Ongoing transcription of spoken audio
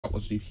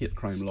Scotland's new hate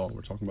crime law.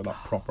 We're talking about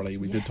that properly.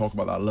 We did talk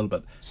about that a little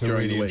bit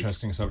during the week.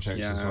 Interesting subject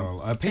as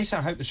well. Peter,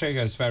 I hope the show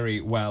goes very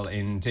well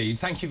indeed.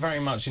 Thank you very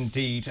much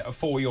indeed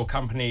for your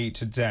company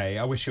today.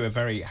 I wish you a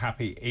very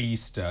happy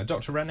Easter.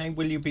 Dr. Renee,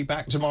 will you be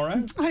back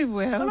tomorrow? I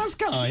will. Oh, that's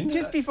kind.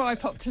 Just before I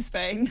pop to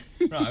Spain.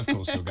 Right, of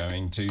course you're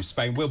going to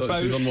Spain. We'll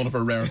both... She's on one of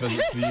her rare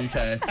visits to the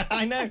UK.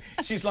 I know.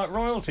 She's like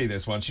royalty,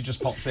 this one. She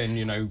just pops in,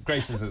 you know,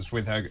 graces us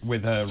with her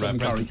doesn't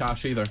carry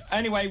cash either.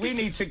 Anyway, we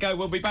need to go.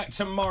 We'll be back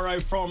tomorrow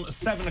from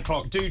 7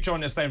 o'clock. Do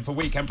join us then for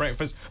Weekend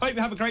Breakfast. I hope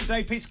you have a great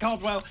day. Peter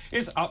Cardwell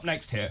is up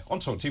next here on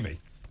talkTV.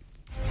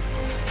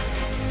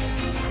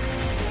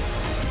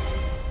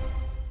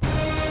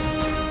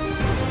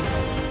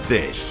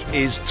 This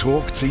is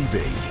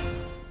talkTV.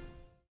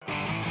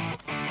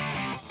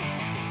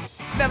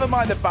 Never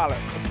mind the ballot.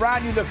 A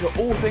brand new look at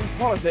all things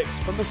politics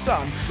from The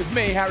Sun with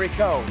me, Harry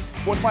Cole.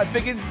 Watch my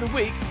big end of the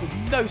week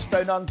with no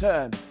stone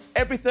unturned.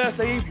 Every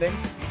Thursday evening,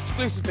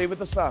 exclusively with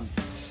The Sun.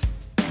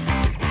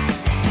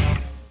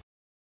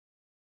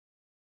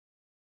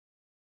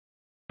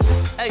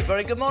 Hey,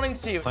 very good morning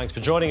to you. Thanks for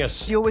joining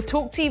us. You're with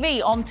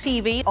talkTV, on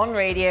TV, on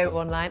radio,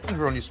 online. And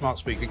we're on your smart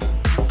speaker.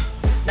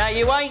 Now,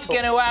 you ain't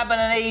going to have an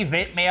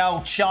Evit, me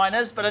old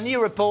Chinas, but a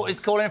new report is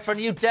calling for a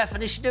new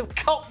definition of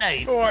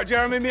cockney. All right,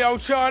 Jeremy, me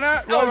old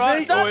China. All right,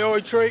 Rosie, son. oi,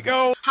 oi,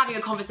 treacle. Having a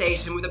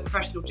conversation with a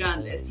professional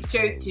journalist, he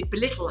chose to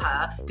belittle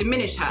her,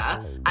 diminish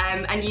her,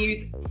 and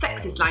use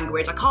sexist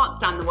language. I can't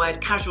stand the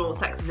word casual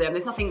sexism.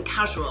 There's nothing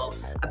casual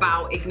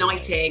about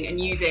igniting and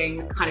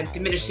using kind of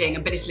diminishing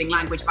and belittling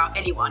language about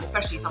anyone,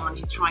 especially someone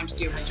who's trying to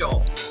do her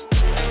job.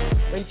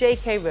 When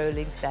J.K.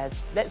 Rowling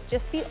says, let's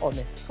just be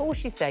honest, that's all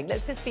she's saying,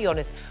 let's just be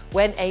honest.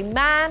 When a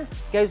man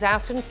goes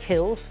out and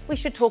kills, we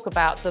should talk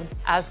about them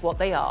as what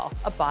they are,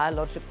 a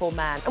biological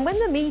man. And when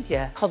the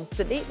media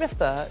constantly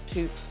refer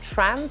to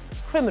trans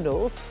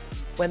criminals,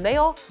 when they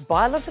are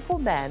biological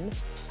men,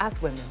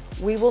 as women,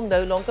 we will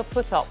no longer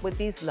put up with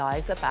these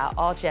lies about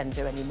our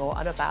gender anymore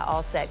and about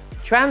our sex.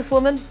 Trans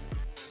woman,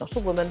 it's not a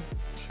woman.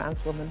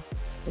 Trans woman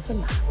is a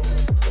man.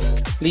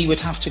 Lee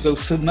would have to go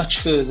much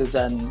further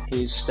than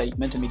his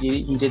statement. I mean,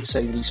 he did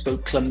say that he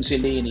spoke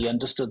clumsily and he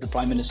understood the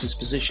Prime Minister's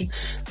position,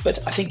 but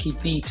I think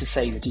he'd need to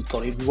say that he'd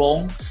got it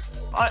wrong.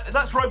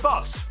 That's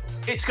robust.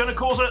 It's going to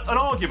cause an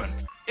argument.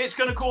 It's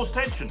going to cause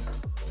tension.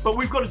 But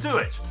we've got to do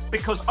it,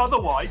 because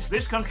otherwise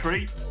this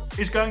country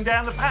is going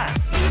down the pan.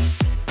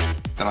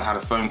 Then I had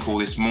a phone call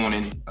this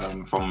morning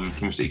from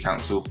Plymouth City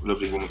Council, a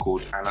lovely woman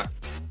called Anna.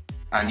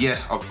 And yeah,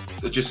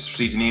 I've just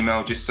received an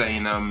email just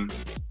saying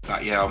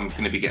that, yeah, I'm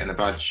going to be getting a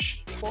badge.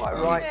 Quite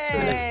right,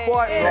 too.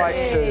 Quite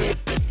right, too.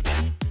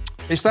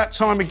 It's that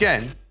time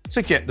again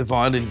to get the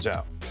violins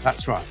out.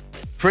 That's right.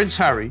 Prince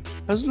Harry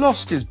has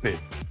lost his bid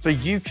for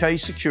UK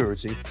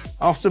security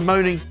after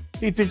moaning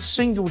he'd been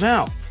singled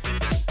out.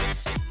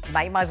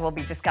 You might as well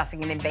be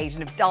discussing an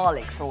invasion of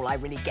Daleks for all I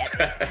really get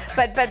this.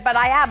 but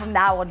I am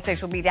now on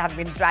social media,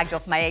 having been dragged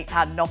off my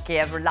 £8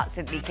 Nokia,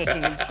 reluctantly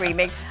kicking and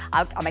screaming.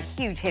 I'm a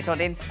huge hit on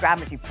Instagram,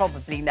 as you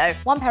probably know.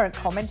 One parent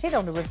commented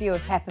on a review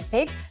of Peppa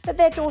Pig that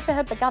their daughter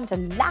had begun to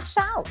lash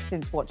out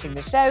since watching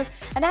the show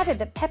and added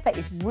that Peppa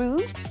is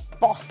rude,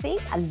 bossy,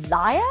 a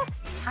liar,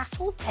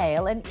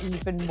 tattletale and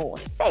even more.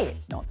 Say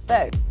it's not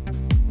so.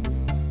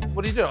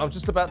 What are you doing? I was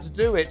just about to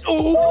do it.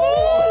 Ooh!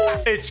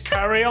 It's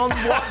Carry On.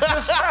 What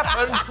just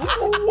happened?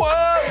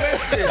 Whoa,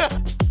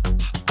 listen.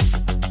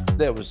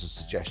 There was a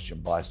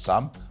suggestion by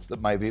some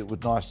that maybe it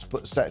would be nice to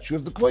put a statue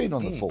of the Queen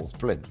on the fourth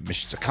plinth.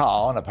 Mr.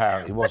 Khan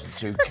apparently wasn't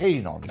too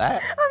keen on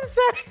that. I'm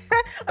sorry.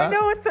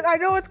 I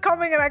know it's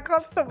coming and I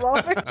can't stop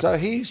laughing. So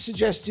he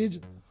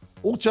suggested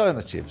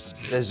alternatives.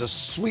 There's a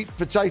sweet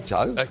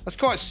potato. That's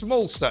quite a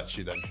small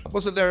statue, then.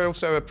 Wasn't there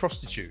also a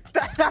prostitute?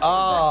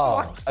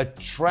 A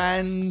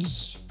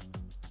trans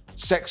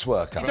sex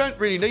worker. You don't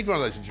really need one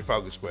of those in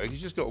Trafalgar Square. You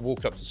just got to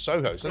walk up to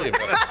Soho. It's only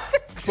about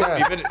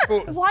 40 minutes.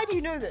 Why do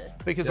you know this?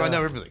 Because I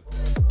know everything.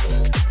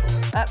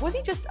 Was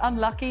he just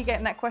unlucky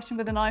getting that question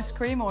with an ice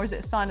cream, or is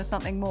it a sign of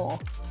something more?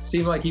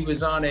 Seemed like he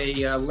was on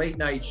a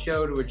late-night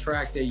show to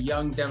attract a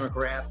young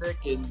demographic,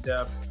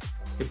 and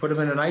they put him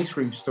in an ice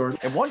cream store.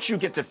 And once you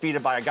get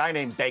defeated by a guy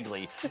named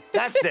Begley,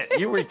 that's it.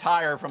 You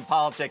retire from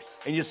politics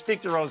and you speak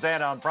to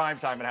Rosanna on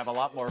primetime and have a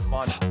lot more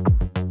fun.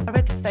 I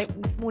read the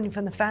statement this morning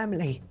from the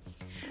family,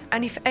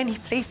 and if any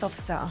police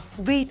officer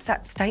reads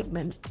that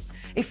statement,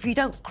 if you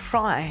don't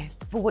cry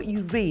for what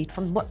you read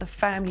from what the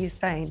family is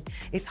saying,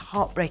 it's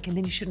heartbreaking,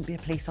 then you shouldn't be a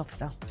police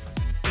officer.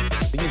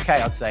 The UK,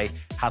 I'd say,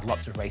 had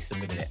lots of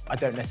racism within it. I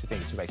don't necessarily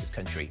think it's a racist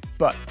country,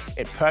 but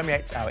it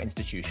permeates our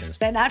institutions.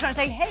 They're now trying to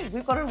say, hey,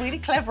 we've got a really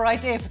clever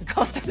idea for the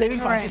cost of living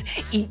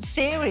crisis. Eat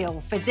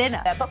cereal for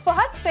dinner. But for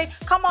her to say,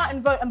 come out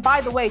and vote, and by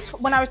the way,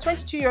 when I was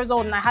 22 years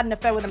old and I had an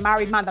affair with a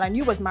married man that I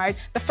knew was married,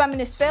 the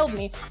feminists failed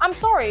me. I'm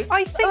sorry.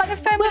 I think the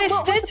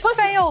feminists did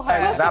fail her.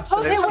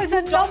 It was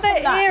another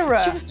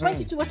era. She was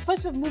 22. We're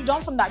supposed to have moved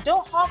on from that.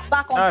 Don't hark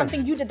back on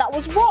something you did that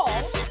was wrong.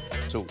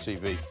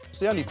 talkTV. It's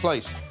the only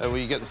place where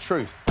you get the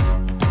truth.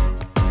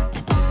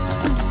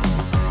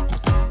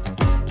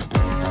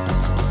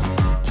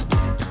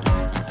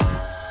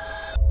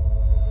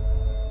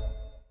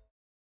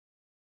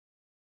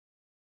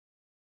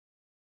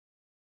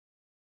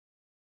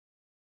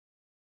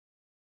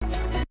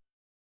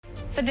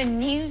 For the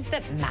news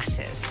that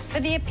matters,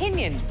 for the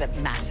opinions that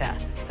matter,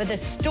 for the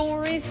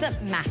stories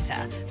that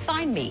matter.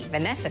 Find me,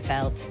 Vanessa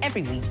Feltz,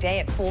 every weekday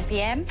at 4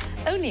 p.m,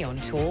 only on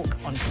Talk,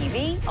 on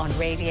TV, on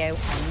radio,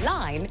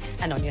 online,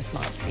 and on your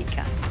smart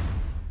speaker.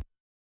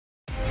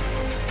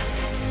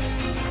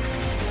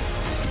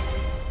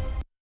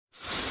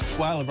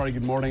 Well, a very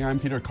good morning. I'm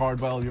Peter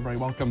Cardwell. You're very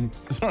welcome.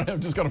 Sorry, I've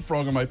just got a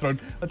frog in my throat.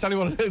 I'll tell you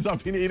what it is.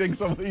 I've been eating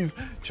some of these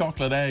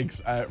chocolate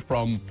eggs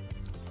from...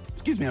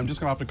 Excuse me, I'm just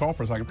going to have to cough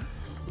for a second.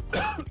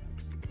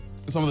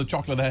 Some of the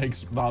chocolate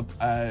eggs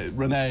that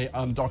Renee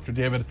and Dr.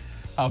 David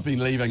have been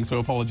leaving, so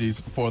apologies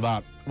for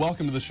that.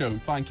 Welcome to the show.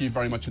 Thank you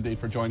very much indeed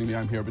for joining me.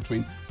 I'm here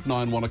between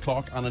now and 1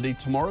 o'clock, and indeed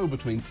tomorrow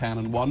between 10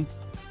 and 1.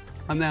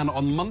 And then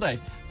on Monday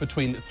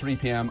between 3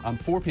 p.m. and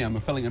 4 p.m.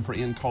 I'm filling in for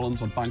Ian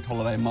Collins on Bank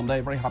Holiday Monday.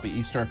 Very happy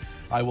Easter.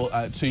 I will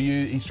to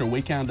you, Easter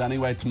weekend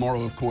anyway.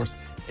 Tomorrow, of course,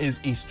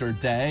 is Easter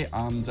Day,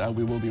 and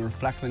we will be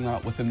reflecting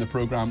that within the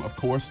programme, of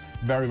course.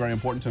 Very, very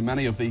important to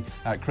many of the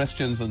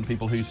Christians and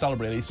people who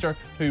celebrate Easter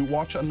who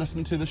watch and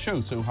listen to the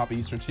show. So happy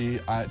Easter to you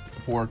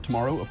for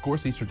tomorrow, of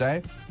course, Easter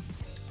Day.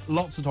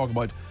 Lots to talk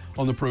about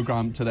on the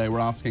programme today. We're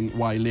asking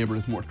why Labour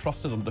is more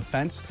trusted on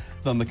defence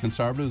than the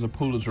Conservatives. A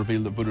poll has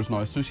revealed that voters now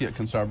associate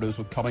Conservatives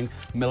with cutting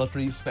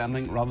military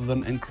spending rather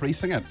than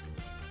increasing it.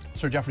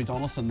 Sir Geoffrey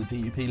Donaldson, the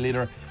DUP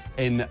leader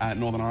in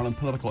Northern Ireland,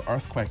 political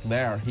earthquake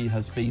there. He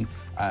has been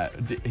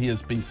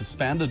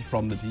suspended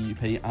from the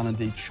DUP and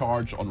indeed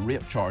charged on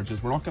rape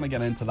charges. We're not going to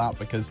get into that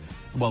because,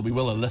 well, we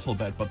will a little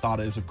bit, but that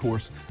is, of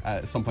course,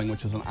 something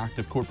which is an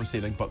active court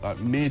proceeding, but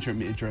major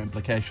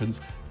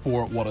implications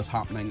for what is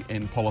happening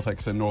in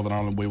politics in Northern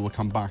Ireland. We will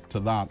come back to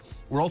that.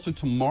 We're also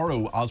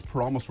tomorrow, as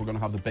promised, we're going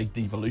to have the big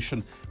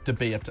devolution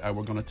debate.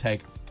 We're going to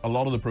take a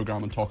lot of the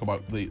programme and talk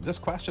about this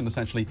question,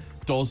 essentially,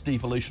 does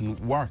devolution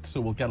work? So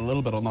we'll get a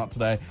little bit on that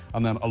today,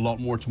 and then a lot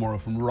more tomorrow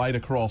from right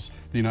across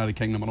the United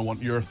Kingdom, and I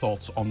want your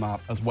thoughts on that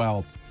as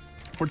well.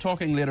 We're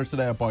talking later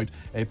today about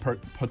a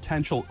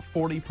potential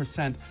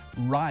 40%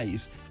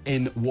 rise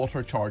in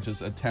water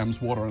charges at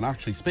Thames Water. And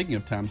actually, speaking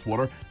of Thames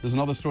Water, there's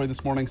another story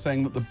this morning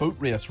saying that the boat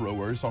race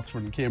rowers,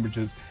 Oxford and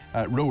Cambridge's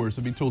rowers,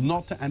 have been told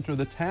not to enter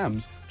the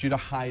Thames due to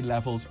high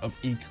levels of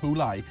E.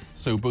 coli.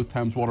 So both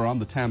Thames Water and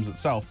the Thames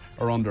itself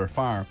are under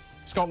fire.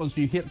 Scotland's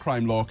new hate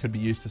crime law could be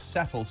used to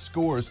settle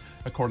scores,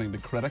 according to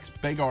critics.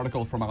 Big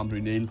article from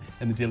Andrew Neil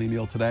in the Daily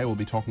Mail today. We'll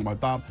be talking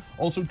about that.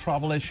 Also,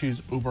 travel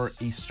issues over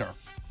Easter.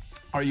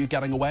 Are you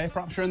getting away?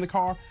 Perhaps you're in the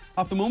car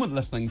at the moment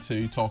listening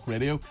to Talk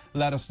Radio.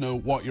 Let us know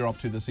what you're up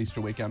to this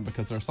Easter weekend,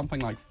 because there's something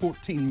like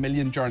 14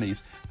 million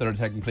journeys that are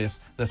taking place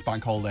this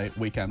bank holiday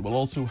weekend. We'll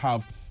also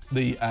have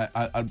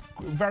a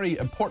very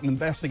important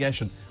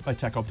investigation by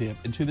Tech Update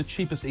into the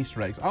cheapest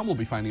Easter eggs, and we'll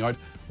be finding out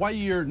why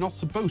you're not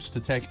supposed to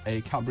take a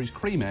Cadbury's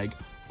cream egg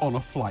on a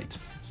flight.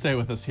 Stay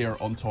with us here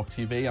on Talk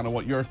TV, and I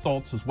want your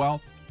thoughts as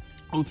well.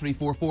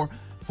 0344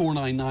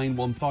 499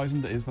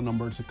 1000 is the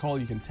number to call.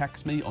 You can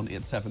text me on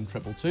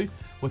 87222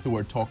 with the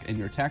word talk in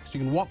your text. You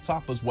can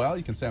WhatsApp as well.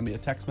 You can send me a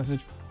text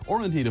message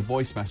or indeed a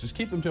voice message.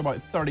 Keep them to about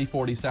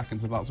 30-40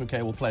 seconds if that's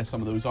okay. We'll play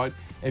some of those out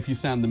if you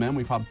send them in.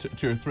 We've had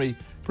two or three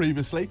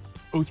previously.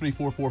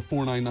 0344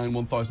 499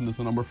 1000 is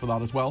the number for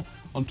that as well.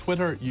 On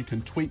Twitter, you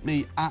can tweet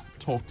me at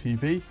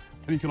talkTV,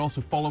 and you can also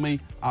follow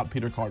me at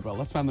Peter Cardwell.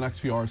 Let's spend the next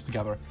few hours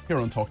together here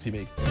on Talk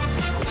TV.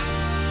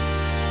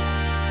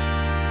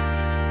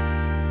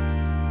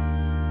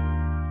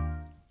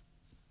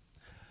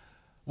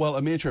 Well,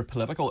 a major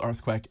political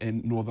earthquake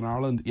in Northern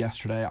Ireland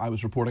yesterday. I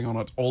was reporting on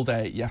it all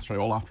day yesterday,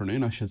 all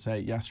afternoon, I should say,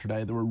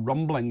 yesterday. There were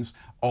rumblings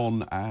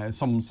on,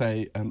 some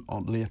say,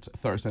 on late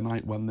Thursday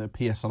night when the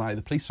PSNI,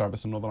 the police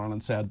service in Northern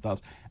Ireland, said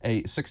that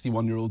a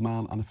 61-year-old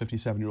man and a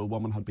 57-year-old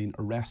woman had been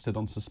arrested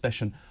on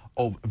suspicion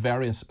of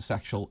various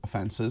sexual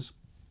offences.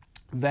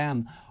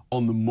 Then,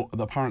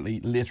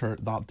 apparently later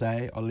that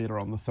day, or later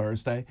on the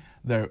Thursday,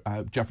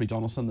 Geoffrey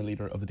Donaldson, the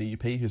leader of the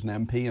DUP, who's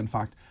an MP, in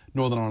fact,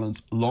 Northern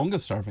Ireland's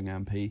longest-serving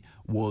MP,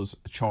 was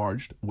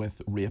charged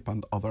with rape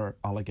and other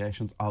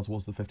allegations, as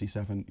was the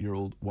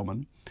 57-year-old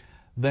woman.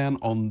 Then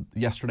on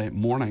yesterday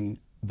morning,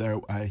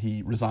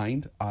 he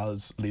resigned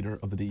as leader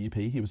of the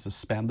DUP. He was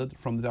suspended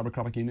from the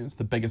Democratic Unionists,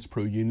 the biggest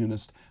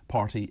pro-unionist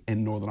party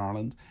in Northern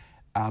Ireland.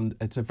 And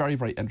it's a very,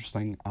 very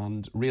interesting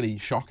and really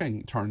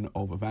shocking turn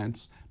of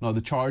events. Now,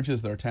 the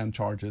charges, there are 10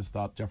 charges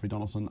that Geoffrey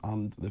Donaldson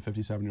and the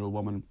 57-year-old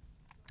woman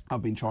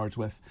have been charged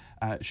with.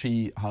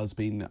 She has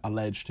been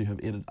alleged to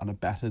have aided and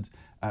abetted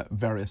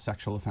various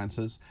sexual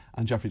offences,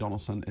 and Geoffrey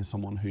Donaldson is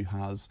someone who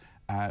has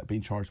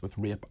been charged with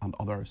rape and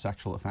other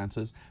sexual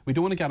offences. We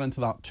don't want to get into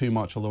that too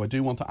much, although I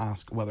do want to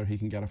ask whether he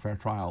can get a fair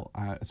trial,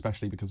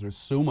 especially because there's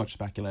so much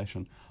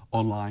speculation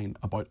online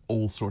about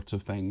all sorts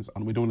of things,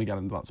 and we don't want to get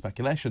into that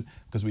speculation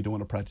because we don't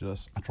want to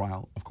prejudice a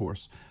trial, of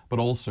course. But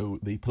also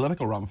the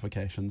political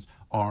ramifications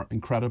are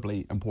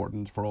incredibly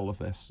important for all of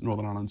this.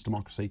 Northern Ireland's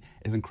democracy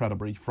is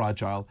incredibly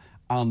fragile,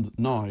 and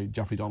now,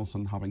 Geoffrey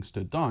Donaldson having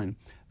stood down,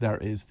 there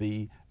is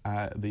the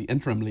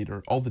interim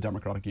leader of the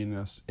Democratic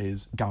Unionists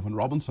is Gavin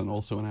Robinson,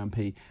 also an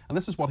MP, and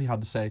this is what he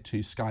had to say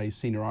to Sky's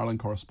senior Ireland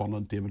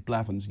correspondent David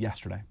Blevins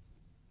yesterday.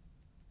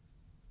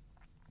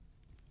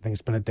 I think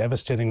it's been a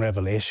devastating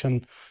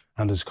revelation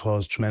and has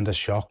caused tremendous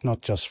shock,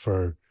 not just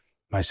for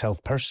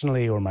myself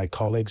personally or my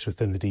colleagues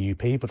within the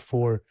DUP, but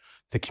for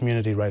the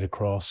community right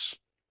across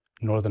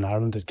Northern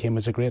Ireland. It came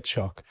as a great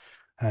shock.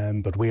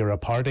 But we are a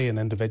party and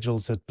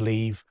individuals that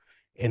believe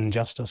in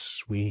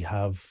justice. We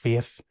have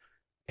faith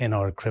in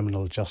our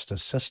criminal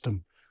justice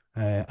system.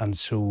 And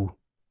so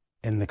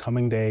in the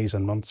coming days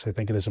and months, I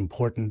think it is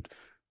important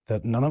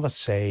that none of us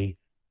say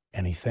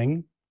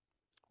anything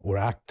or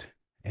act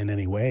in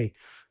any way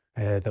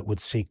that would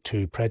seek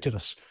to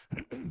prejudice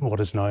what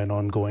is now an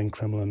ongoing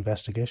criminal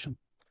investigation.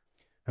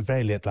 And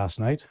very late last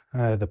night,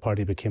 the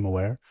party became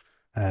aware,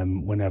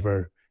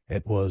 whenever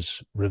it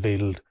was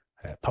revealed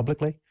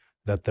publicly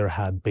that there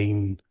had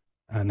been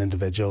an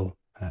individual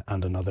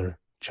and another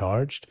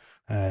charged,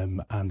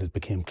 and it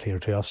became clear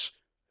to us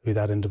who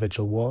that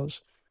individual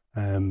was.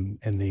 In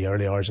the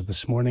early hours of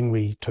this morning,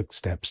 we took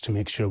steps to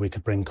make sure we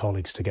could bring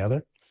colleagues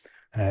together,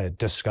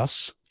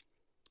 discuss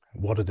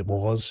what it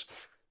was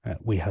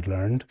we had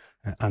learned,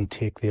 and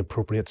take the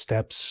appropriate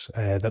steps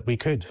that we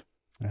could.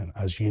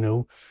 As you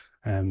know,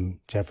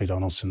 Jeffrey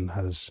Donaldson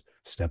has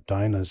stepped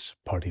down as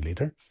party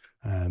leader.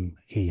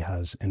 He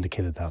has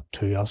indicated that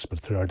to us, but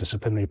through our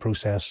disciplinary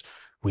process,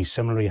 we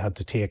similarly had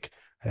to take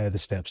the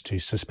steps to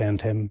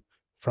suspend him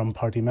from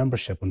party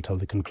membership until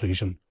the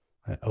conclusion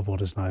of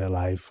what is now a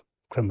live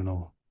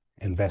criminal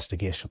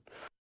investigation.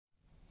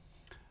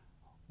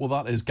 Well,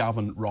 that is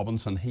Gavin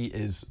Robinson. He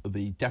is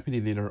the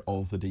deputy leader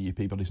of the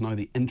DUP, but he's now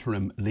the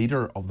interim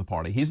leader of the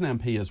party. He's an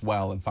MP as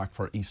well, in fact,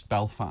 for East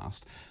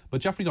Belfast.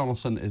 But Jeffrey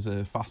Donaldson is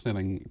a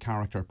fascinating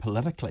character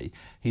politically.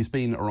 He's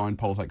been around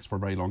politics for a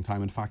very long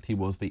time. In fact, he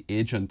was the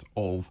agent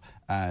of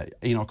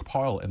Enoch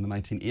Powell in the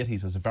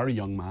 1980s. As a very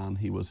young man,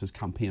 he was his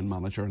campaign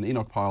manager. And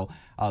Enoch Powell,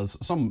 as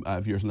some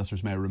viewers and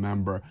listeners may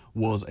remember,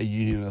 was a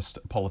unionist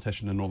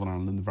politician in Northern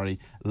Ireland in the very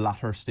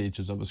latter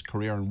stages of his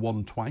career, and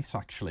won twice,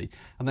 actually.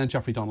 And then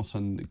Jeffrey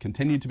Donaldson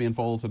continued to be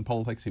involved in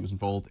politics. He was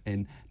involved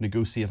in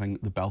negotiating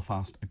the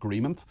Belfast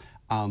Agreement.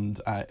 And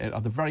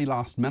at the very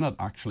last minute,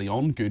 actually,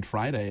 on Good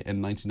Friday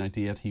in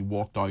 1998, he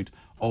walked out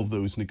of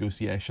those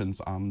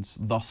negotiations, and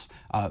thus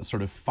a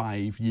sort of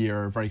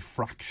 5-year, very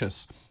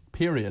fractious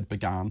period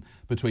began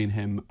between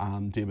him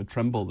and David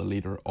Trimble, the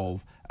leader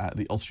of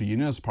the Ulster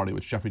Unionist Party,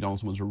 which Jeffrey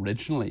Donaldson was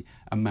originally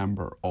a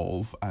member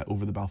of,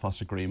 over the Belfast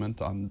Agreement,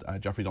 and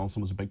Jeffrey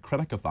Donaldson was a big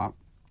critic of that.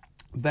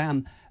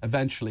 Then,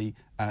 eventually,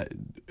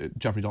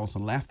 Jeffrey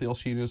Donaldson left the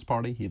Ulster Unionist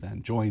Party. He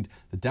then joined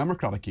the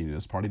Democratic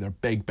Unionist Party, their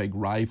big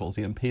rivals,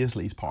 Ian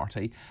Paisley's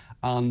party,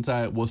 and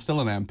was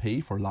still an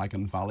MP for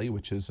Lagan Valley,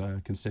 which is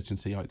a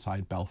constituency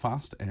outside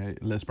Belfast.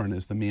 Lisburn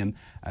is the main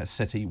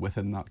city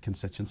within that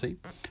constituency.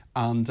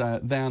 And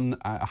then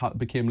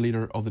became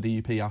leader of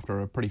the DUP after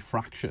a pretty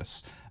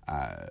fractious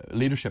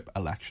leadership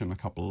election a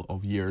couple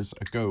of years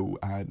ago.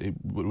 It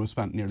was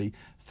spent nearly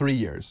 3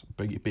 years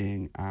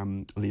being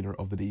leader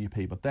of the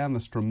DUP. But then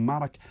this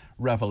dramatic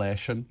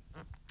revelation,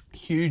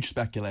 huge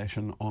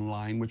speculation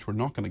online, which we're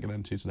not going to get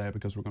into today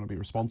because we're going to be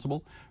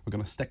responsible. We're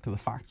going to stick to the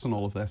facts on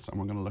all of this, and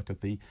we're going to look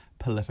at the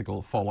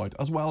political fallout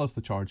as well as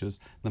the charges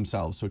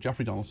themselves. So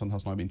Jeffrey Donaldson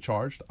has now been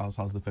charged, as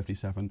has the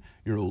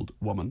 57-year-old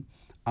woman,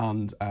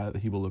 and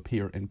he will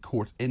appear in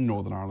court in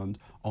Northern Ireland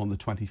on the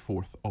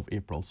 24th of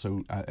April,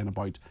 so in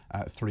about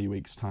 3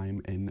 weeks'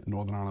 time in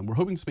Northern Ireland. We're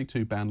hoping to speak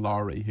to Ben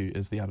Lowry, who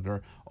is the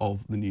editor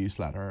of the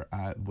newsletter,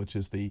 which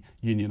is the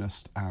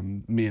unionist,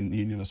 main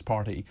unionist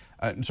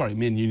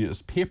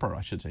paper,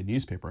 I should say,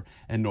 newspaper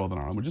in Northern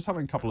Ireland. We're just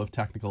having a couple of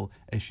technical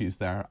issues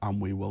there,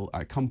 and we will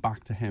come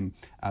back to him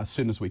as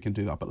soon as we can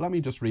do that. But let me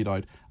just read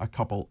out a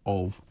couple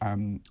of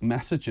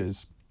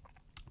messages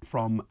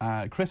from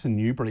Chris in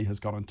Newbury has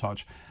got in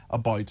touch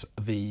about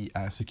the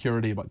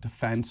security, about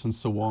defence and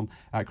so on.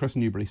 Chris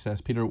in Newbury says,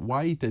 Peter,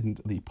 why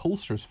didn't the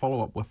pollsters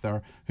follow up with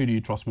their who do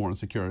you trust more in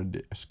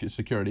security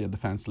and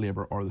defence,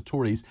 Labour or the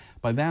Tories,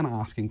 by then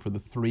asking for the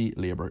 3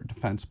 Labour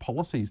defence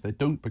policies? They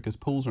don't, because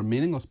polls are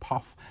meaningless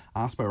puff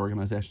asked by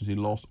organisations who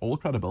lost all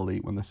credibility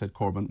when they said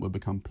Corbyn would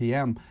become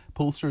PM.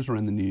 Pollsters are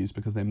in the news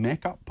because they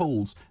make up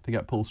polls to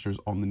get pollsters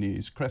on the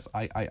news. Chris,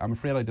 I'm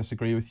afraid I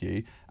disagree with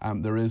you.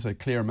 There is a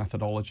clear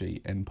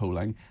methodology in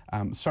polling.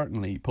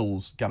 Certainly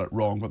polls get it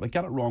wrong, but they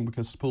get it wrong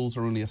because polls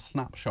are only a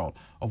snapshot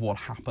of what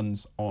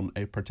happens on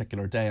a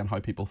particular day, and how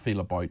people feel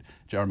about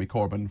Jeremy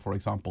Corbyn, for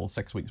example,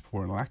 6 weeks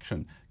before an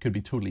election could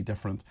be totally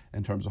different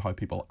in terms of how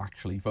people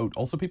actually vote.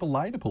 Also, people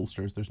lie to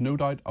pollsters, there's no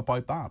doubt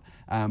about that.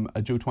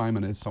 Joe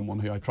Twyman is someone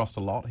who I trust a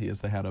lot. He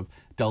is the head of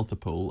Delta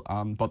Poll,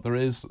 but there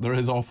is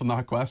often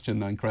that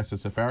question, and Chris,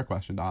 it's a fair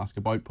question to ask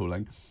about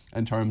polling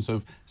in terms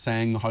of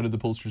saying, how did the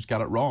pollsters get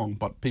it wrong?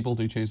 But people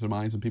do change their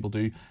minds and people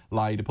do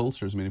lie to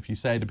pollsters. I mean, if you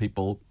say to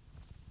people,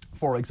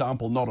 for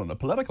example, not on a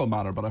political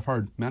matter, but I've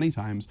heard many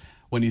times,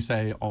 when you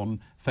say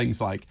on things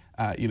like,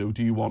 you know,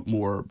 do you want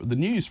more, the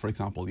news, for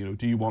example, you know,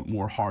 do you want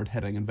more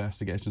hard-hitting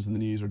investigations in the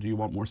news, or do you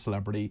want more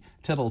celebrity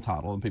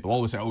tittle-tattle? And people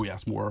always say, oh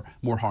yes, more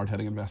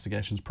hard-hitting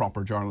investigations,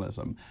 proper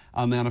journalism.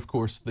 And then, of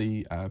course,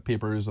 the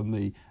papers and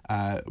the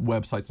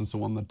websites and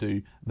so on that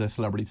do the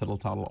celebrity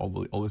tittle-tattle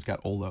always get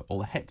all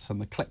the hits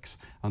and the clicks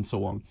and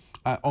so on.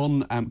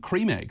 On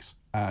cream eggs,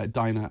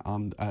 Dinah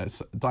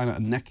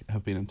and Nick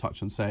have been in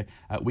touch and say,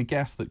 we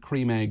guess that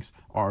cream eggs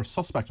are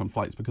suspect on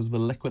flights because of the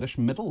liquidish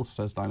middles,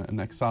 says Dinah and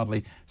Nick.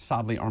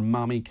 Sadly, our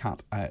mammy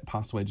cat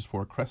passed away just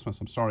before Christmas.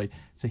 I'm sorry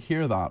to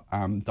hear that,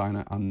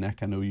 Dinah and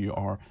Nick. I know you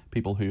are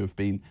people who have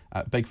been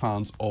big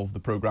fans of the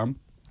programme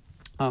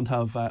and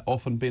have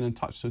often been in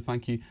touch, so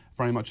thank you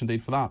very much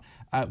indeed for that.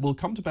 We'll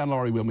come to Ben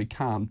Lowry when we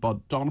can,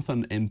 but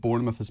Jonathan in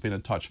Bournemouth has been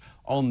in touch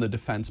on the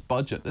defence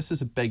budget. This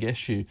is a big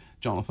issue,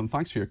 Jonathan.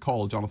 Thanks for your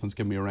call. Jonathan's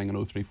given me a ring on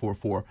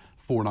 0344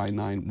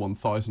 499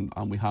 1000,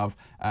 and we have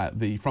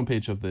the front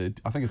page of the,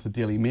 I think it's the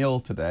Daily Mail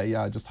today,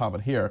 yeah, I just have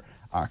it here,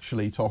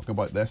 actually talking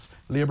about this.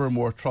 Labour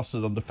more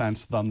trusted on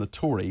defence than the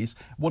Tories.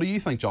 What do you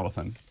think,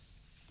 Jonathan?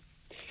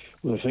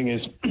 Well, the thing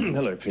is,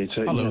 hello,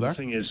 Peter. Hello there. The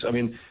thing is, I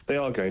mean, they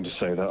are going to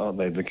say that, aren't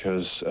they?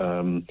 Because,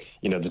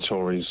 you know, the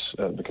Tories,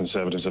 the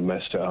Conservatives have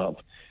messed it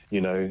up, you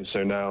know.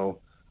 So now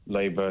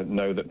Labour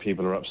know that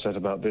people are upset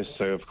about this.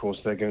 So, of course,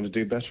 they're going to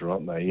do better,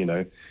 aren't they? You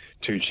know,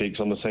 two cheeks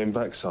on the same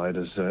backside.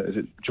 As is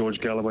it George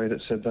Galloway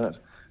that said that?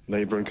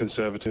 Labour and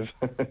Conservative.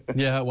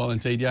 Yeah, well,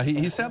 indeed, yeah.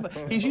 He said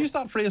that. He's used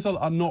that phrase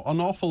an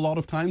awful lot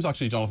of times,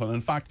 actually, Jonathan. In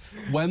fact,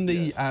 when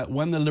the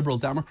Liberal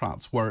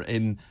Democrats were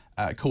in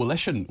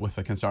coalition with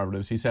the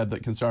Conservatives, he said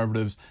that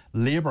Conservatives,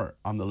 Labour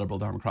and the Liberal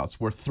Democrats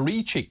were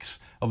three cheeks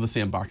of the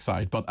same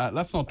backside. But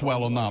let's not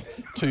dwell on that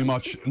too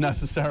much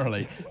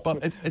necessarily.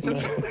 But it's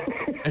interesting.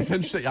 It's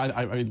interesting.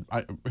 I mean,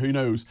 who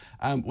knows?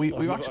 I've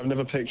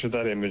never pictured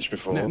that image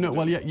before. No,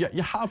 well,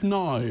 you have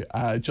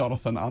now,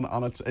 Jonathan,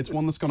 and it's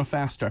one that's going to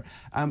fester.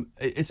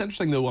 It's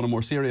interesting, though, on a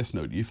more serious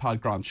note. You've had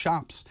Grant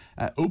Shapps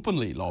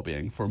openly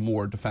lobbying for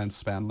more defence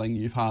spending.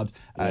 You've had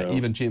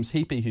even James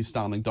Heapy, who's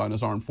standing down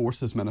as Armed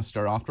Forces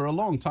Minister after a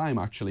long time,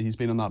 actually. He's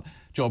been in that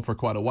job for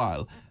quite a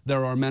while.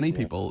 There are many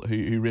people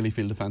who really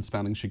feel defence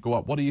spending should go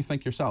up. What do you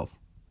think yourself?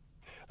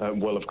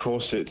 Well, of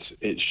course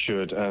it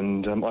should,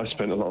 and I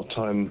spent a lot of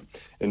time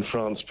in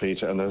France,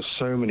 Peter, and there's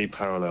so many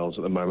parallels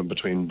at the moment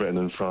between Britain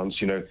and France.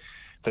 You know,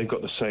 they've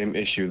got the same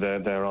issue.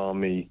 Their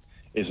army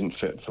isn't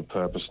fit for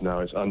purpose now.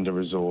 It's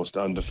under-resourced,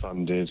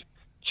 underfunded,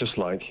 just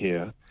like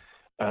here.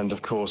 And,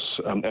 of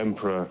course,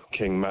 Emperor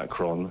King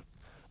Macron,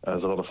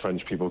 as a lot of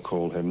French people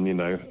call him, you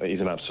know, he's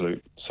an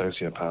absolute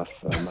sociopath,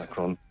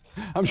 Macron.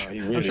 I'm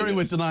sure he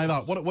would deny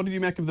that. What did you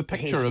make of the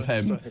picture of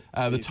him,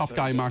 the tough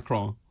guy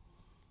Macron?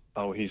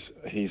 Oh,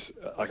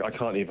 I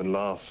can't even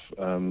laugh,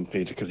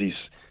 Peter, because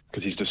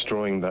he's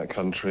destroying that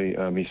country.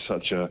 He's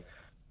such a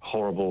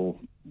horrible,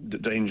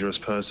 dangerous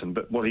person.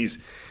 But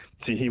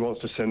he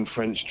wants to send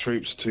French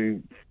troops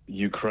to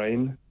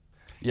Ukraine.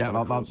 Yeah,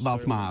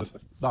 that's mad.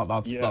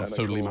 That's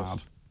totally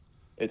mad.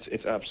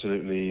 It's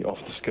absolutely off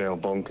the scale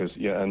bonkers.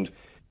 Yeah, and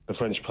the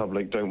French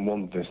public don't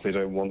want this. They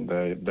don't want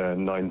their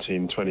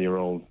 19,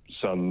 20-year-old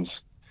sons.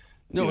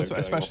 No,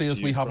 especially as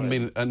we haven't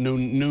been, no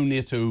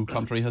NATO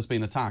country has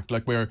been attacked.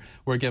 Like we're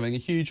giving a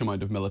huge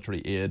amount of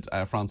military aid,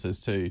 France is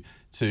to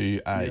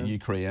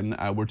Ukraine.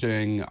 We're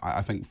doing,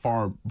 I think,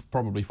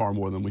 probably far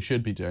more than we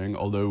should be doing,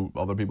 although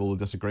other people will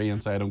disagree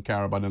and say I don't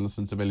care about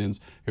innocent civilians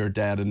who are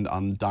dead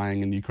and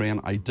dying in Ukraine.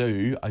 I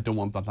do. I don't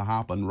want that to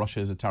happen.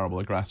 Russia is a terrible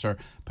aggressor.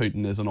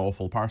 Putin is an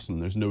awful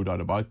person. There's no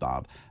doubt about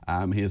that.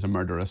 He is a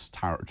murderous,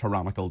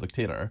 tyrannical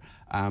dictator.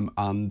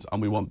 And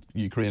we want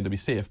Ukraine to be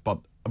safe. But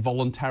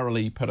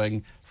voluntarily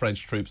putting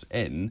French troops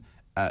in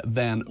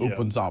then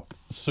opens up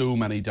so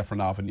many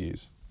different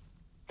avenues.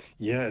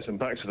 Yes, and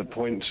back to the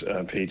point,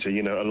 Peter,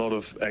 you know, a lot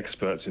of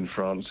experts in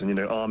France and, you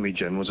know, army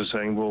generals are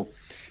saying, well,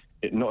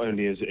 it not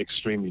only is it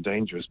extremely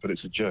dangerous, but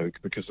it's a joke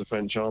because the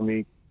French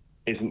army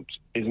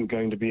isn't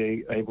going to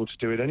be able to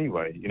do it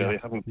anyway. You know, they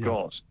haven't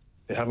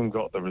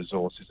got the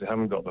resources, they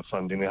haven't got the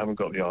funding, they haven't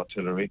got the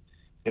artillery,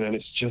 you know, and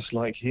it's just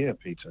like here,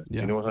 Peter.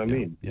 You know what I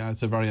mean? Yeah,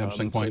 it's a very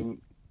interesting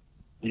point.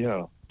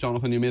 Yeah.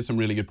 Jonathan, you made some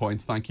really good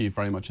points. Thank you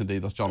very much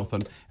indeed. That's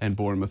Jonathan in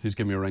Bournemouth who's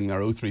giving me a ring there.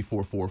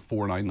 0344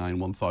 499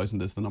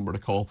 1000 is the number to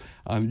call.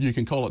 You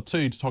can call it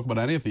too to talk about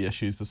any of the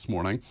issues this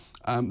morning.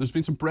 There's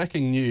been some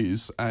breaking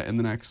news in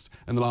the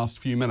last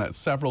few minutes.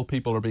 Several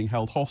people are being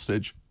held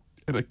hostage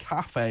in a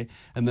cafe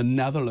in the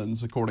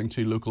Netherlands, according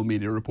to local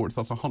media reports.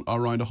 That's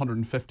around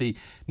 150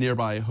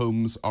 nearby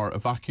homes are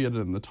evacuated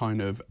in the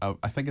town of,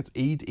 I think it's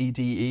Ede,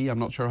 E-D-E, I'm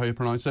not sure how you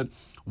pronounce it.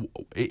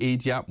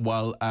 Ede, yeah,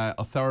 while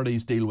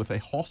authorities deal with a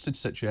hostage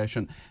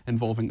situation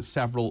involving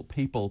several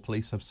people,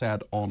 police have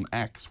said on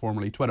X,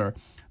 formerly Twitter.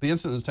 The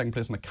incident is taking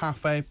place in a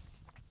cafe.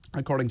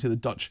 according to the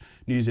Dutch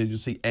news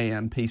agency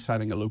ANP,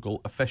 citing a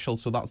local official.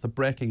 So that's the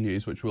breaking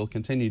news, which we'll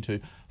continue to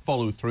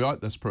follow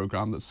throughout this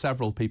programme, that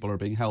several people are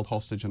being held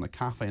hostage in a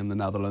cafe in the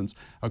Netherlands.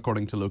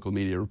 According to local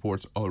media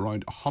reports,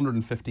 around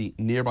 150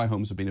 nearby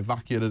homes have been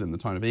evacuated in the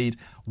town of Ede,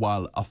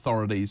 while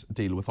authorities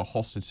deal with a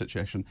hostage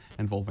situation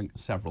involving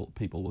several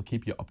people. We'll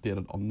keep you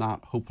updated on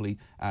that. Hopefully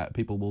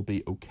people will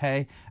be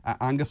okay.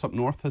 Angus up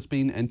north has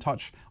been in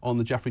touch on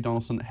the Jeffrey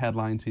Donaldson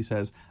headlines. He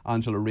says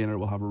Angela Rayner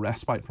will have a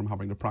respite from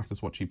having to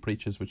practice what she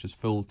preaches, which is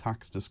full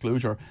tax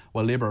disclosure.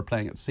 While Labour are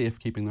playing it safe,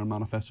 keeping their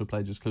manifesto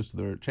pledges close to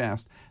their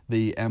chest,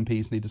 the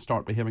MPs need to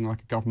start behaving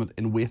like a government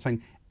in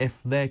waiting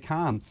if they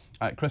can.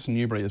 Chris in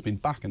Newbury has been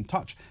back in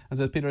touch and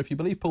says, Peter, if you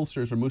believe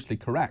pollsters are mostly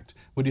correct,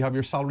 would you have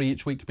your salary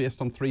each week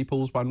based on 3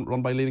 polls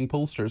run by leading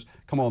pollsters?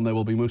 Come on, they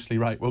will be mostly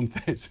right, won't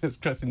they? Says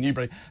Chris in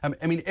Newbury.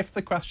 I mean, if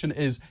the question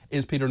is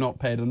Peter not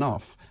paid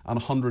enough,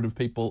 and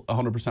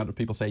 100% of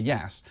people say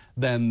yes,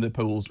 then the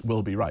polls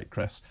will be right,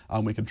 Chris,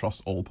 and we can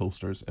trust all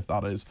pollsters if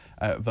that is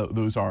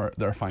those are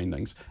their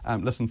findings.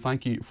 Listen,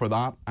 thank you for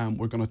that.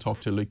 We're going to talk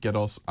to Luke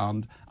Giddos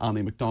and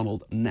Annie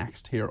MacDonald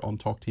next here on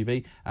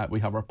talkTV. We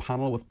have our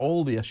panel with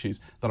all the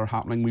issues that are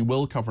happening. We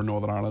will cover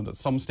Northern Ireland at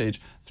some stage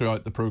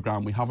throughout the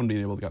programme. We haven't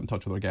been able to get in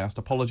touch with our guest.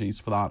 Apologies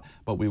for that,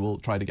 but we will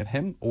try to get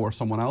him or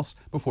someone else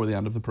before the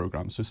end of the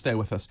programme. So stay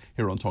with us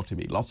here on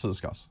talkTV. Lots to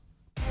discuss.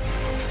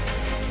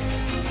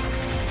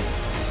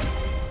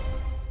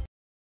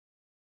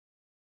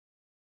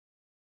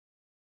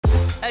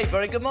 Hey,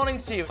 very good morning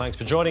to you. Thanks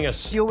for joining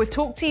us. You're with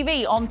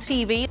talkTV, on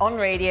TV, on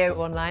radio,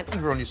 online.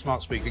 And we're on your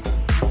smart speaking.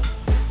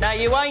 Now,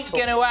 you ain't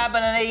going to have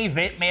an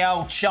Eve-it, me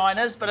old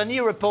Chinas, but a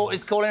new report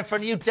is calling for a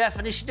new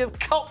definition of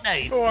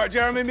cockney. All right,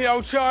 Jeremy, me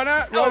old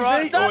China. All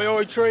right, Rosie, oi,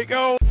 oi,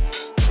 treacle.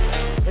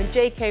 When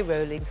J.K.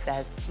 Rowling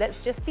says,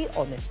 let's just be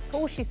honest, that's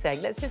all she's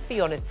saying, let's just be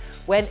honest.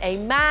 When a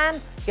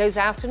man goes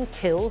out and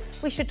kills,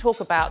 we should talk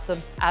about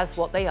them as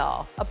what they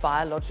are, a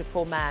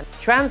biological man.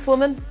 Trans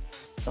woman,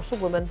 it's not a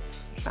woman.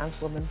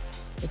 Trans woman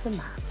is a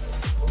man.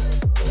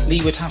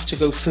 Lee would have to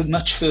go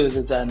much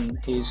further than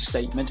his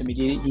statement. I mean,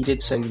 he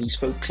did say that he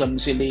spoke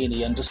clumsily and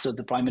he understood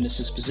the Prime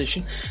Minister's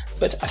position,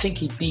 but I think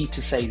he'd need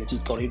to say that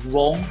he'd got it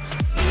wrong.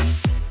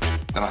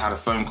 Then I had a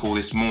phone call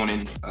this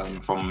morning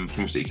from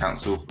Plymouth City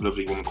Council, a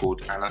lovely woman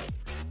called Anna.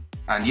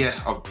 And yeah,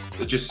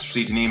 I've just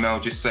received an email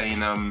just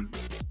saying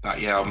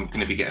that, yeah, I'm going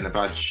to be getting a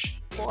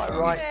badge. Quite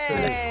right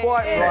too.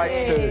 Quite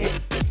right too.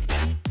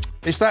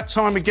 It's that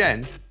time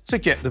again to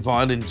get the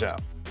violins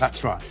out.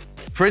 That's right.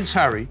 Prince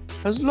Harry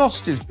has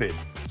lost his bid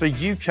for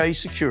UK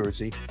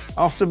security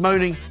after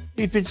moaning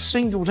he'd been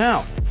singled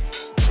out.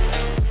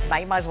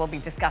 You might as well be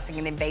discussing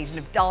an invasion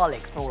of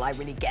Daleks for all I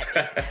really get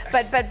this.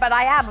 but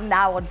I am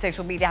now on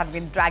social media, having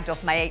been dragged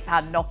off my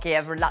 £8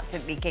 Nokia,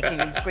 reluctantly kicking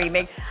and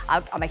screaming.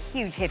 I'm a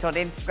huge hit on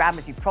Instagram,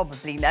 as you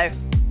probably know.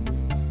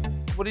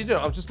 What are you doing?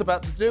 I was just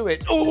about to do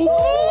it. Ooh!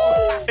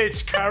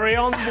 It's carry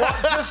on.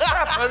 What just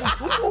happened?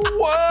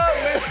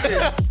 We're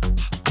missing.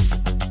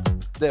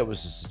 There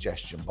was a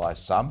suggestion by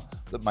some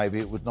that maybe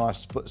it would be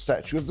nice to put a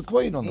statue of the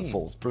Queen on the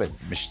 4th plinth.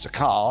 Mr.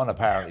 Khan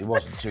apparently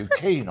wasn't too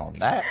keen on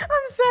that.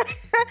 I'm sorry.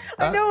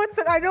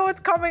 I know it's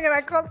coming and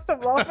I can't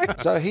stop laughing.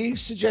 So he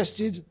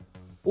suggested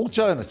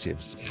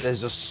alternatives.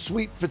 There's a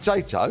sweet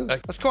potato.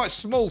 That's quite a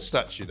small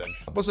statue then.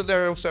 Wasn't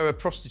there also a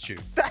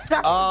prostitute?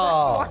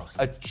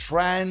 A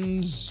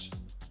trans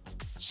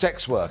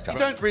sex worker. You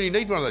don't really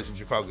need one of those in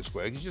Trafalgar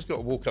Square. You just got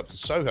to walk up to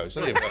Soho,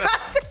 don't you?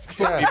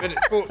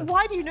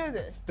 Why do you know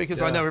this?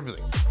 Because I know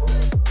everything.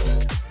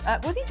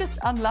 Was he just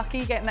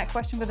unlucky getting that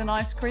question with an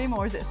ice cream,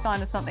 or is it a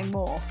sign of something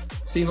more?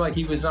 Seemed like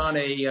he was on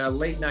a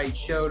late-night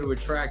show to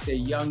attract a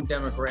young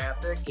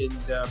demographic,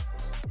 and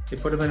they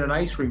put him in an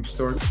ice cream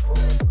store.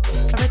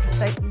 I read the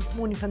statement this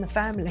morning from the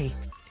family,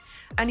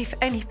 and if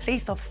any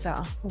police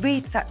officer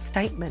reads that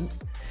statement,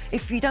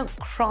 if you don't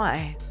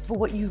cry for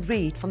what you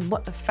read from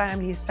what the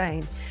family is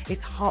saying,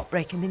 it's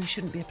heartbreaking, then you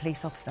shouldn't be a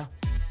police officer.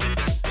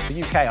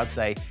 The UK, I'd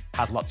say,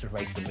 has lots of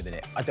racism within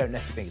it. I don't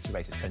necessarily think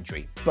it's a racist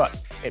country, but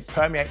it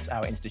permeates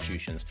our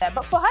institutions. Yeah,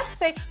 but for her to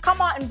say,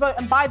 come out and vote,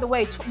 and by the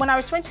way, when I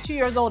was 22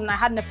 years old and I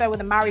had an affair with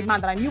a married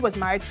man that I knew was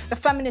married, the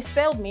feminists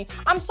failed me.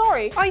 I'm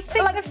sorry. I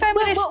think the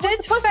feminists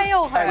did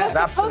fail her.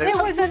 It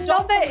was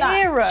another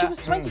era. She was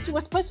 22. We're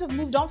supposed to have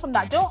moved on from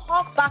that. Don't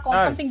hark back on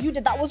something you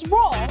did that was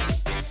wrong.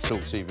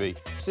 talkTV.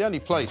 It's the only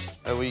place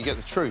where you get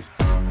the truth.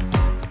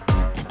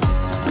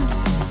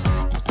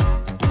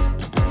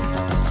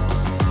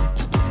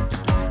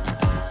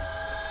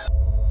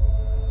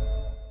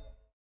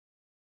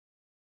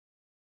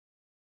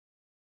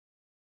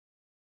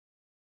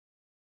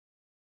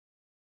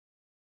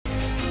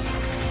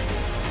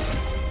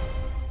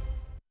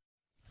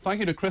 Thank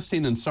you to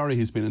Christine in Surrey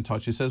who's been in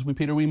touch. She says,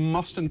 Peter, we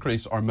must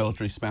increase our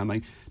military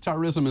spending.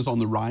 Terrorism is on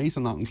the rise,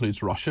 and that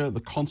includes Russia.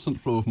 The constant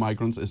flow of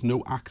migrants is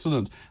no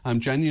accident. I'm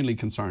genuinely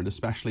concerned,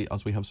 especially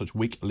as we have such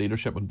weak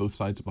leadership on both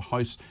sides of the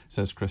House,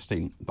 says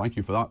Christine. Thank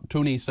you for that.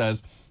 Tony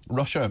says,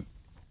 Russia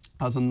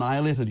has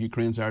annihilated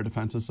Ukraine's air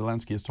defences.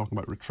 Zelensky is talking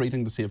about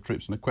retreating to save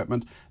troops and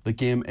equipment. The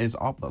game is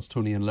up. That's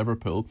Tony in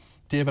Liverpool.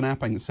 David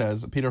Epping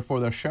says, Peter, for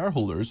their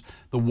shareholders,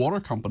 the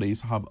water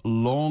companies have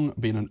long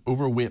been an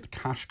overweight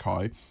cash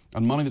cow,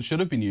 and money that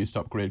should have been used to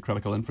upgrade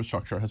critical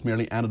infrastructure has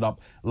merely ended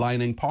up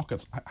lining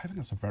pockets. I think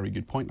that's a very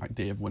good point, like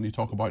Dave, when you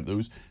talk about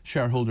those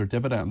shareholder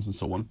dividends and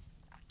so on.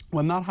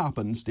 When that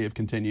happens, Dave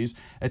continues,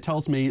 it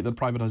tells me that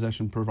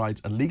privatisation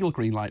provides a legal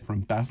green light for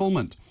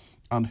embezzlement.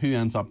 And who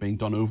ends up being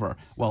done over?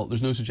 Well,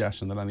 there's no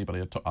suggestion that anybody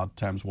at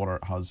Thames Water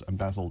has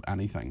embezzled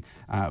anything,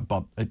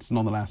 but it's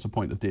nonetheless a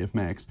point that Dave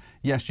makes.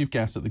 Yes, you've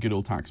guessed it, the good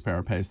old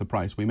taxpayer pays the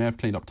price. We may have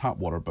cleaned up tap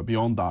water, but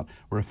beyond that,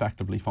 we're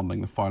effectively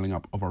funding the fouling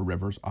up of our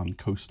rivers and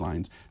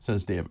coastlines,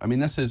 says Dave. I mean,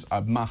 this is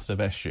a massive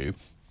issue.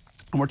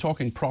 And we're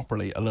talking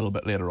properly a little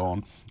bit later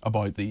on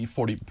about the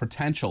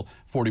potential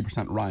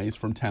 40% rise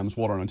from Thames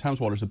Water. And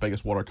Thames Water is the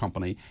biggest water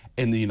company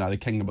in the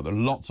United Kingdom, but there are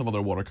lots of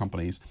other water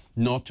companies,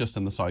 not just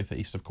in the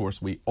southeast. Of course,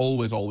 we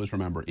always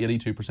remember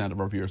 82% of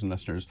our viewers and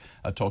listeners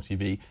at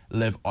talkTV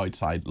live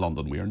outside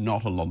London. We are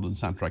not a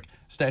London-centric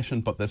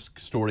station, but this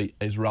story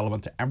is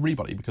relevant to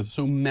everybody because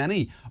so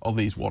many of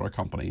these water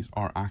companies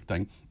are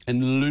acting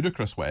in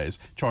ludicrous ways,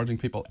 charging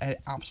people an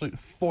absolute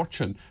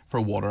fortune for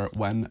water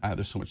when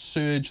there's so much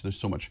sewage, there's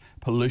so much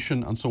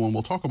pollution and so on.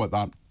 We'll talk about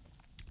that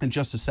in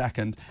just a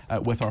second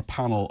with our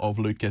panel of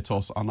Luke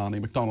Gittos and Andy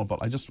MacDonald. But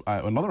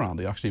another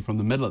Andy actually from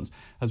the Midlands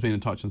has been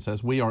in touch and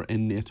says, we are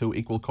in NATO,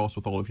 equal cost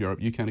with all of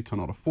Europe. UK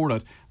cannot afford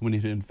it. We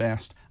need to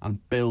invest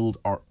and build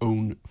our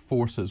own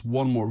forces.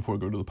 One more before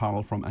we go to the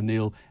panel from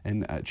Anil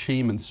in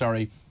Cheam in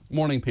Surrey.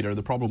 Morning, Peter.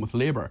 The problem with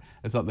Labour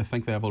is that they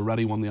think they have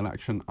already won the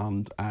election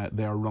and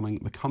they are running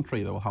the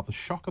country. They will have the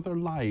shock of their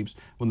lives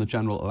when the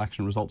general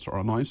election results are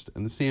announced.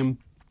 In the same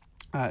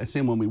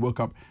when we woke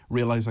up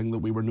realising that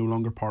we were no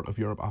longer part of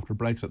Europe after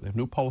Brexit. They have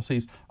no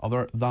policies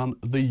other than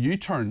the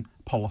U-turn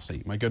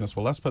policy. My goodness.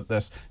 Well, let's put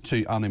this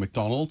to Andy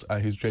MacDonald,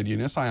 who's trade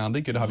unionist. Hi,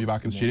 Andy. Good to have you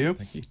back in studio.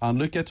 Thank you. And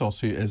Luke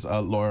Gittos, who is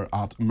a lawyer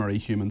at Murray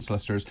Human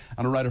Solicitors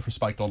and a writer for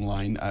Spiked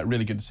Online.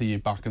 Really good to see you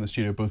back in the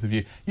studio, both of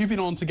you. You've been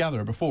on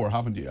together before,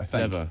 haven't you? I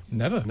think.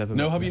 Never.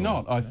 No, have you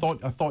not? I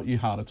thought you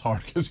had. It's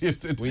hard because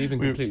we even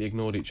completely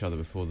ignored each other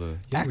before the.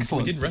 Yeah,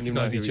 excellent. We didn't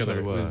recognise each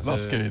other.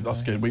 That's good.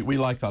 That's good. We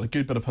like that. A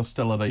good bit of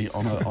hostility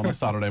on a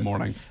Saturday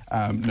morning.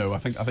 No, I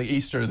think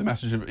Easter. The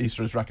message of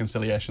Easter is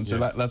reconciliation. So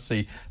yes. let's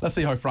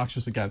see how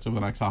fractious it gets over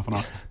the next half an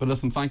hour. But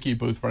listen, thank you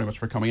both very much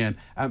for coming in.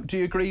 Do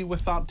you agree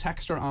with that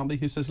texter, Andy,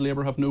 who says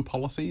Labour have no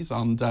policies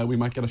and we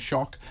might get a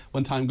shock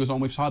when time goes on?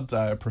 We've had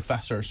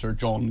Professor Sir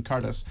John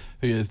Curtis,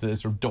 who is the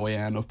sort of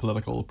doyen of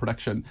political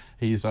prediction.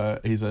 He's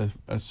a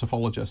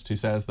psophologist who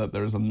says that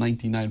there is a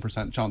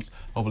 99% chance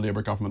of a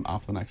Labour government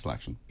after the next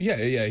election. Yeah,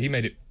 he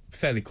made it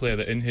fairly clear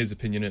that in his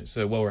opinion it's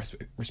a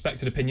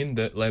well-respected opinion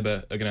that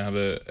Labour are going to have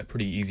a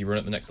pretty easy run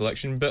at the next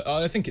election, but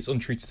I think it's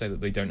untrue to say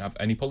that they don't have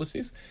any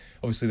policies.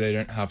 Obviously they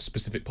don't have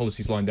specific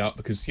policies lined out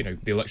because, the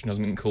election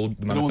hasn't been called.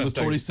 The manifesto. They don't want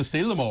the Tories to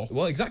steal them all.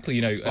 Well, exactly,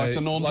 like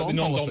the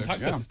non-dom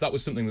tax list. That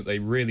was something that they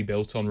really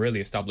built on,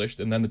 really established,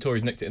 and then the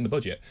Tories nicked it in the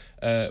budget.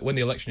 When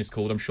the election is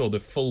called, I'm sure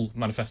the full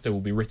manifesto will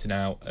be written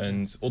out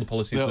and all the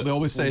policies they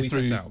always say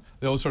through, set out.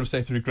 They always sort of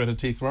say through gritted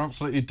teeth, we're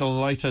absolutely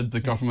delighted the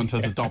government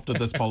has adopted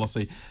this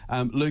policy.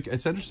 Luke,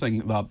 it's interesting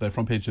that the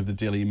front page of the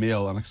Daily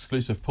Mail, an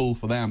exclusive poll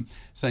for them,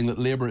 saying that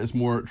Labour is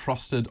more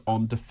trusted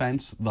on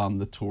defence than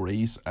the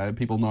Tories.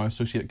 People now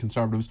associate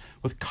Conservatives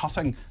with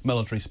cutting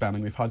military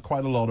spending. We've had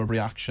quite a lot of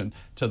reaction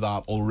to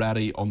that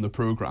already on the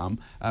programme.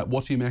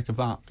 What do you make of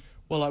that?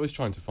 Well, I was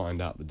trying to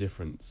find out the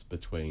difference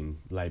between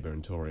Labour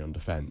and Tory on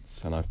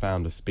defence, and I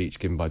found a speech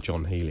given by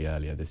John Healey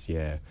earlier this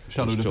year.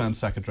 Shadow Defence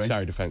Secretary.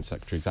 Shadow Defence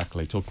Secretary,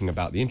 exactly, talking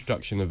about the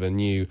introduction of a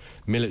new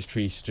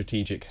military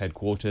strategic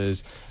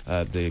headquarters,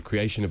 the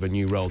creation of a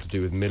new role to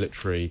do with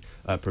military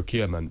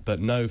procurement, but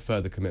no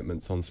further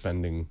commitments on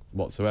spending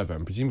whatsoever.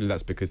 And presumably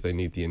that's because they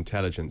need the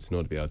intelligence in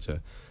order to be able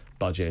to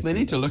budget. They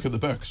need to look at the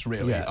books,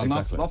 really, yeah, and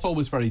exactly. that's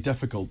always very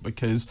difficult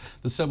because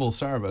the civil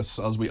service,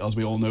 as we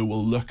all know,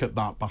 will look at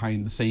that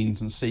behind the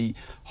scenes and see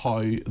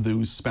how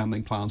those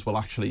spending plans will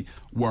actually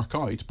work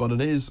out. But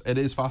it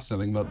is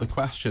fascinating that the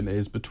question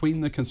is,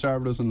 between the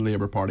Conservatives and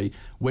Labour Party,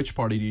 which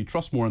party do you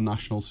trust more in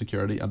national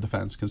security and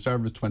defence?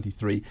 Conservatives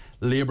 23,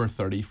 Labour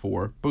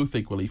 34, both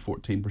equally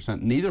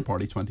 14%. Neither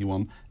party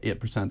 21,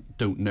 8%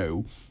 don't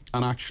know.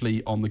 And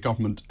actually, on the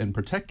government in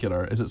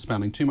particular, is it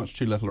spending too much,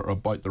 too little, or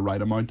about the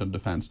right amount on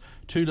defence?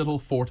 Too little,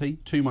 40,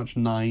 too much,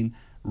 9,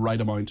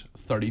 right amount,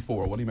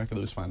 34. What do you make of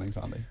those findings,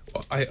 Andy?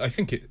 Well, I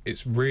think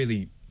it's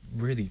really,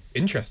 really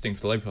interesting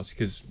for the Labour Party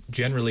because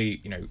generally,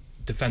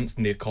 defence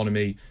and the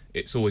economy,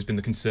 it's always been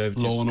the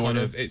Conservatives law and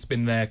order. It's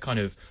been their kind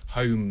of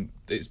home.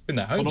 It's been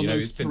their home. But on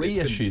those three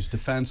issues,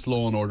 defence,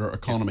 law and order,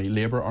 economy,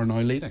 Labour are now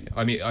leading.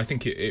 I mean, I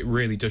think it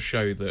really does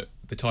show that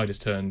the tide has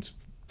turned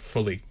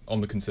fully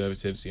on the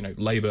Conservatives.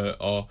 Labour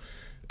are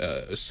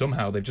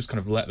somehow they've just kind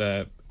of let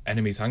their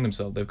enemies hang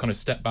themselves. They've kind of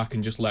stepped back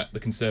and just let the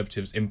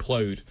Conservatives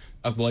implode,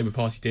 as the Labour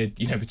Party did,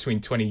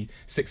 between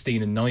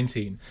 2016 and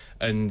 19.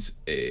 And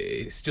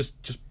it's just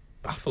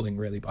baffling,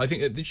 really. But I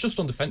think it's just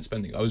on defence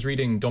spending. I was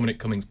reading Dominic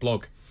Cummings'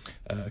 blog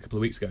a couple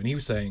of weeks ago, and he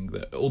was saying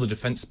that all the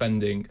defence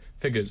spending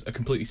figures are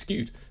completely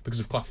skewed because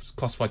of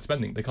classified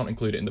spending. They can't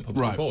include it in the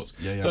public reports.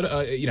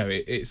 So, you know,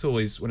 it's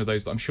always one of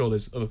those that I'm sure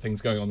there's other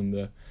things going on in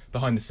the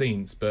behind the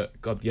scenes, but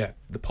God, yeah,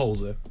 the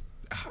polls are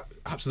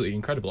absolutely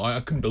incredible. I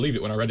couldn't believe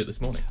it when I read it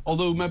this morning.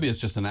 Although maybe it's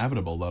just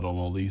inevitable that on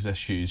all these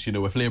issues, you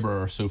know, if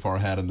Labour are so far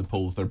ahead in the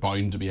polls, they're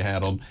bound to be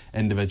ahead on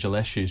individual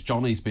issues.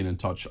 Johnny's been in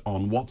touch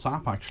on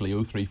WhatsApp, actually.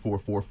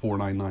 0344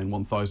 499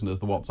 1000 is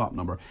the WhatsApp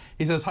number.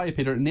 He says, "Hi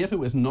Peter,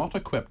 NATO is not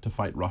equipped to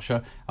fight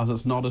Russia as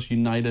it's not as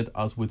united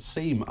as would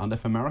seem, and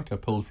if America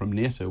pulled from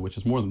NATO, which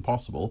is more than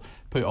possible,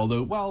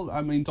 although, well,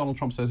 I mean, Donald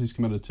Trump says he's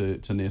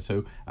committed to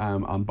NATO,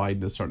 and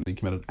Biden is certainly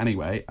committed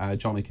anyway."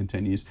 Johnny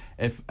continues,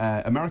 "If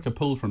America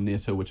pulled from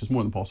NATO, which is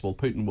more than possible,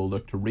 Putin will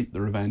look to reap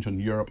the revenge on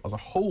Europe as a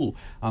whole,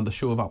 and the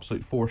show of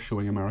absolute force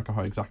showing America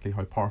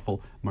how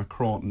powerful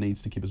Macron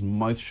needs to keep his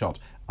mouth shut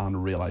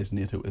and realise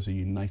NATO is a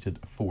united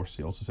force."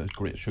 He also says,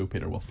 "Great show,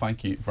 Peter." Well,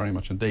 thank you very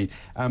much indeed.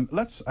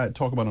 Let's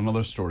talk about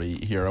another story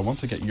here. I want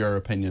to get your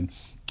opinion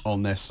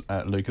on this,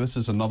 Luke. This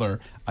is another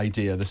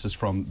idea. This is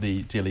from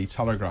the Daily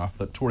Telegraph,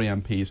 that Tory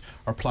MPs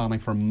are planning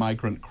for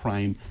migrant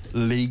crime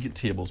league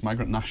tables.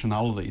 Migrant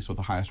nationalities with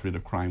the highest rate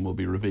of crime will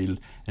be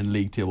revealed in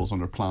league tables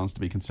under plans to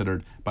be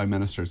considered by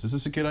ministers. Is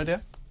this a good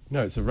idea?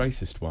 No, it's a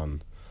racist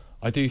one.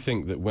 I do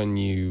think that when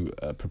you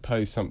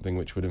propose something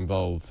which would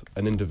involve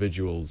an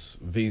individual's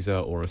visa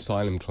or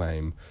asylum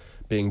claim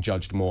being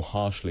judged more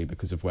harshly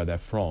because of where they're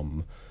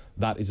from,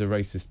 that is a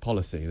racist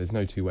policy. There's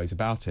no two ways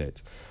about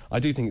it. I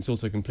do think it's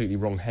also completely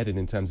wrong-headed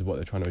in terms of what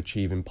they're trying to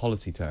achieve in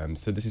policy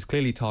terms. So this is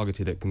clearly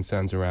targeted at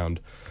concerns around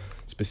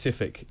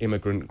specific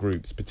immigrant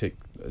groups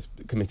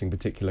committing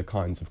particular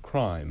kinds of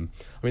crime.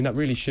 I mean, that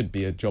really should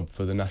be a job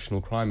for the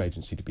National Crime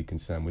Agency to be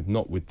concerned with,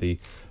 not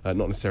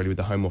necessarily with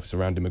the Home Office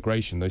around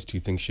immigration. Those two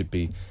things should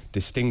be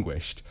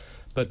distinguished.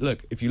 But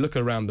look, if you look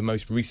around the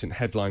most recent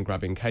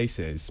headline-grabbing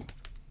cases,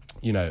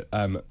 you know,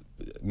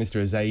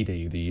 Mr.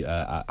 Azadi, the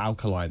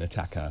alkaline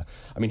attacker,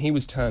 I mean, he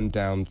was turned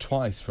down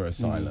twice for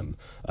asylum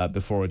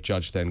before a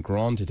judge then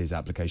granted his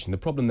application. The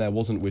problem there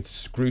wasn't with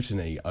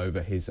scrutiny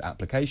over his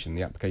application.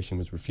 The application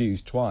was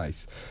refused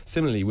twice.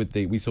 Similarly,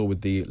 we saw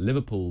with the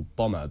Liverpool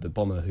bomber, the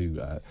bomber who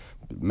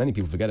many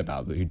people forget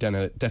about, who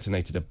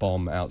detonated a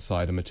bomb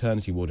outside a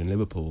maternity ward in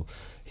Liverpool.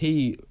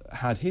 He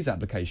had his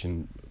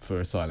application for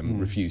asylum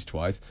refused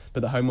twice, but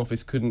the Home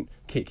Office couldn't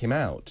kick him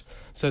out.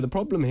 So the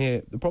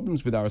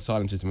problems with our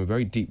asylum system are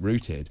very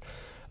deep-rooted.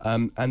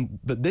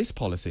 But this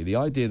policy, the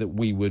idea that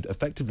we would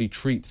effectively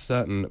treat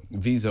certain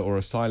visa or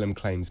asylum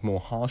claims more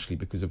harshly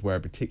because of where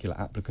a particular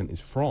applicant is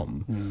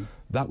from,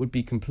 that would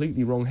be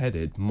completely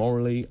wrong-headed,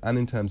 morally and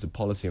in terms of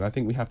policy. And I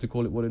think we have to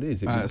call it what it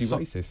is. It would be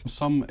racist.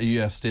 Some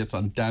US states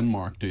and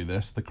Denmark do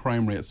this. The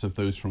crime rates of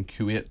those from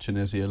Kuwait,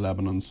 Tunisia,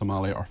 Lebanon,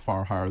 Somalia are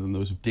far higher than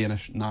those of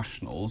Danish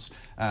nationals.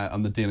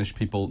 And the Danish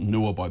people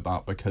know about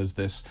that because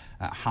this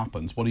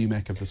happens. What do you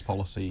make of this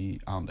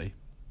policy, Andy?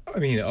 I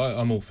mean,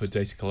 I'm all for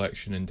data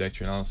collection and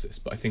data analysis,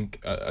 but I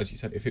think, as you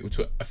said, if it were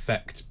to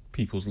affect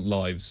people's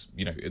lives,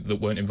 you know, that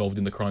weren't involved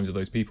in the crimes of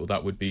those people,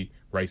 that would be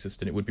racist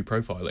and it would be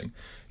profiling.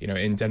 You know,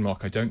 in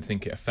Denmark, I don't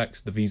think it affects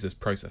the visa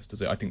process,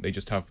 does it? I think they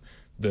just have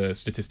the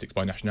statistics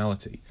by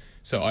nationality.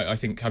 So I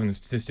think having the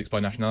statistics by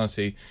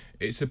nationality,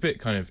 it's a bit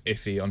kind of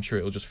iffy. I'm sure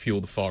it'll just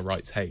fuel the far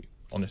right's hate,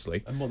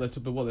 honestly. And what they're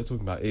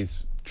talking about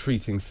is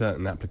treating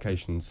certain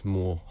applications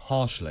more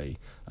harshly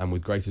and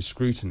with greater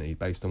scrutiny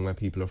based on where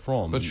people are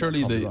from. But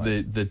surely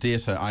the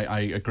data, I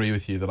agree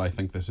with you that I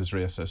think this is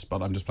racist,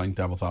 but I'm just playing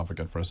devil's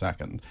advocate for a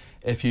second.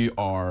 If you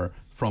are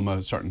from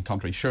a certain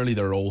country, surely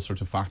there are all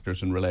sorts of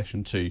factors in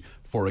relation to,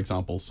 for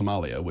example,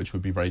 Somalia, which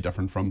would be very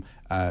different from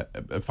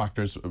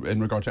factors in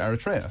regard to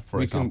Eritrea,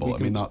 for example.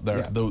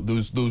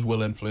 Those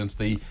will influence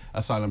the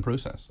asylum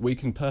process. We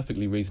can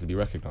perfectly reasonably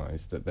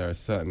recognise that there are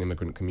certain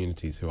immigrant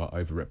communities who are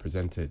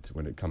overrepresented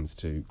when it comes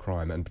to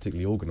crime, and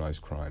particularly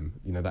organised crime.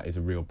 You know, that is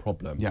a real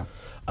problem. Yeah.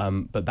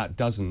 But that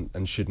doesn't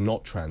and should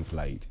not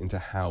translate into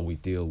how we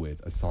deal with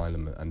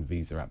asylum and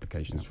visa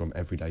applications from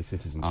everyday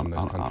citizens from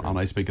those countries. And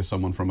I speak as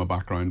someone from a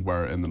background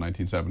where in the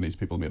 1970s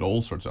people made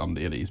all sorts, and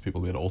the 80s people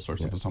made all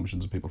sorts of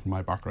assumptions of people from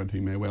my background who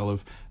may well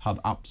have had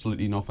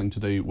absolutely nothing to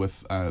do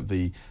with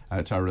the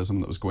terrorism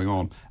that was going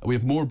on. We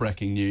have more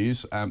breaking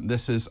news.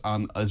 This is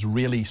an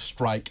Israeli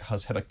strike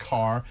has hit a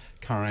car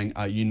carrying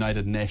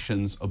United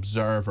Nations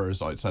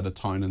observers outside a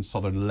town in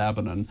southern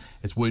Lebanon.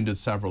 It's wounded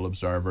several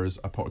observers,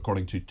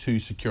 according to two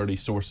security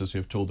sources who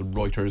have told the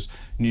Reuters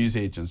news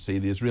agency.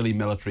 The Israeli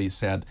military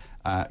said,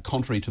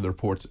 contrary to the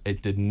reports,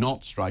 it did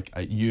not strike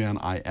a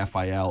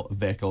UNIFIL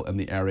vehicle in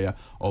the area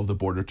of the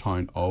border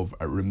town of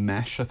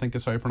Ramesh, I think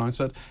is how you pronounce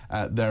it.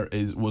 There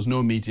was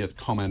no immediate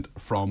comment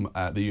from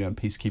the UN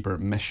peacekeeper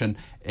mission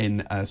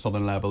in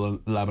southern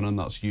Lebanon,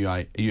 that's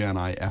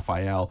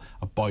UNIFIL,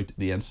 about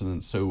the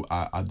incident. So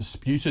a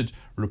disputed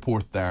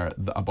report there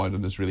about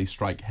an Israeli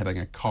strike hitting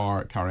a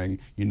car carrying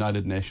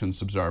United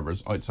Nations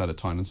observers outside a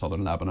town in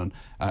southern Lebanon,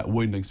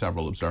 wounding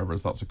several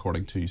observers. That's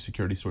according to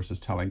security sources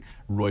telling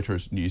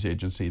Reuters news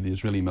agency, the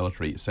Israeli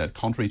military, said,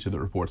 contrary to the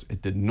reports,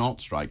 it did not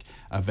strike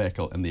a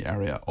vehicle in the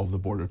area of the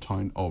border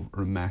town of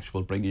Ramesh.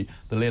 We'll bring you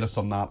the latest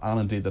on that, and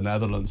indeed the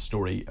Netherlands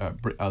story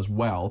as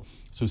well,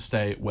 so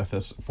stay with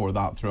us for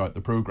that throughout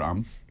the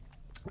programme.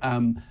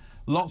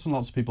 Lots and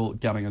lots of people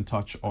getting in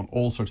touch on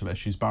all sorts of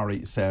issues.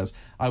 Barry says,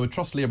 I would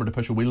trust Labour to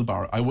push a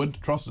wheelbarrow. I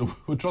would trust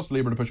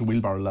Labour to push a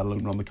wheelbarrow, let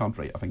alone run the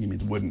country. I think he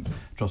means wouldn't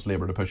trust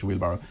Labour to push a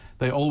wheelbarrow.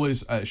 They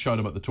always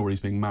shout about the Tories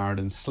being marred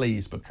in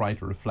sleaze, but try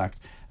to reflect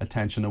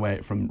attention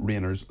away from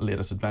Rayner's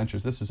latest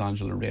adventures. This is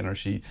Angela Rayner.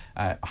 She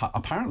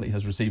apparently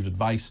has received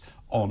advice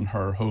on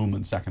her home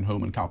and second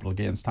home and capital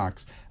gains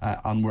tax,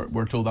 and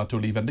we're told that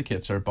totally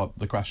vindicates her. But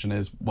the question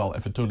is, well,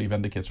 if it totally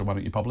vindicates her, why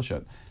don't you publish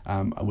it?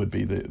 Would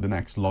be the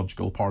next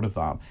logical part of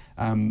that.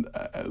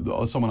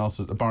 Someone else,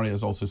 Barry,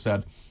 has also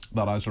said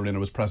that Angela Rayner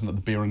was present at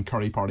the beer and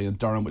curry party in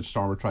Durham, which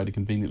Starmer tried to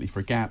conveniently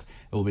forget.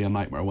 It will be a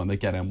nightmare when they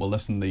get in. Well,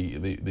 listen,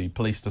 the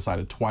police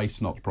decided twice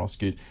not to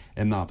prosecute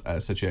in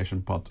that situation,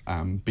 but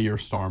beer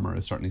Starmer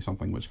is certainly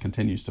something which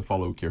continues to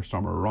follow Keir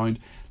Starmer around.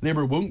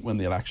 Labour won't win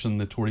the election,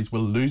 the Tories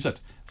will lose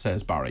it,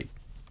 says Barry.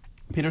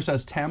 Peter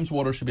says Thames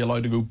Water should be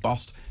allowed to go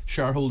bust.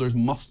 Shareholders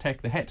must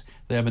take the hit.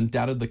 They have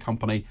indebted the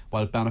company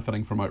while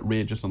benefiting from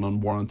outrageous and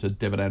unwarranted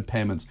dividend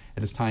payments.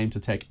 It is time to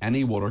take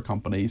any water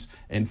companies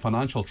in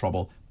financial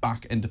trouble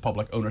back into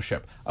public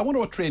ownership. I wonder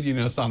what trade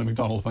unionist Andy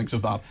McDonald thinks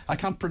of that. I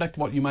can't predict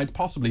what you might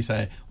possibly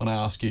say when I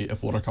ask you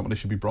if water companies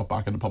should be brought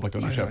back into public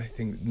ownership.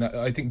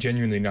 I think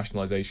genuinely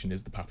nationalisation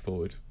is the path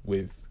forward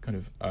with kind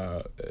of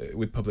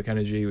with public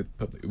energy.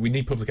 We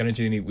need public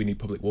energy. We need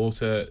public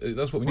water.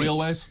 That's what we need.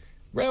 Railways.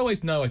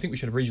 Railways, no, I think we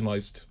should have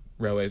regionalised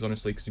railways,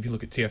 honestly, because if you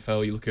look at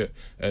TfL, you look at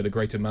the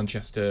Greater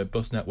Manchester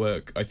bus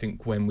network, I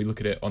think when we look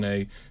at it on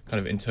a kind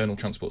of internal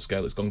transport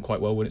scale, it's gone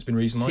quite well when it's been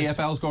regionalised.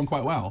 TfL's gone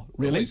quite well,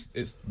 really? Well,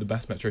 it's the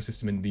best metro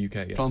system in the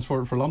UK, yeah.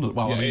 Transport for London?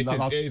 Well, yeah, I mean,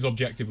 it is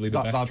objectively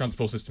the best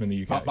transport system in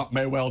the UK. That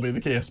may well be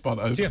the case, but...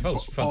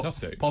 TfL's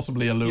fantastic.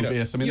 Possibly a low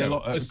base. I mean,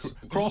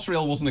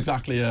 Crossrail wasn't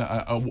exactly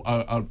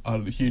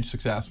a huge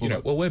success, was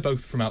it? Well, we're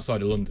both from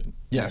outside of London.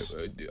 Yes.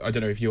 I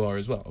don't know if you are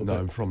as well. No,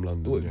 I'm from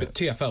London. But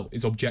TfL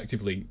is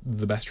objectively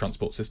the best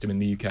transport system in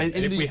the UK. In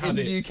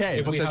the UK,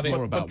 if we had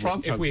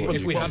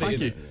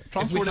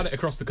it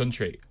across the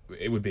country,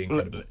 it would be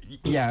incredible.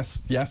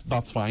 Yes,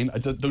 that's fine. I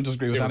don't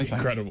disagree with anything.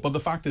 Incredible. But the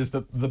fact is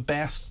that the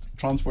best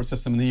transport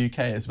system in the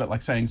UK is a bit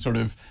like saying sort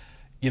of,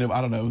 I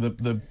don't know,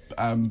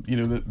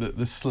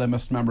 the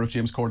slimmest member of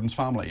James Corden's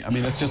family. I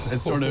mean,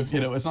 it's sort of,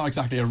 it's not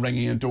exactly a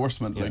ringing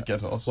endorsement, like,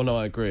 get us. Well, no,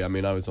 I agree. I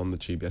mean, I was on the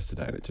tube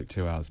yesterday and it took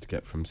 2 hours to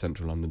get from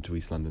central London to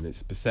East London.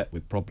 It's beset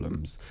with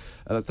problems.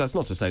 That's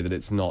not to say that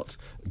it's not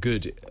a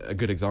good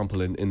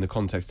example in the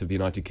context of the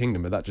United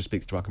Kingdom, but that just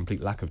speaks to our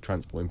complete lack of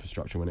transport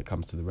infrastructure when it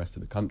comes to the rest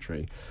of the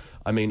country.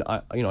 I mean,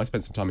 I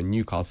spent some time in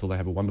Newcastle. They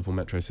have a wonderful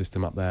metro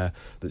system up there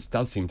that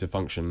does seem to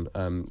function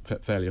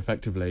fairly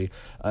effectively.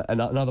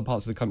 And in other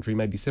parts of the country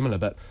may be similar,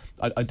 but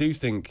I do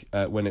think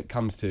when it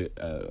comes to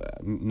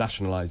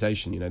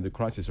nationalisation, the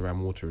crisis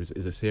around water is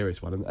a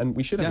serious one, and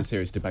we should have a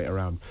serious debate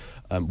around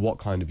what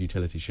kind of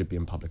utility should be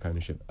in public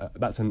ownership.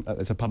 That's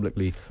a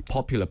publicly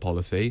popular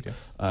policy.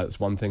 It's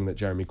one thing that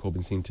Jeremy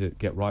Corbyn seemed to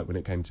get right when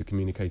it came to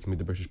communicating with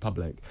the British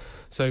public.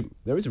 So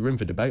there is a room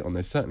for debate on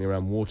this, certainly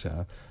around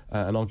water,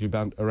 and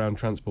arguably around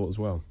transport as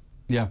well.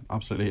 Yeah,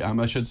 absolutely.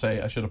 I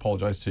should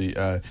apologise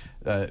to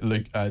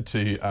Luke,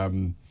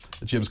 to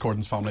James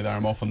Corden's family there.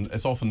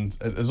 It's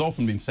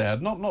often been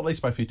said, not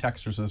least by a few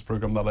texters of this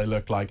programme, that I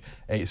look like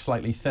a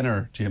slightly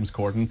thinner James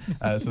Corden.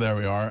 So there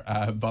we are.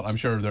 But I'm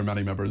sure there are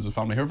many members of the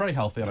family who are very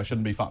healthy, and I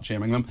shouldn't be fat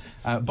shaming them.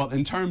 But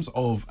in terms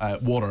of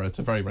water, it's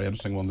a very, very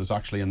interesting one. There's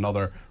actually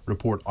another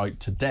report out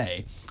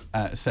today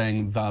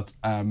saying that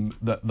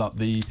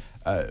the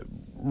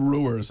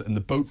rowers in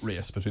the boat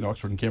race between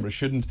Oxford and Cambridge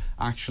shouldn't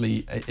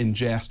actually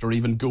ingest or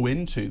even go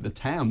into the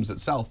Thames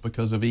itself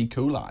because of E.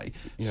 coli.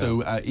 Yeah.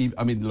 So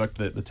I mean, look,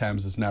 the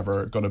Thames is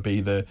never going to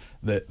be the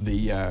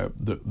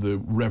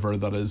river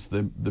that is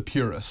the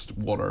purest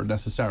water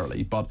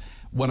necessarily, but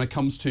when it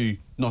comes to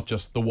not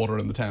just the water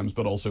in the Thames,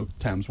 but also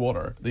Thames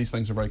water, these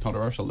things are very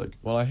controversial, Luke.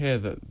 Well, I hear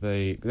that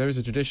there is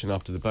a tradition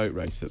after the boat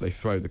race that they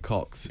throw the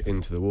cocks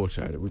into the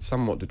water. It would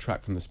somewhat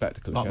detract from the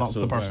spectacle. That's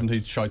the person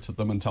who shouts at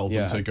them and tells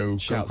them to go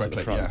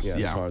quickly. Yes,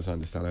 as far as I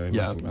understand. I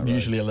know about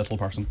usually a little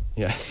person.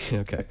 Yeah,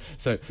 okay.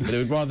 So but it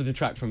would rather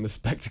detract from the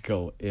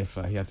spectacle if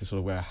he had to sort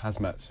of wear a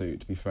hazmat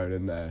suit to be thrown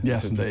in there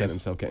to present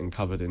himself getting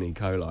covered in E.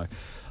 coli.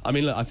 I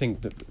mean, look, I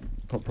think that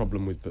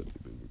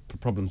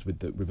problems with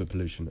the river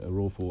pollution are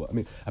awful. I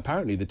mean,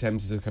 apparently the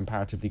Thames is a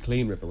comparatively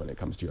clean river when it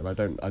comes to it,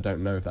 and I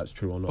don't know if that's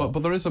true or not.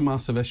 But there is a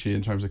massive issue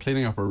in terms of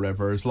cleaning up our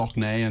rivers. Loch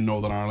Ness in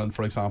Northern Ireland,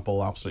 for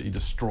example, absolutely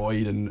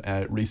destroyed in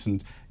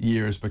recent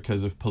years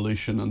because of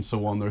pollution and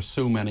so on. There's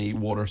so many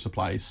water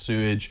supplies,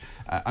 sewage.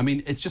 I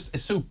mean,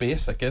 it's so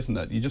basic, isn't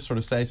it? You just sort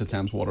of say to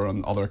Thames Water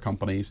and other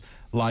companies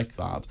like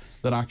that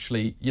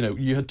actually,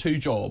 you had two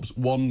jobs.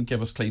 One,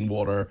 give us clean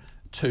water.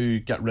 Two,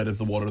 get rid of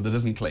the water that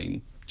isn't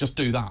clean. Just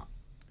do that.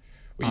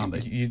 Well,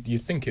 you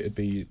think it would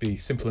be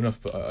simple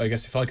enough, but I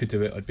guess if I could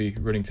do it, I'd be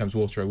running Thames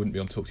Water. I wouldn't be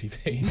on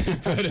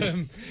talkTV.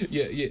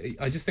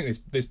 But I just think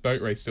this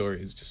boat race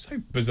story is just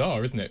so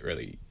bizarre, isn't it?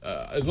 Really,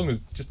 as long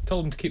as just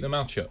tell them to keep their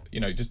mouth shut.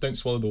 Just don't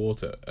swallow the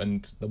water,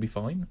 and they'll be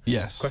fine.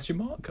 Yes. Question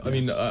mark. Yes. I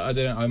mean, I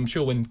don't know. I'm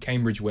sure when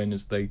Cambridge win,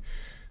 as they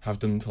have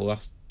done for the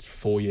last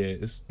 4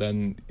 years,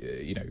 then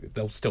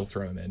they'll still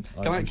throw him in.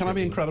 Can I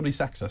be incredibly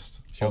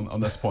sexist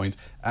on this point?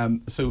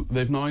 So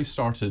they've now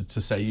started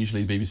to say,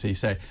 usually the BBC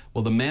say,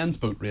 well, the men's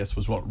boat race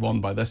was run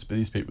by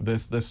these people,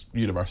 this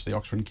university,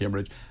 Oxford and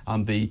Cambridge,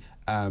 and the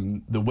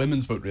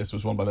women's boat race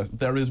was run by this.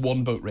 There is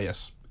one boat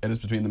race. It is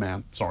between the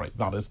men. Sorry,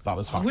 that is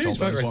factual. Women's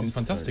boat race is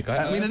fantastic.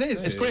 I mean, it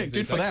is. It's great,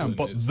 good for them.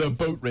 But the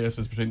boat race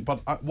is between.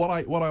 But what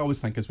I always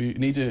think is we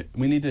need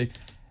to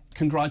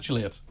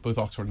congratulate both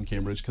Oxford and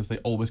Cambridge because they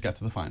always get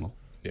to the final.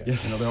 Yeah.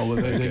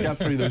 They get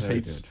through those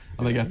heats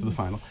and they get to the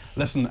final.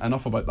 Listen,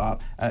 enough about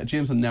that.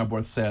 James in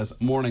Nebworth says,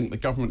 morning, the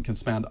government can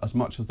spend as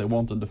much as they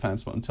want on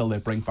defence, but until they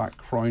bring back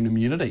Crown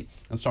immunity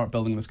and start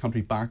building this country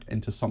back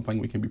into something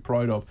we can be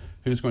proud of,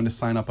 who's going to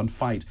sign up and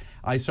fight?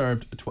 I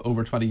served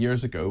over 20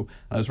 years ago,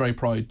 and I was very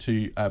proud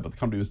to, but the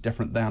country was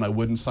different then. I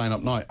wouldn't sign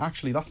up now.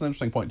 Actually, that's an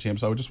interesting point,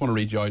 James. I just want to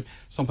read you out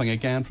something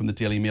again from the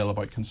Daily Mail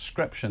about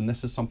conscription.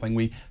 This is something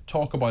we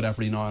talk about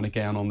every now and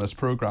again on this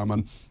programme,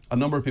 and a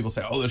number of people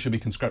say, oh, there should be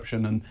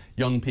conscription, and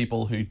young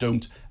people who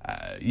don't,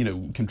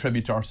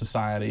 contribute to our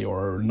society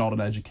or not in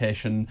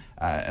education,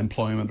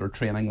 employment or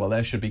training, well,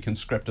 they should be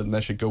conscripted and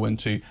they should go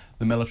into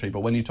the military. But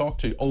when you talk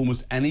to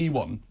almost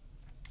anyone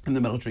in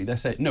the military, they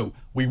say, no,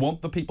 we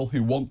want the people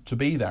who want to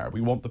be there.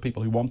 We want the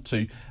people who want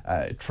to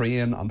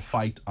train and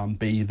fight and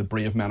be the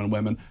brave men and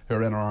women who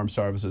are in our armed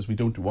services. We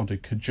don't want to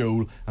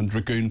cajole and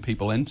dragoon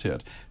people into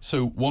it.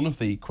 So one of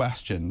the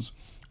questions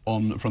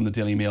from the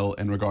Daily Mail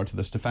in regard to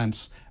this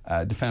defence,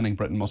 defending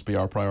Britain must be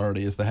our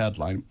priority, is the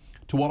headline.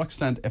 To what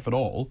extent, if at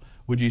all,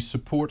 would you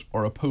support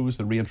or oppose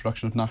the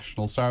reintroduction of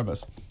national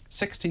service?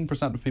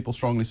 16% of people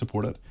strongly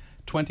support it.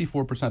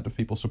 24% of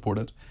people support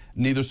it.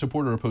 Neither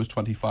support or oppose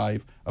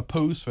 25%.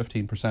 Oppose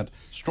 15%.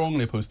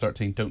 Strongly oppose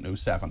 13%. Don't know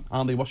 7%.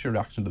 Andy, what's your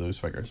reaction to those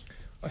figures?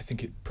 I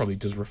think it probably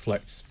does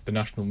reflect the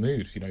national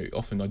mood.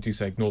 Often I do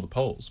say ignore the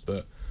polls,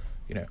 but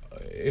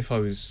if I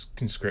was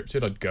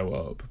conscripted, I'd go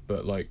up.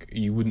 But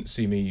you wouldn't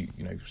see me,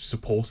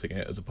 supporting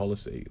it as a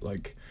policy.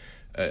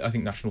 I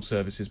think national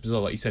service is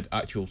bizarre. Like you said,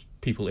 actual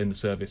people in the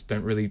service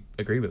don't really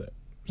agree with it.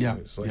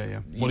 So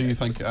yeah. What do you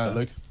think,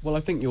 Luke? Well, I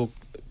think your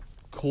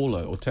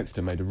caller or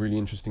texter made a really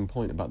interesting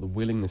point about the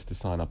willingness to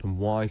sign up and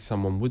why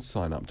someone would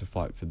sign up to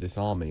fight for this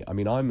army. I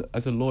mean,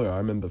 as a lawyer, I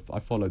remember I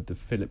followed the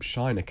Philip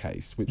Shiner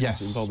case, which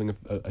was involving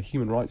a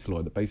human rights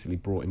lawyer that basically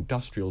brought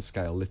industrial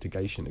scale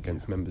litigation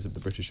against members of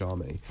the British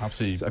Army.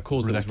 Absolutely, so a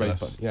cause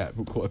ridiculous. that was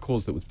raised by, a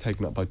cause that was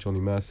taken up by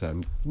Johnny Mercer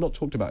and not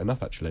talked about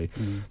enough actually.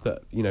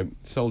 That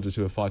soldiers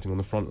who are fighting on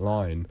the front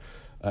line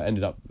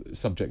ended up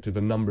subject to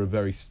a number of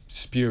very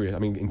spurious,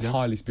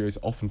 entirely spurious,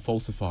 often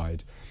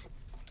falsified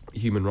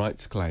human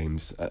rights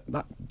claims,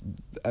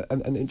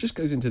 and it just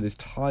goes into this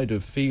tide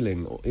of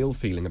feeling or ill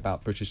feeling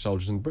about British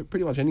soldiers and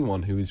pretty much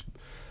anyone who is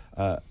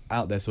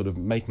out there sort of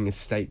making a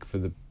stake for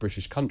the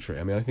British country.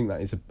 I mean, I think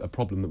that is a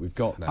problem that we've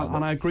got now.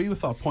 And I agree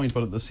with that point,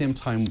 but at the same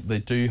time, they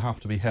do have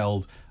to be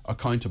held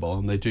accountable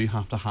and they do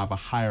have to have a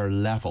higher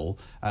level.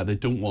 They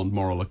don't want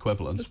moral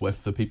equivalence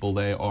with the people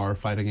they are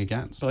fighting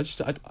against.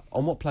 But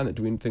on what planet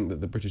do we think that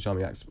the British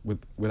Army acts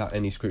without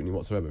any scrutiny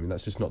whatsoever? I mean,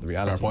 that's just not the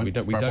reality.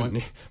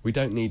 We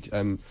don't need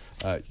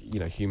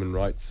human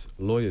rights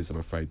lawyers, I'm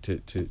afraid,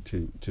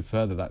 to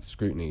further that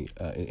scrutiny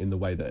in the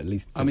way that at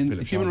least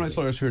human rights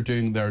lawyers who are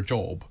doing their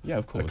job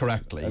of course,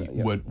 correctly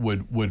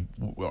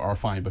are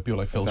fine, but people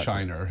like Phil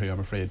Shiner, who I'm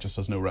afraid just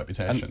has no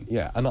reputation.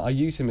 And I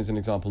use him as an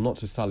example not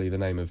to sully the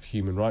name of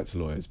human rights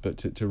lawyers, but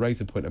to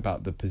raise a point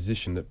about the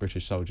position that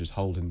British soldiers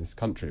hold in this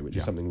country, which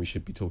is something we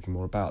should be talking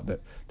more about, that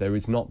there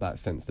is not that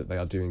sense that they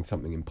are doing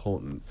something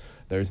important.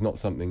 There is not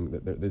something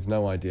there's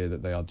no idea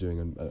that they are doing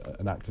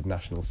an act of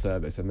national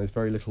service, and there's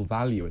very little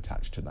value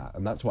attached to that.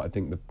 And that's what I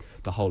think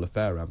the whole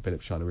affair around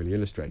Philip Shiner really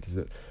illustrates, is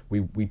that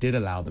we did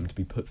allow them to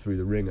be put through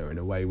the ringer in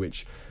a way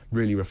which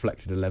really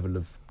reflected a level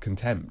of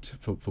contempt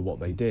for what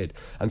they did.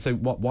 And so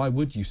why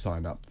would you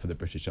sign up for the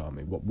British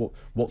Army?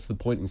 What's the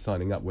point in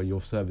signing up where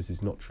your service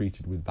is not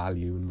treated with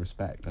value and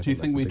respect? Do you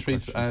think we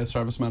treat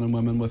servicemen and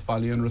women with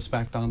value and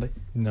respect, Andy?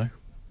 No,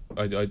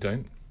 I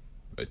don't.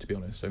 To be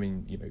honest, I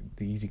mean,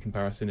 the easy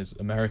comparison is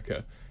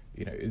America.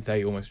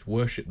 They almost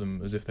worship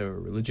them as if they were a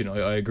religion.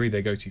 I agree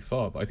they go too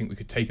far, but I think we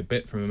could take a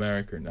bit from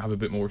America and have a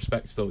bit more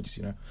respect for soldiers.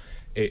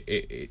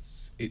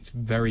 It's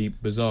very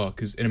bizarre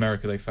because in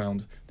America they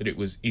found that it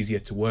was easier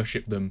to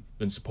worship them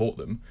than support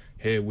them.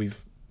 Here we're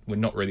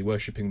not really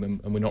worshipping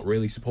them and we're not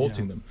really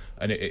supporting them,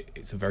 and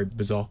it's a very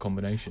bizarre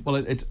combination. Well,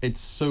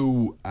 it's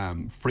so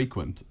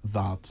frequent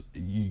that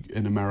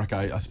in America,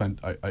 I spent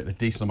a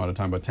decent amount of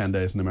time, about 10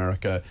 days in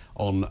America,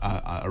 on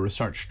a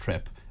research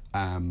trip,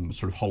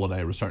 sort of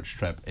holiday research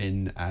trip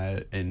in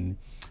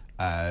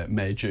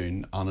May,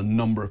 June, and a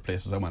number of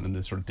places I went in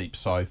the sort of deep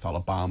south,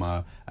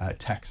 Alabama,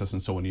 Texas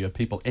and so on. You had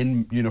people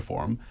in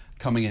uniform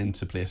coming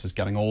into places,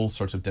 getting all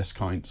sorts of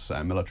discounts,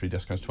 military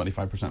discounts,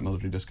 25%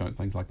 military discount,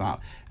 things like that.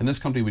 In this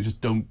country, we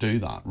just don't do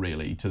that,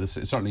 really,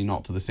 certainly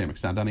not to the same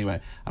extent anyway.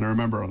 And I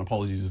remember, and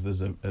apologies if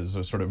this is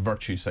a sort of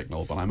virtue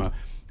signal, but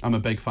I'm a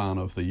big fan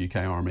of the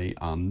UK Army,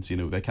 and, you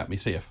know, they kept me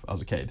safe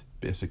as a kid,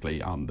 basically,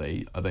 and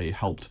they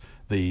helped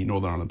the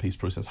Northern Ireland peace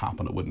process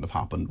happen. It wouldn't have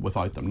happened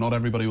without them. Not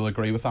everybody will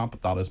agree with that,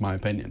 but that is my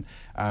opinion.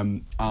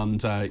 You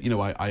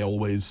know, I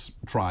always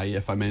try,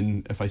 if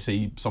I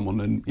see someone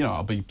in, you know,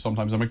 I'll be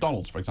sometimes at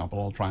McDonald's, for example,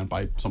 I'll try and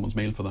buy someone's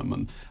meal for them,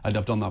 and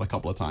I've done that a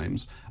couple of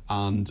times.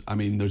 And I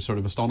mean, there's sort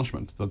of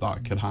astonishment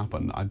that could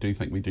happen. I do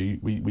think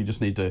we just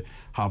need to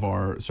have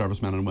our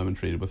servicemen and women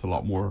treated with a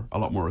lot more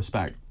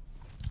respect.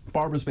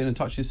 Barbara's been in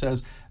touch. She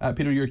says,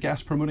 Peter, your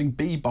guest promoting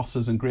bee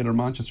buses in Greater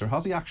Manchester.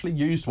 Has he actually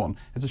used one?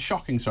 It's a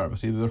shocking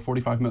service. Either they're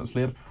 45 minutes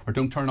late or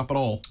don't turn up at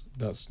all.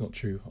 That's not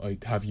true. I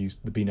have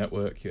used the bee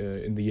network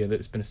in the year that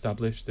it's been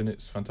established, and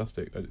it's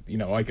fantastic. You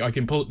know, I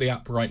can pull up the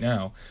app right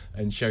now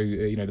and show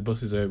you, you know, the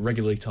buses are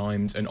regularly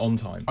timed and on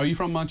time. Are you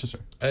from Manchester?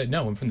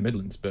 No, I'm from the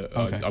Midlands, but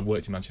okay. I've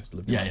worked in Manchester,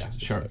 lived in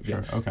Manchester. Sure, so,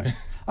 yeah. sure, okay.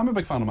 I'm a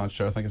big fan of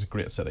Manchester. I think it's a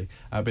great city.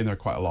 I've been there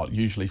quite a lot,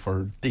 usually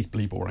for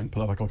deeply boring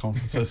political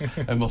conferences,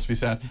 it must be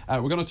said.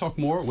 We're going to talk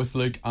more with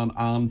Luke and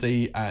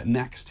Andy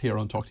next here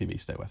on talkTV.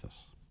 Stay with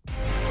us.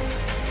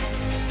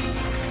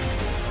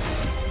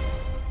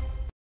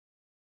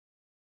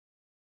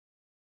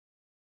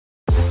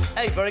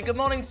 Hey, very good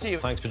morning to you.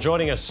 Thanks for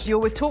joining us. You're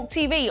with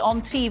talkTV,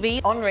 on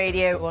TV, on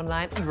radio,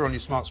 online. And we're on your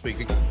smart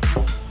speaker.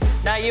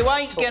 Now, you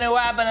ain't going to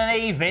ab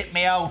and eve it,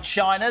 me old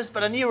Chinas,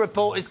 but a new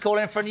report is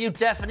calling for a new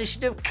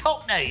definition of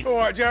cockney. All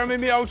right, Jeremy,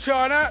 me old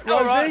China.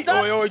 All right, Rosie,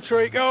 oi, oi,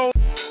 treacle.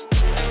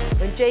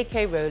 When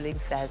J.K. Rowling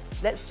says,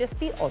 let's just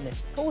be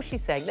honest, that's all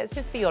she's saying, let's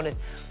just be honest.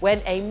 When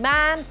a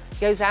man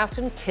goes out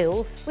and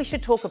kills, we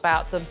should talk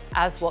about them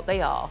as what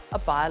they are, a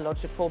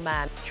biological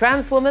man.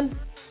 Trans woman,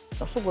 it's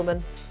not a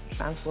woman,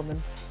 trans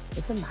woman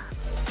is a man.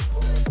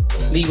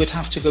 Lee would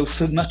have to go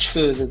much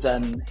further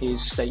than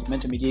his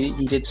statement. I mean,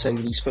 he did say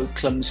that he spoke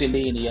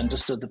clumsily and he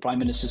understood the Prime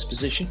Minister's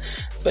position,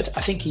 but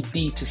I think he'd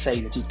need to say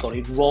that he'd got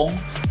it wrong.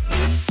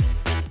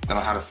 Then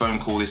I had a phone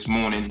call this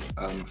morning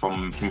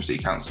from Plymouth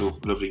City Council,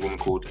 a lovely woman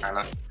called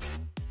Anna.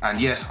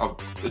 And yeah,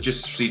 I've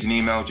just received an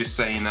email just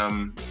saying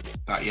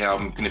that, yeah,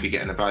 I'm going to be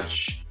getting a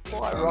badge.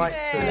 Quite right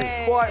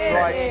too. Quite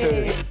right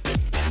too.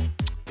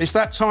 It's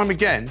that time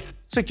again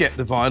to get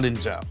the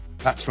violins out.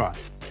 That's right.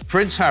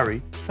 Prince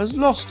Harry has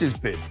lost his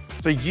bid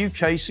for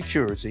UK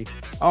security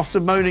after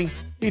moaning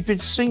he'd been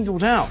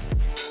singled out.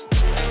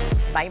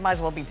 They might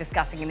as well be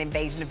discussing an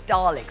invasion of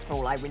Daleks for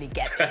all I really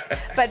get this.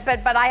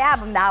 but I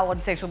am now on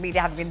social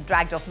media, having been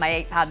dragged off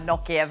my £8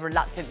 Nokia,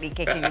 reluctantly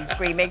kicking and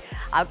screaming.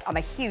 I'm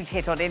a huge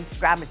hit on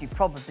Instagram, as you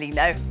probably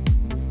know.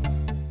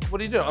 What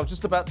are you doing? I'm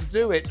just about to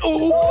do it.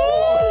 Ooh!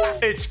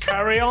 It's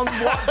carry on.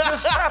 What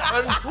just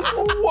happened?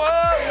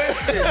 Whoa,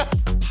 listen.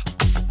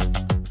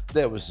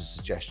 There was a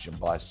suggestion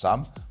by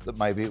some that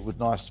maybe it would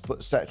be nice to put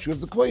a statue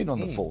of the Queen on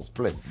the fourth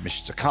plinth.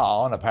 Mr.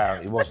 Khan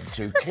apparently wasn't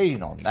too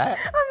keen on that.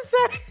 I'm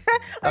sorry.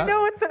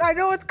 I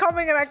know what's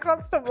coming and I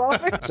can't stop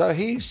laughing. So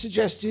he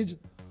suggested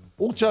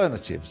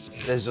alternatives.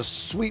 There's a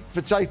sweet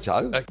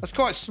potato. That's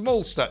quite a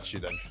small statue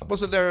then.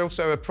 Wasn't there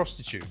also a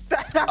prostitute?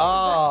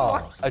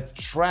 A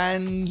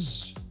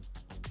trans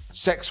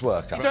sex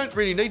worker. You don't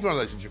really need one of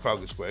those in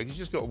Trafalgar Square. You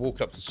just got to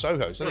walk up to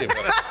Soho. It's only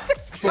about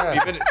Just 40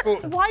 minutes.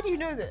 Why do you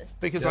know this?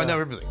 Because I know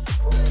everything.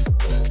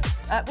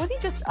 Was he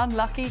just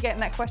unlucky getting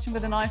that question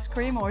with an ice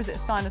cream, or is it a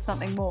sign of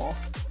something more?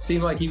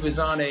 Seemed like he was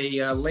on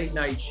a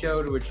late-night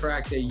show to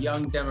attract a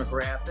young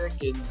demographic,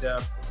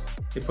 and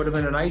they put him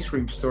in an ice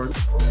cream store.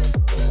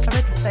 I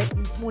read the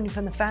statement this morning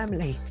from the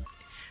family.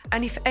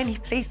 And if any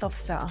police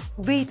officer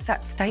reads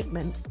that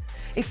statement,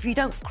 if you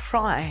don't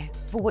cry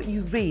for what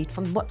you read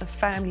from what the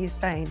family is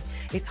saying,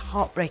 it's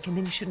heartbreaking,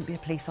 then you shouldn't be a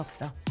police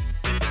officer.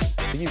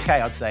 The UK,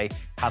 I'd say,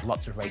 has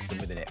lots of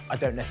racism within it. I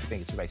don't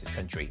necessarily think it's a racist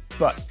country,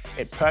 but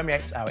it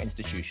permeates our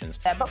institutions.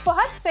 Yeah, but for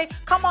her to say,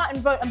 come out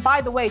and vote, and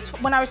by the way,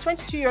 when I was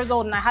 22 years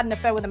old and I had an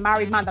affair with a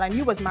married man that I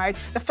knew was married,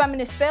 the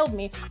feminists failed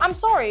me. I'm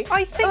sorry.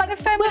 I think the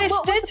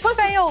feminists did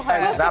fail her.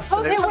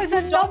 It was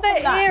another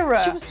era.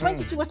 She was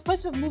 22. We're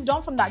supposed to have moved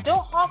on from that.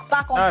 Don't hark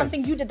back on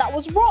something you did that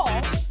was wrong.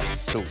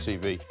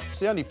 talkTV. It's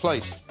the only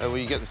place where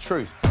you get the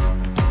truth.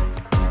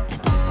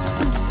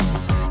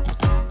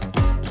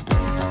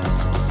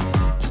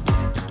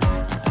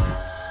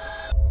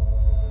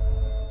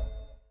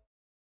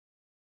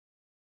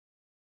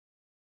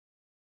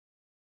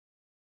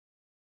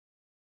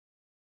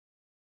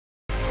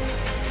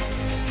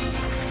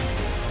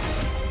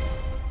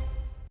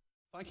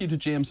 Thank you to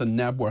James and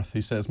Nebworth,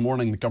 who says,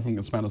 morning, the government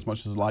can spend as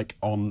much as like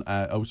on...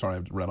 oh, sorry,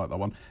 I read out that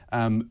one.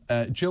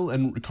 Jill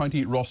in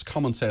County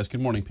Roscommon says,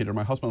 good morning, Peter.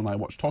 My husband and I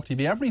watch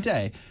talkTV every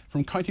day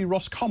from County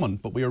Roscommon,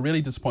 but we are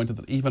really disappointed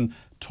that even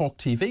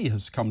talkTV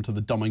has come to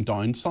the dumbing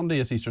down. Sunday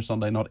is Easter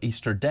Sunday, not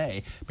Easter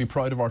Day. Be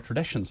proud of our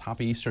traditions.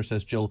 Happy Easter,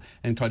 says Jill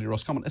in County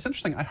Roscommon. It's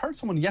interesting, I heard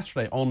someone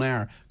yesterday on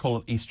air call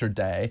it Easter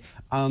Day,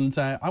 and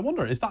I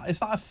wonder, is that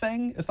a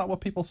thing? Is that what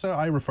people say?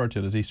 I refer to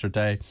it as Easter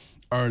Day.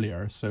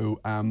 earlier. So,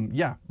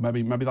 yeah,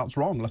 maybe that's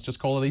wrong. Let's just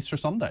call it Easter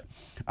Sunday.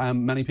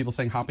 Many people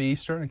saying Happy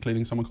Easter,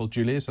 including someone called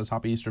Julia says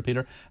Happy Easter,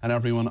 Peter, and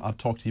everyone at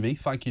talkTV.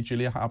 Thank you,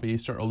 Julia. Happy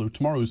Easter, although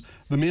tomorrow's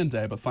the main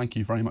day, but thank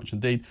you very much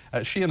indeed.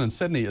 Shane in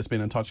Sydney has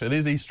been in touch. It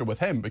is Easter with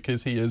him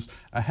because he is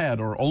ahead,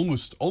 or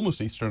almost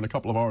Easter in a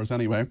couple of hours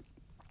anyway.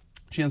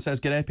 Shane says,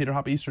 "G'day, Peter.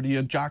 Happy Easter to you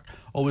and Jack.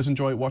 Always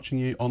enjoy watching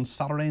you on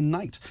Saturday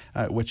night,"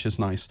 which is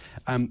nice.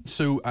 And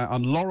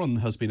Lauren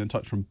has been in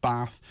touch from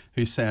Bath,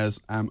 who says,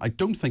 "I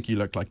don't think you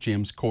look like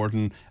James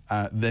Corden.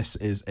 This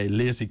is a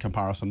lazy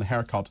comparison. The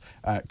haircut,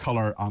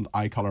 colour and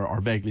eye colour are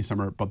vaguely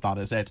similar, but that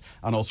is it."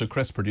 And also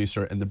Chris,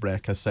 producer in the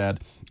break, has said,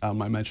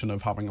 my mention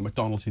of having a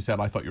McDonald's, he said,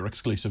 "I thought you were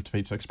exclusive to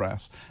Pizza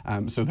Express."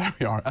 So there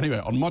we are. Anyway,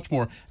 on much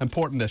more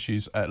important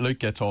issues, Luke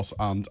Gittos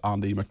and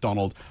Andy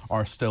McDonald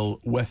are still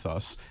with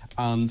us.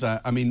 And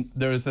I mean,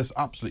 there is this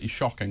absolutely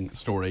shocking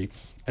story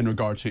in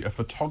regard to a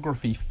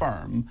photography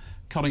firm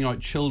cutting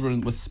out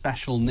children with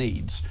special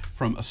needs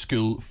from a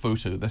school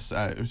photo. This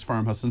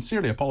firm has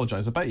sincerely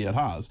apologised, I bet you it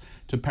has,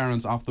 to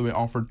parents after they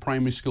offered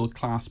primary school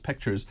class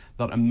pictures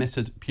that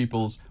omitted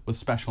pupils with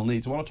special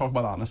needs. I want to talk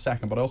about that in a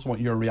second, but I also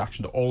want your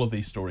reaction to all of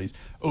these stories.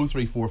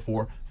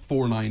 0344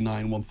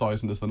 499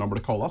 1000 is the number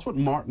to call. That's what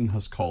Martin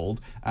has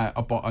called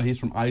he's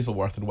from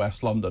Isleworth in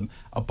West London,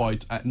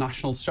 about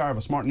national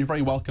service. Martin, you're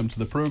very welcome to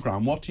the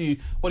programme. What do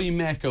you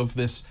make of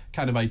this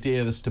kind of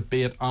idea, this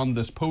debate, and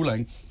this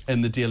polling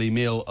in the Daily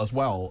Mail as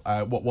well?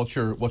 What's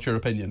your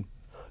opinion?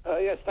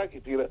 Yes, thank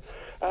you, Peter.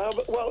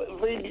 Well,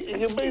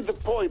 you made the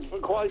point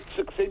quite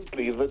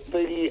succinctly that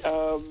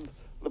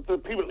the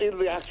people in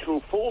the actual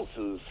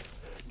forces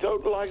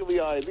don't like the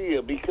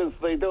idea because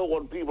they don't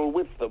want people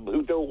with them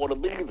who don't want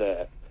to be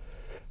there.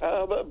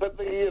 But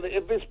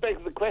this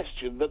begs the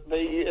question that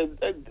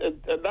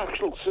a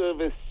national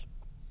service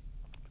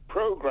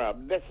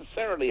programme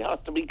necessarily has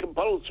to be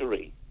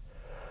compulsory.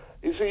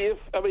 You see,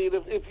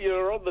 if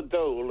you're on the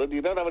dole and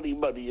you don't have any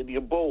money and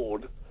you're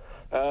bored,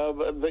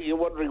 and that you're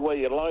wondering where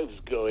your life's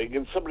going,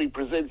 and somebody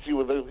presents you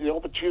with the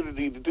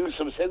opportunity to do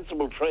some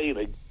sensible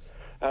training,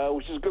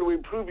 which is going to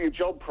improve your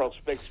job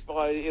prospects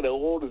by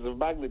orders of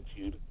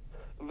magnitude,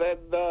 then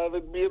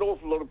there'd be an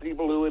awful lot of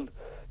people who would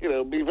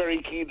be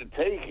very keen to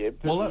take it,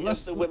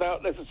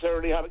 without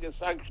necessarily having a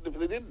sanction if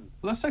they didn't.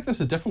 Let's take this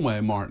a different way,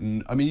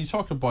 Martin. I mean, you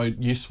talked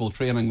about useful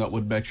training that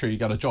would make sure you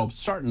get a job.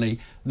 Certainly,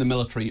 the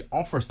military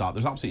offers that.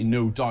 There's absolutely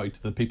no doubt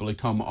that people who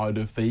come out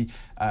of the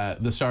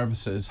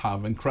services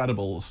have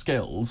incredible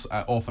skills,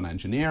 often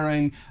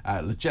engineering,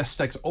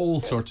 logistics,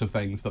 all sorts of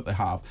things that they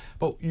have.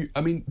 But,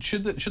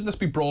 should this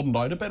be broadened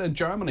out a bit? In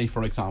Germany,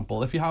 for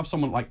example, if you have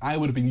someone like, I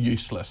would have been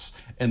useless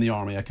in the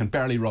army. I can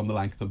barely run the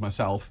length of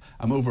myself.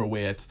 I'm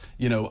overweight.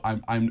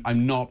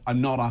 I'm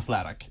not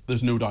athletic.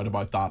 There's no doubt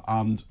about that.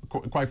 And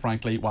quite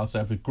frankly, whilst I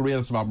have the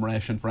greatest of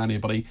admiration for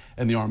anybody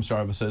in the armed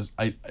services,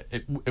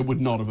 it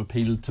would not have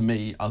appealed to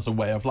me as a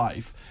way of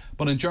life.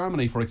 But in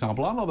Germany, for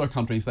example, and other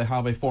countries, they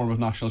have a form of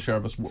national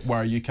service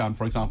where you can,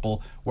 for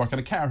example, work in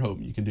a care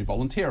home. You can do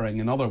volunteering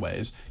in other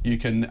ways. You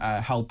can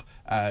help,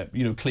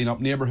 clean up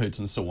neighbourhoods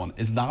and so on.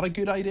 Is that a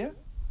good idea?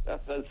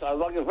 That sounds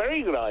like a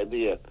very good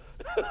idea.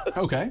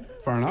 Okay,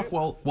 fair enough.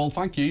 Well,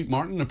 thank you,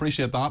 Martin.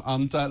 Appreciate that.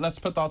 And let's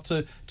put that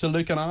to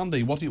Luke and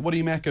Andy. What do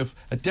you make of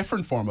a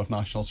different form of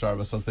national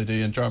service as they do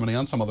in Germany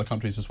and some other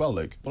countries as well,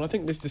 Luke? Well, I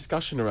think this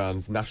discussion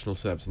around national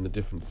service and the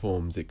different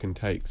forms it can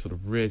take sort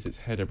of rears its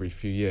head every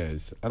few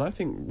years. And I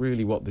think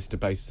really what this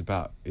debate is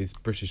about is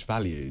British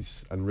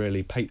values and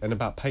really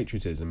about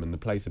patriotism and the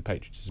place of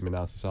patriotism in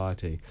our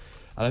society.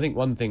 And I think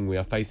one thing we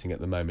are facing at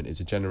the moment is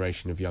a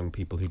generation of young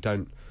people who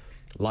don't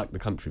like the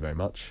country very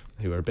much,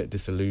 who are a bit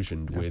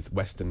disillusioned with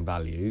Western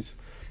values,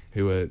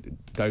 who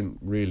don't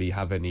really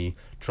have any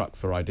truck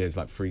for ideas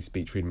like free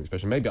speech, freedom of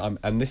expression.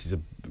 And this is a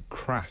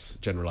crass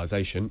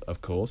generalisation,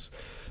 of course,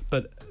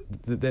 but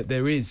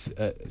there is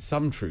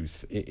some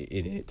truth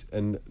in it,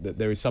 and that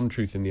there is some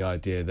truth in the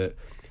idea that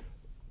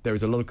there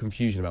is a lot of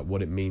confusion about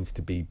what it means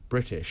to be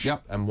British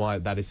and why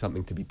that is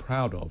something to be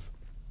proud of.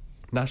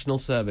 National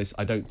service,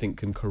 I don't think,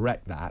 can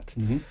correct that.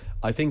 Mm-hmm.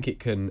 I think it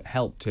can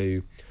help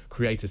to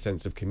create a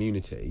sense of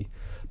community,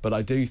 but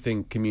I do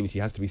think community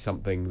has to be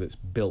something that's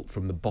built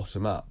from the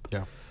bottom up.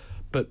 Yeah.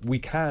 But we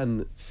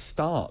can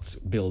start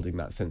building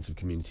that sense of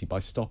community by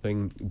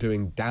stopping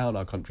doing down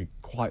our country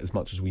quite as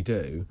much as we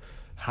do,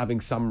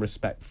 having some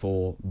respect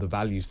for the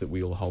values that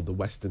we all hold, the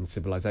Western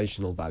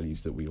civilizational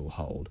values that we all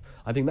hold.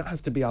 I think that has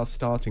to be our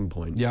starting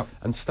point. Yep.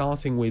 And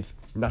starting with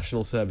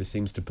national service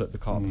seems to put the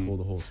cart before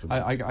the horse. For me.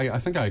 I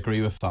think I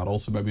agree with that.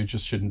 Also, maybe we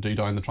just shouldn't do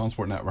down the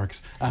transport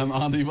networks.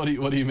 Andy, what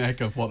do you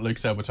make of what Luke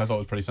said, which I thought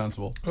was pretty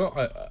sensible?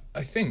 Well,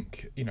 I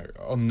think,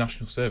 on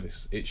national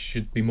service, it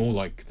should be more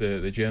like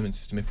the German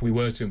system if we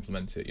were to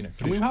implement it. And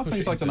we have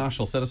things like the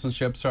National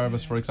Citizenship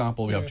Service, for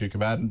example. We have Duke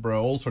of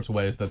Edinburgh, all sorts of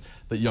ways that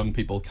young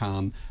people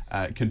can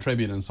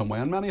contribute in some way,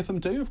 and many of them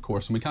do, of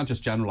course. And we can't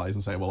just generalise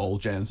and say, well, all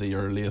Gen Z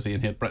are lazy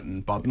and hate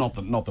Britain. But not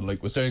that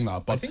Luke was doing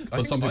that. But I think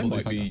some people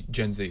might be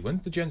Gen Z.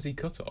 When's the Gen Z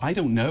cut-off? I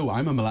don't know.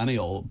 I'm a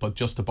millennial, but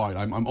just about.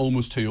 I'm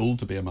almost too old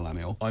to be a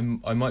millennial. I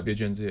might be a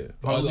Gen Z.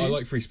 I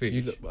like free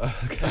speech.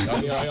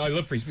 I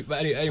love free speech.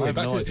 But anyway,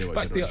 back to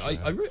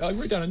the. I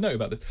wrote down a note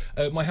about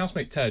this. My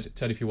housemate Ted,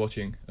 if you're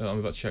watching, I'm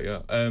about to shout you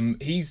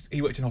out.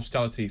 He worked in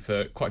hospitality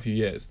for quite a few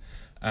years,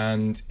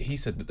 and he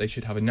said that they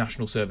should have a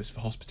national service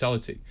for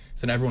hospitality,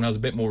 so then everyone has a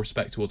bit more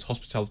respect towards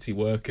hospitality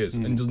workers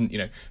and doesn't,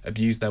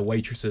 abuse their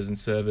waitresses and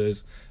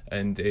servers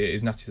and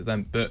is nasty to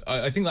them. But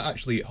I think that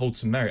actually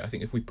holds some merit. I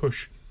think if we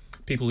push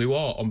people who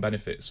are on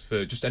benefits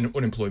for just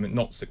unemployment,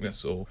 not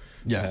sickness or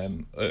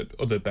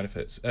other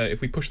benefits,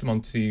 if we push them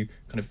onto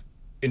kind of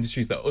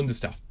industries that are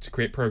understaffed to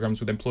create programs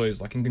with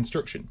employers like in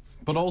construction.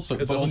 But also,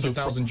 there's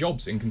 100,000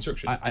 jobs in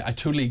construction. I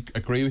totally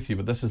agree with you,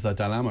 but this is the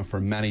dilemma for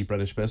many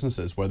British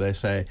businesses where they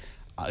say,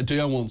 do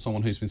I want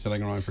someone who's been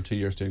sitting around for 2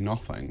 years doing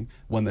nothing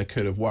when they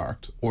could have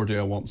worked, or do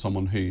I want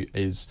someone who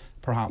is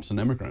perhaps an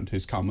immigrant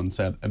who's come and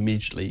said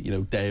immediately,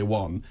 day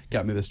one,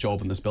 get me this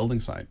job in this building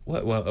site?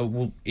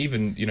 Well,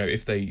 even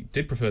if they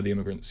did prefer the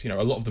immigrants, a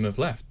lot of them have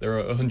left. There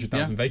are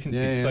 100,000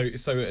 vacancies.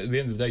 So at the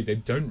end of the day, they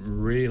don't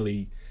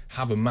really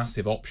have a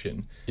massive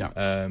option.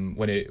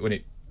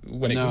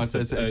 When it comes to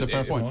it's a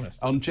fair point.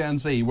 Honest. On Gen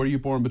Z, were you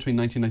born between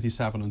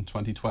 1997 and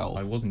 2012?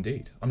 I was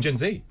indeed. I'm Gen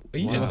Z. Are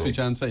you Gen Z?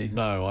 Gen Z?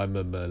 No, I'm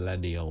a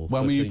millennial.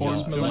 When were you born?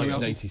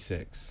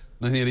 1986.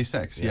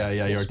 1986. Yeah,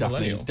 you're definitely a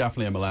millennial.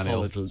 Definitely a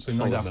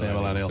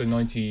millennial. So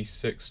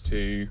 96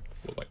 to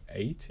what, like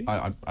 80?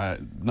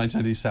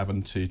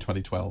 1997 to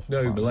 2012.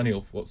 No,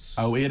 millennial. What's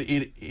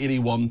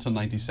 81 to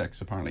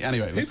 96 apparently.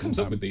 Anyway, who comes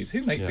up with these?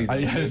 Who makes these?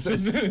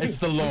 It's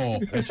the law.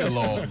 It's the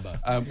law.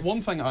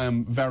 One thing I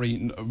am very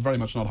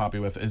much not happy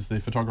with is the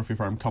photography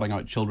firm cutting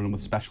out children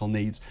with special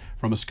needs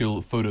from a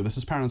school photo. This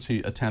is parents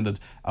who attended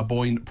a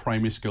Boyne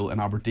primary school in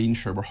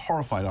Aberdeenshire were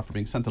horrified after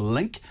being sent a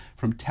link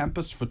from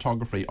Tempest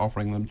Photography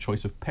offering them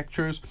choice of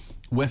pictures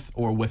with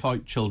or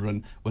without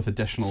children with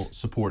additional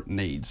support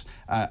needs.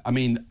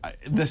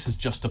 This is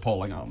just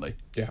appalling, Andy.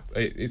 Yeah,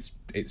 it's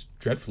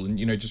dreadful, and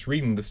just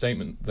reading the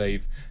statement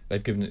they've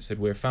given, it said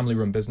we're a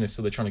family-run business,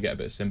 so they're trying to get a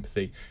bit of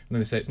sympathy, and then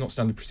they say it's not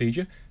standard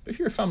procedure. But if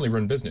you're a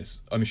family-run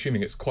business, I'm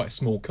assuming it's quite a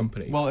small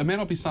company. Well, it may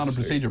not be standard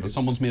procedure, but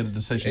someone's made a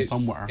decision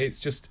somewhere.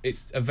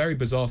 It's a very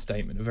bizarre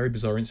statement, a very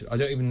bizarre incident. I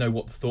don't even know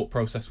what the thought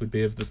process would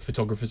be of the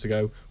photographer to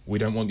go, we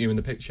don't want you in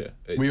the picture.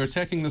 We are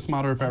taking this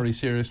matter very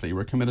seriously.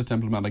 We're committed to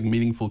implementing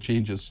meaningful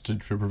changes to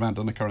prevent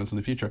an occurrence in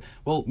the future.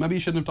 Well, maybe you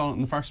shouldn't have done it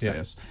in the first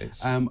place.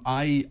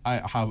 I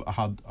have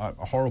had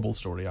a horrible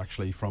story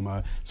actually from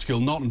a school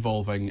not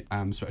involving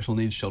special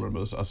needs children,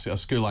 but a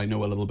school I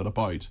know a little bit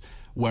about,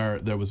 where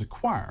there was a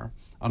choir,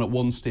 and at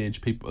one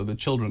stage the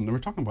children, they were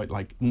talking about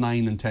like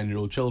 9 and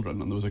 10-year-old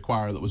children, and there was a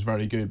choir that was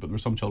very good, but there were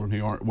some children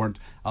who weren't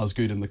as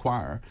good in the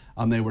choir,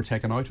 and they were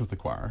taken out of the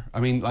choir.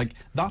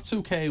 That's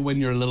okay when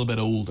you're a little bit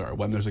older,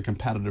 when there's a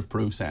competitive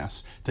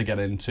process to get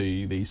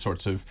into these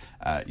sorts of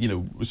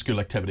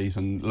school activities,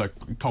 and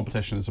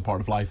competition is a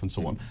part of life and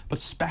so on. But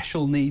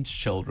special needs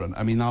children,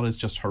 that is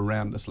just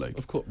horrendous, Luke.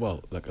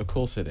 Of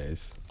course it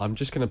is. I'm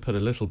just going to put a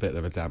little bit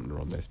of a dampener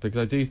on this, because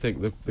I do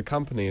think the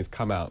company has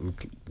come out and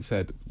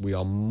said we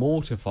are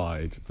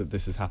mortified that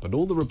this has happened.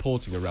 All the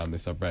reporting around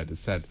this I've read has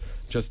said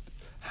just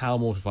how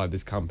mortified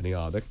this company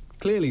are.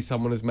 Clearly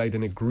someone has made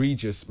an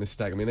egregious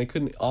mistake. They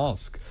couldn't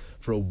ask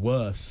for a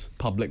worse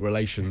public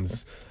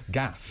relations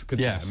gaffe, could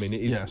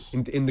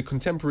they? In the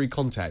contemporary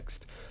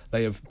context,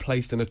 they have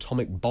placed an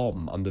atomic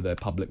bomb under their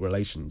public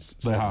relations.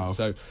 They have.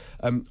 So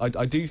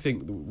I do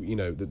think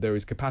that there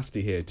is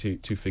capacity here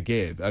to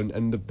forgive,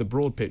 and the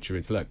broad picture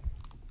is, look,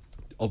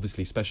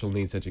 obviously special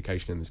needs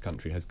education in this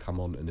country has come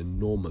on an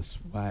enormous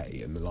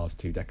way in the last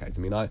 2 decades.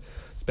 I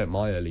spent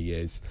my early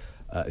years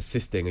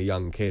assisting a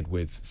young kid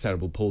with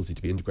cerebral palsy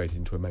to be integrated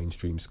into a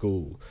mainstream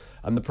school,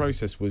 and the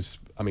process was,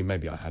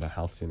 maybe I had a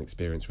halcyon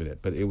experience with it,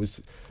 but it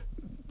was,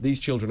 these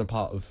children are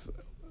part of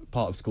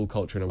school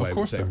culture in a way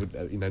which they would,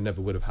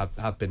 never would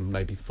have been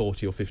maybe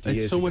 40 or 50 years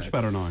ago. It's so much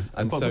better now.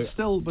 And but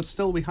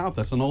still we have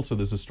this. And also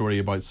there's a story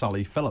about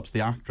Sally Phillips,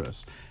 the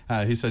actress,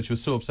 who said she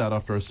was so upset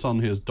after her son,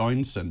 who has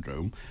Down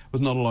syndrome,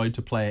 was not allowed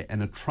to play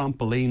in a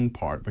trampoline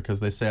part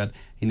because they said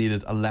he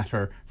needed a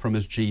letter from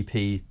his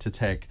GP to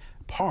take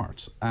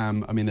part.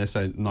 They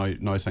say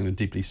now saying they're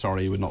deeply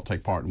sorry he would not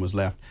take part and was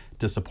left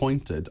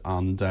disappointed,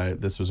 and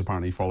this was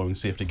apparently following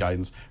safety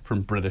guidance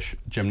from British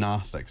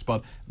Gymnastics.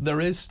 But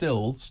there is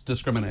still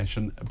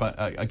discrimination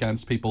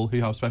against people who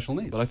have special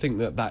needs. But I think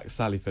that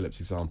Sally Phillips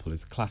example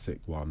is a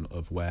classic one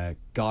of where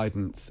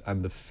guidance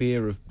and the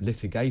fear of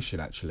litigation,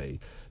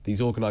 actually,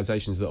 these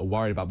organisations that are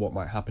worried about what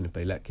might happen if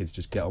they let kids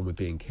just get on with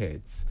being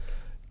kids,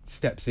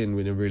 steps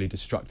in a really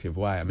destructive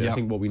way. I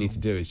think what we need to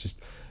do is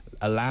just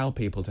allow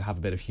people to have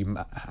a bit of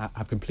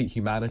have complete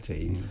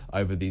humanity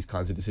over these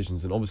kinds of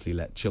decisions, and obviously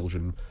let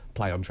children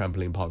play on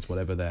trampoline parks,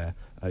 whatever their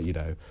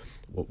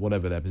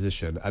whatever their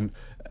position. And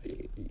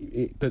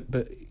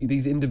but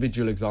these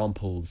individual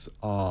examples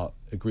are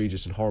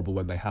egregious and horrible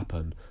when they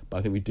happen. But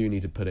I think we do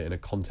need to put it in a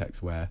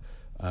context where,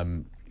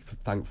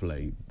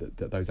 thankfully,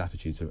 those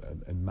attitudes are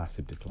in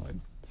massive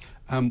decline.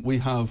 We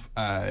have,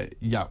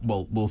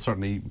 we'll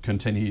certainly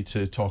continue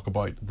to talk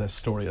about this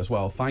story as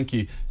well. Thank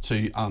you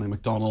to Annie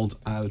MacDonald,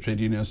 the trade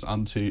unionist,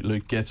 and to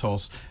Luke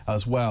Gatos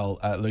as well.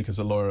 Luke is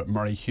a lawyer at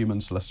Murray Human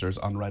Solicitors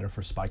and writer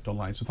for Spiked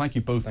Online. So thank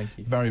you both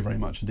very, very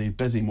much indeed.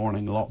 Busy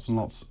morning, lots and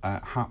lots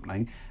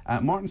happening.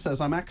 Martin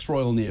says, I'm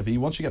ex-Royal Navy.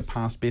 Once you get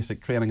past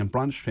basic training and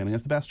branch training,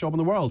 it's the best job in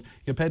the world.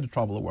 You get paid to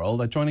travel the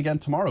world. I'd join again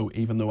tomorrow,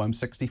 even though I'm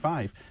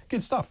 65.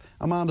 Good stuff.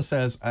 Amanda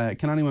says,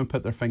 can anyone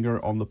put their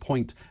finger on the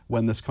point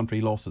when this country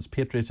lost its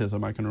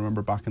patriotism? I can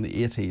remember back in the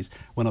 80s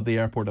when at the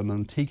airport in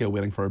Antigua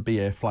waiting for a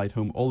BA flight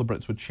home, all the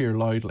Brits would cheer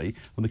loudly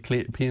when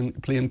the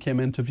plane came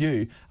into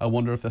view. I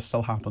wonder if this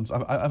still happens.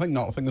 I think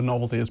not. I think the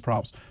novelty is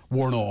perhaps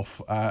worn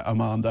off,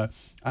 Amanda.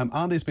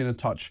 Andy's been in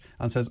touch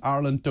and says,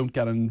 Ireland, don't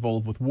get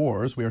involved with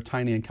wars. We are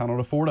tiny and cannot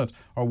afford it.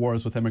 Or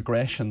wars with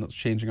immigration that's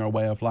changing our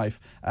way of life.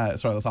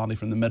 Sorry, that's Andy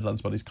from the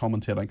Midlands, but he's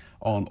commentating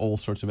on all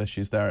sorts of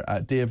issues there.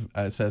 Dave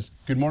says,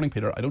 good morning,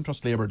 Peter. I don't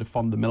trust Labour to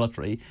fund the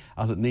military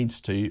as it needs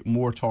to.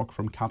 More talk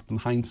from Captain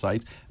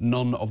Hindsight.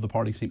 None of the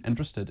parties seem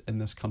interested in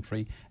this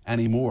country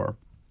anymore.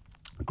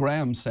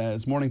 Graham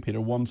says, morning Peter,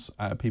 once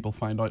people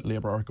find out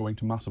Labour are going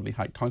to massively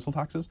hike council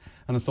taxes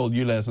and install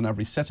ULEZ in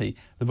every city,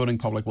 the voting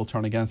public will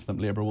turn against them.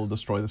 Labour will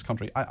destroy this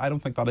country. I don't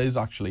think that is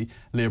actually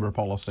Labour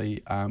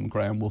policy,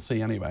 Graham. We'll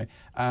see anyway.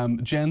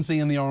 Gen Z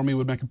in the army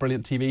would make a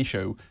brilliant TV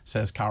show,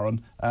 says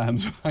Karen.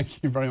 So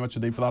thank you very much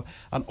indeed for that.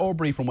 And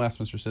Aubrey from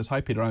Westminster says,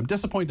 hi Peter, I'm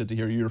disappointed to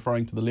hear you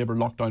referring to the Labour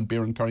lockdown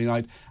beer and curry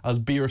night as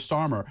beer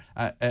starmer.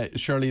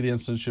 Surely the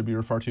incident should be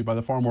referred to by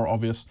the far more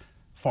obvious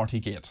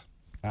Fartygate.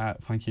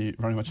 Thank you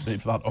very much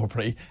indeed for that,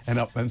 Aubrey in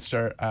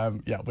Westminster.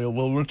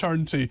 We'll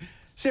return to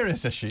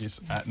serious issues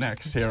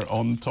next here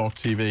on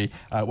talkTV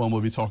when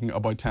we'll be talking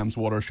about Thames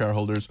Water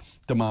shareholders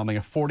demanding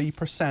a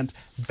 40%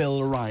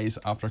 bill rise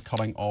after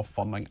cutting off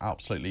funding.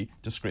 Absolutely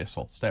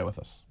disgraceful. Stay with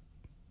us.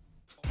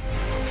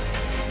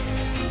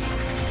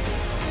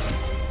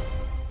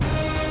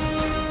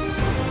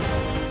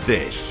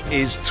 This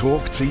is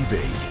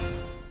talkTV.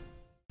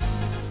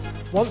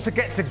 Want to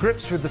get to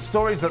grips with the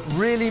stories that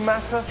really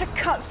matter? To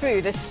cut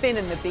through the spin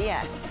and the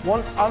BS.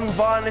 Want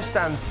unvarnished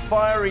and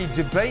fiery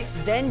debate?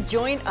 Then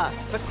join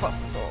us for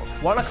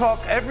Crosstalk. 1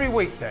 o'clock every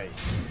weekday.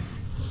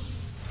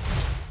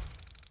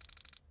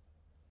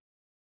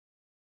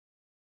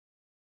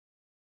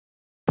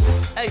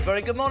 Hey,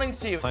 very good morning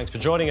to you. Thanks for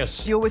joining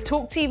us. You're with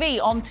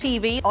talkTV, on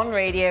TV, on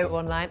radio,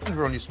 online. And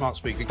we're on your smart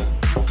speaker.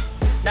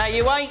 Now,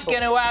 you ain't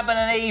going to ab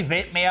and eve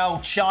it, me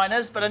old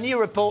Chinas, but a new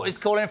report is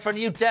calling for a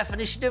new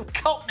definition of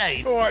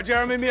cockney. All right,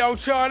 Jeremy, me old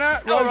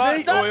China. All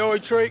right, Rosie, oi, oi,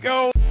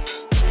 treacle.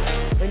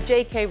 When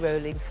J.K.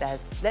 Rowling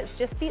says, let's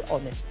just be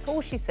honest, that's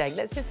all she's saying,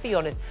 let's just be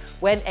honest.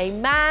 When a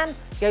man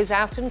goes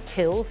out and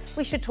kills,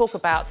 we should talk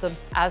about them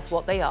as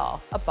what they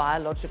are, a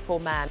biological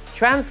man.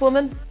 Trans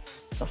woman,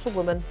 it's not a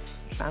woman.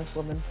 Trans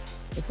woman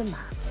is a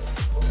man.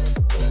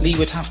 Lee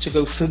would have to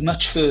go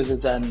much further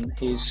than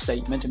his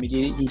statement. I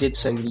mean, he did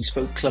say that he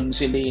spoke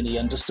clumsily and he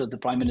understood the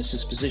Prime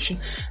Minister's position,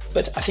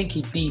 but I think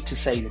he'd need to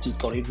say that he'd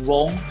got it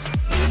wrong.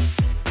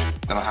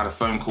 Then I had a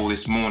phone call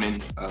this morning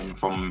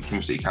from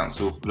Plymouth City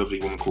Council, a lovely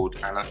woman called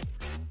Anna.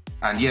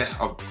 And yeah,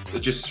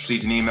 I've just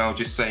received an email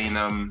just saying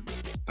that,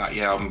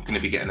 I'm going to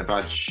be getting a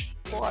badge.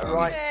 Quite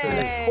right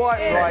too.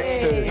 Quite right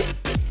too.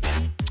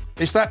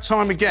 It's that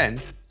time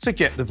again to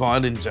get the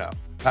violins out.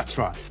 That's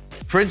right.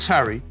 Prince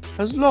Harry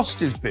has lost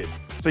his bid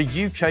for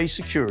UK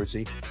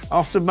security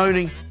after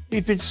moaning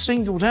he'd been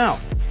singled out.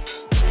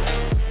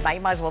 They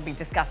might as well be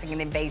discussing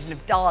an invasion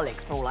of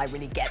Daleks for all I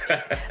really get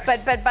this.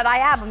 but I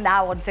am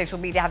now on social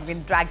media, having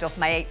been dragged off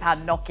my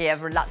 £8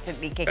 Nokia,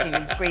 reluctantly kicking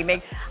and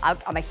screaming.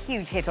 I'm a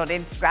huge hit on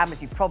Instagram,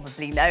 as you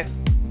probably know.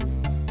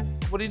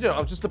 What are you doing?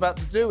 I'm just about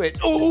to do it.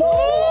 Ooh!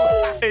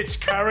 It's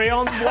carry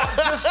on. What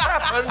just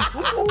happened?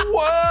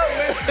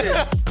 Whoa,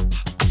 listen.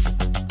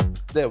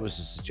 There was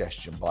a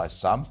suggestion by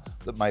some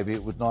that maybe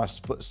it would be nice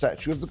to put a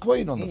statue of the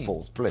Queen on the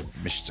fourth plinth.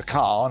 Mr.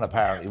 Khan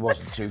apparently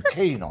wasn't too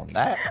keen on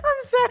that.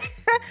 I'm sorry.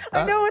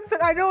 I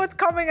know what's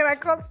coming and I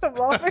can't stop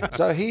laughing.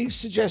 So he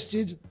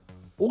suggested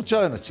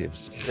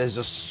alternatives. There's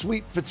a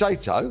sweet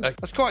potato.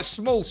 That's quite a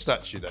small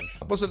statue then.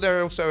 Wasn't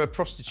there also a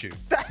prostitute?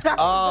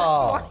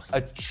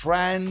 A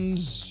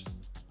trans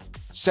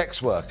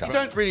sex worker. You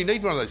don't really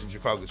need one of those in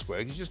Trafalgar Square.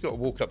 You just got to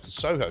walk up to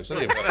Soho,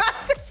 don't you?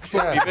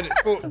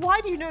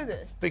 Why do you know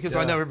this? Because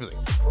I know everything.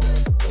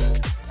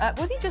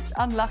 Was he just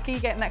unlucky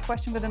getting that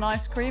question with an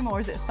ice cream, or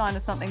is it a sign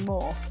of something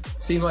more?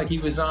 Seemed like he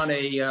was on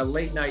a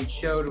late-night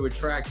show to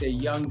attract a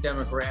young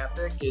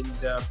demographic,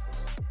 and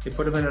they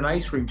put him in an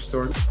ice cream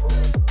store. I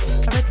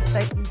read the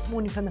statement this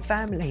morning from the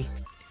family,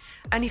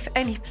 And if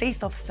any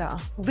police officer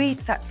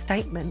reads that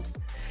statement,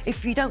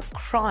 if you don't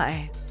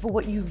cry for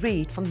what you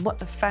read from what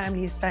the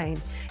family is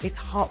saying, it's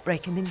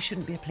heartbreaking, then you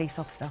shouldn't be a police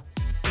officer.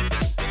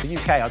 The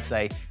UK, I'd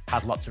say,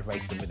 has lots of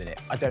racism within it.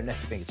 I don't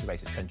necessarily think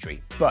it's a racist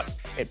country, but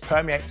it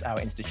permeates our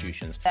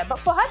institutions. Yeah, but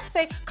for her to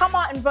say, come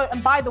out and vote,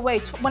 and by the way,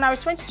 when I was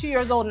 22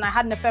 years old and I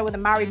had an affair with a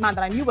married man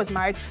that I knew was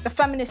married, the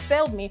feminists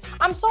failed me.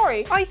 I'm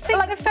sorry. I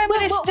think the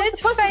feminists did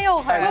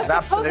fail her.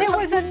 It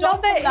was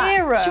another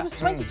era. She was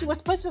 22. We're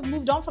supposed to have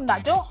moved on from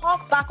that. Don't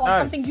hark back on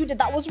something you did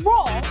that was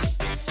wrong.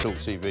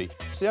 talkTV.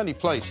 It's the only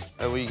place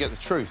where you get the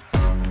truth.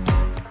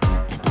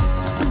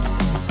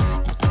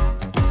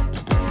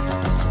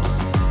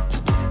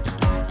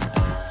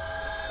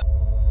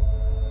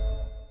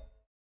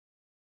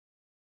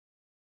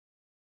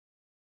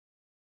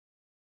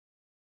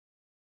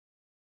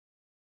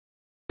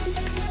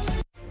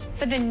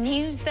 For the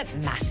news that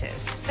matters,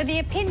 for the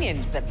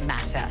opinions that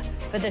matter,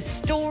 for the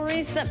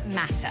stories that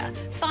matter.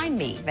 Find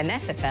me,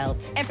 Vanessa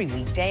Feltz, every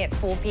weekday at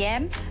 4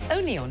 p.m,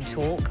 only on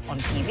Talk, on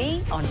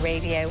TV, on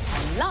radio,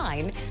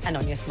 online, and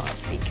on your smart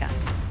speaker.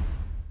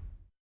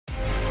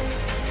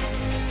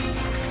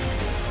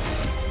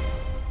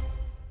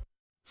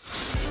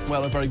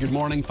 Well, a very good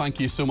morning.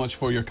 Thank you so much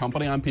for your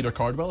company. I'm Peter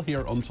Cardwell,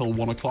 here until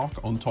 1 o'clock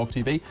on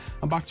talkTV.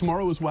 I'm back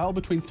tomorrow as well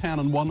between 10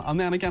 and 1, and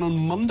then again on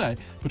Monday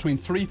between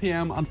 3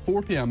 p.m. and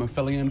 4 p.m. I'm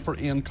filling in for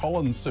Ian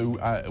Collins, so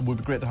it would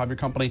be great to have your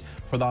company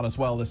for that as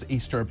well this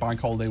Easter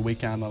bank holiday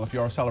weekend. And if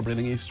you are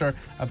celebrating Easter,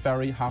 a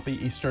very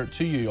happy Easter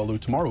to you, although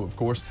tomorrow, of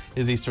course,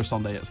 is Easter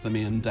Sunday. It's the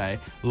main day.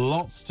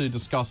 Lots to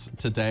discuss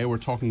today. We're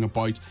talking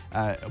about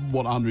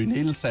what Andrew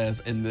Neil says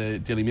in the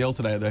Daily Mail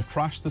today. They've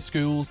trashed the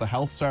schools, the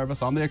health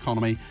service and the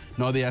economy.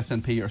 Now the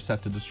SNP are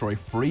set to destroy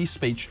free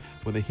speech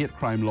with a hate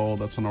crime law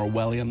that's an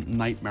Orwellian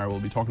nightmare.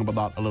 We'll be talking about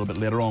that a little bit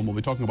later on. We'll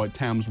be talking about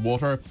Thames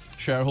Water,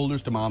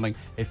 shareholders demanding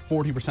a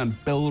 40%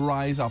 bill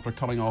rise after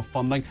cutting off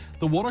funding.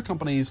 The water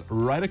companies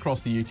right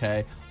across the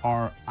UK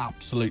are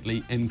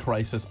absolutely in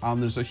crisis,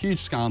 and there's a huge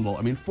scandal.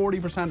 I mean,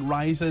 40%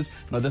 rises.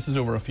 Now, this is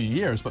over a few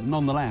years, but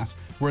nonetheless,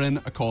 we're in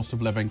a cost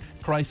of living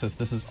crisis.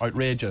 This is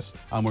outrageous,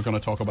 and we're going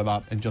to talk about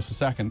that in just a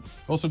second.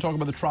 We'll also talk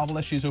about the travel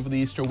issues over the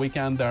Easter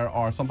weekend. There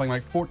are something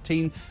like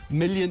 14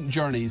 million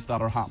journeys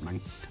that are happening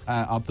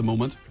at the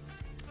moment.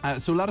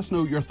 So let us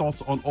know your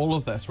thoughts on all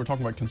of this. We're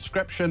talking about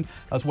conscription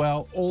as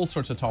well, all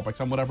sorts of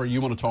topics, and whatever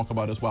you want to talk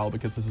about as well,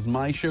 because this is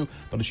my show,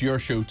 but it's your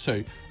show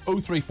too.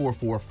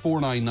 0344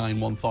 499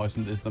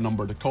 1000 is the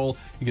number to call.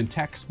 You can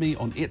text me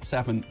on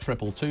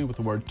 87222 with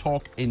the word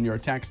talk in your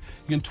text.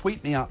 You can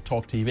tweet me at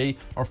talkTV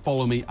or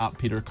follow me at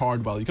Peter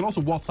Cardwell. You can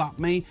also WhatsApp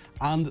me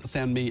and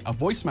send me a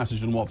voice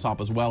message on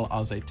WhatsApp as well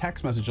as a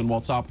text message on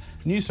WhatsApp.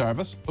 New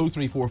service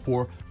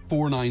 0344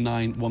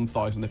 499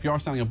 1000. If you are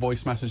sending a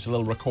voice message, a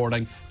little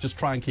recording, just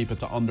try and keep it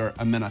to under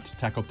a minute.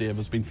 Tech Up Dave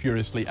has been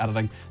furiously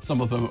editing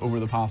some of them over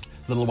the past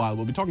little while.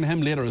 We'll be talking to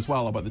him later as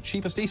well about the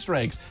cheapest Easter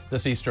eggs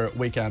this Easter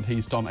weekend.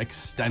 He's done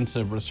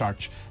extensive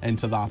research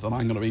into that, and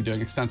I'm going to be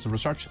doing extensive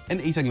research in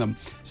eating them.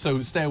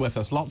 So stay with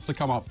us. Lots to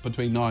come up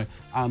between now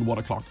and 1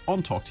 o'clock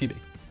on talkTV.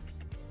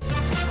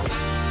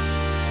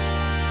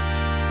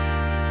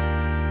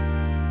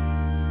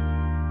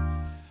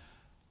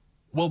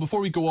 Well,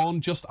 before we go on,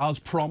 just as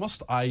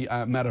promised, I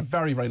met a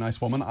very, very nice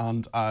woman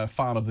and a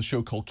fan of the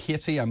show called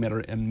Katie. I met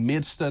her in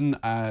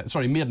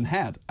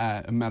Maidenhead.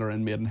 I met her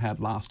in Maidenhead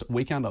last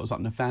weekend. I was at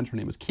an event. Her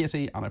name is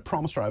Katie, and I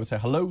promised her I would say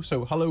hello.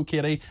 So, hello,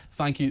 Katie.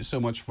 Thank you so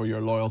much for your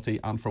loyalty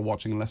and for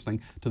watching and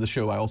listening to the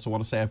show. I also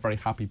want to say a very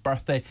happy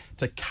birthday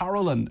to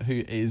Carolyn,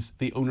 who is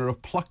the owner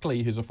of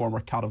Pluckley, who's a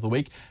former Cat of the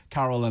Week.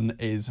 Carolyn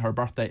her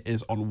birthday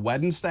is on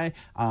Wednesday,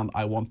 and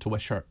I want to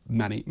wish her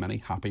many, many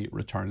happy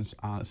returns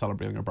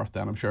celebrating her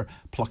birthday, and I'm sure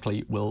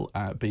Pluckley will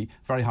be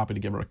very happy to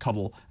give her a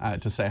cuddle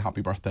to say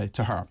happy birthday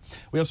to her.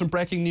 We have some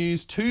breaking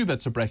news, 2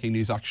 bits of breaking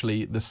news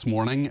actually this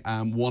morning.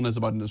 One is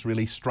about an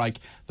Israeli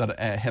strike that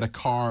hit a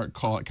car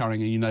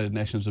carrying a United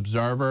Nations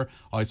observer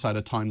outside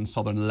a town in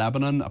southern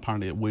Lebanon.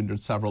 Apparently it wounded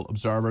several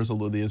observers,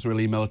 although the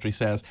Israeli military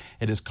says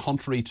it is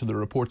contrary to the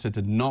reports. It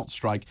did not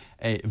strike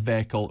a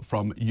vehicle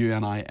from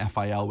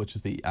UNIFIL, which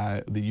is the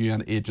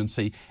UN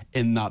agency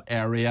in that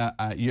area.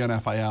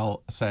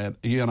 UNIFIL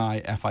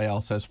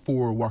says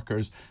 4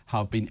 workers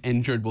have been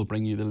injured. We'll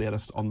bring you the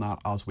latest on that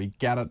as we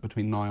get it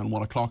between now and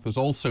 1 o'clock. There's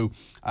also,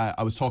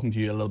 I was talking to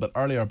you a little bit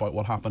earlier about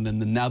what happened in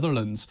the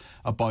Netherlands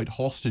about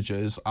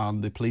hostages,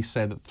 and the police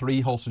say that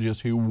 3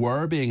 hostages who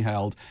were being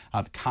held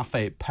at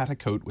Café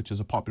Petticoat, which is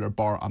a popular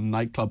bar and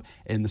nightclub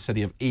in the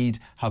city of Ede,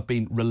 have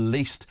been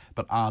released,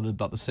 but added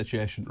that the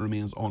situation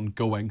remains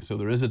ongoing. So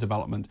there is a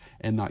development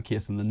in that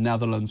case in the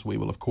Netherlands. We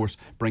will, of course,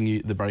 bring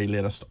you the very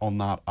latest on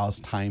that as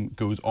time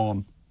goes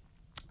on.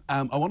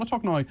 I want to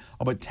talk now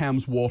about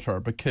Thames Water,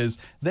 because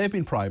they've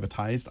been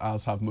privatised,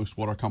 as have most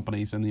water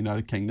companies in the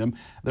United Kingdom.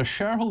 Their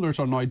shareholders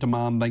are now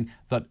demanding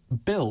that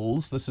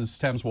bills, this is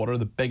Thames Water,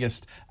 the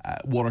biggest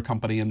water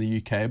company in the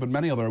UK, but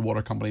many other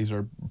water companies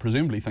are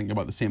presumably thinking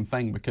about the same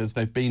thing, because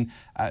they've been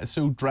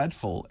so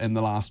dreadful in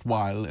the last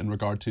while in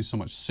regard to so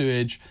much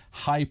sewage,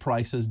 high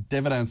prices,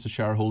 dividends to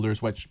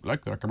shareholders, which,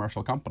 like they're a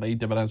commercial company,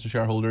 dividends to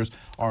shareholders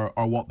are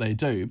what they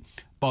do.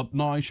 But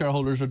now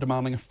shareholders are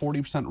demanding a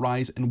 40%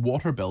 rise in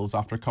water bills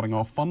after cutting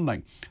off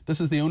funding.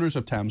 This is the owners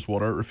of Thames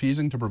Water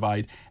refusing to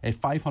provide a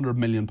 £500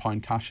 million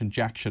cash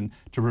injection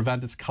to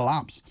prevent its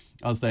collapse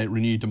as they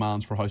renew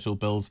demands for household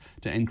bills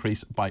to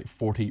increase by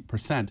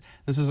 40%.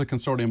 This is a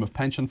consortium of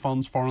pension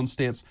funds, foreign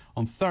states,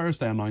 on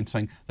Thursday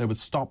announcing they would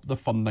stop the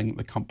funding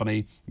the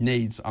company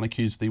needs and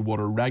accuse the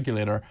water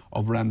regulator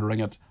of rendering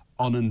it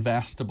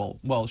uninvestable.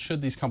 Well,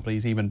 should these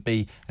companies even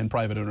be in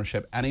private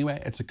ownership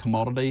anyway? It's a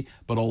commodity,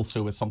 but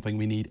also it's something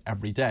we need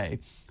every day.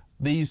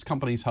 These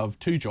companies have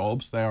two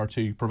jobs. They are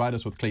to provide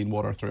us with clean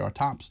water through our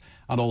taps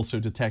and also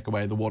to take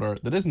away the water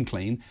that isn't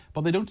clean,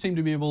 but they don't seem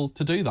to be able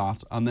to do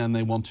that, and then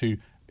they want to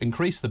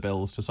increase the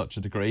bills to such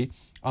a degree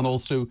and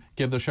also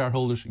give their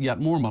shareholders yet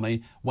more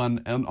money when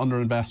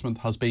underinvestment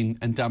has been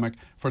endemic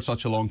for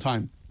such a long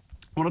time.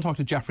 I want to talk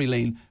to Geoffrey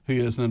Lean, who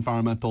is an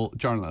environmental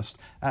journalist.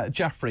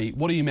 Geoffrey,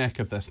 what do you make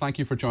of this? Thank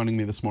you for joining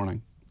me this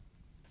morning.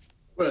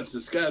 Well, it's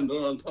a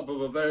scandal on top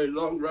of a very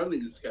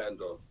long-running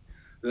scandal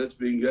that's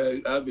been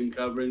going. I've been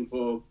covering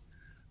for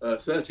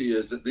 30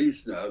 years at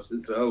least now,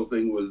 since the whole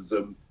thing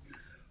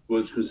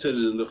was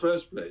considered in the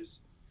first place.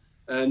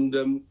 And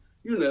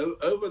you know,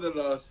 over the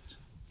last,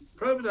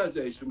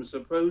 privatisation was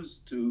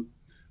supposed to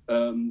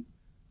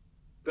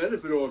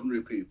benefit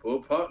ordinary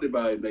people, partly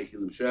by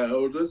making them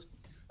shareholders,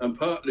 and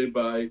partly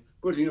by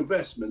putting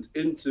investment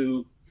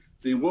into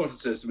the water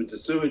system, into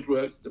sewage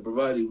works, to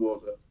providing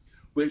water,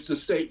 which the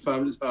state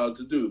found it hard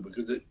to do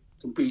because it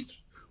competes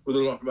with a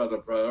lot of other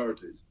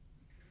priorities.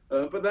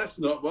 But that's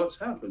not what's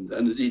happened,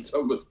 and indeed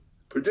some was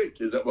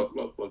predicted that what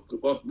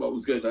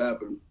was going to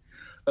happen.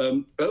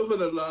 Over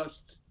the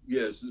last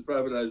years since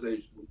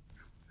privatisation,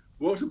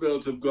 water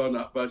bills have gone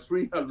up by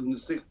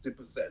 360%.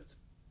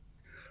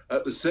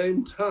 At the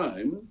same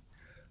time,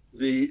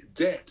 the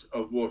debt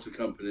of water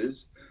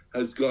companies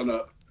has gone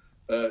up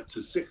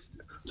to 60.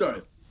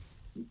 Sorry,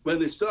 when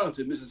they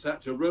started, Mrs.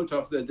 Thatcher wrote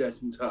off their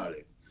debt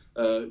entirely.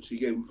 She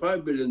gave them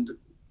 £5 billion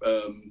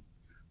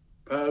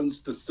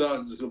to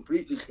start as a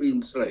completely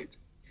clean slate.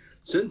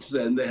 Since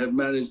then, they have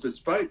managed,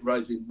 despite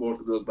rising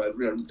water bills by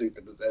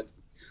 360%,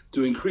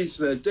 to increase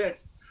their debt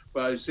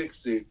by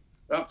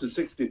up to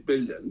 60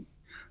 billion,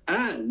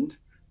 and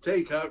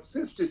take out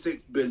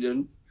 56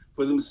 billion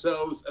for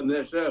themselves and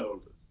their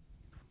shareholders,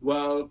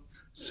 while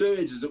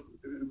sewage has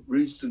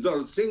reached not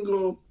a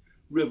single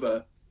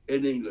river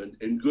in England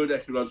in good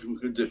ecological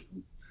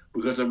condition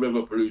because of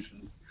river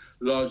pollution,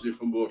 largely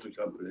from water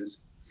companies.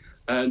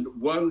 And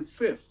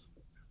 1/5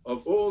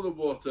 of all the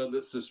water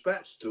that's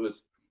dispatched to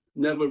us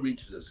never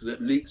reaches us because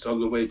it leaks on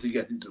the way to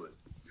getting to us.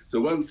 So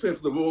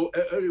 1/5 of all,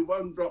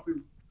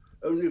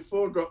 only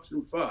 4 drops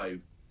in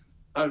 5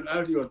 out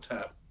of your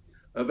tap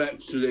have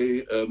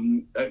actually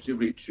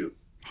reached you.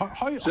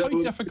 How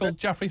difficult,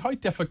 Geoffrey, how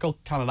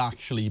difficult can it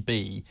actually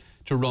be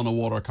to run a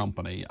water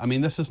company? I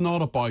mean, this is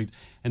not about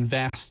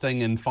investing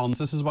in funds.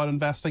 This is about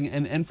investing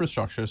in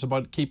infrastructure. It's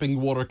about keeping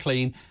water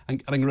clean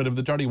and getting rid of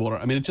the dirty water.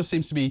 I mean, it just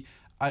seems to be,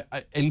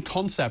 in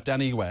concept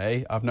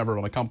anyway, I've never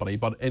run a company,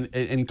 but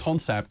in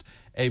concept,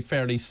 a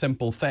fairly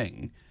simple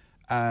thing.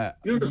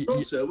 You would have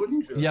thought so,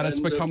 wouldn't you? Yet it's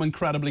become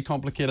incredibly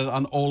complicated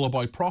and all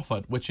about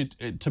profit, which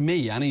to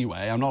me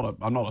anyway, I'm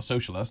not a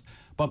socialist,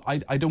 but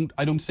I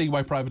don't see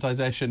why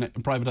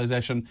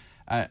privatisation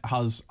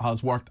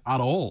has worked at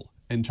all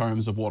in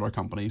terms of water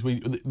companies.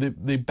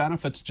 The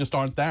benefits just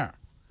aren't there.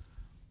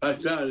 I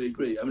entirely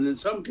agree. I mean, in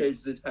some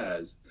cases it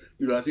has.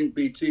 You know, I think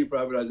BT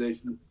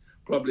privatisation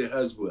probably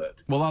has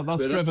worked. Well,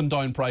 that's driven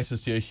down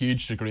prices to a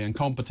huge degree, and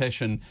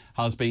competition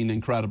has been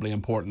incredibly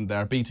important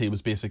there. BT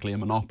was basically a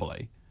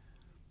monopoly.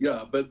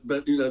 Yeah, but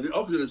you know, the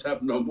opposite has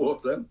happened on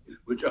water,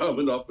 which are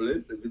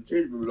monopolies, and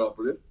continue to be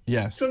monopolies.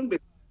 Yes. Shouldn't be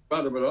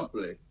about a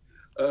monopoly.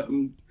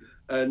 And,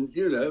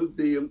 you know,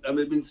 there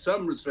have been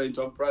some restraint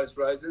on price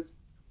rises,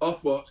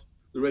 off what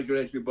the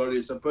regulatory body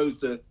is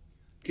supposed to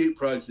keep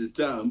prices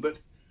down, but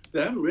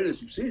they haven't really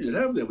succeeded,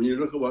 have they, when you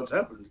look at what's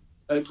happened?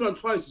 It's gone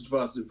twice as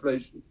fast as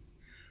inflation.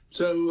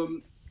 So,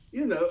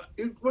 you know,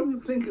 you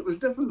wouldn't think it was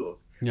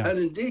difficult. Yeah. And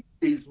indeed,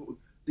 these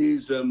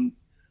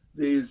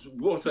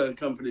water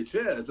company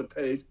chairs are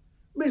paid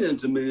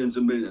millions and millions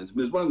and millions.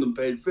 Because one of them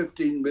paid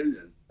 15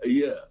 million a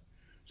year.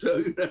 So,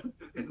 you know,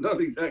 it's not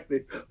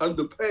exactly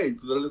underpaid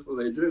for the little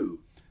they do.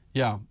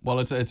 Yeah, well,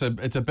 it's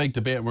a big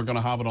debate, and we're going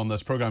to have it on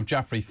this programme.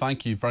 Geoffrey,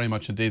 thank you very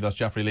much indeed. That's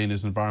Geoffrey Lean,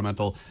 who's an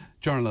environmental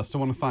journalist. I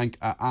want to thank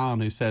Anne,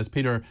 who says,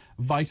 Peter,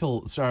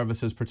 vital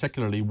services,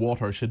 particularly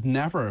water, should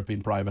never have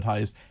been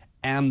privatised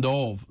end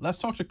of. Let's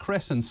talk to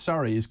Chris in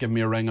Surrey. He's given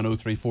me a ring on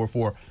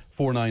 0344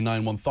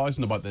 499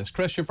 1000 about this.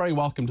 Chris, you're very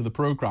welcome to the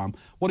programme.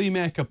 What do you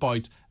make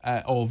about,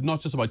 of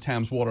not just about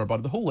Thames Water,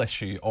 but the whole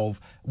issue of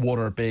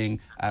water being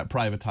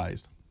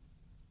privatised?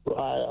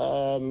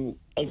 Right,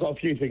 I've got a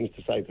few things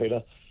to say,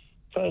 Peter.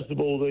 First of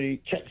all, the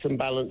checks and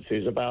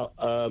balances about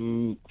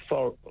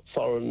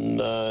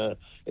foreign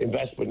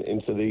investment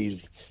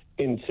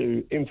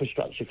into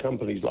infrastructure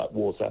companies like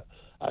water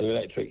and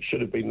electric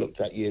should have been looked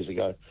at years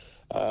ago.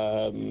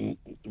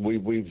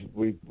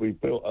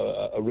 We've built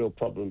a real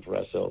problem for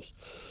ourselves.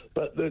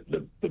 But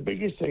the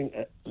biggest thing,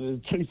 the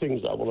two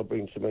things that I want to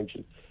bring to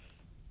mention.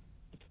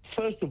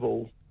 First of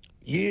all,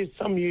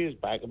 some years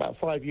back, about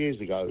 5 years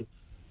ago,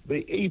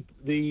 the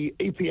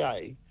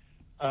EPA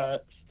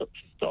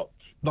stopped.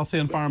 That's the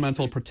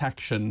Environmental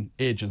Protection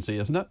Agency,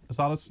 isn't it? Is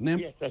that its name?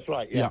 Yes, that's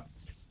right, yeah.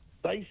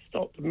 They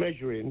stopped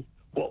measuring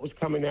what was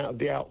coming out of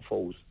the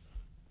outfalls,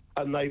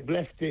 and they've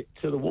left it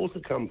to the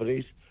water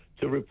companies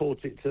to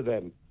report it to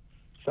them.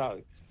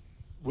 So,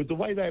 with the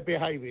way they're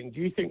behaving, do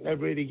you think they're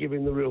really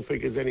giving the real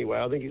figures anyway?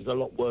 I think it's a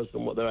lot worse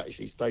than what they're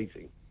actually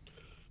stating.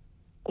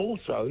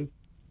 Also,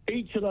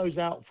 each of those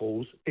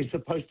outfalls is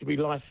supposed to be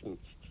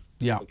licensed.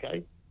 Yeah.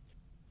 Okay?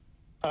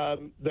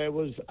 There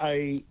was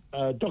a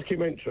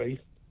documentary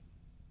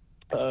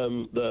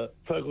that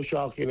Fergal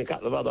Sharkey and a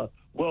couple of other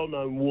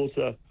well-known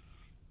water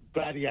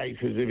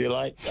gladiators, if you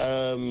like.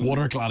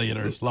 Water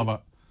gladiators, love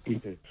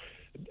it.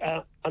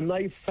 And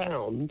they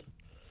found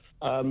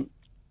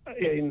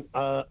in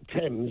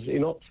Thames,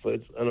 in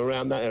Oxford and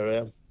around that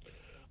area,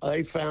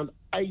 they found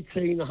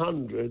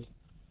 1,800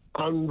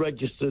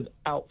 unregistered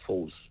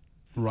outfalls.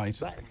 Right.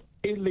 That's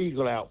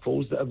illegal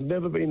outfalls that have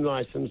never been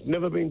licensed,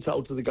 never been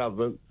told to the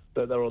government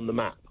that they're on the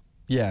map.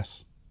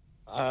 Yes.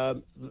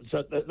 So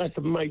that's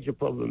a major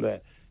problem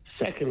there.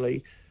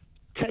 Secondly,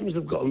 Thames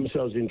have got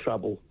themselves in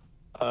trouble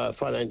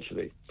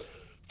financially.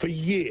 For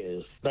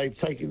years, they've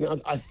taken,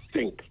 I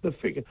think the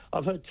figure,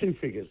 I've heard two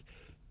figures,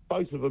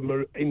 both of them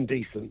are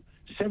indecent,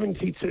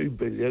 72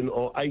 billion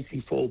or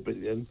 84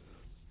 billion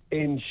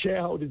in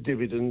shareholder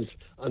dividends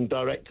and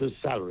directors'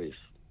 salaries.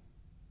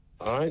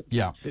 All right?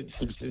 Yeah.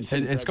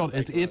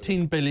 It's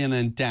 18 billion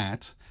in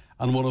debt,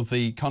 and one of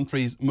the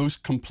country's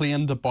most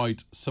complained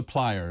about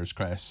suppliers,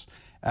 Chris.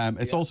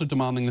 It's also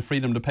demanding the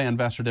freedom to pay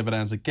investor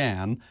dividends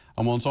again,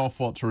 and wants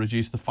Ofwat to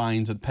reduce the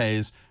fines it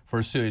pays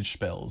for sewage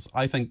spills.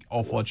 I think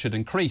Ofwat should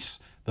increase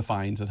the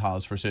fines it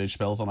has for sewage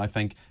spills, and I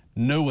think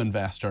no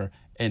investor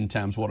in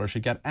Thames Water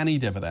should get any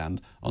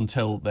dividend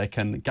until they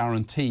can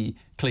guarantee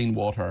clean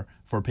water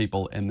for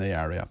people in the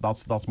area.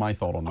 That's my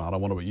thought on that. I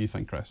wonder what you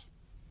think, Chris.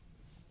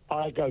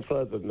 I go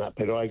further than that,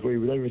 Peter. I agree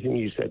with everything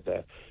you said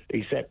there,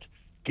 except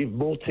give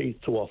more teeth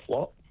to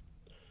Ofwat,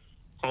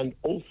 and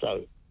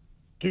also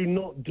do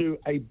not do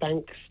a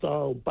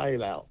bank-style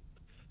bailout.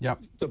 Yep.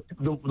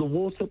 The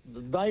water,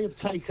 they have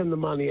taken the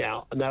money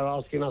out, and they're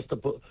asking us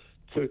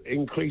to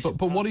increase. But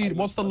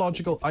what's the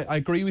logical? I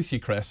agree with you,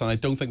 Chris, and I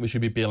don't think we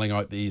should be bailing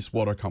out these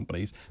water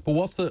companies. But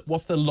what's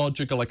the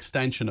logical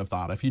extension of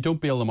that? If you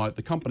don't bail them out,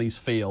 the companies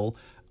fail.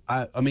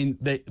 I mean,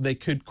 they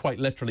could quite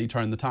literally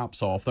turn the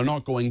taps off. They're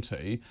not going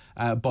to.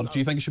 But do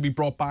you think it should be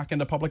brought back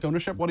into public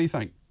ownership? What do you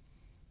think?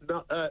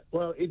 No,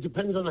 well, it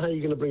depends on how you're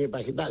going to bring it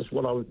back. That's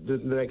what the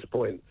next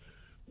point.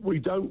 We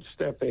don't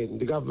step in.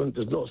 The government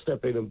does not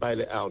step in and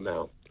bail it out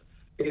now.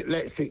 It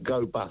lets it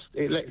go bust.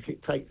 It lets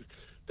it take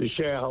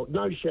the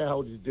no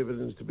shareholders'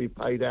 dividends to be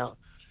paid out,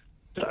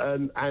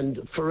 and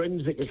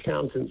forensic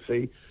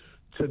accountancy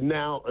to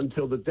now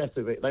until the death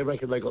of it. They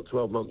reckon they got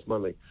 12 months'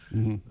 money.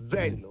 Mm-hmm.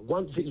 Then,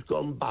 once it's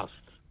gone bust,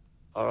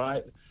 all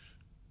right,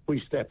 we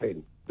step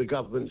in. The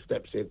government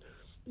steps in.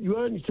 We're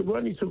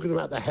only talking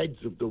about the heads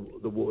of the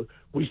water.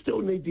 We still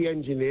need the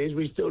engineers.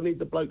 We still need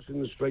the blokes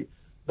in the street.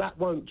 That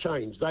won't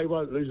change. They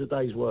won't lose a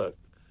day's work.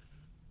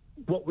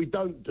 What we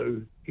don't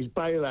do is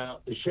bail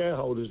out the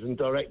shareholders and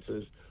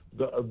directors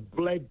that have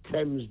bled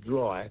Thames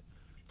dry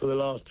for the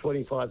last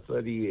 25,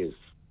 30 years.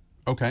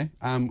 Okay,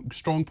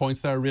 strong points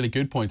there, really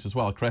good points as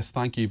well. Chris,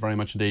 thank you very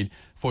much indeed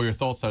for your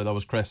thoughts there. That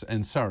was Chris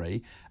in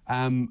Surrey.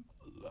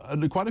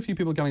 Quite a few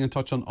people getting in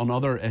touch on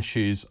other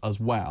issues as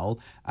well,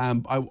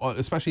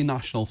 especially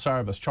national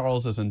service.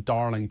 Charles is in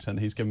Darlington.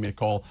 He's given me a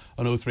call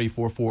on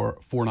 0344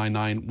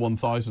 499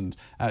 1000.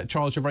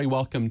 Charles, you're very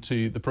welcome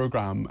to the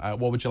programme.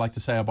 What would you like to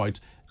say about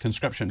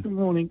conscription? Good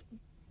morning.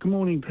 Good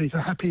morning, Peter.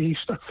 Happy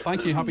Easter.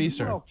 Thank you. Happy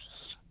Easter. Well,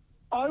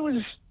 I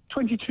was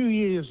 22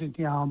 years in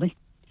the army,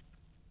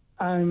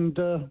 and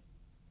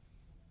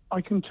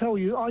I can tell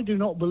you I do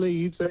not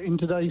believe that in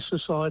today's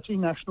society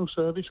national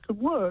service could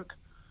work.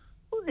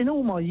 In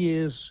all my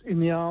years in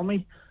the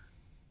army,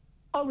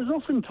 I was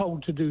often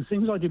told to do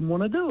things I didn't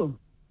want to do them.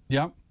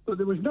 Yeah. But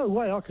there was no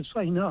way I could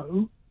say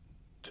no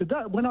to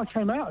that. When I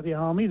came out of the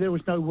army, there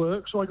was no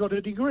work, so I got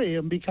a degree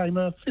and became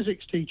a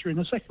physics teacher in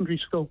a secondary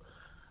school.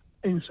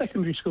 In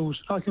secondary schools,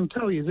 I can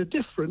tell you the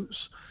difference.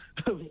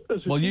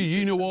 Well,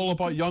 you know all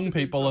about young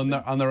people and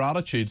their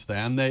attitudes.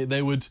 Then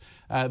they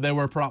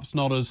were perhaps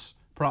not as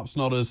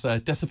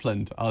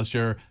disciplined as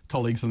your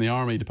colleagues in the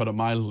army, to put it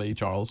mildly,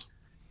 Charles.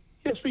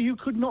 Yes, but you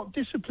could not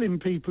discipline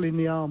people in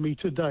the army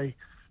today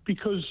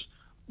because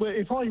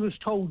if I was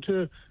told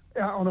to,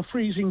 on a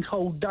freezing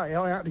cold day,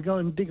 I had to go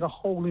and dig a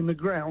hole in the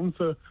ground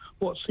for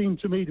what seemed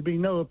to me to be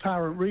no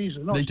apparent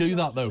reason. They do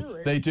that though.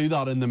 They do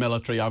that in the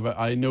military.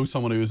 I know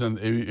someone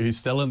who's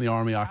still in the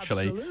army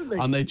actually, Absolutely.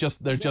 and they're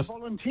just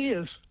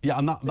volunteers. Yeah,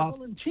 and that's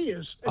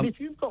volunteers. And if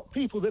you've got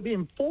people that are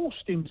being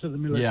forced into the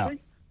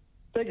military,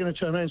 they're going to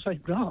turn around and say,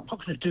 "No, I'm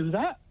not going to do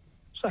that."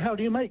 So how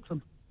do you make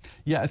them?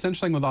 Yeah, it's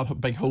interesting with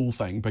that big hole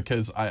thing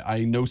because I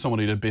know someone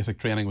who did basic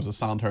training, was at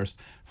Sandhurst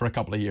for a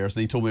couple of years,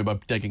 and he told me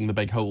about digging the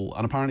big hole,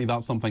 and apparently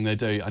that's something they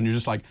do, and you're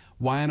just like,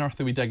 why on earth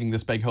are we digging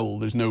this big hole?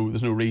 There's no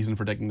reason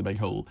for digging the big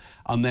hole.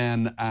 And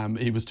then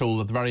he was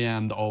told at the very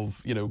end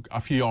of a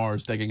few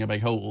hours digging a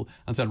big hole,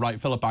 and said, right,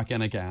 fill it back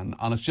in again.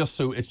 And it's just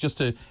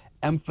to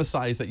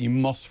emphasize that you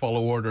must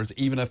follow orders,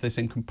 even if they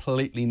seem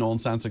completely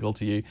nonsensical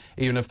to you,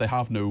 even if they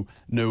have no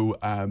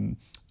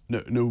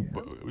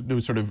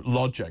sort of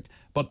logic.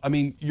 But I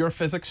mean, your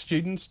physics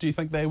students, do you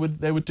think they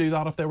would do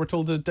that if they were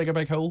told to dig a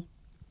big hole?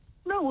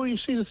 No, well, you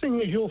see, the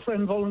thing is, your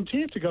friend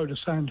volunteered to go to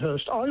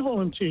Sandhurst. I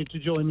volunteered to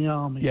join the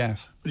army.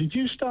 Yes. But if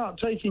you start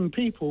taking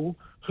people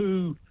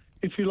who,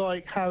 if you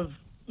like, have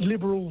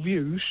liberal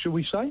views, shall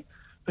we say,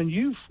 and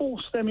you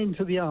force them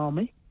into the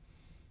army,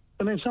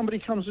 and then somebody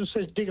comes and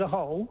says, dig a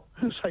hole,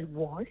 and say,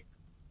 why?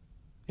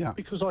 Yeah.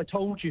 Because I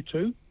told you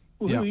to.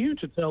 Well, who are you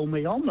to tell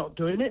me? I'm not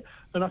doing it.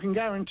 And I can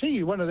guarantee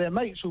you one of their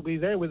mates will be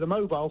there with a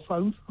mobile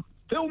phone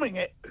filming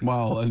it.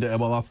 Well, and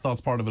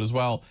that's part of it as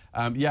well.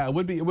 Yeah, it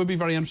would be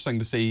very interesting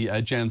to see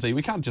Gen Z.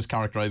 We can't just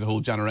characterise a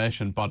whole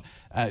generation, but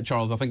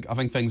Charles, I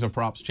think things have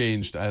perhaps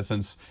changed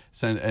since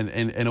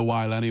in a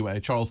while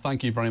anyway. Charles,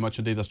 thank you very much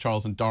indeed. That's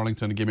Charles in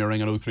Darlington. Give me a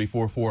ring on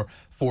 0344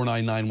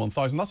 499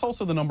 1000. That's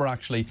also the number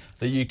actually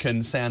that you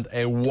can send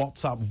a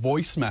WhatsApp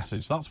voice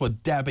message. That's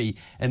what Debbie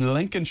in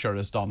Lincolnshire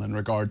has done in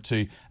regard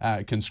to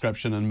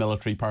conscription and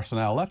military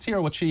personnel. Let's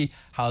hear what she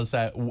has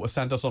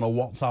sent us on a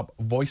WhatsApp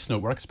voice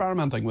note. We're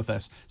experimenting with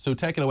this, so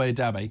take it away,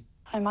 Debbie.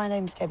 Hi, my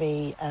name's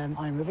Debbie.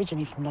 I'm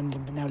originally from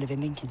London but now live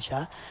in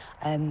Lincolnshire.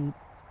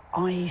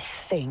 I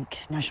think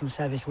national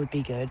service would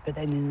be good, but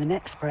then in the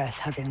next breath,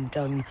 having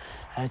done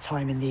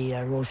time in the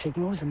Royal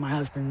Signals, and my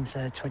husband's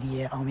a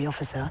 20-year army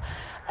officer,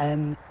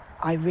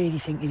 I really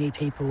think you need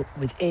people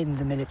within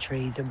the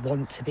military that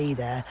want to be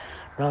there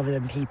rather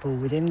than people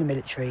within the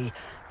military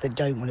that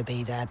don't want to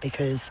be there,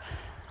 because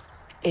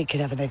it could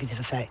have a negative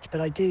effect.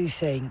 But I do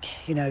think,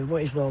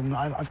 what is wrong?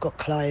 I've got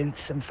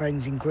clients and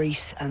friends in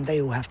Greece and they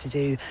all have to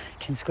do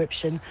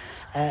conscription.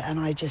 And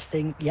I just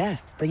think, yeah,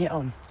 bring it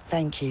on.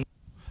 Thank you.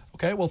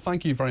 Okay, well,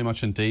 thank you very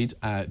much indeed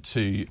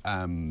to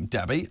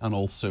Debbie and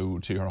also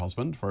to her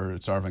husband for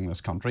serving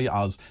this country,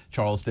 as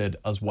Charles did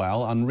as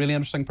well. And really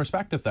interesting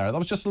perspective there. That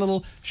was just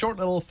a short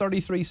little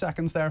 33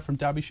 seconds there from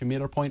Debbie. She made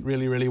her point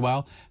really, really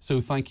well.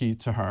 So thank you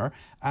to her.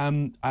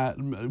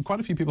 Quite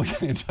a few people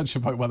getting in touch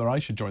about whether I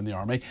should join the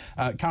army.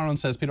 Karen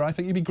says, Peter, I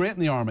think you'd be great in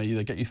the army.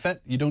 They get you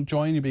fit, you don't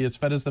join, you'd be as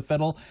fit as the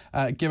fiddle.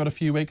 Give it a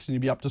few weeks and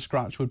you'd be up to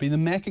scratch. Would be the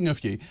making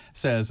of you,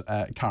 says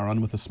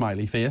Karen with a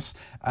smiley face.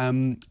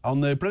 On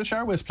the British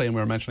Airways plane we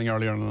were mentioning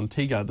earlier in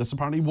Antigua, this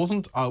apparently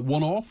wasn't a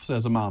one-off,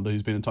 says Amanda,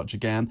 who's been in touch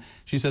again.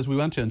 She says, we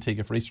went to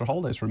Antigua for Easter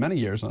holidays for many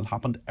years and it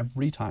happened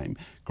every time.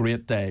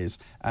 Great days.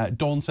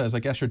 Dawn says, I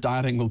guess your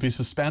dieting will be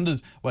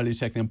suspended while you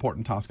take the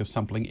important task of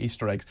sampling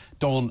Easter eggs.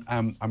 Dawn,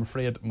 I'm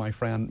afraid my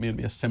friend made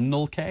me a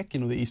simnel cake,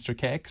 the Easter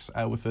cakes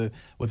with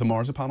the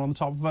marzipan on the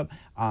top of it,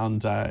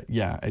 and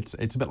yeah, it's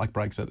a bit like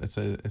Brexit.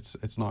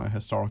 It's now a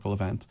historical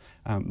event.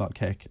 That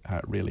cake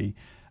really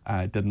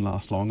didn't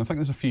last long. I think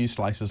there's a few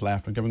slices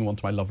left. I'm giving one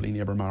to my lovely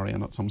neighbour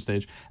Marion at some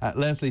stage.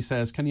 Leslie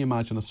says, can you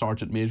imagine a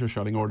sergeant major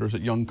shouting orders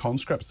at young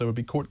conscripts? There would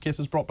be court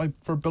cases brought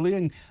for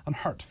bullying and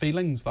hurt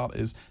feelings. That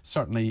is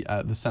certainly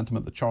the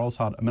sentiment that Charles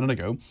had a minute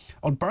ago.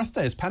 On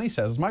birthdays, Penny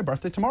says, it's my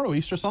birthday tomorrow,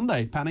 Easter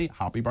Sunday. Penny,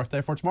 happy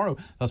birthday for tomorrow.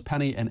 That's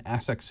Penny in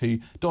Essex, who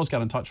does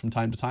get in touch from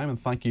time to time, and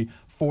thank you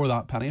for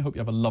that, Penny. I hope you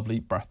have a lovely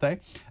birthday.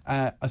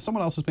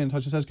 Someone else has been in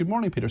touch and says, good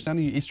morning, Peter,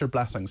 sending you Easter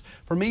blessings.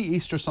 For me,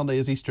 Easter Sunday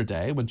is Easter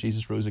Day, when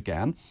Jesus rose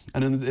again,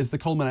 and it is the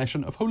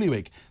culmination of Holy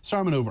Week.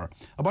 Sermon over.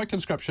 About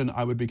conscription,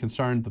 I would be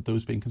concerned that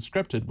those being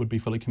conscripted would be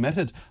fully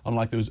committed,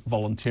 unlike those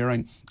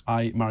volunteering.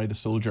 I married a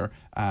soldier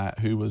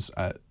who was,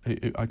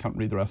 I can't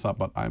read the rest of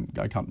that, but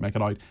I can't make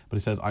it out, but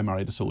he says, I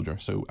married a soldier.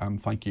 So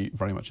thank you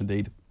very much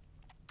indeed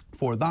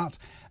for that.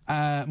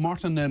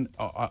 Martin in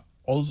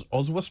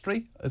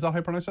Oswestry, is that how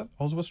you pronounce it?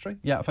 Oswestry?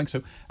 Yeah, I think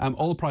so.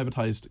 All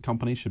privatised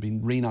companies should be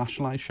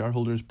renationalised.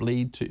 Shareholders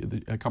bleed to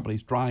the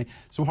companies dry,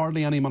 so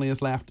hardly any money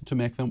is left to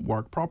make them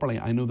work properly.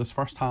 I know this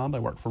firsthand. I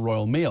work for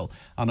Royal Mail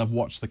and I've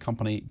watched the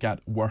company get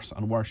worse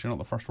and worse. You're not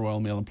the first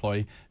Royal Mail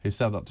employee who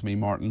said that to me,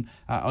 Martin.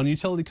 On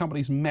utility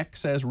companies, Mick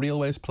says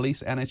railways,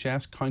 police,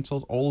 NHS,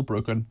 councils, all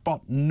broken,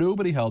 but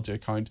nobody held to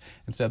account.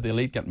 Instead, the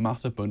elite get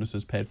massive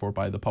bonuses paid for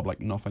by the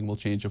public. Nothing will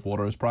change if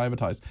water is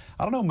privatised.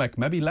 I don't know, Mick,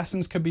 maybe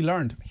lessons could be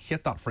learned.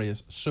 Hate that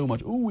phrase so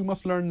much. Oh, we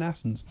must learn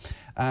lessons.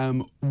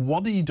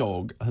 Waddy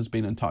Dog has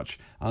been in touch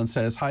and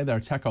says, hi there,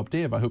 Tech Up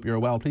Dave, I hope you're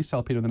well. Please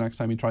tell Peter the next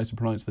time he tries to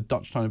pronounce the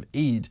Dutch town of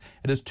Eid,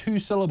 it is 2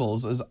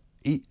 syllables as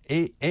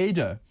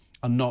Ada,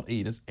 and not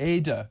Eid. It's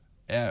Ada.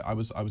 I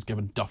was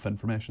given duff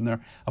information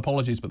there.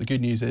 Apologies, but the good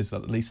news is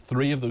that at least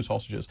 3 of those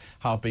hostages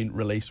have been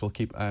released. We'll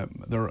keep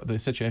the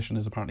situation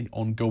is apparently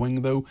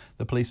ongoing, though.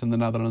 The police in the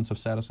Netherlands have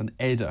said it's an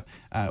Ada,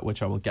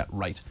 which I will get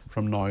right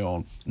from now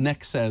on.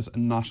 Nick says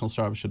national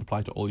service should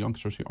apply to all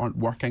youngsters who aren't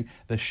working.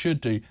 They should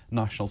do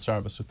national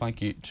service. So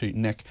thank you to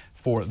Nick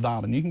for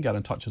that. And you can get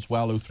in touch as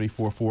well,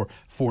 0344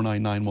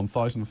 499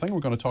 1000. The thing we're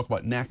going to talk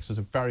about next is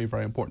a very,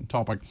 very important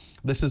topic.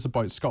 This is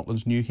about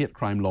Scotland's new hate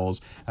crime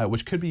laws,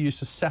 which could be used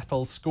to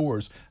settle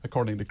scores,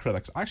 according to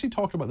critics. I actually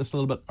talked about this a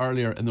little bit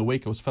earlier in the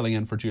week. I was filling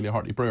in for Julia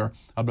Hartley-Brewer.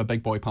 I had my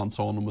big boy pants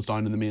on and was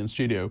down in the main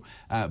studio.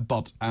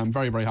 But I'm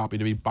very, very happy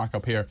to be back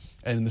up here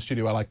in the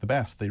studio I like the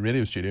best, the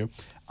radio studio.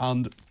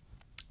 And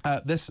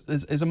this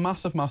is a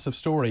massive, massive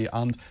story,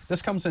 and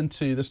this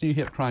new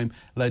hate crime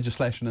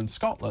legislation in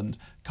Scotland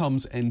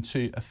comes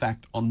into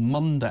effect on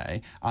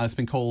Monday. It's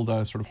been called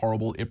a sort of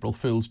horrible April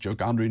Fool's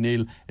joke. Andrew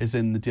Neil is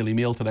in the Daily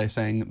Mail today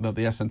saying that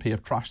the SNP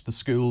have trashed the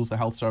schools, the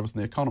health service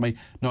and the economy.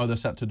 Now they're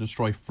set to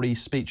destroy free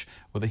speech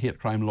with a hate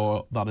crime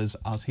law that is,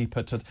 as he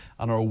puts it,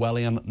 an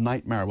Orwellian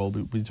nightmare. We'll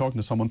be talking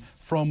to someone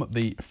from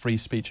the Free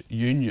Speech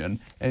Union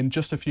in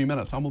just a few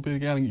minutes, and we'll be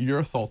getting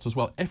your thoughts as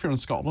well. If you're in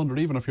Scotland, or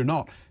even if you're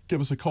not, give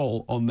us a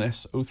call on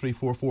this,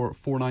 0344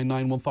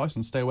 499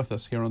 1000. Stay with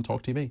us here on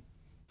talkTV.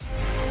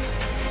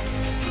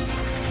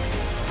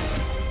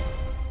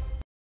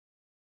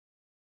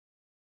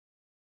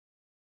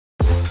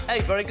 Hey,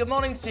 very good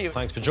morning to you.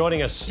 Thanks for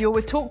joining us. You're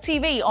with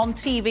talkTV, on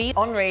TV,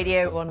 on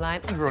radio,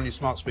 online. And we're on your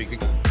smart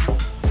speaker.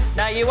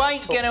 Now, you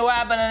ain't going to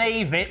have an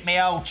Evit, me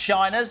old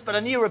Chinas, but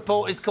a new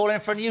report is calling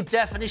for a new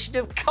definition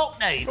of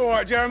cockney. All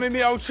right, Jeremy,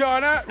 me old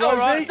China. All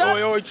Rosie,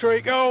 right, oi, oi,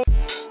 treacle.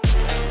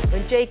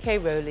 When J.K.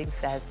 Rowling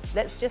says,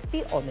 let's just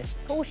be honest,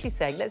 that's all she's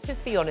saying, let's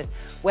just be honest.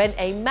 When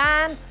a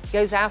man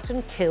goes out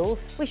and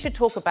kills, we should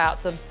talk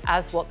about them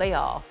as what they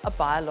are, a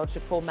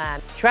biological man.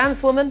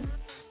 Trans woman,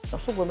 it's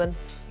not a woman.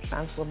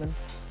 Trans woman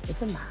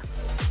is a man.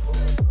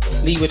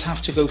 Lee would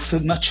have to go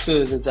much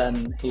further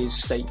than his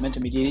statement.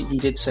 I mean, he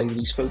did say that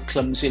he spoke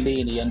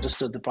clumsily and he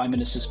understood the Prime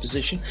Minister's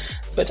position,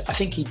 but I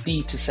think he'd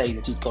need to say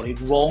that he'd got it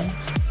wrong.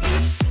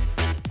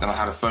 Then I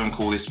had a phone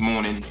call this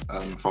morning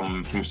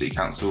from City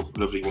Council, a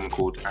lovely woman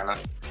called Anna.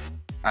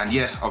 And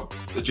yeah,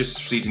 I've just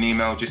received an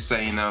email just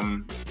saying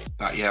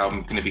that, yeah,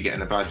 I'm going to be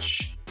getting a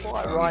badge.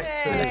 Quite right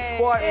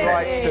too. Quite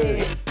right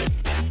too.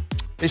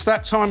 It's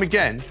that time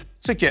again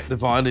to get the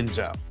violins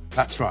out.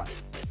 That's right.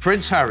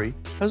 Prince Harry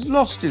has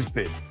lost his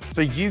bid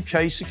for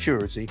UK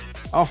security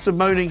after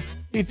moaning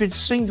he'd been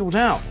singled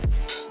out.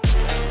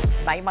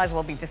 You might as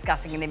well be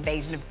discussing an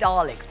invasion of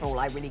Daleks for all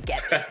I really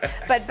get this.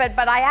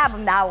 but I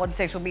am now on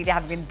social media,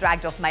 having been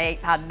dragged off my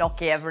 £8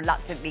 Nokia,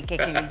 reluctantly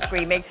kicking and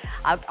screaming.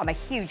 I'm a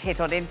huge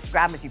hit on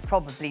Instagram, as you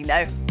probably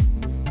know.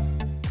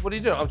 What are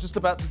you doing? I was just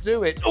about to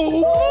do it.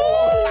 Ooh!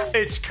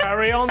 It's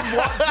carry on.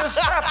 What just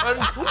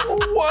happened?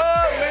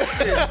 Whoa,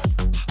 listen.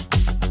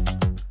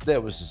 There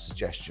was a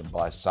suggestion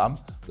by some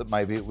that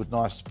maybe it would be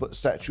nice to put a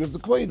statue of the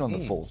Queen on the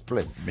 4th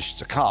plinth.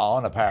 Mr.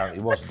 Khan apparently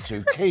wasn't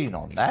too keen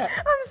on that.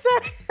 I'm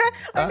sorry.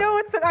 I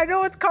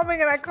know it's coming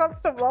and I can't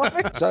stop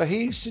laughing. So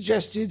he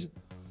suggested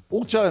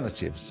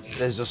alternatives.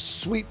 There's a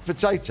sweet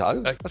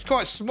potato. That's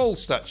quite a small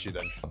statue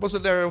then.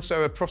 Wasn't there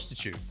also a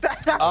prostitute?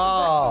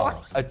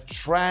 A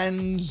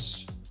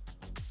trans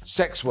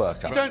sex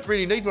worker. You don't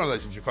really need one of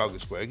those in Trafalgar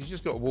Square. You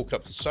just got to walk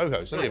up to Soho.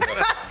 It's only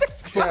about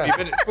 40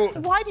 minutes.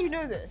 Why do you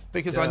know this?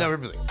 Because I know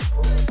everything.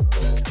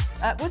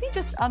 Was he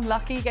just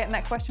unlucky getting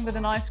that question with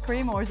an ice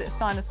cream, or is it a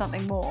sign of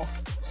something more?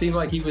 Seemed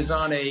like he was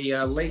on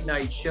a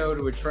late-night show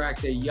to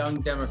attract a young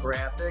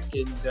demographic,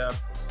 and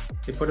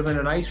they put him in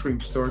an ice cream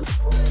store.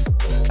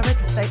 I read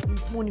the statement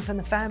this morning from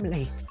the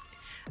family.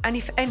 And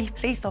if any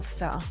police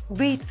officer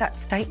reads that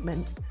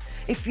statement,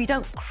 if you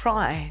don't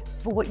cry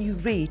for what you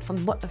read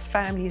from what the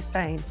family is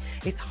saying,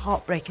 it's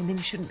heartbreaking, then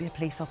you shouldn't be a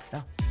police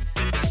officer.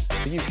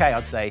 The UK,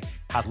 I'd say,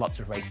 has lots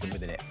of racism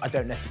within it. I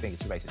don't necessarily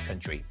think it's a racist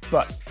country,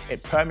 but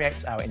it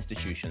permeates our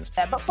institutions.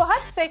 Yeah, but for her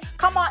to say,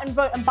 come out and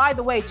vote, and by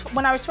the way,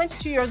 when I was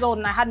 22 years old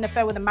and I had an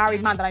affair with a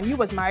married man that I knew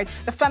was married,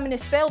 the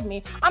feminists failed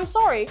me. I'm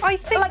sorry. I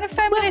think the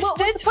feminists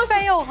did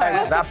fail her.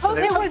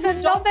 It was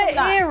another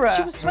era.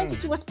 She was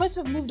 22. We're supposed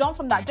to have moved on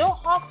from that. Don't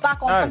hark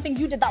back on something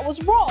you did that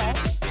was wrong.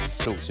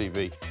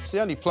 talkTV. It's the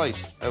only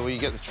place where you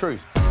get the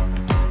truth.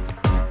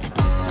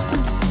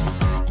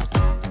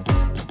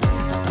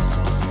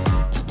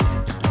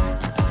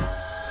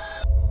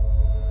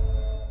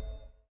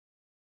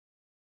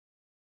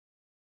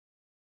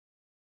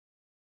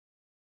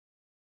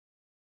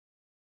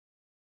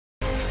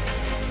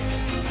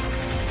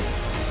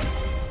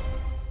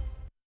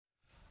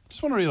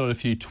 Just want to read out a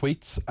few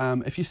tweets.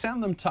 If you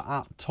send them to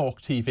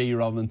 @talkTV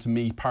rather than to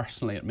me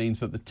personally, it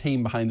means that the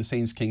team behind the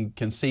scenes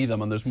can see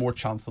them, and there's more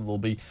chance that they'll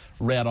be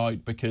read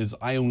out, because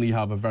I only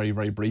have a very,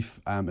 very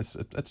brief...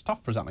 it's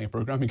tough presenting a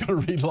programme. You've got to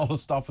read a lot of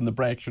stuff in the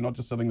breaks. You're not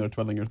just sitting there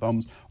twiddling your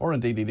thumbs or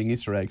indeed eating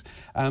Easter eggs.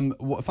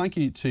 Thank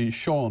you to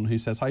Sean, who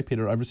says, "Hi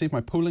Peter, I've received my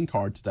polling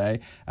card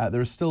today.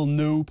 There is still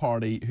no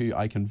party who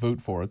I can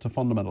vote for. It's a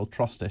fundamental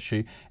trust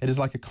issue. It is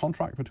like a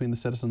contract between the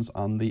citizens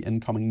and the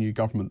incoming new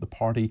government. The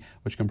party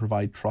which can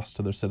provide trust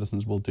to their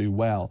citizens will do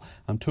well.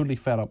 I'm totally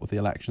fed up with the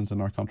elections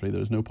in our country.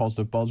 There is no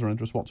positive buzz or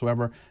interest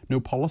whatsoever, no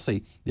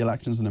policy. The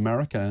elections in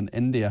America and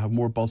India have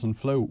more buzz and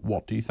flow.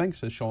 What do you think?"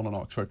 says Sean in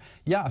Oxford.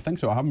 Yeah, I think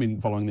so. I haven't been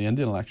following the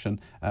Indian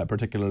election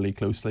particularly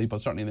closely,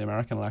 but certainly the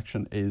American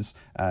election is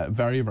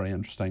very, very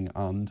interesting.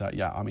 And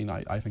yeah, I mean,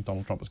 I think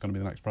Donald Trump is going to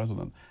be the next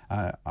president.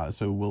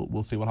 So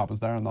we'll see what happens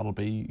there, and that'll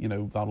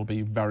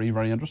be very,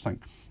 very interesting.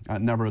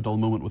 Never a dull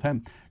moment with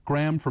him.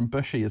 Graham from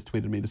Bushy has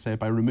tweeted me to say,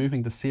 "By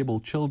removing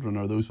disabled children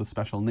or those with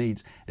special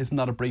needs, isn't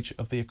that a breach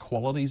of the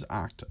Equalities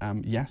Act?"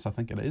 Yes, I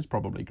think it is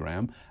probably,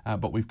 Graham.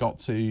 But we've got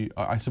to,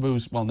 I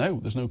suppose, well,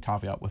 no, there's no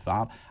caveat with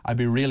that. I'd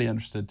be really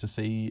interested to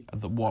see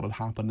what had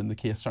happened in the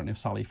case, certainly of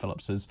Sally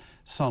Phillips's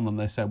son, and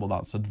they said, well,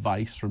 that's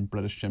advice from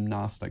British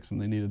Gymnastics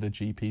and they needed a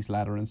GP's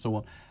letter and so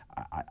on.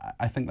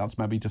 I think that's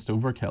maybe just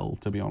overkill,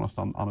 to be honest,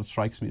 and it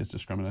strikes me as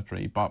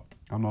discriminatory, but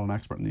I'm not an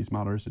expert in these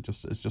matters.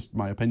 It's just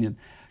my opinion.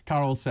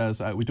 Carol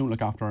says, "We don't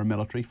look after our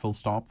military, full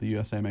stop. The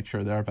USA make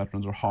sure their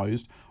veterans are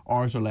housed.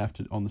 Ours are left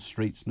on the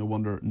streets. No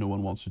wonder no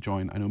one wants to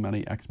join. I know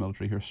many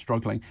ex-military who are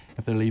struggling.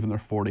 If they leave in their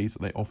 40s,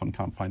 they often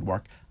can't find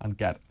work and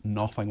get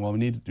nothing." Well,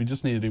 we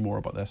just need to do more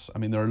about this. I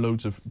mean, there are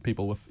loads of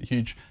people with a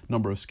huge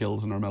number of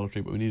skills in our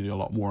military, but we need to do a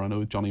lot more. I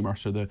know Johnny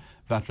Mercer, the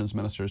Veterans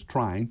Minister, is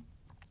trying.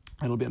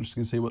 It'll be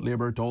interesting to see what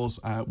Labour does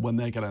when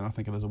they get in. I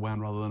think it is a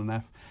when rather than an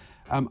if.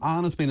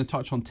 Anne has been in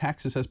touch on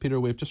text. It says, "Peter,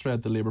 we've just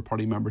read the Labour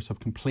Party members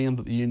have complained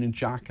that the Union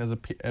Jack is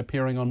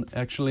appearing on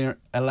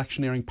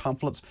electioneering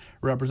pamphlets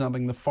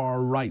representing the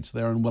far right.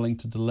 They are unwilling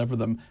to deliver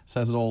them.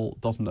 Says it all,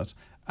 doesn't it?"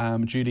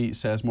 Judy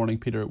says, "Morning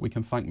Peter, we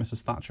can thank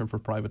Mrs Thatcher for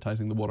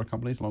privatising the water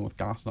companies along with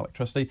gas and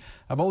electricity.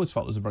 I've always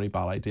felt it was a very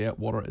bad idea.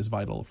 Water is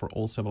vital for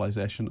all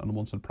civilization, and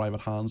once in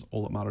private hands,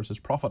 all that matters is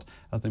profit.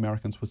 As the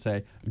Americans would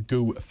say,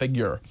 go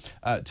figure."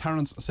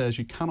 Terence says,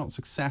 "You cannot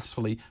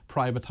successfully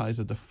privatise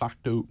a de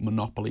facto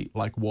monopoly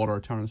like water."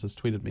 Terence has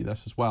tweeted me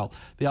this as well.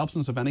 "The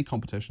absence of any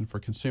competition for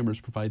consumers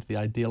provides the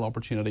ideal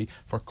opportunity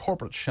for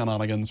corporate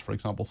shenanigans, for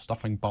example,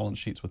 stuffing balance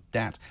sheets with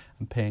debt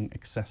and paying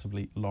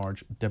excessively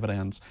large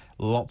dividends."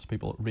 Lots of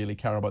people really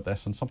care about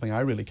this, and something I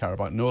really care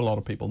about. I know a lot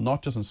of people,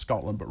 not just in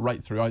Scotland, but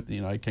right throughout the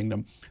United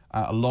Kingdom.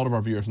 A lot of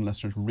our viewers and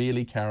listeners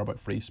really care about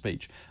free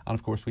speech. And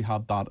of course, we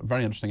had that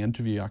very interesting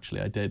interview,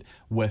 actually, I did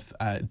with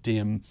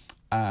Dame...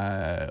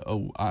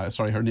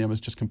 sorry, her name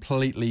has just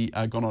completely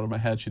gone out of my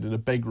head. She did a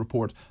big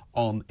report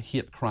on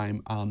hate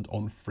crime and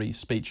on free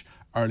speech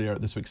earlier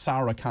this week.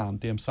 Sarah Khan,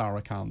 Dame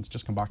Sarah Khan's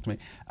just come back to me.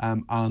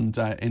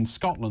 In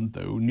Scotland,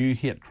 though, new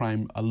hate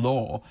crime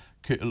law,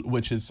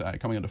 which is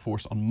coming into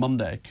force on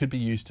Monday, could be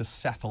used to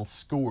settle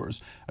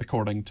scores,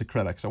 according to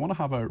critics. I want to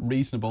have a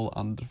reasonable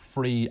and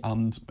free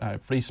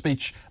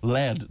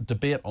speech-led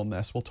debate on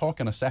this. We'll talk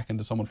in a second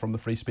to someone from the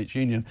Free Speech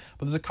Union,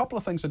 but there's a couple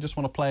of things I just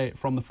want to play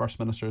from the First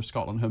Minister of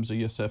Scotland, Humza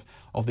Yousaf,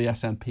 of the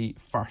SNP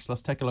first.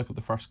 Let's take a look at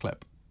the first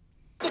clip.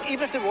 Look,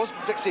 even if there was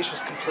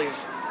vexatious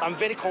complaints, I'm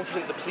very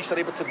confident the police are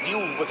able to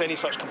deal with any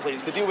such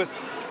complaints. They deal with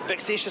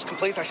vexatious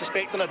complaints, I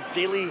suspect, on a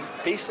daily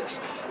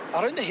basis.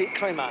 Around the Hate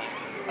Crime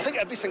Act, I think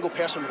every single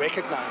person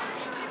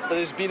recognises that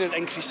there's been an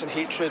increase in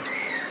hatred,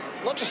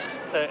 not just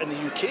in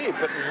the UK,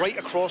 but right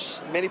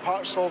across many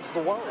parts of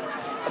the world.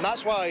 And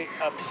that's why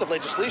a piece of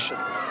legislation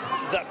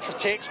that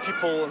protects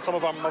people and some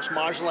of our most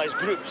marginalised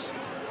groups,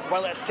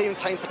 while at the same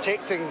time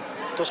protecting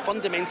those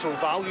fundamental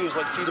values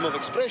like freedom of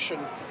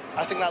expression,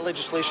 I think that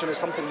legislation is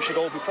something we should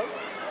all be proud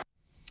of.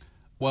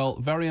 Well,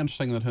 very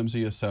interesting that Humza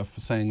Yousaf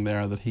saying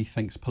there that he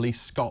thinks Police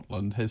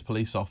Scotland, his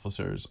police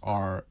officers,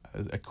 are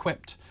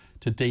equipped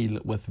to deal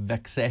with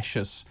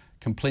vexatious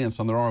complaints,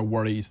 and there are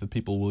worries that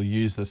people will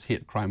use this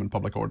Hate Crime and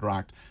Public Order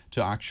Act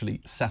to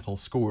actually settle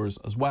scores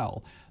as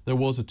well. There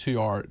was a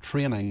 2-hour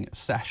training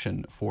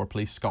session for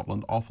Police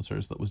Scotland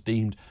officers that was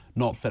deemed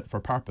not fit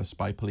for purpose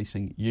by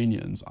policing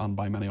unions and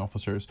by many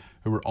officers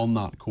who were on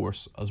that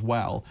course as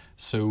well.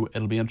 So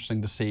it'll be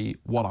interesting to see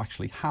what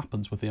actually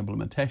happens with the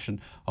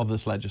implementation of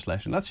this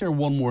legislation. Let's hear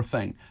one more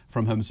thing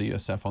from Humza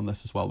Yousaf on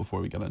this as well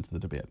before we get into the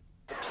debate.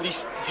 The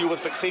police deal with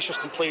vexatious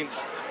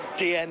complaints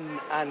day in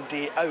and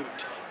day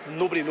out.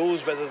 Nobody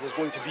knows whether there's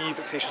going to be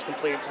vexatious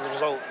complaints as a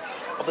result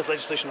of this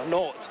legislation or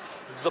not.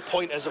 The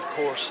point is, of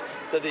course,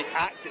 that the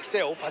Act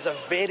itself has a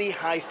very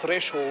high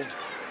threshold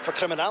for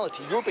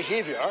criminality. Your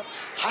behaviour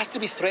has to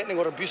be threatening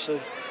or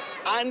abusive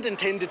and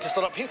intended to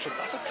stir up hatred.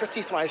 That's a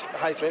pretty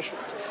high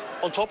threshold.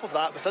 On top of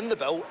that, within the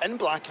bill, in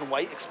black and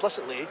white,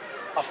 explicitly,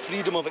 a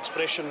freedom of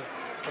expression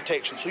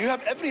protection. So you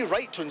have every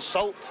right to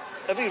insult,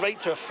 every right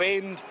to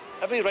offend,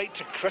 every right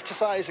to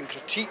criticise and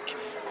critique.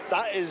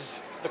 That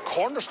is the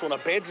cornerstone, a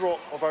bedrock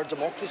of our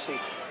democracy,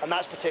 and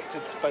that's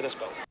protected by this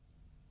bill.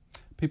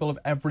 People have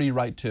every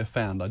right to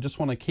offend. I just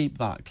want to keep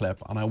that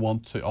clip, and I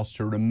want us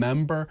to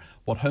remember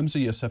what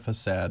Humza Yousaf has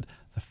said,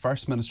 the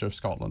First Minister of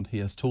Scotland. He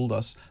has told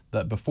us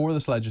that before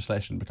this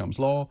legislation becomes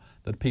law,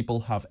 that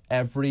people have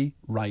every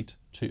right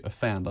to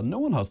offend. And no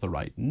one has the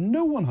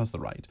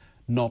right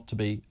not to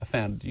be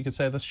offended. You could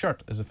say this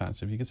shirt is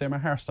offensive. You could say my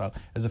hairstyle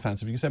is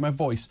offensive. You could say my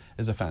voice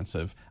is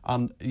offensive.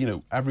 And, you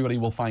know, everybody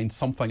will find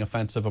something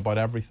offensive about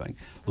everything.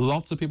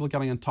 Lots of people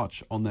getting in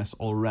touch on this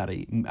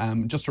already.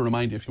 Just to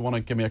remind you, if you want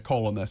to give me a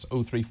call on this,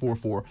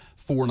 0344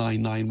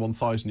 499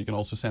 1000. You can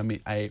also send me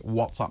a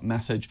WhatsApp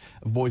message,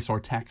 voice or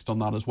text on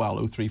that as well,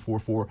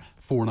 0344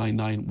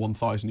 499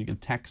 1000. You can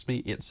text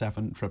me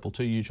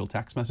 87222, usual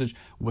text message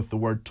with the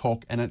word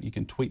talk in it. You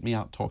can tweet me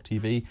at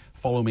talkTV,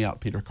 follow me at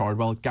Peter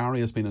Cardwell.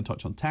 Gary has been in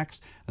touch on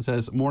text and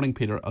says, "Morning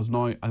Peter, as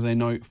a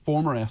now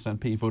former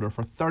SNP voter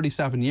for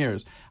 37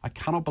 years, I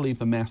cannot believe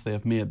the mess they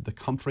have made. The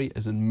country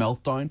is in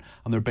meltdown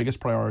and their biggest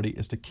priority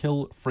is to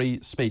kill free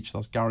speech."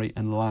 That's Gary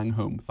in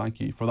Langholm. Thank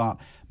you for that.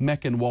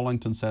 Mick in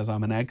Wallington says,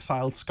 "I'm an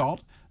exiled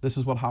Scot. This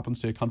is what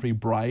happens to a country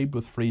bribed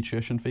with free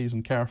tuition fees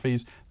and care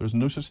fees. There's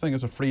no such thing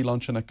as a free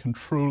lunch in a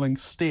controlling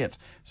state,"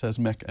 says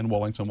Mick in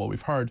Wallington. Well,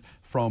 we've heard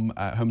from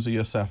Humza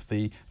Yousaf,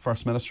 the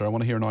First Minister. I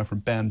want to hear now from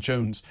Ben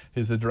Jones,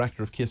 who's the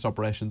Director of Case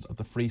Operations at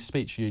the Free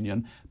Speech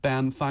Union.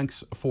 Ben,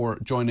 thanks for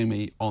joining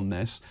me on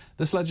this.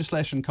 This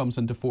legislation comes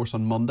into force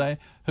on Monday.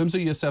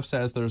 Humza Yousaf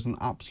says there's an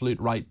absolute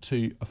right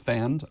to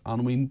offend,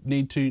 and we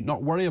need to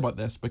not worry about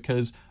this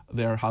because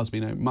there has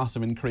been a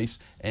massive increase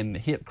in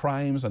hate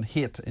crimes and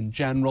hate in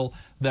general.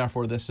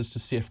 Therefore, this is to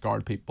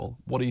safeguard people.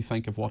 What do you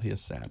think of what he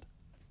has said?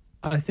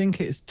 I think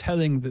it's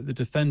telling that the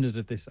defenders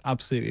of this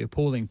absolutely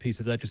appalling piece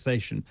of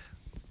legislation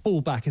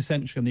fall back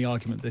essentially on the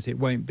argument that it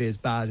won't be as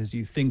bad as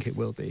you think it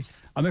will be.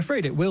 I'm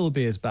afraid it will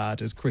be as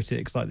bad as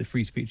critics like the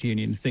Free Speech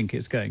Union think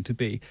it's going to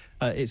be.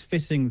 It's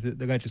fitting that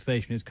the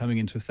legislation is coming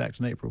into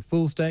effect on April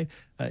Fool's Day.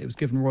 It was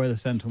given royal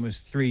assent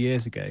almost 3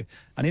 years ago.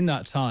 And in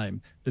that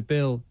time,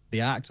 the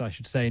act, I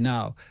should say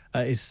now,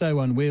 is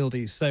so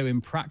unwieldy, so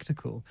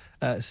impractical,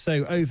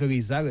 so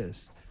overly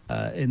zealous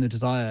in the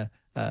desire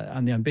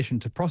and the ambition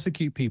to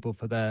prosecute people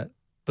for their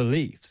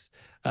beliefs,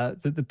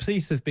 that the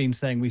police have been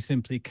saying we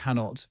simply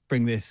cannot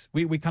bring this,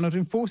 we cannot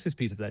enforce this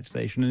piece of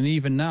legislation. And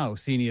even now,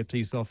 senior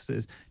police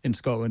officers in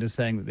Scotland are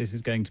saying that this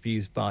is going to be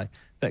used by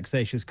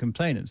vexatious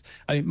complainants.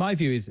 I mean, my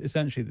view is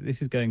essentially that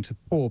this is going to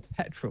pour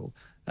petrol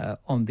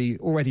on the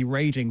already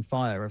raging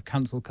fire of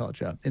cancel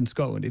culture in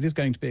Scotland. It is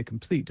going to be a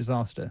complete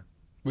disaster.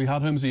 We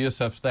had Humza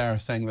Yousaf there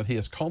saying that he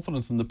has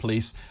confidence in the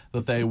police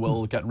that they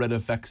will get rid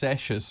of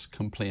vexatious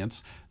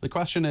complaints. The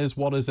question is,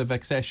 what is a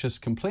vexatious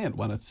complaint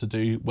when it's to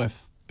do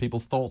with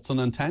people's thoughts and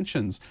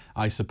intentions,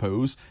 I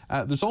suppose?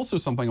 There's also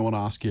something I want to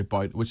ask you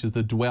about, which is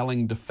the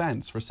dwelling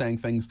defence for saying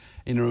things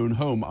in your own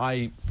home.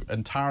 I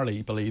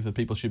entirely believe that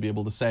people should be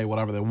able to say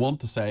whatever they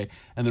want to say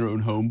in their own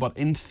home, but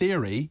in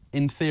theory,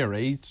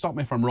 stop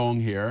me if I'm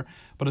wrong here,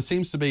 but it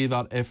seems to be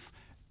that if,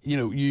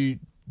 you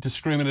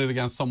discriminate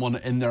against someone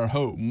in their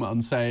home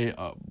and say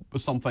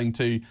something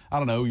to, I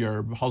don't know,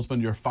 your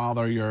husband, your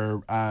father,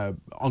 your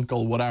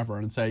uncle, whatever,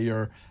 and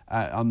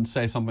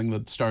say something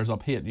that stirs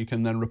up hate, you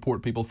can then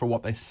report people for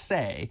what they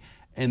say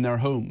in their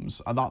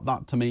homes. And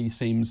that to me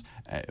seems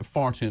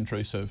far too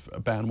intrusive.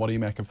 Ben, what do you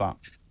make of that?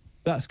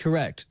 That's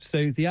correct.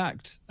 So the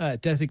Act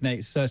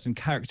designates certain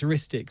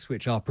characteristics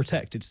which are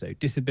protected, so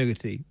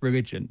disability,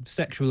 religion,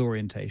 sexual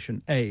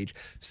orientation, age.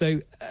 So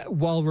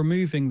while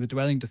removing the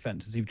dwelling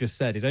defence, as you've just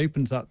said, it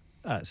opens up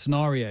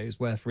scenarios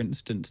where, for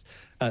instance,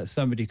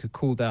 somebody could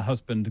call their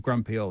husband a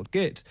grumpy old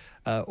git,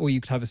 or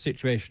you could have a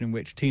situation in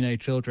which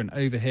teenage children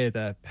overhear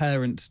their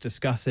parents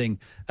discussing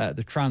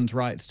the trans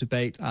rights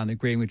debate and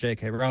agreeing with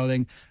J.K.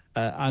 Rowling.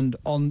 And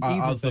on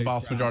as the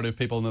vast majority of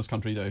people in this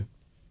country do.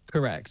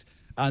 Correct.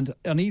 And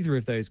on either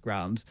of those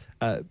grounds,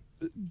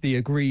 the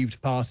aggrieved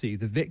party,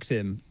 the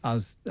victim,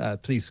 as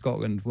Police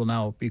Scotland will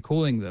now be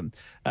calling them,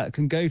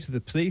 can go to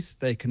the police.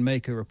 They can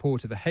make a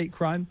report of a hate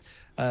crime.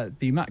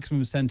 The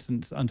maximum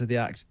sentence under the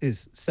Act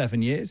is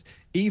 7 years.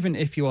 Even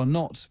if you are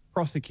not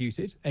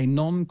prosecuted, a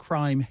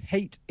non-crime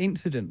hate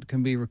incident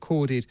can be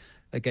recorded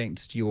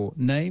against your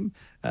name.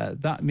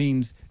 That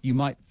means you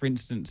might, for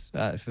instance,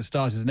 for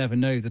starters, never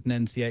know that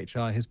an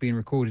NCHI has been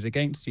recorded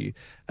against you.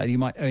 You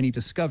might only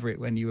discover it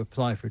when you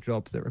apply for a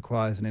job that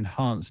requires an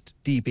enhanced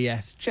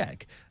DBS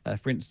check.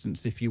 For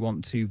instance, if you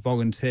want to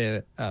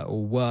volunteer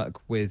or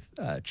work with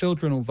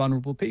children or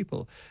vulnerable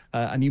people,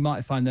 and you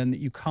might find then that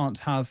you can't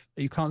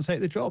take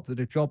the job, that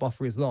a job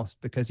offer is lost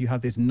because you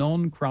have this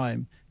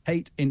non-crime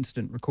hate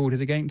incident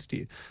recorded against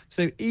you.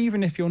 So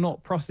even if you're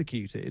not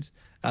prosecuted,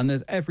 and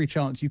there's every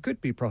chance you could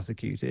be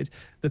prosecuted,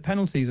 the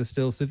penalties are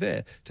still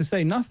severe. To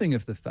say nothing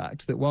of the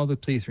fact that while the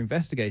police are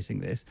investigating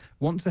this,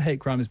 once a hate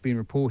crime has been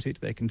reported,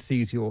 they can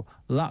seize your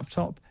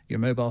laptop, your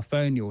mobile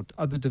phone, your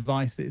other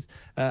devices,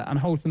 and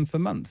hold them for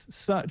months,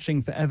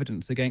 searching for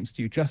evidence against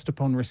you just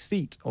upon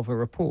receipt of a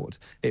report.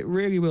 It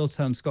really will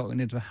turn Scotland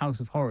into a house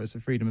of horrors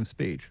for freedom of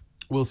speech.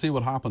 We'll see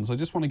what happens. I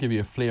just want to give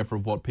you a flavour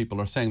of what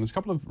people are saying. There's a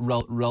couple of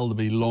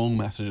relatively long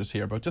messages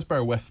here, but just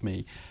bear with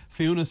me.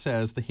 Fiona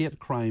says the hate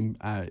crime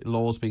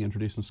laws being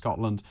introduced in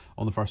Scotland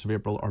on the 1st of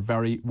April are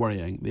very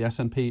worrying. The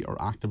SNP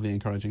are actively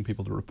encouraging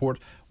people to report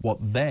what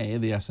they,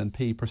 the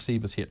SNP,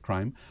 perceive as hate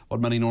crime, what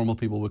many normal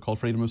people would call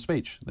freedom of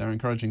speech. They're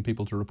encouraging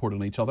people to report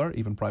on each other,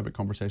 even private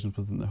conversations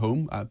within the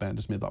home. Ben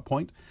just made that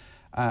point.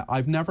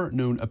 I've never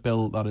known a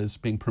bill that is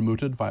being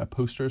promoted via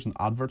posters and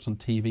adverts on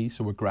TV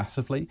so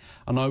aggressively,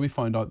 and now we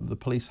found out that the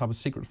police have a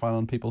secret file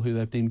on people who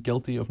they've deemed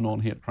guilty of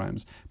non-hate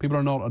crimes. People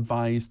are not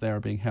advised they are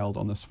being held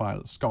on this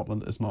file.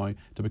 Scotland is now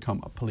to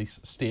become a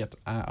police state.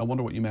 I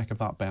wonder what you make of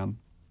that, Ben.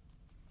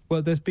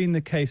 Well, there's been the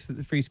case that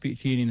the Free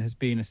Speech Union has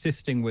been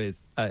assisting with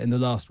in the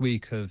last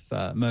week of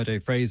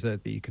Murdo Fraser,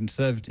 the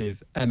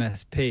Conservative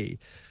MSP.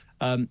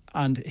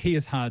 And he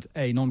has had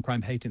a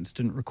non-crime hate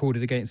incident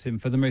recorded against him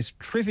for the most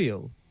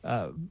trivial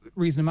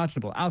reason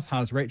imaginable, as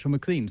has Rachel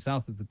McLean,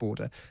 south of the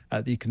border,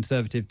 the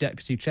Conservative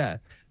deputy chair.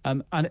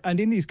 And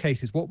in these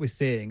cases, what we're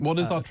seeing... What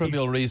is that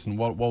trivial reason?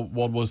 What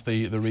was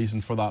the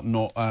reason for that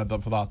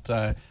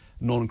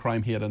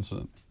non-crime hate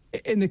incident?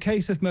 In the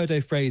case of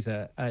Murdo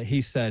Fraser,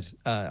 he said,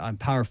 I'm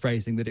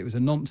paraphrasing, that it was a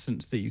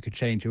nonsense that you could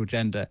change your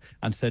gender,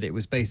 and said it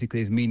was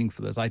basically as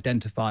meaningful as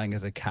identifying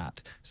as a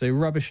cat. So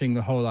rubbishing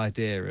the whole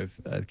idea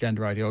of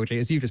gender ideology.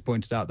 As you just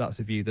pointed out, that's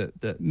a view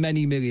that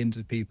many millions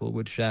of people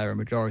would share, a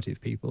majority of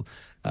people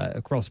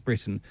across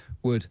Britain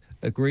would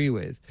agree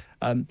with.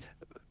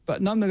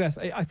 But nonetheless,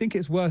 I think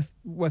it's worth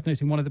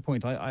noting one other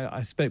point.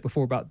 I spoke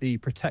before about the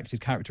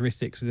protected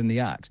characteristics within the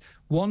Act.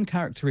 One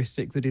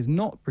characteristic that is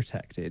not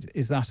protected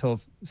is that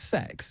of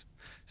sex.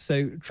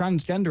 So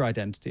transgender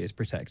identity is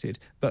protected,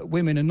 but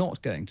women are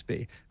not going to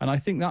be. And I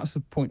think that's a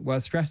point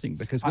worth stressing,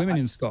 because women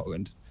in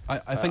Scotland...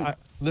 I think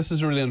this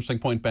is a really interesting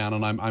point, Ben,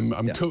 and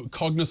I'm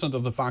cognizant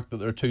of the fact that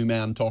there are two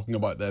men talking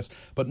about this,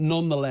 but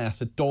nonetheless,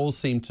 it does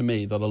seem to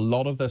me that a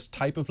lot of this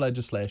type of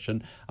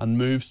legislation and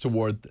moves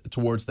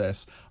towards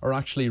this are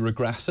actually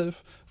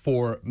regressive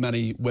for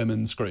many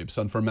women's groups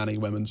and for many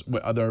women's...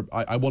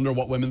 I wonder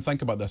what women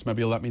think about this.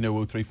 Maybe you'll let me know,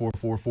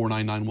 0344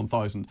 499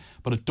 1000.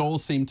 But it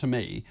does seem to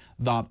me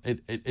that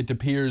it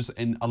appears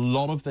in a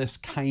lot of this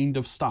kind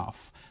of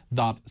stuff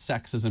that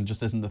sexism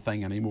just isn't a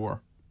thing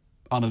anymore.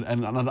 And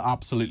it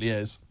absolutely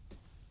is.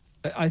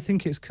 I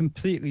think it's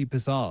completely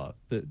bizarre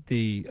that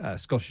the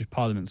Scottish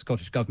Parliament,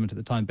 Scottish Government at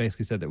the time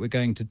basically said that we're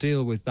going to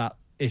deal with that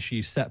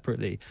issue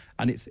separately,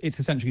 and it's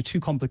essentially too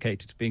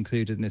complicated to be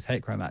included in this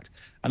Hate Crime Act.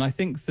 And I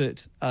think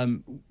that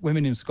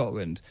women in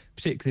Scotland,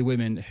 particularly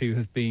women who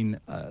have been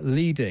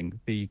leading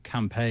the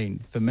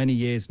campaign for many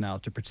years now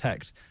to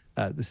protect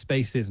the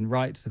spaces and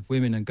rights of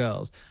women and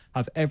girls,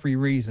 have every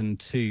reason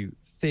to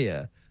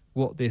fear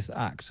what this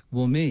act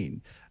will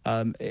mean.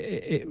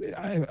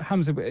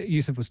 Hamza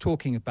Youssef was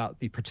talking about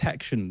the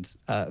protections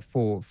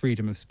for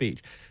freedom of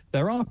speech.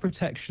 There are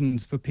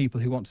protections for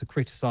people who want to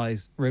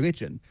criticise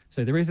religion.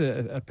 So there is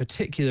a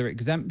particular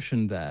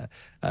exemption there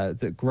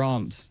that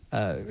grants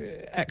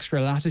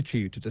extra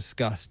latitude to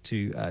discuss,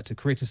 to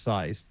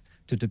criticise,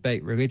 to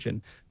debate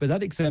religion. But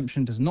that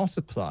exemption does not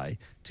apply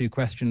to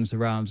questions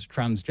around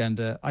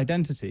transgender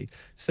identity.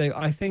 So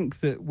I think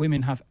that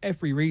women have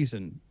every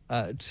reason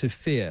to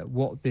fear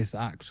what this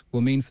act will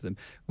mean for them.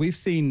 We've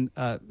seen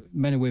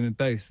men and women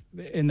both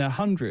in their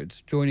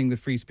hundreds joining the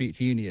Free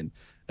Speech Union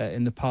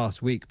in the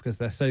past week because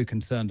they're so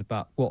concerned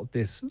about what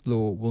this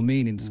law will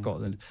mean in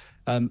Scotland.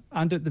 And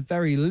at the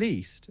very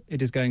least,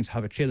 it is going to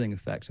have a chilling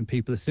effect, and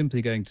people are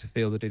simply going to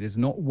feel that it is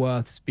not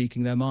worth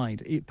speaking their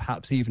mind,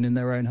 perhaps even in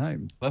their own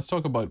home. Let's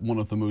talk about one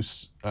of the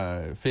most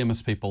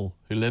famous people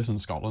who lives in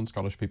Scotland,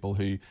 Scottish people,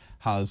 who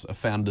has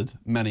offended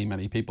many,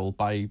 many people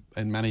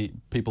in many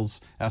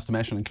people's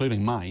estimation,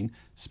 including mine,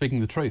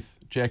 speaking the truth.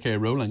 J.K.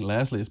 Rowling,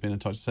 Leslie has been in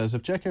touch, says,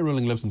 if J.K.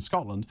 Rowling lives in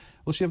Scotland,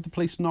 will she have the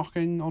police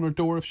knocking on her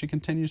door if she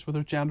continues with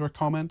her gender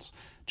comments?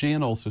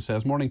 Jane also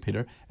says, morning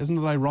Peter, isn't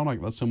it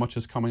ironic that so much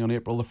is coming on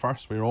April the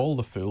 1st? We're all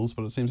the fools,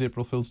 but it seems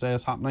April Fool's Day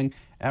is happening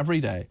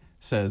every day,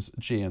 says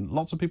Jane.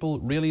 Lots of people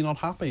really not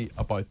happy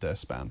about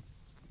this, Ben.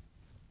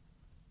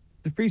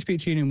 The Free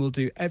Speech Union will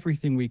do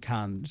everything we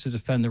can to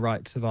defend the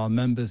rights of our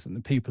members and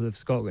the people of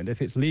Scotland. If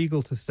it's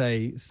legal to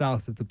say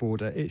south of the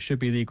border, it should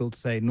be legal to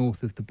say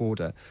north of the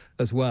border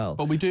as well.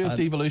 But we do have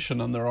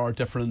devolution, and there are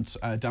different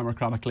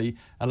democratically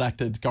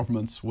elected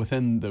governments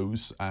within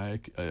those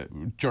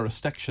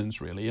jurisdictions,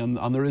 really.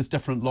 And there is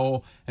different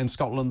law in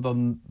Scotland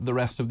than the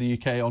rest of the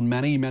UK on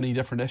many, many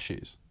different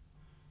issues.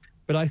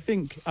 But I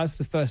think, as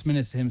the First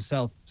Minister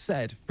himself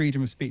said,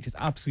 freedom of speech is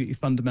absolutely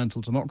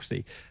fundamental to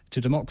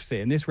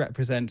democracy. And this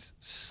represents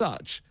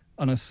such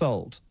an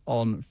assault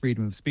on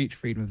freedom of speech,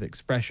 freedom of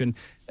expression,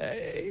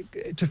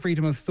 to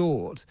freedom of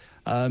thought.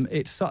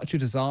 It's such a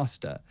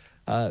disaster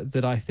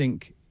that I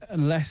think,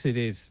 unless it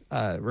is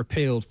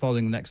repealed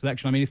following the next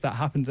election, I mean, if that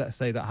happens, let's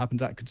say that happens,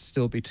 that could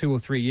still be 2 or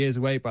 3 years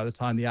away by the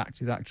time the act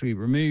is actually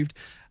removed.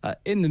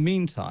 In the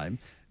meantime,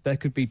 there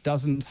could be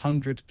dozens,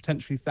 hundreds,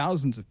 potentially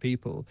thousands of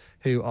people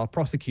who are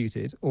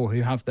prosecuted or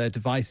who have their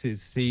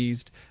devices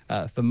seized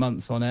for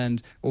months on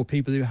end, or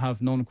people who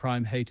have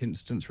non-crime hate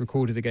incidents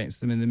recorded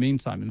against them in the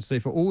meantime. And so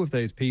for all of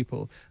those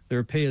people, the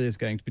repeal is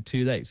going to be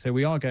too late. So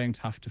we are going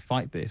to have to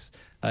fight this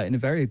in a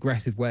very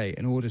aggressive way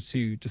in order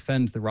to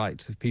defend the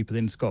rights of people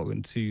in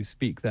Scotland to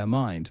speak their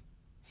mind.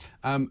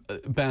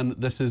 Ben,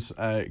 this is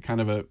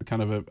kind of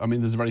a. I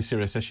mean, this is a very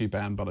serious issue,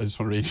 Ben. But I just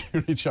want to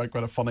read out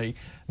quite a funny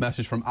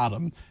message from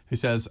Adam, who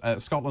says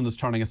Scotland is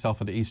turning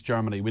itself into East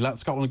Germany. We let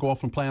Scotland go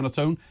off and play on its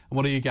own, and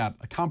what do you get?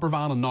 A camper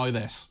van and now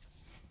this.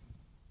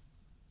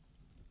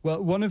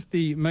 Well, one of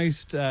the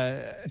most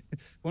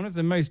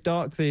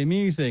darkly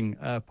amusing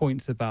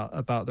points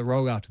about the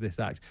rollout of this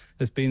act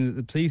has been that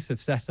the police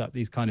have set up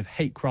these kind of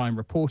hate crime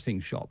reporting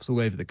shops all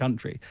over the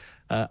country.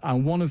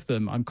 And one of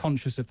them, I'm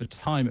conscious of the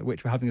time at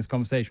which we're having this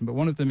conversation, but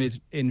one of them is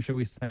in, shall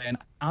we say, an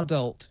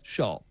adult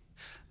shop.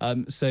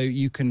 So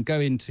you can go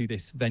into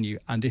this venue,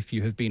 and if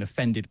you have been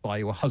offended by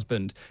your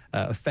husband,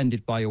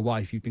 offended by your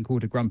wife, you've been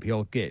called a grumpy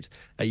old git,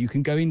 you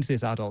can go into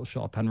this adult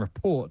shop and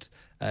report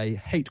a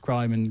hate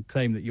crime and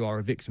claim that you are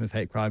a victim of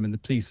hate crime, and the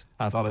police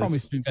have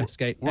promised to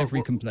investigate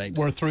every complaint.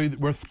 We're through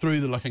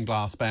the looking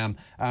glass, Ben.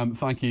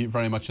 Thank you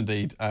very much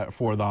indeed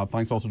for that.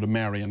 Thanks also to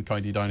Mary in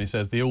County Down, who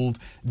says the old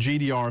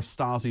GDR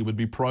Stasi would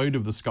be proud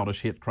of the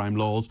Scottish hate crime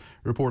laws,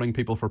 reporting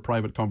people for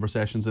private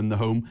conversations in the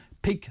home.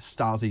 Peak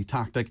Stasi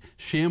tactic.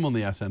 Shame on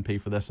the SNP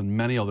for this and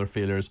many other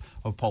failures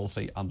of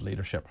policy and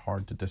leadership.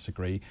 Hard to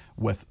disagree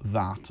with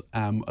that.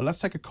 Let's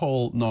take a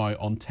call now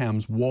on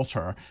Thames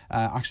Water.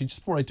 Actually,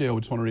 just before I do, I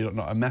just want to read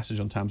out a message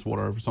on Thames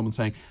Water for someone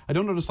saying, I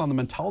don't understand the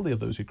mentality of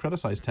those who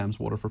criticise Thames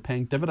Water for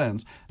paying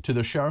dividends to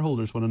their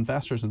shareholders when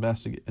investors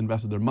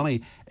invested their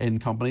money in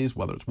companies,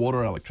 whether it's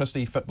water,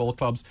 electricity, football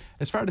clubs.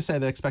 It's fair to say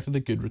they expected a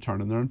good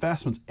return on their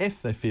investments.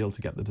 If they fail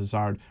to get the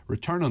desired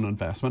return on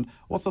investment,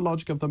 what's the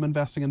logic of them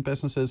investing in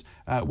businesses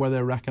where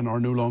they reckon are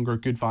no longer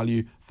good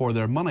value for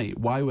their money?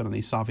 Why would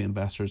any savvy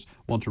investors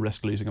want to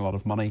risk losing a lot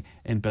of money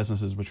in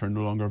businesses which are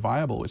no longer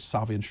viable, which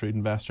savvy and shrewd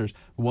investors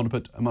would want to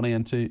put money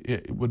into,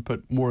 would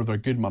put more of their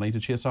good money to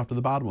chase after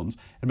the bad ones?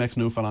 It makes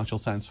no financial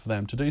sense for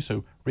them to do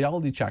so.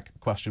 Reality check,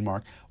 question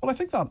mark. Well, I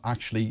think that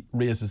actually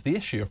raises the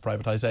issue of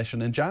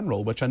privatisation in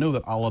general, which I know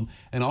that Alan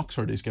in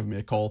Oxford, who's given me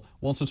a call,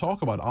 wants to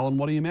talk about. Alan,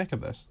 what do you make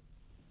of this?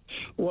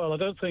 Well, I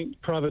don't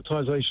think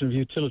privatisation of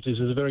utilities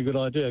is a very good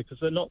idea, because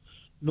they're not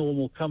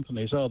normal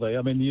companies, are they?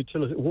 I mean, the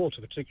utility,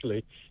 water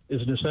particularly,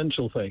 is an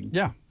essential thing.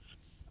 Yeah.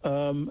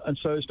 And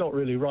so it's not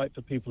really right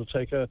for people to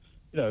take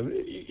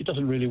it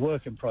doesn't really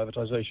work in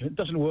privatisation. It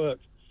doesn't work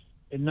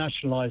in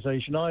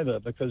nationalisation either,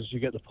 because you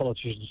get the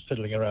politicians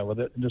fiddling around with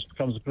it and this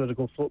becomes a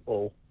political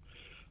football.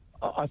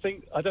 I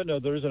don't know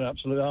there is an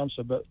absolute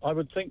answer, but I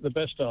would think the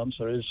best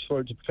answer is for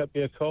it to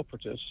be a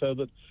cooperative, so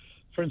that,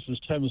 for instance,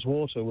 Thames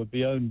Water would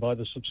be owned by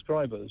the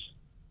subscribers.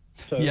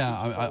 So,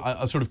 yeah,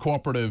 a sort of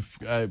cooperative,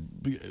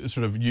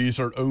 sort of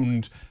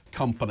user-owned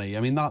company.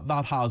 I mean,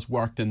 that has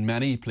worked in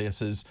many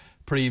places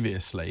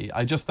previously.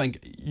 I just think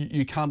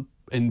you can't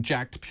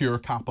inject pure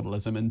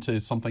capitalism into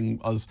something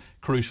as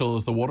crucial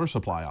as the water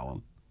supply,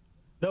 Alan.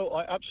 No,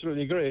 I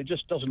absolutely agree. It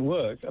just doesn't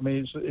work. I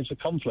mean, it's a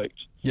conflict.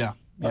 Yeah.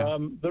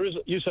 There is.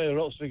 You say there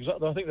are lots of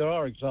examples. I think there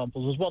are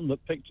examples. There's one that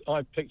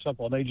I picked up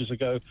on ages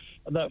ago,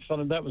 and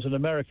that was in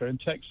America, in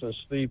Texas,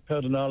 the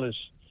Pedernales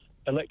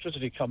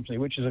Electricity Company,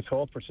 which is a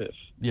cooperative.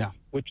 Yeah.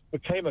 Which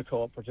became a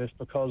cooperative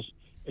because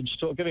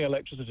giving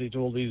electricity to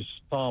all these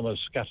farmers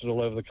scattered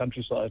all over the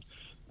countryside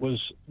was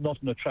not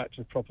an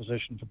attractive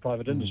proposition for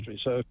private industry.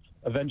 So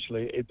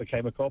eventually it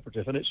became a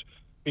cooperative, and it's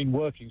been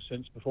working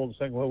since before the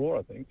Second World War,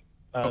 I think.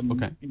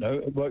 Okay.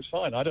 It works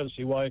fine. I don't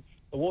see why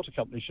the water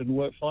company shouldn't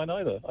work fine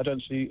either. I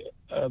don't see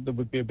there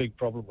would be a big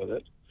problem with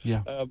it.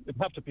 Yeah. It would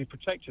have to be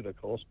protected, of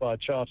course, by a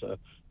charter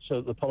so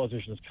that the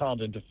politicians can't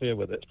interfere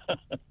with it.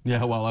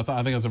 Yeah, well, I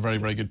think that's a very,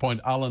 very good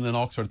point. Alan in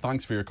Oxford,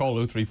 thanks for your call.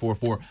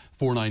 0344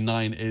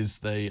 499 is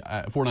the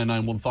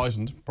 499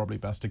 1000, probably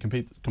best to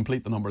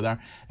complete the number there,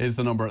 is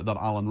the number that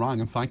Alan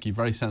rang. And thank you,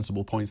 very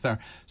sensible points there.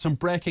 Some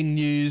breaking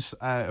news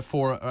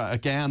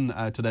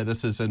today.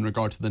 This is in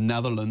regard to the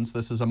Netherlands.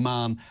 This is a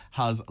man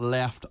has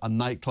left a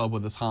nightclub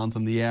with his hands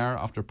in the air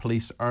after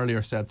police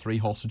earlier said 3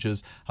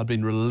 hostages had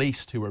been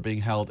released who were being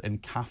held in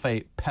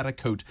Café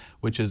Petticoat,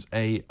 which is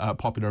a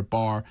popular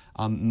bar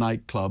and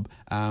nightclub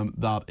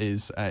that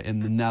is in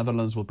the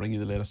Netherlands. We'll bring you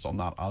the latest on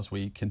that as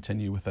we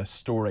continue with this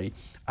story.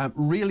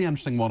 Really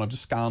interesting one. I've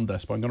just scanned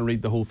this, but I'm going to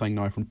read the whole thing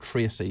now from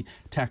Tracy.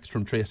 Text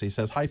from Tracy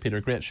says, "Hi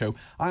Peter, great show.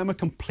 I am a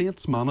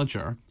complaints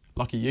manager."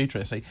 Lucky you,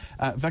 Tracy.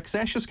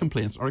 Vexatious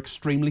complaints are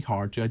extremely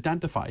hard to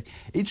identify.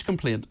 Each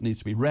complaint needs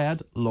to be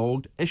read,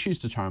 logged, issues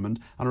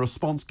determined, and a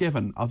response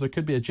given, as there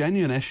could be a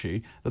genuine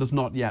issue that has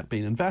not yet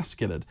been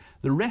investigated.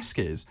 The risk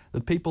is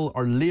that people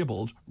are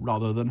labelled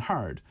rather than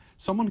heard.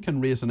 Someone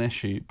can raise an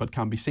issue but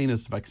can be seen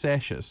as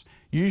vexatious,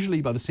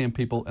 usually by the same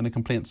people in a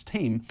complaints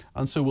team,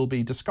 and so will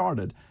be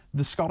discarded.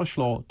 The Scottish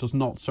law does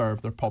not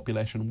serve their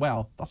population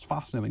well. That's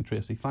fascinating,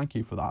 Tracy. Thank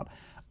you for that.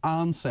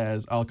 Anne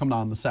says, I'll come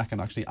down in a second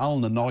actually,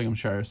 Alan in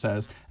Nottinghamshire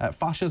says,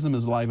 fascism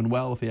is alive and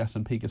well with the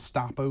SNP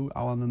Gestapo,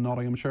 Alan in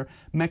Nottinghamshire.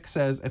 Mick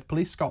says, if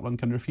Police Scotland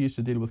can refuse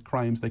to deal with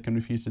crimes, they can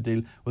refuse to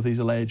deal with these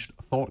alleged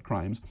thought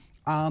crimes.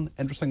 And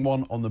interesting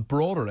one on the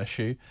broader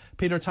issue.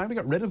 Peter, time to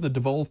get rid of the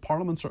devolved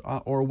parliaments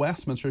or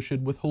Westminster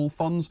should withhold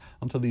funds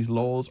until these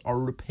laws are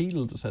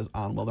repealed, says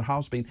Anne. Well, there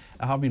have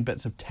been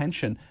bits of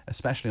tension,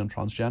 especially on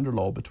transgender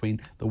law, between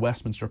the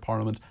Westminster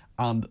Parliament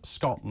and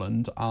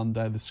Scotland, and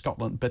the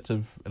Scotland bits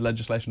of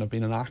legislation have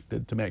been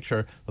enacted to make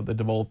sure that the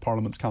devolved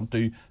parliaments can't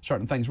do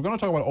certain things. We're going to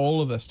talk about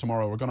all of this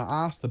tomorrow. We're going to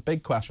ask the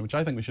big question, which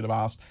I think we should have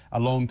asked a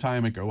long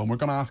time ago, and we're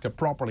going to ask it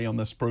properly on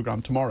this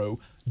programme tomorrow.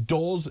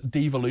 Does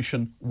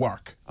devolution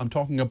work? I'm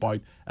talking about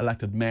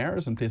elected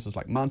mayors in places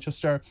like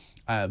Manchester,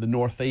 the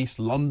North East,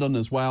 London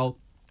as well,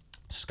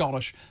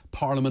 Scottish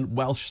Parliament,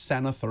 Welsh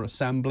Senate or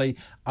Assembly,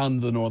 and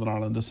the Northern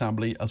Ireland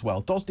Assembly as well.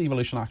 Does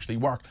devolution actually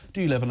work?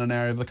 Do you live in an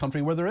area of the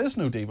country where there is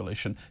no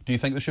devolution? Do you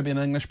think there should be an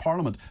English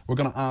Parliament? We're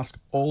going to ask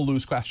all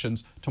those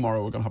questions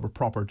tomorrow. We're going to have a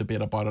proper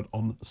debate about it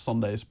on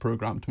Sunday's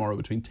programme tomorrow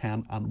between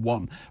 10 and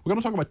 1. We're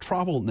going to talk about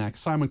travel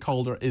next. Simon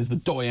Calder is the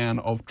doyen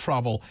of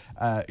travel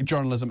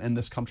journalism in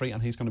this country,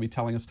 and he's going to be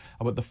telling us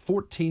about the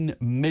 14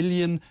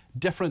 million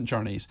different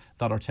journeys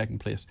that are taking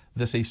place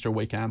this Easter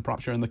weekend.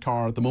 Perhaps you're in the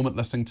car at the moment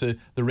listening to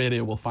the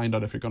radio. We'll find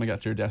out if you're going to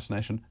get to your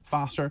destination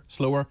faster,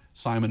 slower.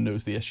 Simon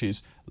knows the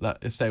issues.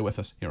 Stay with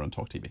us here on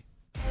talkTV.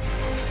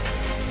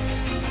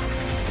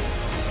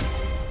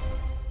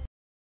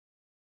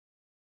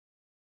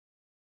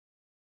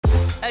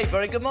 Hey,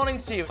 very good morning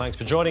to you. Thanks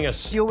for joining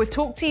us. You're with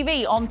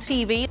talkTV, on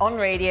TV, on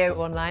radio,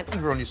 online.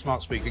 You're on your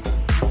smart speaking.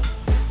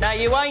 Now,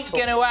 you ain't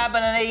going to have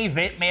an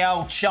eat, me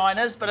old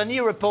Chinas, but a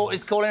new report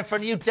is calling for a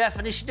new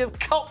definition of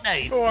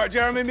cockney. All right,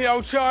 Jeremy, me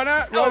old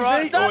China. All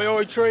right, Rosie, oi,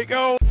 oi,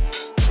 treacle.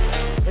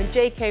 When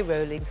J.K.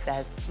 Rowling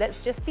says, let's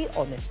just be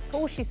honest, that's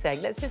all she's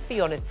saying, let's just be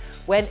honest.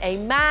 When a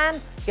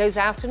man goes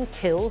out and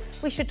kills,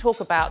 we should talk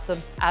about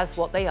them as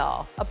what they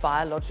are, a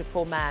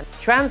biological man.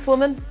 Trans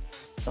woman,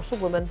 it's not a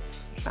woman,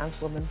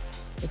 trans woman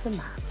is a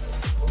man.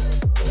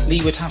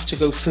 Lee would have to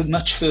go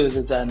much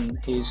further than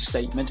his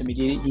statement. I mean,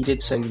 he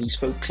did say that he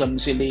spoke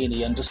clumsily and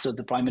he understood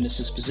the Prime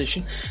Minister's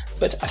position,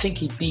 but I think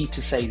he'd need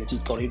to say that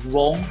he'd got it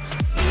wrong.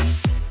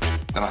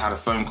 Then I had a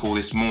phone call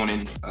this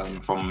morning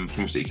from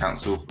City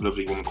Council, a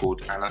lovely woman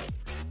called Anna.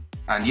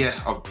 And yeah,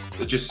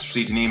 I've just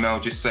received an email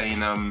just saying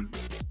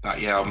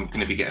that, yeah, I'm going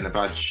to be getting a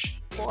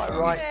badge. Quite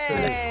right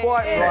too.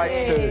 Quite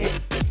right too.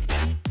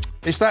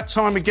 It's that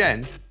time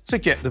again to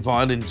get the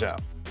violins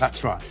out.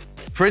 That's right.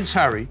 Prince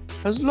Harry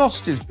has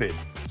lost his bid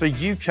for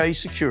UK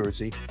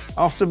security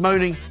after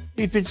moaning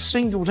he'd been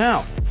singled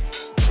out.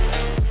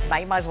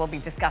 You might as well be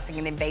discussing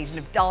an invasion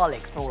of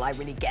Daleks for all I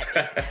really get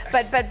this.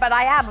 but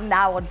I am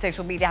now on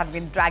social media, having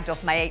been dragged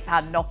off my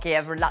 £8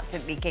 Nokia,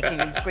 reluctantly kicking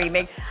and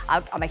screaming.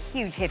 I'm a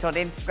huge hit on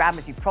Instagram,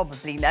 as you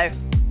probably know.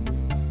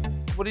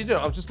 What are you doing?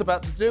 I was just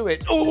about to do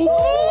it. Ooh!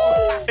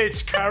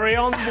 It's carry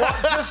on.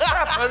 What just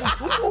happened?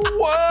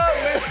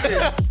 We're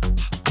missing.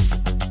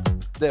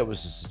 There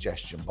was a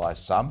suggestion by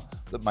some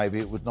that maybe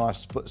it would be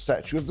nice to put a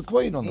statue of the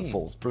Queen on the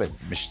fourth plinth.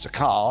 Mr.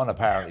 Khan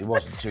apparently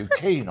wasn't too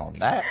keen on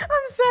that.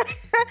 I'm sorry.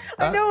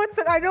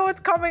 I know it's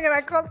coming and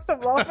I can't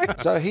stop laughing.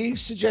 So he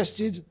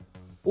suggested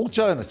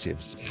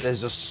alternatives.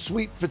 There's a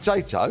sweet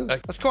potato.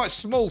 That's quite a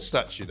small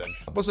statue then.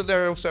 Wasn't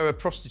there also a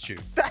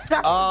prostitute?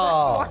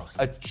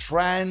 A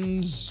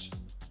trans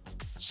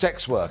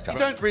sex worker. You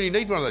don't really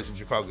need one of those in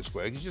Trafalgar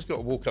Square. You just got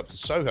to walk up to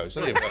Soho,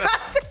 don't you?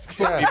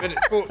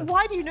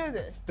 Why do you know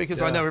this?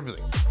 Because I know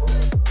everything.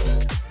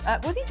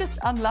 Was he just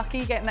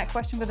unlucky getting that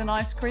question with an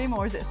ice cream,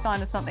 or is it a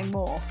sign of something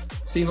more?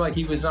 Seemed like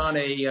he was on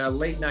a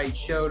late-night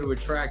show to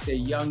attract a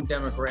young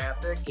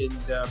demographic, and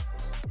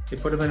they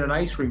put him in an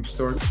ice cream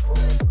store.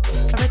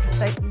 I read the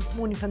statement this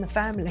morning from the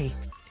family.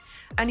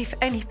 And if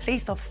any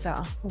police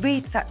officer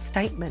reads that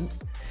statement,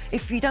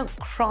 if you don't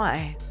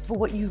cry for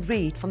what you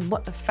read from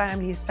what the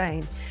family is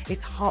saying,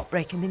 it's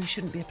heartbreaking, then you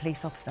shouldn't be a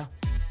police officer.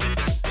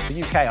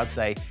 The UK, I'd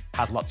say,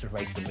 has lots of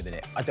racism within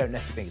it. I don't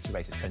necessarily think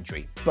it's a racist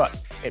country, but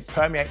it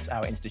permeates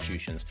our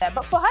institutions. Yeah,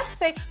 but for her to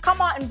say,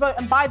 come out and vote,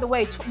 and by the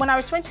way, when I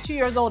was 22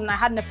 years old and I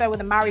had an affair with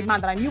a married man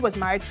that I knew was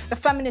married, the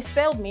feminists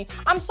failed me.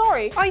 I'm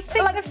sorry. I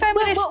think the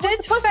feminists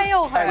did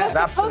fail her.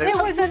 It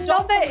was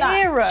another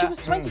era. She was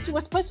 22. We're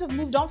supposed to have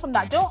moved on from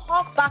that. Don't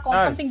hark back on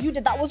something you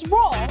did that was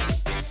wrong.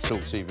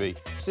 talkTV.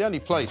 It's the only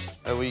place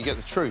where you get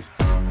the truth.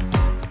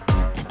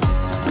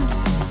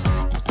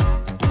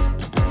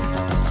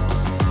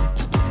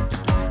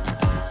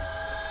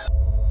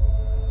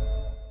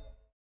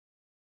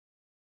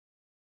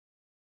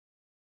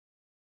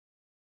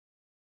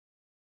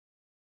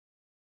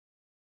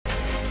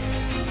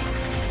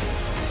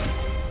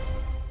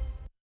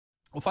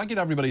 Well, thank you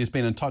to everybody who's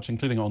been in touch,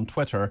 including on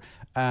Twitter.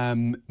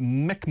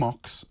 Mick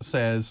Mox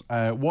says,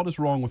 what is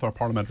wrong with our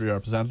parliamentary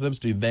representatives?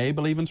 Do they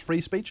believe in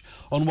free speech?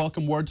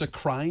 Unwelcome words a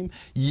crime?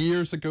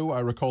 Years ago,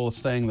 I recall a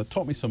saying that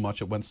taught me so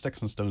much it went,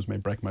 sticks and stones may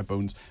break my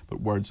bones,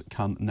 but words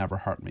can never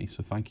hurt me.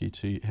 So thank you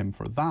to him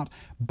for that.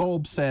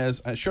 Bob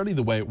says, surely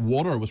the way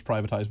water was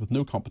privatised with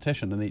no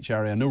competition in each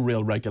area, no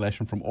real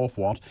regulation from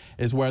Ofwat,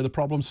 is where the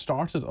problem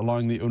started.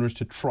 Allowing the owners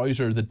to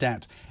trouser the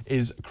debt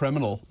is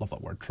criminal. Love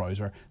that word,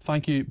 trouser.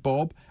 Thank you,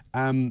 Bob.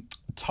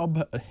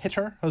 Tub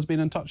Hitter has been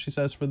in touch. He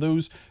says, for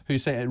those who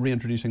say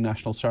reintroducing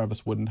national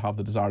service wouldn't have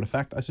the desired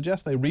effect, I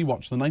suggest they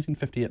rewatch the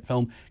 1958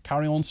 film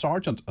Carry On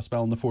Sergeant. A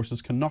spell in the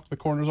forces can knock the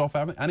corners off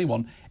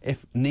anyone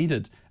if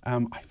needed. I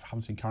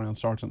haven't seen Carry On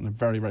Sergeant in a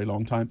very, very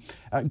long time.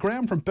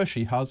 Graham from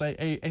Bushy has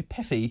a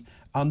pithy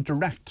and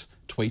direct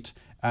tweet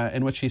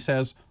in which he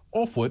says,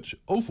 Ofwat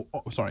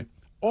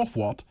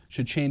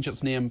should change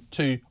its name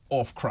to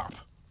Off Crap.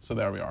 So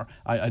there we are.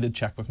 I did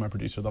check with my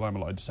producer that I'm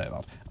allowed to say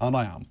that, and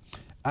I am.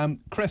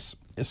 Chris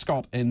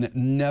Scott in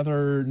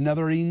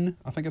Netherine,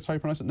 I think it's how you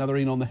pronounce it,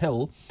 Netherine on the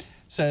Hill,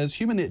 says,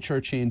 human nature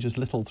changes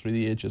little through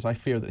the ages. I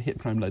fear that hate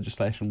crime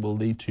legislation will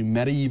lead to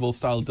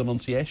medieval-style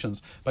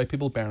denunciations by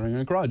people bearing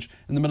a grudge.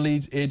 In the Middle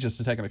Ages,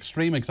 to take an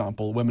extreme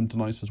example, women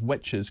denounced as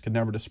witches could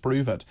never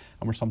disprove it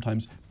and were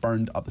sometimes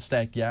burned at the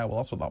stake. Yeah, well,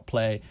 that's what that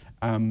play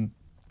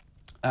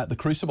The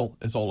Crucible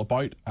is all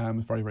about.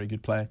 Very, very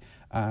good play.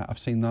 I've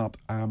seen that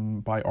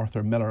by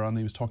Arthur Miller, and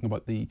he was talking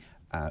about the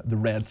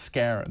Red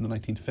Scare in the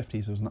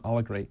 1950s. It was an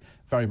allegory.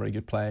 Very, very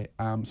good play.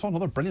 Saw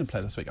another brilliant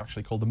play this week,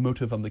 actually, called The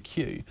Motive and the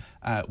Cue,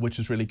 which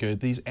is really good.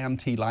 These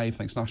NT Live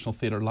things, National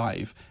Theatre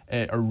Live,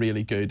 are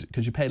really good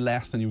because you pay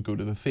less than you would go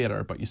to the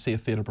theatre, but you see a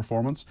theatre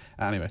performance.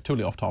 Anyway,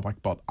 totally off topic,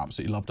 but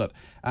absolutely loved it.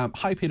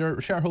 Hi,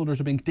 Peter. Shareholders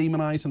are being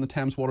demonised in the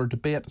Thames Water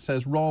debate,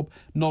 says Rob.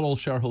 Not all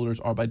shareholders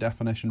are by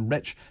definition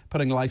rich.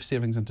 Putting life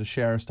savings into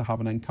shares to have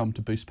an income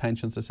to boost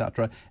pensions,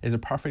 etc., is a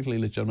perfectly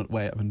legitimate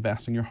way of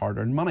investing your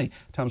hard-earned money.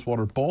 Thames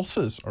Water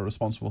bosses are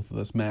responsible for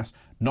this mess,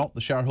 not the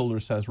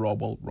shareholders, says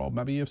Rob. Well, Rob,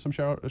 maybe you have some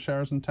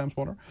shares in Thames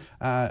Water.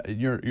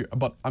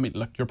 But, I mean,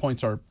 look, your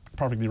points are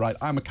perfectly right.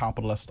 I'm a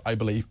capitalist. I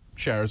believe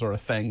shares are a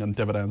thing and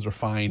dividends are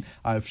fine.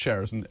 I have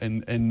shares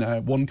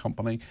in one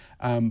company.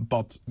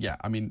 But, yeah,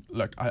 I mean,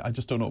 look, I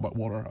just don't know about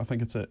water. I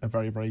think it's a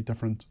very, very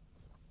different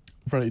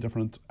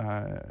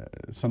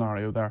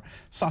scenario there.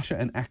 Sasha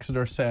in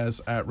Exeter says,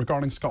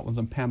 regarding Scotland's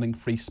impending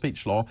free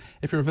speech law,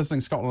 if you're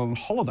visiting Scotland on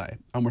holiday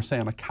and were, say,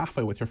 in a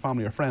cafe with your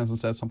family or friends and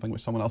said something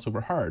which someone else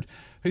overheard,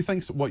 who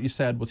thinks what you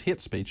said was hate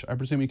speech, I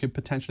presume you could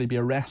potentially be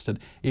arrested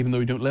even though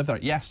you don't live there.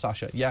 Yes,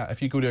 Sasha, yeah,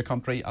 if you go to a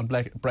country and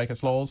break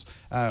its laws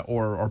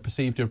or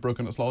perceived to have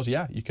broken its laws,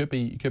 yeah, you could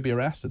be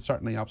arrested,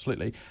 certainly,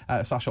 absolutely.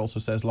 Sasha also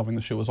says, loving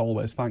the show as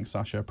always. Thanks,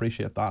 Sasha,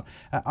 appreciate that.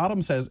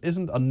 Adam says,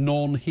 isn't a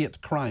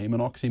non-hate crime an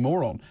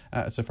oxymoron?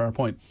 It's a fair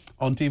point.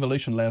 On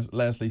devolution,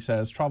 Leslie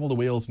says, travel to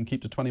Wales and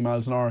keep to 20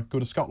 miles an hour, go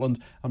to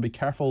Scotland and be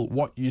careful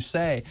what you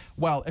say.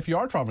 Well, if you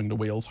are travelling to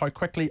Wales, how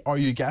quickly are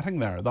you getting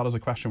there? That is a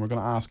question we're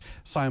going to ask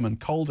Simon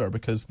Calder,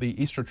 because the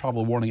Easter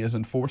travel warning is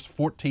in force.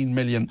 14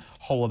 million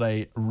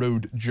holiday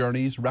road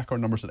journeys,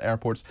 record numbers at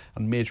airports,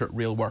 and major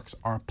rail works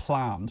are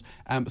planned.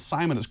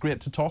 Simon, it's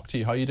great to talk to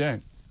you. How are you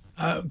doing?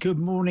 Good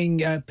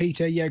morning,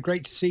 Peter. Yeah,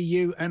 great to see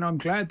you. And I'm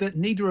glad that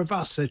neither of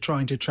us are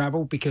trying to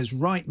travel, because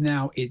right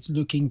now it's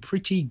looking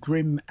pretty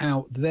grim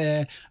out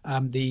there.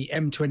 The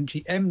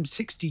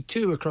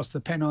M62 across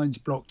the Pennines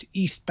blocked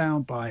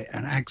eastbound by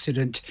an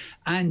accident.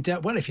 And,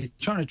 well, if you're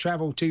trying to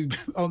travel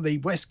on the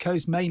West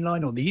Coast main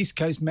line, on the East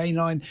Coast main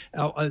line,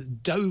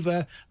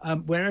 Dover,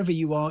 wherever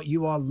you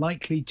are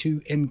likely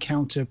to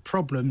encounter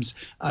problems.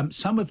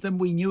 Some of them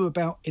we knew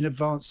about in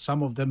advance,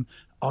 some of them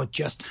are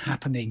just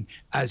happening,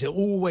 as it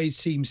always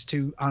seems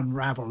to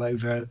unravel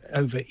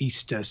over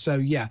Easter. So,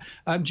 yeah.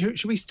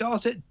 Should we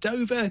start at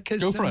Dover?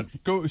 Go for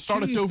it. Go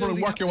start at Dover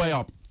and work your way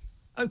up.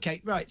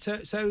 Okay, right.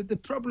 So the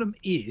problem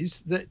is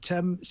that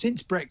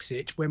since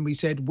Brexit, when we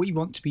said we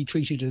want to be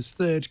treated as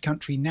third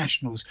country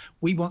nationals,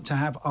 we want to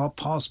have our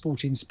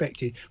passport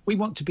inspected, we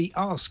want to be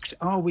asked,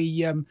 are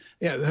we,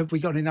 have we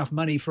got enough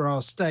money for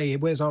our stay?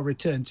 Where's our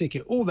return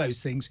ticket? All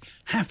those things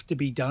have to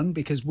be done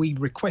because we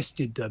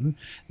requested them.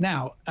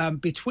 Now,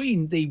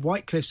 between the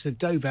White Cliffs of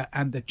Dover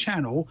and the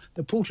Channel,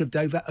 the Port of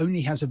Dover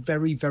only has a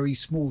very, very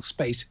small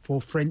space for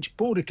French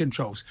border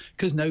controls,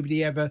 because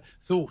nobody ever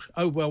thought,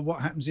 oh, well,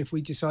 what happens if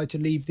we decide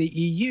to leave the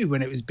EU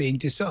when it was being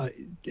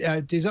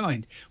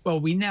designed?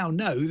 Well, we now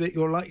know that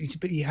you're likely to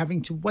be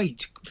having to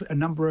wait for a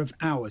number of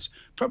hours,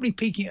 probably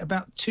peaking at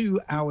about 2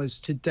 hours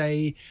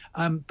today.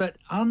 But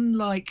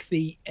unlike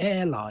the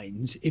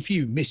airlines, if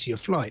you miss your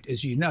flight,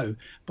 as you know,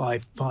 by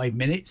 5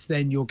 minutes,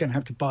 then you're going to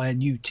have to buy a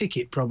new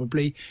ticket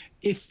probably.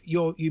 If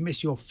you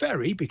miss your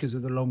ferry because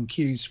of the long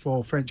queues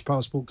for French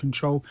passport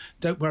control,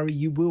 don't worry,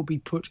 you will be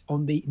put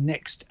on the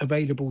next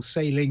available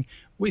sailing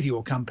with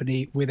your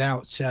company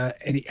without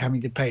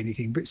having to pay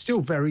anything, but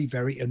still very,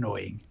 very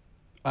annoying.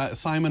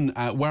 Simon,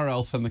 where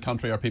else in the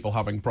country are people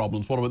having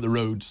problems? What about the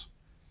roads?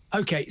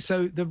 OK,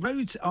 so the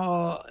roads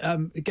are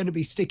going to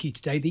be sticky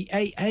today. The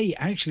AA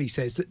actually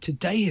says that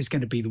today is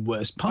going to be the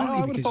worst. Partly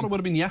I would have thought it would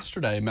have been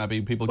yesterday,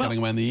 maybe people getting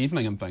away in the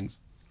evening and things.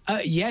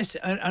 Yes,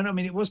 and I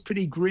mean, it was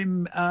pretty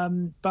grim,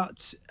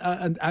 but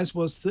and as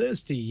was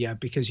Thursday,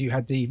 because you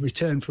had the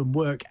return from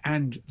work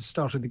and the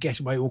start of the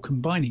getaway all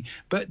combining.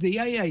 But the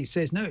AA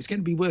says, no, it's going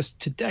to be worse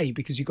today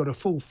because you've got a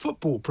full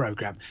football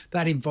programme.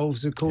 That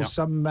involves, of course,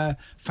 some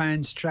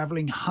fans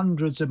travelling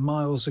hundreds of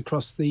miles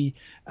across the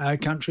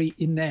country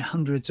in their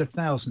hundreds of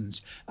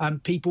thousands.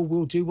 People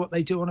will do what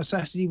they do on a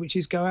Saturday, which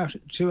is go out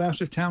to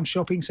out-of-town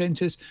shopping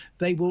centres.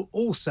 They will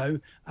also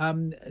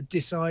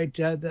decide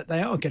that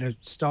they are going to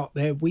start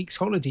their week's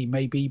holiday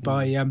maybe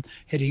by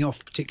heading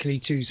off particularly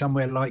to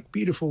somewhere like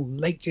beautiful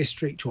Lake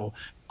District or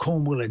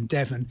Cornwall and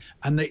Devon,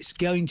 and it's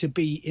going to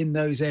be in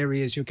those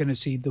areas you're going to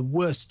see the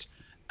worst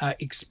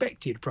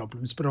expected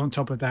problems. But on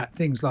top of that,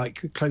 things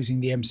like closing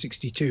the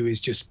M62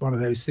 is just one of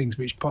those things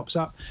which pops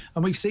up,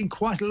 and we've seen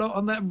quite a lot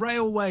on the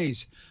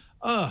railways.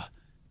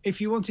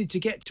 If you wanted to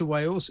get to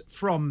Wales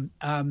from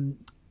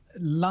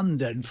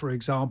London, for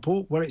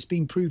example, well, it's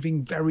been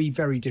proving very,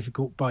 very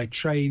difficult by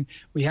train.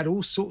 We had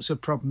all sorts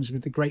of problems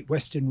with the Great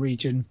Western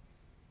region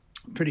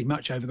pretty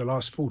much over the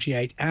last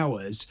 48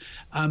 hours.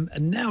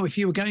 And now if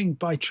you were going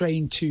by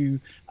train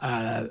to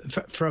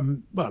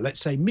from, well,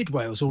 let's say Mid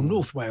Wales or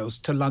North Wales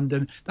to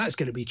London, that's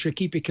going to be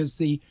tricky because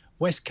the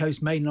West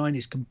Coast Main Line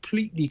is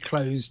completely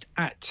closed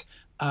at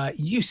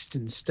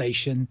Euston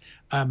Station,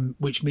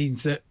 which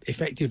means that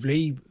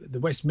effectively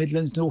the West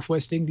Midlands, North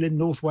West England,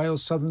 North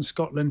Wales, Southern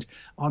Scotland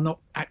are not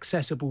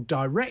accessible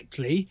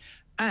directly.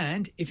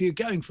 And if you're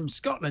going from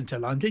Scotland to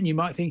London, you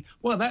might think,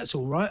 well, that's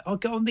all right, I'll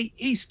go on the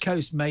East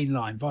Coast Main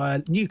Line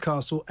via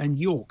Newcastle and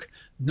York.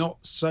 Not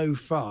so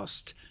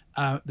fast.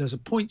 There's a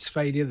points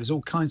failure. There's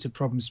all kinds of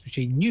problems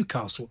between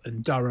Newcastle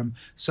and Durham.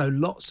 So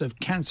lots of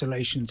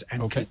cancellations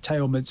and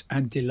curtailments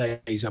and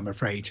delays, I'm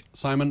afraid.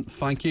 Simon,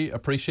 thank you.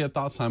 Appreciate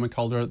that. Simon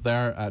Calder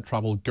there,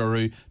 travel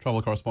guru,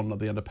 travel correspondent at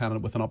The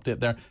Independent with an update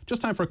there.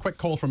 Just time for a quick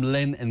call from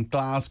Lynn in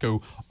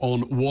Glasgow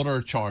on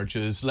water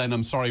charges. Lynn,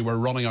 I'm sorry, we're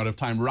running out of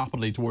time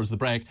rapidly towards the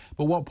break,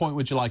 but what point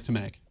would you like to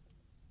make?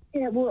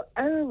 Yeah, well,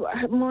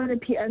 morning,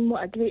 Peter, and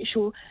what a great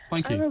show.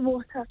 Thank you. Our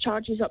water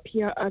charges up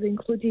here are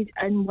included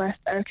in with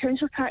our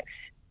council tax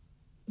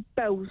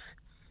bills.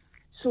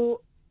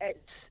 So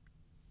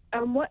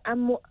I'm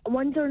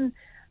wondering,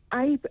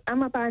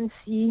 I'm a band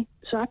C,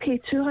 so I pay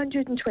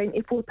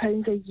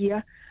 £224 a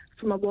year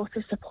for my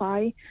water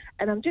supply,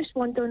 and I'm just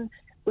wondering,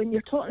 when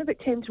you're talking about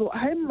Thames Water,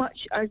 how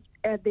much are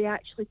they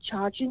actually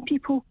charging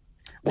people?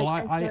 Well,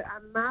 like, a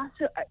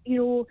massive, I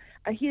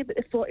hear about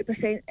the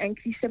 40%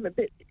 increase in it,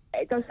 but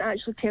it doesn't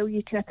actually tell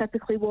you kind of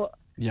typically what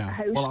a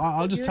house. Well,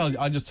 I'll just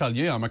tell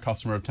you, I'm a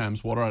customer of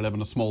Thames Water. I live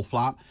in a small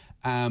flat.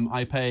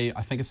 I pay,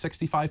 I think it's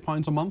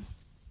 £65 a month.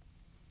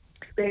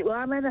 Right. Well,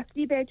 I'm in a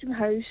 3-bedroom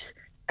house,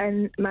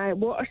 and my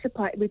water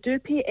supply, we do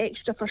pay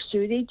extra for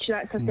sewerage.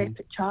 That's a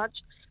separate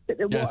charge. But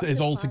the water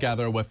it's all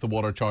together with the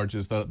water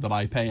charges that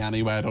I pay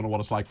anyway. I don't know what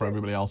it's like for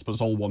everybody else, but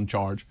it's all one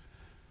charge.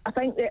 I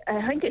think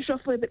it's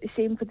roughly about the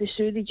same for the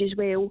sewerage as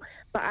well,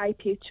 but I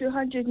pay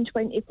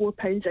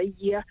 £224 a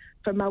year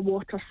for my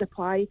water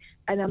supply,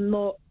 and I'm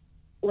not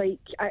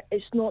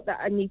it's not that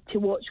I need to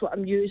watch what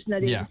I'm using or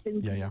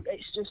anything.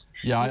 It's just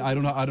I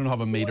don't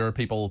have a meter.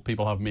 People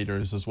have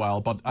meters as well,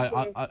 but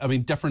I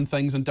mean different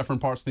things in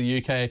different parts of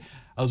the UK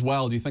as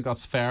well. Do you think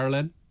that's fair,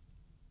 Lynn?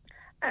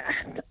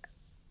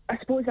 I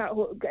suppose that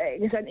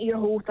is into your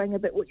whole thing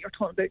about what you're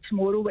talking about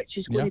tomorrow, which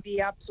is going to be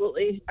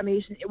absolutely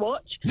amazing to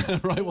watch.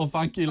 Right, well,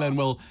 thank you, Lynn.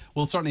 We'll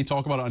certainly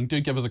talk about it, and do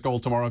give us a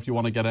call tomorrow if you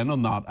want to get in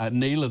on that.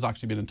 Neil has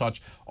actually been in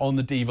touch on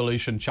the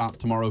devolution chat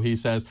tomorrow. He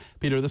says,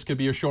 Peter, this could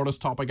be your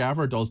shortest topic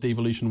ever. Does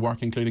devolution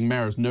work, including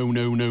mayors? No,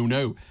 no, no,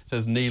 no,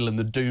 says Neil in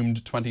the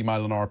doomed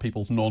 20-mile-an-hour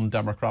People's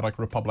Non-Democratic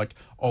Republic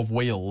of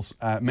Wales.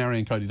 Mary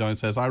in County Down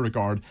says, I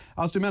regard,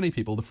 as do many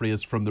people, the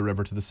phrase from the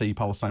river to the sea,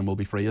 Palestine will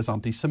be free, as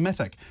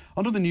anti-Semitic.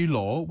 Under the new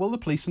law, will the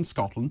police in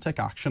Scotland take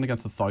action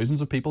against the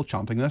thousands of people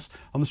chanting this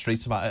on the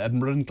streets of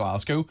Edinburgh and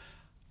Glasgow?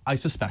 I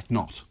suspect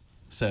not,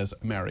 says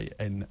Mary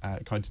in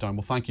County Down.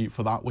 Well, thank you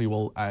for that. We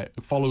will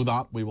follow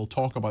that. We will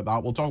talk about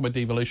that. We'll talk about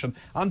devolution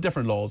and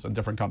different laws in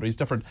different countries,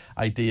 different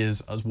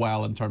ideas as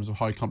well in terms of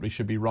how countries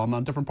should be run,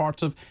 and different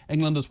parts of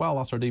England as well.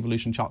 That's our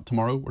devolution chat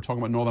tomorrow. We're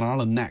talking about Northern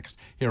Ireland next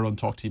here on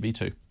talkTV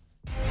 2.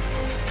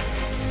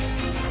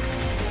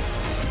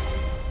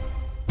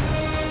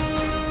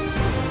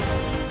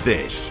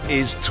 This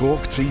is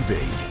talkTV.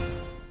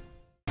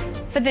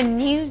 For the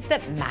news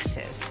that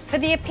matters, for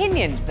the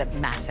opinions that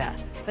matter,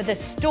 for the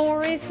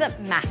stories that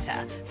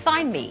matter.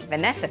 Find me,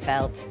 Vanessa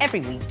Feltz,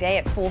 every weekday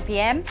at 4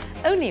 p.m,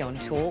 only on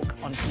Talk,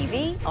 on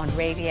TV, on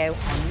radio,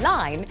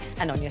 online,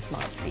 and on your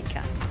smart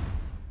speaker.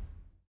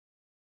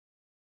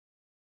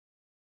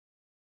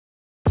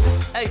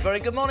 Hey, very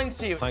good morning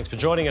to you. Thanks for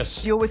joining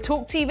us. You're with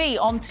talkTV,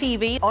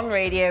 on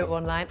radio,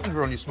 online, and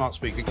we're on your smart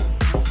speaker.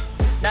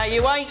 Now,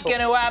 you ain't going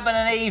to have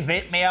an Eve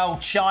it, me old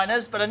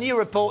Chinas, but a new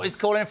report is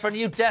calling for a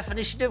new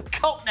definition of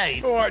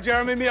cockney. All right,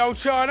 Jeremy, me old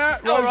China.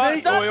 Rosie, All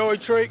right, oi, oi,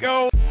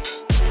 treacle.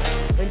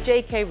 When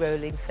J.K.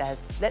 Rowling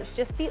says, let's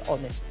just be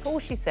honest, that's all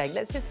she's saying,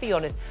 let's just be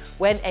honest.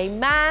 When a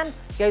man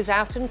goes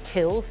out and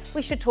kills,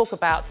 we should talk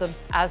about them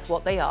as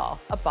what they are,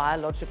 a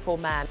biological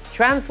man.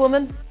 Trans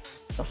woman,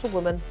 it's not a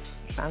woman,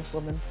 trans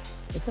woman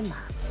is a man.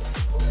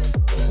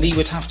 Lee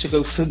would have to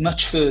go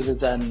much further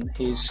than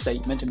his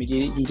statement. I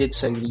mean, he did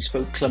say that he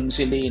spoke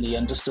clumsily and he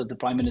understood the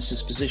Prime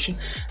Minister's position,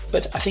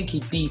 but I think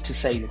he'd need to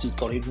say that he'd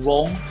got it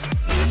wrong.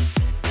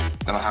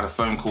 Then I had a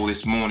phone call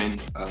this morning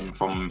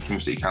from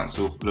Plymouth City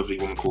Council, a lovely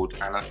woman called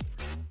Anna.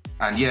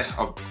 And yeah,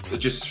 I've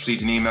just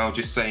received an email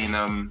just saying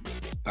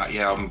that,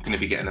 yeah, I'm going to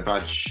be getting a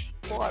badge.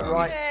 Quite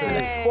right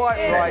too.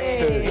 Quite right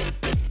too.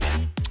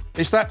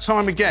 It's that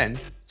time again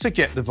to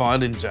get the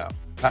violins out.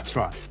 That's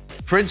right.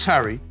 Prince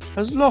Harry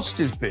has lost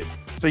his bid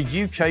for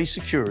UK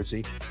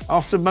security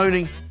after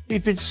moaning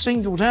he'd been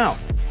singled out.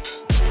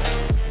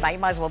 You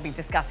might as well be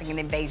discussing an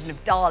invasion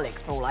of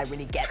Daleks for all I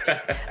really get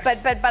this.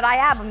 but I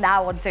am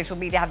now on social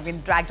media, having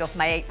been dragged off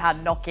my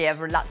 £8 Nokia,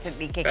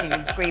 reluctantly kicking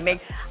and screaming.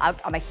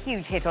 I'm a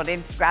huge hit on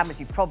Instagram, as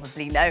you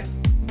probably know.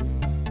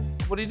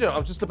 What are you doing?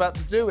 I'm just about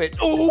to do it.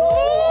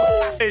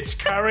 Oh! It's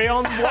carry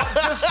on. What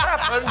just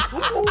happened?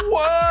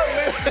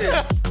 What?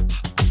 Listen.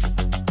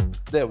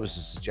 There was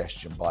a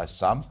suggestion by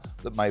some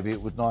that maybe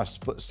it would be nice to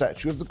put a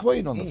statue of the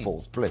Queen on the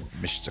fourth plinth.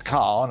 Mr.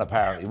 Khan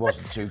apparently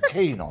wasn't too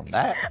keen on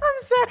that.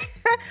 I'm sorry.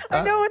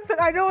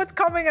 I know it's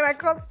coming and I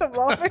can't stop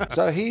laughing.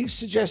 So he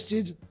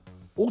suggested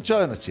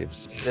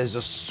alternatives. There's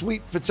a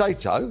sweet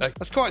potato.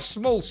 That's quite a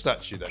small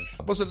statue then.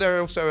 Wasn't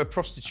there also a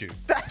prostitute?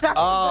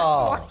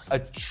 A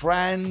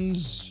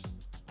trans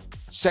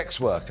sex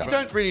worker. You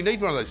don't really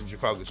need one of those in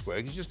Trafalgar Square.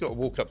 You just got to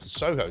walk up to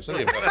Soho, so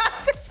you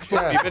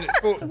 40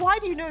 minutes. Why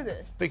do you know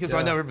this? Because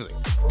I know everything.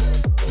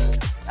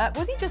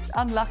 Was he just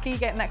unlucky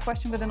getting that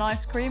question with an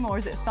ice cream, or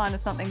is it a sign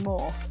of something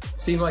more?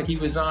 Seemed like he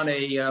was on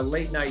a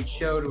late-night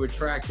show to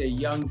attract a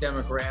young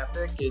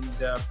demographic,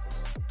 and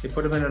they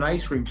put him in an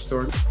ice cream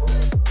store. I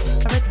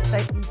read the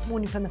statement this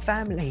morning from the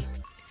family,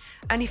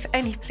 and if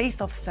any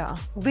police officer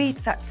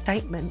reads that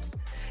statement,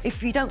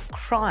 if you don't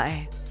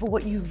cry for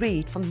what you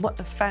read from what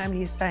the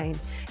family is saying,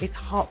 it's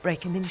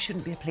heartbreaking, then you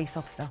shouldn't be a police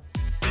officer.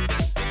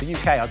 The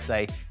UK, I'd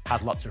say,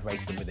 has lots of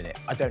racism within it.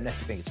 I don't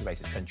necessarily think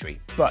it's a racist country,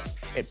 but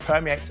it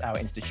permeates our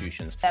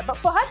institutions. Yeah, but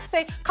for her to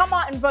say, come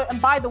out and vote,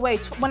 and by the way,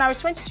 when I was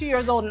 22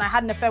 years old and I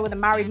had an affair with a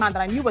married man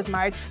that I knew was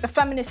married, the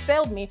feminists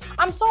failed me.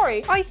 I'm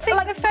sorry. I think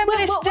the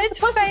feminists did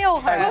fail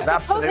her.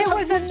 It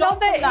was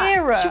another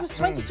era. She was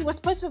 22. We're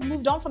supposed to have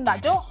moved on from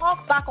that. Don't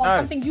hark back on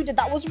something you did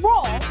that was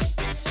wrong.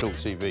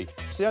 talkTV.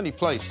 It's the only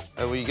place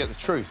where you get the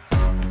truth.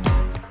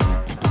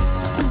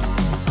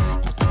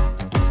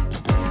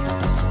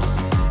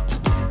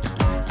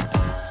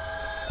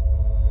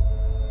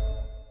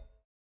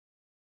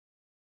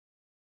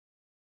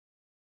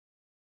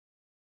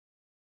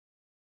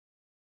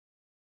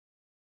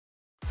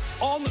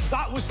 On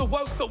That Was the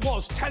Woke That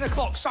Was, 10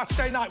 o'clock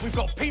Saturday night, we've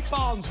got Pete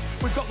Barnes,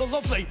 we've got the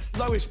lovely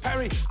Lois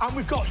Perry, and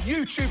we've got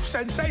YouTube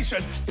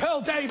sensation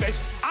Pearl Davis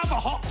and the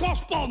hot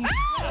cross bond.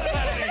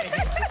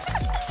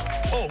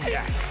 Oh,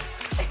 yes.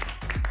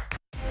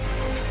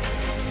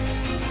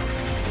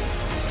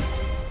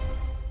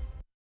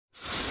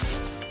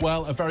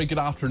 Well, a very good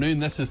afternoon.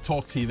 This is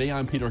talkTV.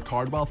 I'm Peter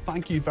Cardwell.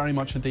 Thank you very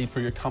much indeed for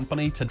your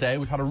company today.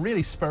 We've had a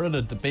really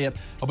spirited debate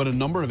about a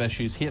number of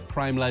issues. Hate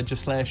crime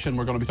legislation.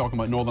 We're going to be talking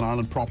about Northern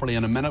Ireland properly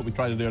in a minute. We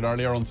tried to do it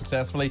earlier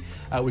unsuccessfully.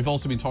 We've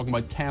also been talking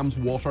about Thames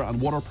Water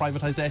and water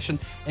privatisation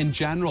in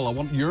general. I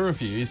want your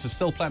views. There's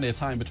still plenty of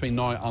time between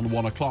now and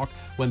 1 o'clock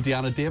when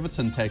Deanna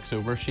Davidson takes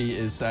over. She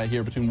is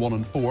here between 1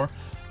 and 4.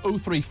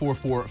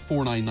 0344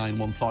 499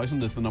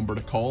 1000 is the number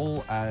to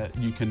call.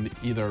 You can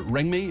either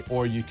ring me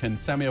or you can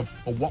send me a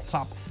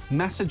WhatsApp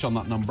message on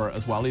that number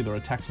as well, either a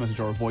text message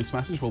or a voice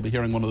message. We'll be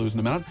hearing one of those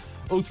in a minute.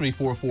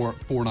 0344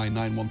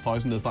 499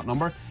 1000 is that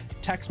number.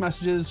 Text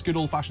messages, good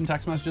old-fashioned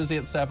text messages,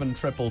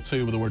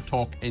 87222 with the word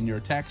talk in your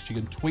text. You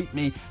can tweet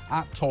me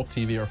at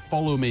talkTV or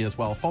follow me as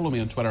well. Follow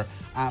me on Twitter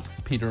at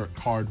Peter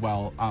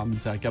Cardwell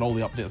and get all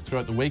the updates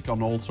throughout the week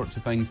on all sorts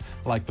of things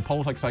like the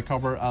politics I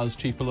cover as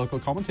chief political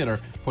commentator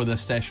for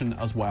this station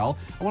as well.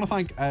 I want to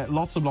thank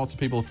lots of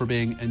people for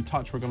being in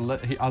touch. We're going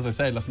to, as I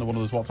say, listen to one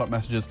of those WhatsApp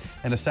messages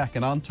in a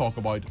second and talk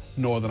about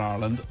Northern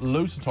Ireland.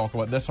 Loads to talk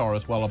about this hour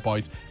as well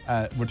about,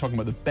 we're talking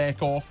about the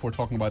Bake Off. We're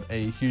talking about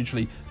a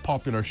hugely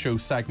popular show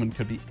segment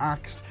could be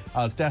axed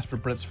as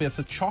desperate Brits face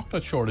a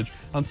chocolate shortage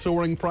and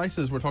soaring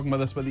prices. We're talking about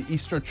this about the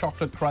Easter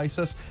chocolate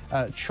crisis.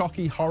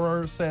 Chalky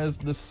Horror says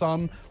The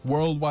Sun,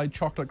 worldwide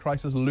chocolate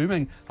crisis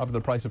looming after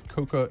the price of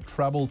cocoa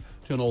trebled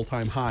to an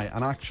all-time high.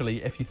 And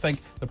actually, if you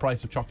think the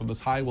price of chocolate is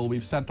high, well,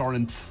 we've sent our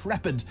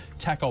intrepid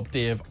tech up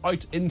Dave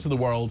out into the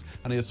world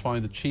and he has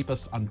found the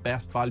cheapest and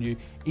best value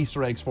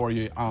Easter eggs for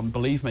you. And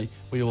believe me,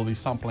 we will be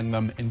sampling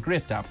them in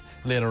great depth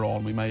later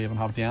on. We may even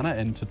have Deanna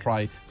in to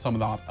try some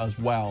of that as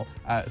well.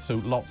 So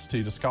lots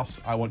to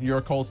discuss. I want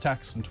your calls,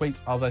 texts and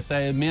tweets. As I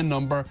say, main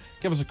number,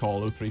 give us a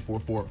call,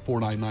 0344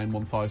 499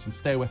 1000.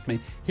 Stay with me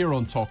here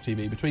on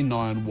talkTV between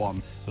now and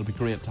 1. It'll be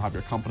great to have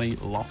your company.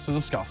 Lots to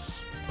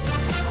discuss.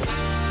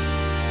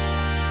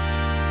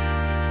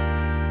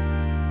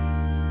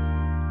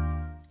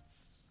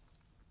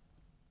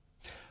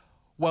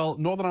 Well,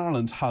 Northern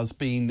Ireland has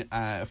been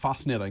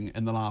fascinating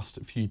in the last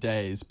few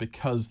days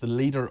because the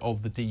leader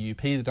of the DUP,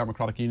 the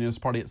Democratic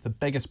Unionist Party, it's the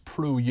biggest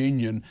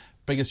pro-union,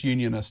 biggest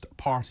unionist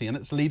party, and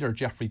its leader,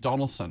 Jeffrey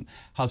Donaldson,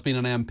 has been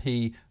an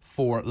MP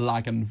for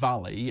Lagan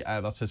Valley,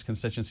 that's his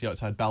constituency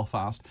outside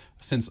Belfast,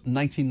 since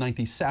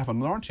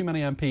 1997. There aren't too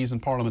many MPs in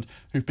Parliament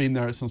who've been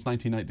there since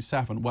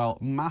 1997. Well,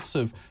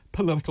 massive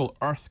political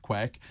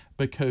earthquake,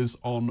 because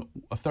on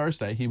a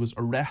Thursday he was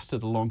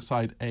arrested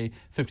alongside a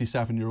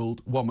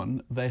 57-year-old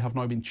woman. They have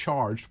now been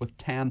charged with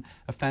 10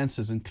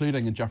 offences,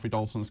 including, in Jeffrey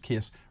Donaldson's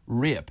case,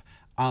 rape.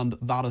 And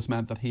that has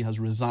meant that he has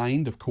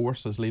resigned, of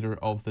course, as leader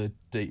of the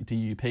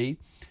DUP.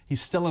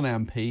 He's still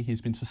an MP.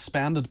 He's been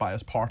suspended by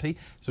his party,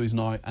 so he's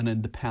now an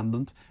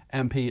independent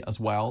MP as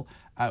well.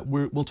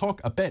 We'll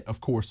talk a bit,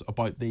 of course,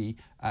 about the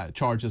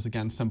charges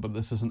against him, but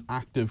this is an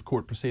active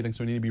court proceeding,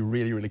 so we need to be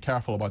really, really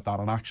careful about that.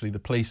 And actually, the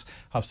police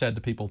have said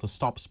to people to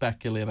stop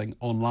speculating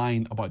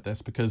online about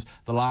this, because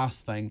the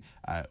last thing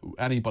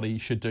anybody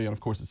should do, and of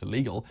course it's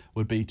illegal,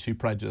 would be to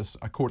prejudice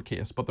a court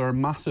case. But there are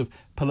massive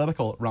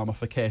political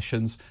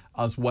ramifications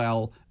as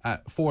well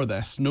for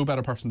this. No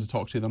better person to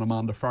talk to than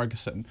Amanda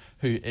Ferguson,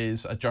 who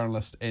is a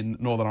journalist in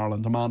Northern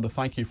Ireland. Amanda,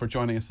 thank you for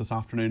joining us this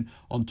afternoon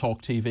on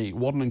talkTV.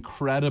 What an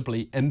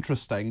incredibly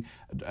interesting,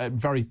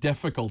 very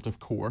difficult, of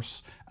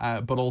course,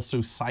 but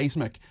also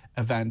seismic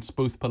events,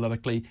 both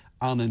politically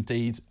and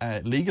indeed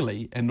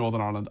legally in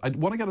Northern Ireland. I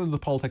want to get into the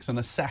politics in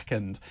a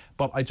second,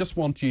 but I just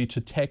want you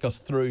to take us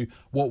through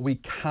what we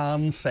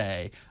can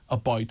say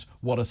about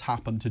what has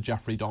happened to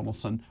Jeffrey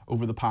Donaldson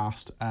over the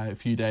past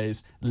few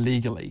days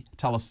legally.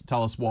 Tell us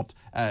what's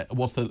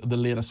the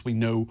latest we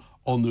know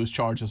on those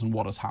charges and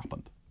what has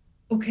happened.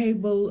 Okay,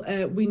 well,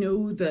 we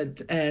know that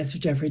Sir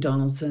Jeffrey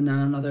Donaldson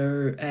and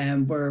another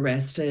were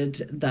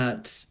arrested,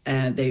 that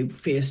they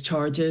face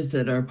charges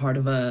that are part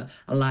of a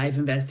live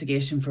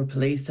investigation for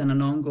police and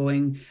an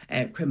ongoing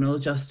criminal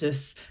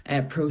justice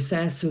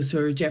process. So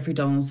Sir Jeffrey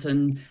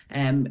Donaldson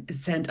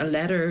sent a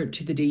letter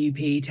to the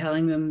DUP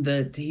telling them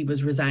that he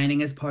was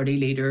resigning as party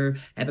leader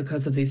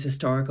because of these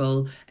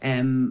historical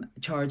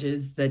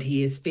charges that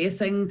he is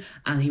facing,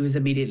 and he was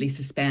immediately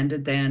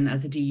suspended then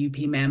as a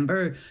DUP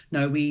member.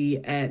 Now, we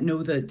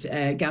know that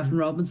Gavin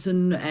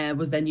Robinson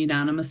was then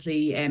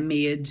unanimously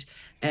made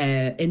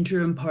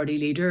interim party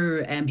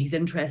leader. He's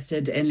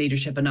interested in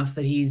leadership enough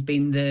that he's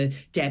been the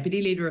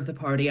deputy leader of the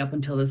party. Up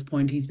until this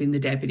point, he's been the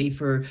deputy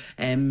for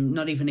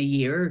not even a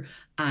year.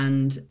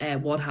 And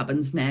what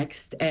happens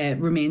next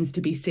remains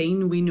to be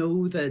seen. We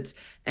know that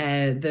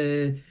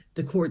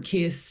the court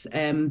case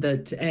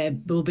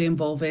that will be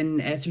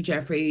involving Sir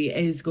Jeffrey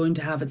is going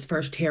to have its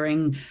first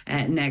hearing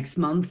next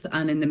month.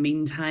 And in the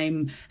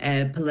meantime,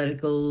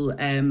 political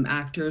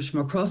actors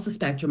from across the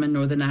spectrum in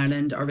Northern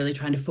Ireland are really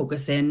trying to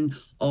focus in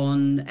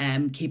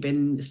on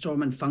keeping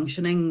Stormont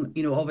functioning.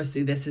 You know,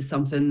 obviously this is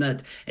something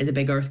that is a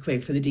big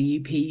earthquake for the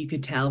DUP. You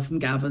could tell from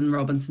Gavin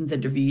Robinson's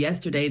interview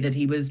yesterday that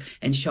he was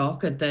in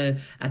shock at the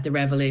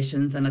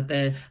revelations and at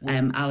the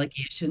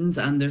allegations,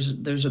 and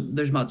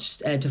there's much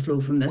to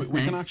flow from this.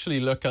 We can actually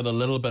look at a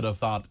little bit of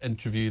that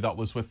interview that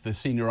was with the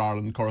senior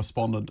Ireland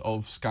correspondent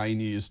of Sky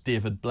News,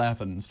 David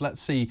Blevins. Let's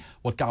see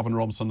what Gavin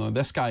Robinson, now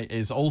this guy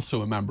is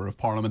also a member of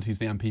Parliament. He's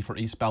the MP for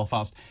East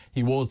Belfast.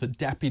 He was the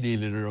deputy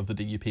leader of the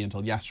DUP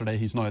until yesterday.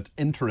 He's now its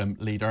interim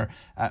leader.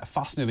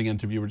 Fascinating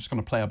interview. We're just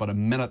going to play about a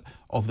minute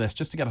of this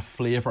just to get a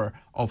flavour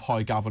of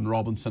how Gavin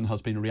Robinson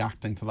has been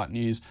reacting to that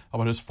news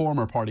about his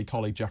former party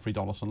colleague Jeffrey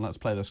Donaldson. Let's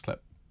play this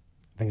clip.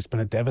 I think it's been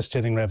a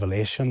devastating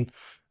revelation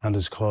and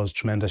has caused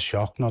tremendous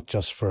shock, not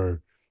just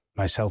for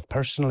myself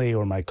personally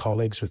or my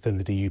colleagues within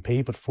the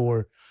DUP, but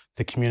for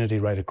the community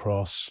right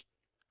across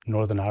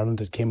Northern Ireland.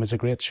 It came as a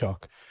great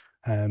shock.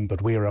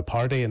 But we are a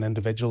party and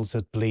individuals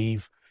that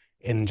believe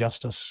in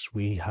justice.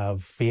 We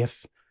have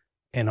faith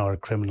in our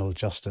criminal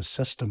justice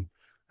system.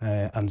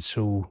 And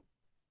so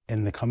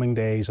in the coming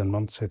days and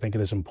months, I think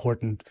it is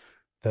important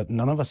that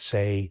none of us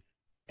say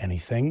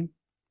anything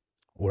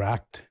or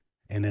act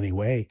in any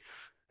way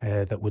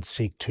that would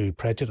seek to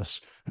prejudice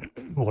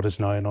what is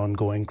now an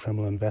ongoing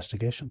criminal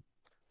investigation.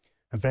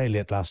 And very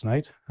late last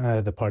night,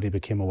 the party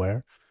became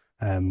aware,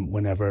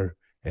 whenever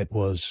it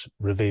was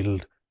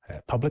revealed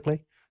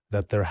publicly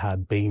that there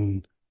had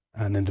been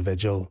an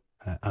individual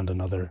and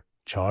another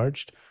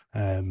charged,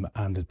 and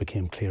it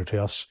became clear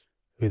to us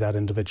who that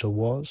individual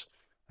was.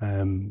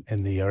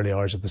 In the early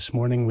hours of this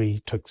morning,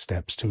 we took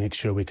steps to make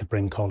sure we could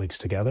bring colleagues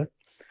together,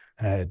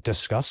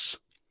 discuss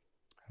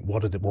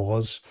what it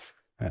was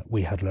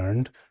we had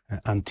learned,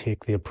 and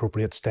take the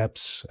appropriate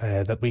steps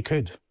that we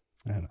could.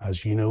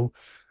 As you know,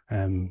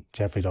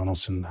 Jeffrey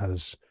Donaldson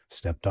has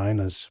stepped down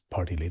as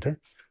party leader.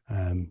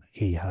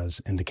 He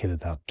has indicated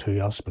that to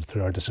us, but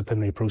through our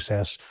disciplinary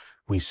process,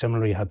 we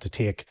similarly had to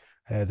take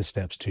the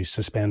steps to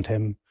suspend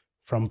him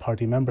from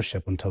party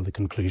membership until the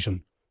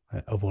conclusion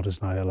of what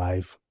is now a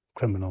live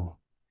criminal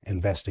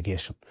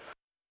investigation.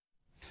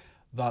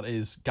 That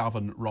is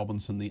Gavin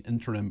Robinson, the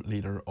interim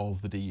leader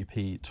of the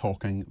DUP,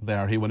 talking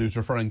there. When he was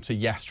referring to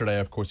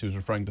yesterday, of course, he was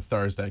referring to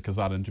Thursday because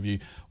that interview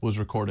was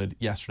recorded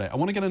yesterday. I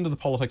want to get into the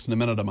politics in a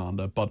minute,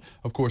 Amanda, but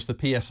of course the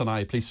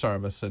PSNI, Police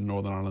Service in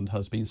Northern Ireland,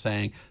 has been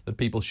saying that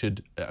people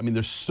should... I mean,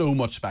 there's so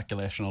much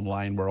speculation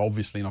online. We're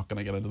obviously not going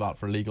to get into that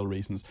for legal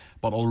reasons,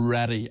 but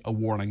already a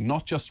warning,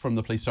 not just from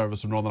the Police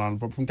Service of Northern Ireland,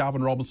 but from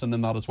Gavin Robinson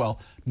in that as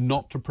well,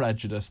 not to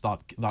prejudice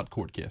that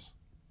court case.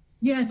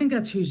 Yeah, I think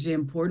that's hugely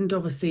important.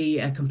 Obviously,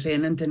 a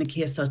complainant in a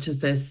case such as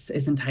this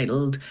is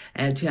entitled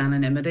to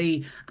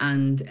anonymity,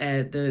 and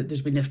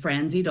there's been a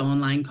frenzied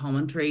online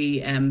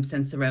commentary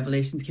since the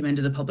revelations came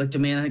into the public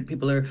domain. I think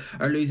people are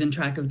losing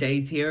track of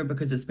days here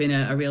because it's been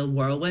a real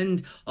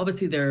whirlwind.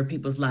 Obviously, there are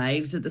people's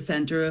lives at the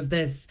centre of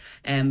this,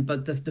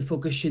 but the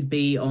focus should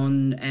be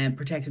on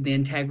protecting the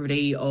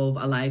integrity of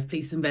a live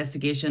police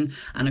investigation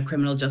and a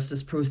criminal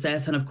justice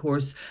process. And of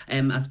course,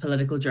 as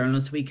political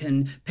journalists, we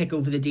can pick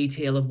over the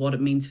detail of what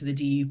it means for the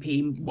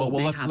DUP. Well,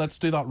 let's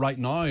do that right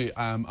now,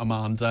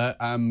 Amanda.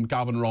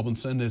 Gavin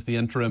Robinson is the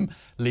interim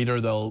leader.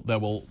 There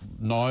will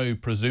now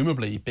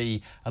presumably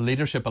be a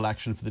leadership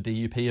election for the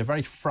DUP, a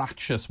very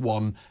fractious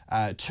one,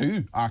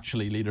 two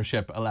actually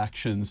leadership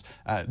elections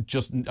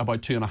just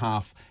about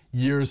 2.5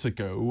 years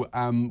ago.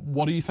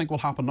 What do you think will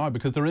happen now?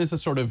 Because there is a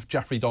sort of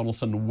Jeffrey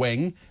Donaldson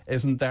wing,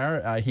 isn't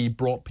there? He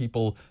brought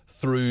people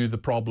through the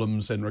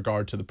problems in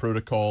regard to the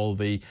protocol.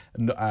 The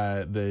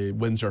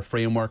Windsor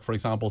framework, for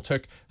example,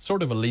 took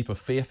sort of a leap of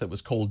faith. It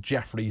was called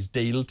Jeffrey's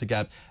deal to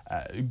get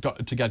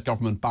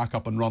government back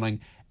up and running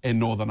in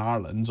Northern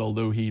Ireland,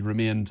 although he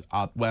remained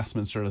at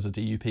Westminster as a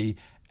DUP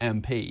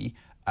MP.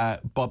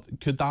 But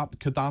could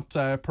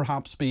that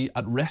perhaps be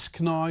at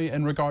risk now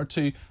in regard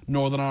to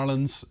Northern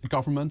Ireland's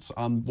government?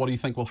 And what do you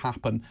think will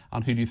happen,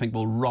 and who do you think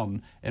will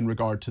run in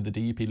regard to the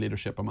DUP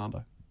leadership,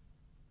 Amanda?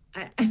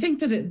 I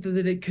think that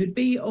it could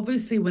be.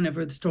 Obviously,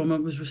 whenever the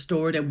Stormont was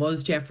restored, it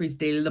was Jeffrey's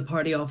deal. The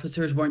party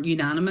officers weren't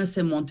unanimous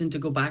in wanting to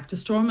go back to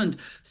Stormont.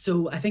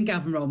 So I think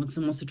Gavin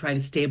Robinson wants to try to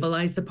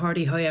stabilise the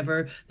party.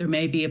 However, there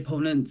may be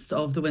opponents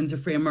of the Windsor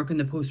framework and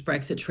the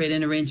post-Brexit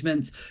trading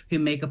arrangements who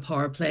make a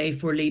power play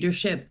for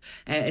leadership.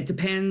 It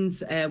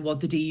depends what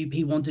the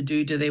DUP want to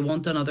do. Do they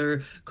want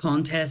another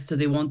contest? Do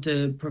they want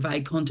to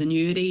provide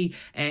continuity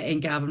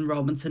in Gavin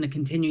Robinson, a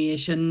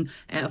continuation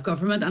of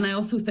government? And I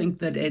also think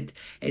that it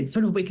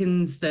sort of weakens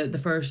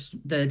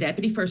the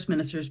Deputy First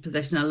Minister's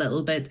position a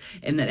little bit,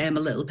 in that Emma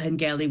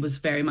Little-Pengelly was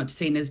very much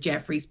seen as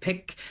Jeffrey's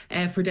pick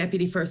for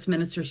Deputy First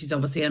Minister. She's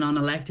obviously an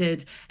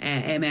unelected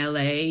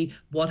MLA.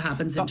 What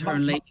happens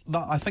internally?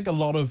 I think a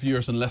lot of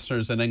viewers and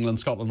listeners in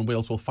England, Scotland and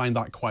Wales will find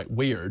that quite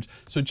weird.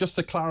 So just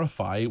to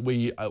clarify,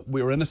 we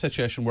were in a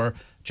situation where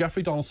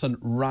Jeffrey Donaldson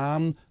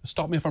ran,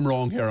 stop me if I'm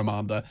wrong here,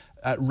 Amanda,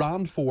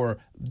 ran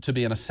to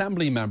be an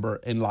Assembly member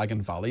in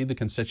Lagan Valley, the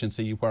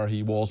constituency where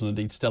he was and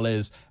indeed still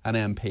is an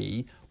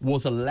MP,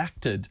 was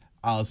elected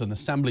as an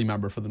Assembly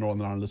member for the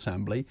Northern Ireland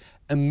Assembly,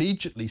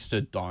 immediately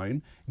stood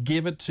down,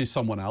 gave it to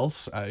someone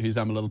else, who's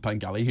Emma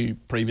Little-Pengelly, who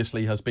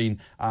previously has been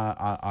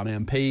an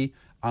MP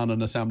and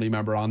an Assembly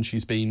member, and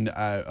she's been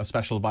a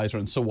special advisor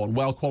and so on,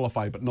 well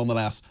qualified but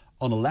nonetheless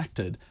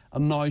unelected,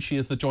 and now she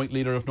is the joint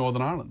leader of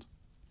Northern Ireland.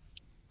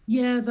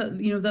 Yeah,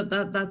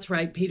 that's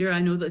right, Peter. I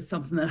know that's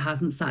something that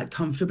hasn't sat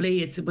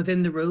comfortably. It's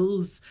within the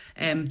rules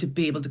to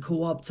be able to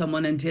co-opt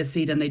someone into a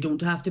seat, and they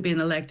don't have to be an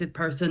elected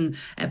person.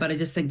 But I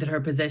just think that her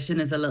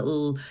position is a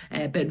little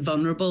bit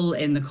vulnerable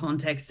in the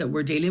context that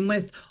we're dealing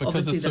with. Because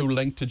obviously it's so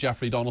linked to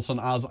Jeffrey Donaldson,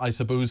 as I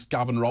suppose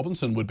Gavin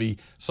Robinson would be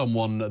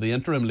someone, the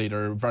interim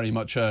leader, very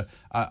much a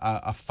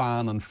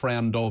fan and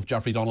friend of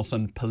Jeffrey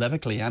Donaldson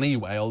politically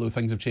anyway, although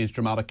things have changed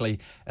dramatically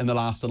in the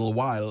last little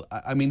while.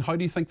 I mean, how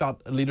do you think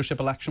that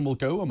leadership election will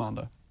go,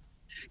 Amanda?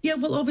 Yeah,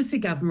 well, obviously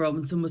Gavin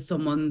Robinson was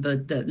someone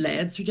that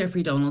led Sir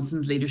Jeffrey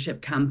Donaldson's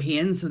leadership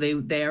campaign, so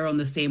they're on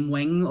the same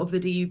wing of the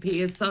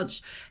DUP as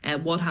such.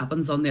 What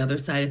happens on the other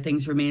side of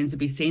things remains to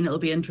be seen. It'll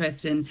be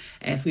interesting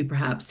if we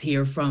perhaps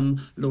hear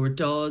from Lord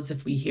Dodds,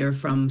 if we hear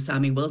from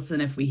Sammy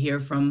Wilson, if we hear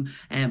from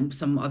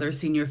some other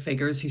senior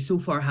figures who so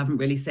far haven't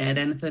really said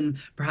anything,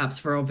 perhaps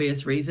for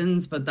obvious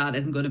reasons, but that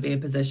isn't going to be a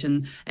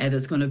position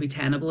that's going to be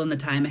tenable in the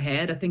time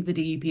ahead. I think the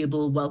DUP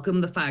will welcome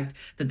the fact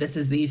that this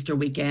is the Easter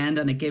weekend,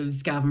 and it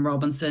gives Gavin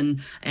Robinson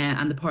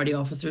and the party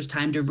officers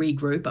time to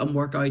regroup and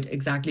work out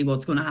exactly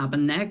what's going to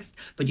happen next.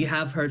 But you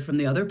have heard from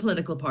the other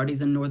political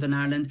parties in Northern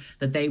Ireland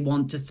that they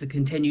want just a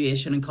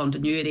continuation and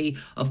continuity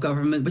of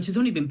government, which has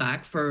only been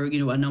back for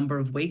a number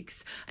of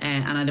weeks.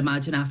 And I'd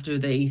imagine after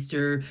the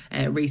Easter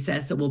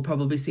recess that we'll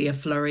probably see a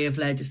flurry of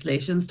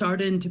legislation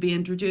starting to be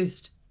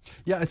introduced.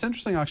 Yeah, it's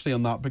interesting actually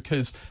on that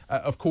because,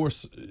 of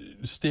course,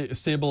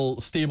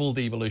 stable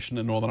devolution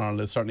in Northern Ireland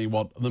is certainly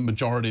what the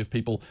majority of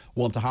people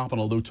want to happen,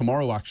 although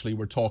tomorrow actually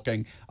we're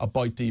talking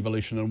about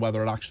devolution and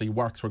whether it actually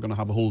works. We're going to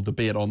have a whole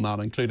debate on that,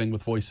 including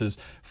with voices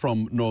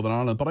from Northern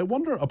Ireland. But I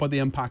wonder about the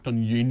impact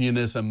on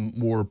unionism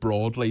more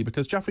broadly,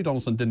 because Jeffrey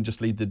Donaldson didn't just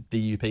lead the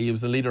DUP, he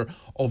was the leader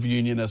of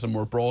unionism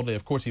more broadly.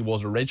 Of course, he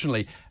was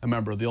originally a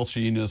member of the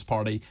Ulster Unionist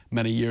Party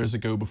many years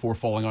ago before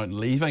falling out and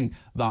leaving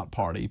that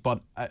party.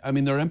 But, I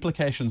mean, there are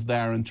implications implications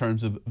there in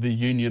terms of the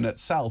union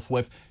itself,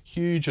 with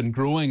huge and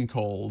growing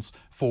calls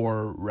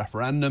for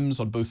referendums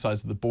on both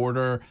sides of the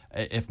border.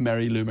 If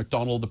Mary Lou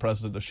McDonald, the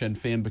president of Sinn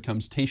Féin,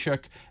 becomes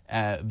Taoiseach,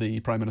 the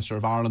Prime Minister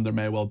of Ireland, there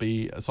may well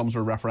be some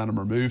sort of referendum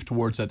or move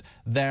towards it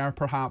there,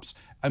 perhaps.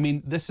 I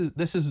mean, this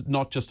is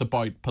not just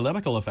about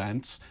political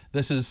events.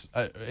 This is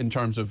in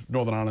terms of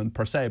Northern Ireland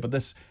per se, but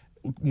this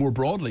more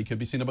broadly could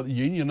be seen about the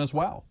union as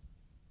well.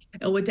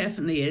 Oh, it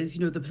definitely is.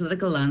 You know, the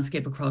political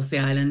landscape across the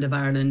island of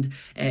Ireland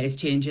is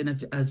changing,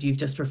 as you've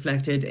just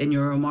reflected in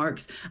your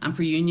remarks. And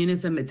for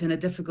unionism, it's in a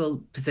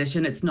difficult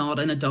position. It's not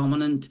in a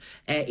dominant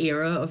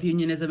era of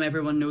unionism.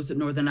 Everyone knows that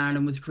Northern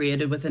Ireland was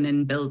created with an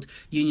inbuilt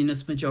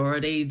unionist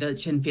majority. That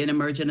Sinn Féin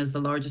emerging as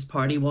the largest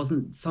party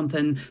wasn't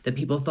something that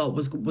people thought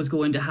was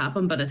going to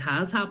happen, but it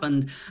has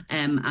happened.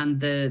 And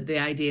the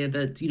idea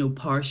that, you know,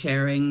 power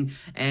sharing,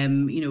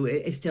 you know,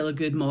 is still a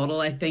good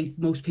model. I think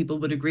most people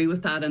would agree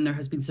with that, and there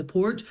has been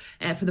support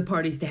for the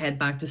parties to head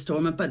back to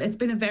Stormont. But it's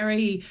been a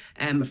very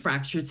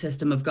fractured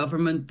system of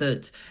government,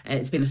 that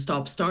it's been a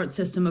stop-start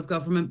system of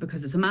government,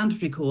 because it's a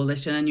mandatory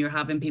coalition and you're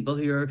having people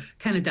who are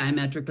kind of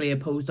diametrically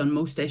opposed on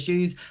most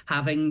issues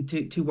having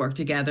to work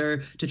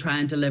together to try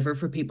and deliver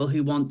for people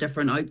who want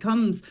different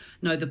outcomes.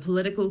 Now, the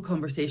political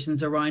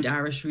conversations around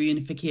Irish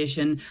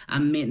reunification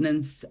and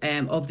maintenance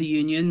of the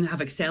union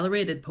have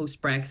accelerated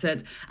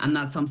post-Brexit, and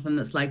that's something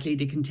that's likely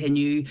to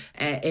continue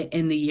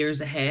in the years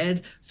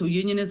ahead. So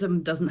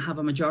unionism doesn't have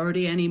a majority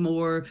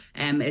anymore.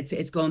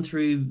 It's gone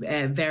through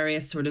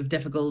various sort of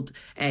difficult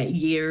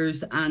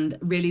years, and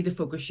really the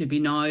focus should be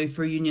now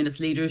for unionist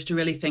leaders to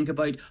really think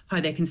about how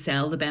they can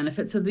sell the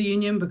benefits of the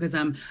union, because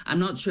I'm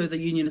not sure that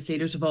unionist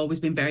leaders have always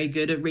been very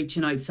good at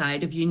reaching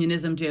outside of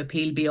unionism to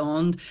appeal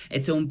beyond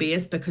its own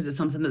base, because it's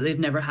something that they've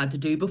never had to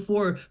do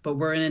before. But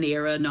we're in an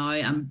era now,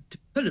 and to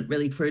put it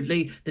really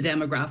crudely, the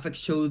demographics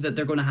show that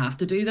they're going to have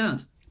to do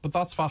that. But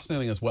that's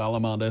fascinating as well,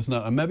 Amanda, isn't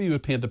it? And maybe you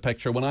would paint a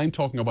picture. When I'm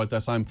talking about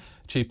this, I'm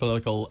chief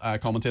political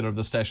commentator of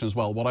the station as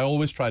well. What I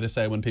always try to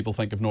say when people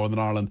think of Northern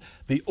Ireland,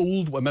 the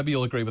old way, maybe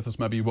you'll agree with this,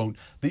 maybe you won't,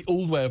 the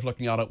old way of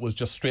looking at it was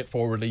just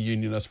straightforwardly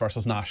unionist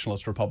versus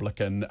nationalist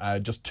Republican,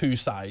 just two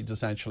sides,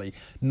 essentially.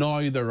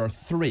 Now there are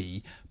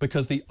three,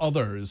 because the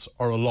others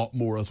are a lot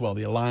more as well.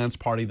 The Alliance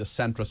Party, the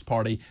Centrist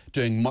Party,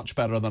 doing much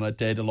better than it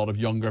did. A lot of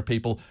younger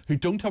people who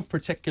don't have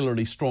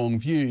particularly strong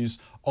views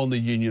on the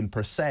union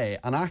per se.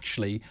 And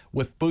actually,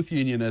 with both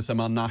unionism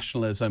and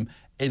nationalism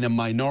in a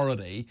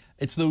minority,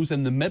 it's those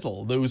in the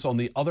middle, those on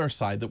the other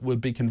side, that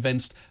would be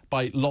convinced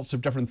by lots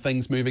of different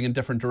things moving in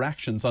different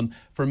directions. And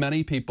for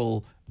many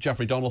people,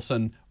 Jeffrey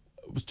Donaldson,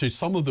 to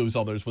some of those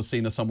others, was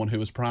seen as someone who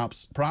was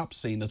perhaps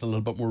seen as a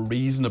little bit more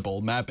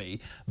reasonable, maybe,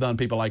 than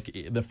people like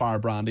the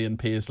Firebrandy and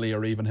Paisley,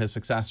 or even his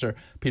successor,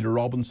 Peter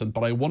Robinson.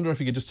 But I wonder if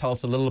you could just tell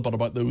us a little bit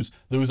about those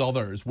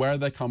others, where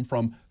they come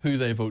from, who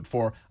they vote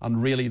for,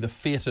 and really the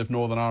fate of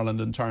Northern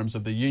Ireland in terms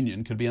of the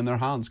union could be in their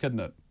hands,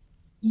 couldn't it?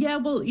 Yeah,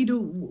 well, you know,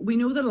 we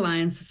know that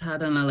Alliance has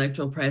had an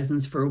electoral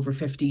presence for over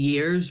 50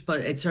 years, but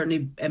it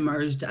certainly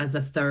emerged as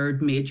the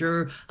third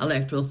major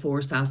electoral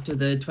force after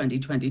the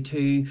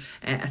 2022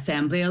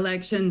 Assembly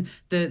election.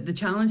 The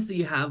challenge that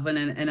you have in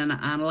an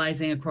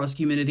analysing a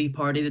cross-community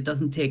party that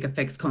doesn't take a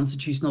fixed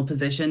constitutional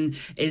position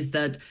is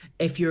that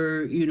if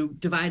you're, you know,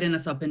 dividing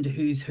us up into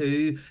who's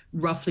who,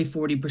 roughly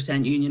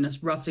 40%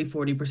 unionist, roughly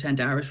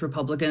 40% Irish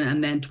Republican,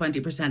 and then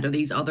 20% are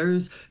these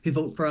others who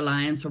vote for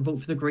Alliance or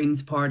vote for the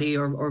Greens Party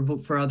or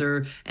vote for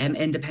other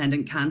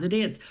independent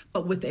candidates.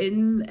 But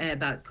within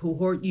that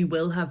cohort, you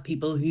will have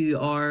people who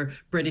are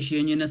British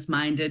Unionist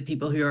minded,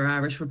 people who are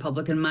Irish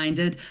Republican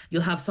minded.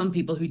 You'll have some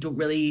people who don't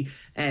really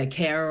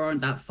care or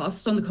aren't that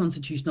fussed on the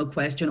constitutional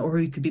question, or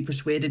who could be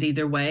persuaded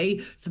either way.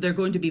 So they're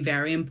going to be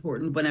very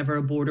important whenever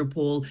a border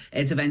poll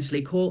is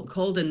eventually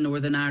called in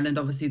Northern Ireland.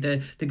 Obviously,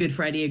 the Good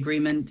Friday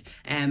Agreement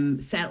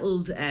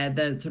settled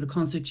the sort of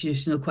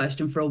constitutional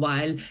question for a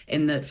while,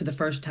 in that for the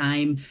first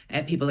time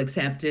people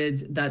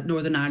accepted that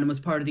Northern Ireland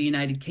was part of the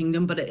United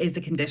Kingdom, but it is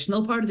a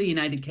conditional part of the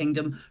United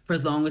Kingdom for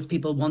as long as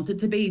people want it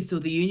to be. So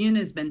the union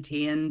is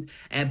maintained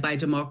by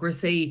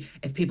democracy.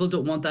 If people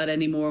don't want that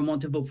anymore and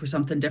want to vote for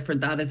something different,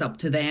 that is up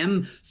to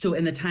them. So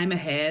in the time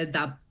ahead,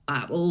 that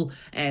battle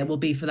will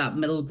be for that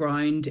middle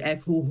ground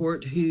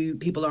cohort who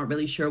people aren't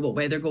really sure what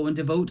way they're going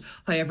to vote.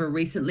 However,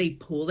 recently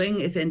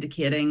polling is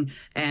indicating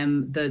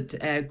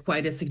that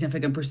quite a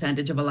significant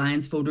percentage of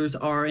Alliance voters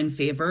are in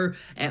favour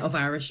of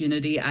Irish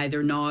unity,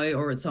 either now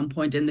or at some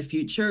point in the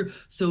future.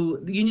 So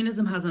the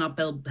unionism has an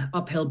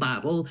uphill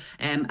battle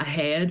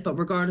ahead, but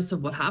regardless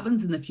of what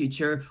happens in the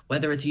future,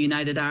 whether it's a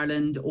united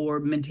Ireland or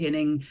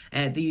maintaining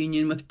the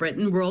union with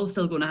Britain, we're all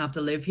still going to have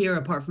to live here,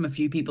 apart from a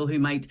few people who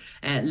might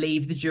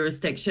leave the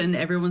jurisdiction.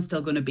 discrimination. Everyone's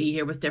still going to be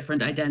here with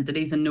different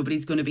identities, and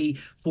nobody's going to be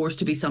forced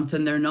to be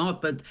something they're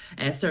not. But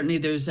certainly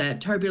there's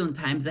turbulent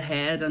times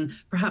ahead, and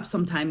perhaps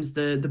sometimes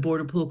the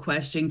border pool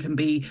question can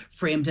be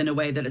framed in a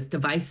way that it's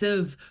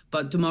divisive,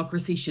 but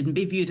democracy shouldn't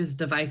be viewed as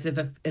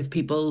divisive if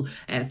people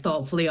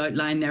thoughtfully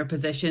outline their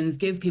positions,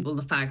 give people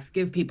the facts,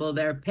 give people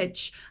their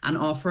pitch and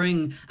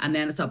offering, and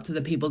then it's up to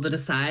the people to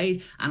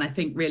decide. And I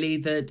think really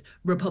that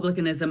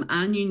republicanism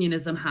and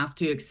unionism have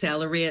to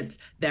accelerate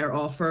their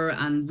offer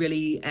and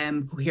really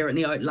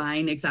coherently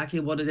outline exactly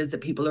what it is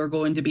that people are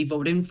going to be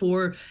voting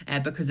for,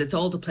 because it's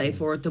all to play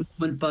for at the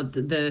moment, but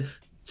the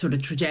sort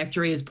of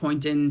trajectory is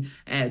pointing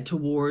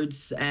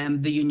towards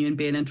the union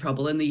being in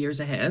trouble in the years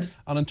ahead.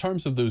 And in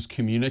terms of those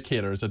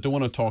communicators, I don't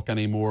want to talk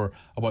any more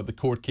about the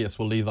court case,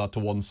 we'll leave that to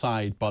one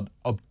side, but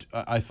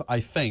I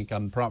think,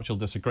 and perhaps you'll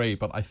disagree,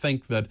 but I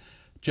think that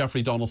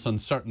Jeffrey Donaldson,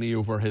 certainly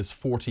over his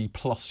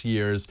 40+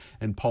 years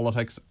in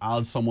politics,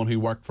 as someone who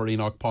worked for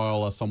Enoch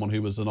Powell, as someone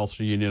who was an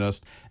Ulster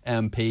Unionist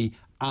MP,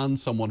 and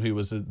someone who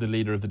was the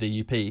leader of the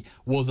DUP,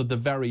 was at the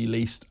very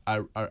least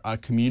a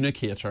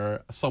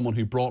communicator, someone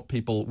who brought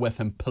people with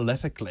him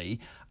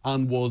politically,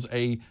 and was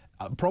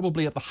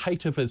probably at the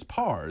height of his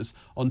powers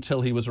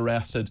until he was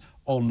arrested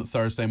on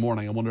Thursday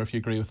morning. I wonder if you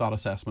agree with that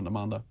assessment,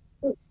 Amanda.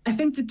 I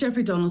think that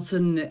Jeffrey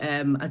Donaldson,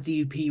 as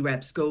the UP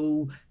reps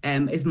go,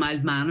 is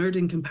mild-mannered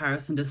in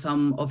comparison to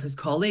some of his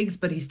colleagues,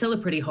 but he's still a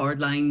pretty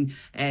hardline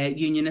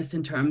unionist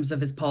in terms of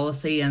his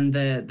policy and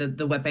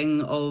the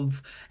whipping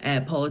of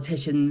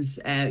politicians,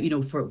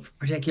 for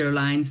particular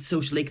lines,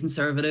 socially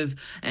conservative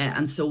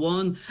and so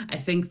on. I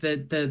think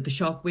that the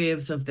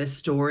shockwaves of this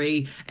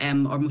story are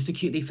most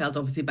acutely felt,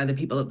 obviously, by the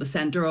people at the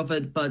centre of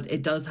it, but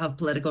it does have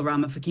political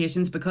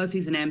ramifications. Because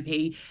he's an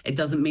MP, it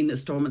doesn't mean that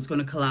Stormont's going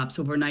to collapse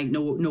overnight,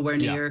 nowhere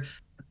near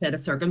set of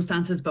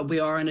circumstances, but we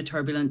are in a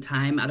turbulent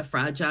time at a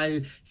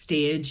fragile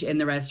stage in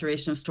the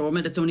restoration of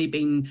Stormont. It's only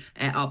been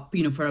up,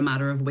 for a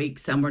matter of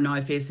weeks, and we're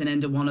now facing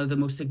into one of the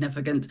most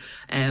significant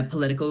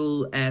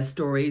political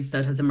stories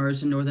that has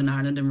emerged in Northern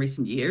Ireland in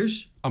recent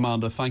years.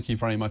 Amanda, thank you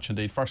very much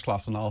indeed. First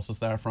class analysis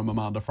there from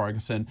Amanda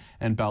Ferguson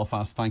in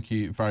Belfast. Thank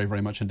you very, very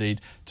much indeed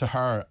to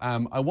her.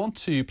 I want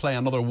to play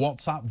another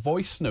WhatsApp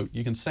voice note.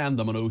 You can send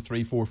them on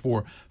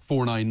 0344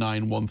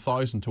 499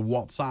 1000 to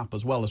WhatsApp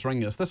as well as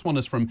ring us. This one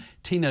is from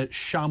Tina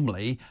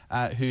Shamley,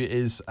 who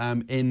is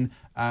I'm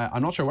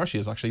not sure where she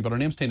is actually, but her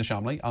name's Tina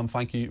Shamley, and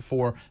thank you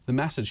for the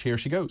message. Here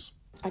she goes.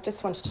 I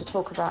just wanted to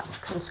talk about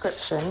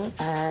conscription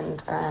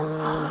and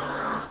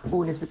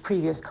all of the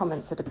previous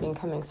comments that have been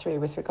coming through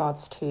with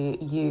regards to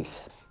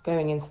youth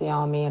going into the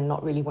army and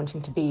not really wanting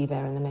to be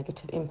there and the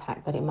negative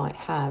impact that it might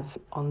have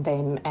on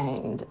them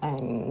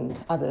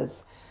and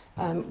others.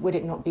 Would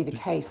it not be the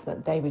case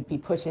that they would be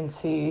put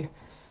into,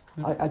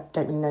 I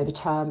don't really know the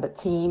term, but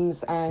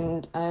teams,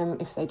 and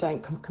if they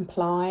don't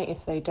comply,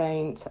 if they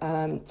don't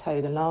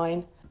toe the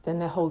line, then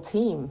their whole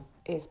team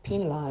is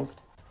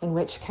penalised, in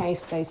which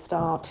case they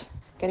start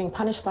getting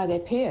punished by their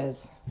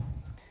peers.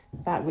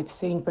 That would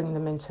soon bring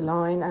them into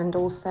line and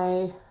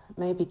also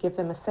maybe give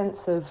them a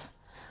sense of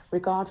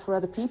regard for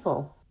other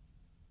people.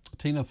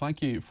 Tina,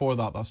 thank you for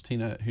that. That's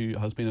Tina, who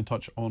has been in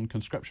touch on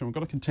conscription. We're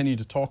going to continue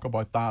to talk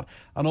about that,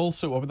 and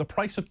also about the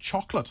price of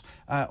chocolate.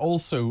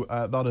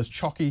 That is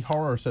chalky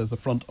horror, says the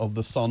front of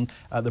the Sun.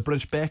 The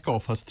British Bake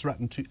Off has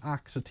threatened to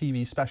axe a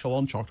TV special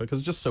on chocolate because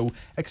it's just so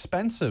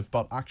expensive.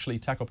 But actually,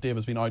 Tech Up Dave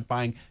has been out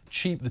buying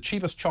the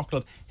cheapest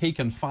chocolate he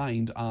can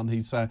find, and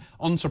he's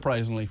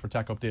unsurprisingly for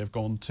Tech Up Dave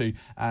gone to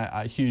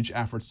huge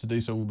efforts to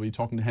do so. We'll be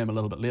talking to him a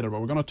little bit later,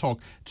 but we're going to talk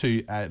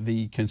to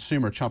the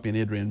consumer champion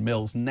Adrian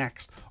Mills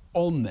next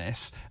on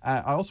this.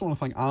 I also want to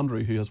thank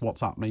Andrew, who has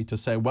WhatsApped me to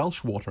say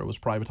Welsh Water was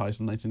privatised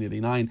in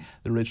 1989.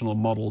 The original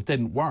model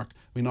didn't work.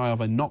 We now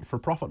have a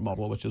not-for-profit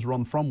model which is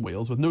run from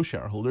Wales with no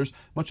shareholders.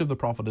 Much of the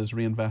profit is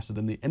reinvested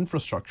in the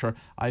infrastructure.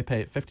 I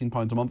pay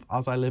 £15 a month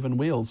as I live in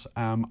Wales.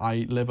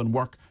 I live and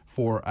work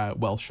for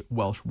Welsh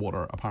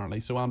Water,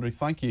 apparently. So, Andrew,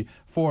 thank you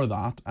for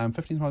that.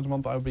 £15 a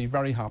month, I would be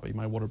very happy.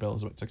 My water bill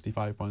is about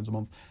 £65 a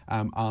month.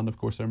 And, of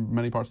course, there are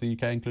many parts of the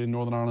UK, including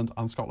Northern Ireland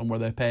and Scotland, where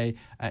they pay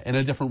in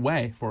a different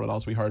way for it,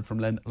 as we heard from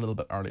Lynn a little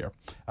bit earlier.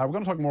 We're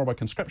going to talk more about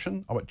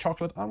conscription, about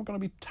chocolate, and we're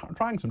going to be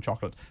trying some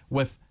chocolate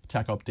with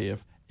Tech Up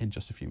Dave in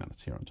just a few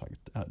minutes here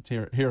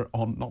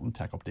on not on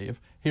Tech Up Dave,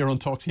 here on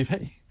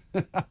talkTV.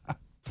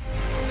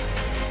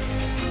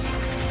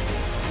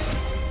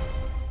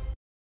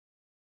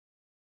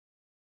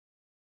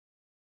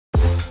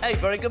 Hey,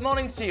 very good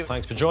morning to you.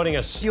 Thanks for joining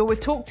us. You're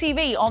with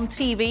talkTV, on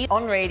TV,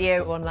 on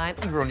radio, online.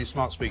 And we're on your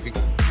smart speaking.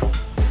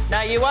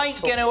 Now, you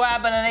ain't going to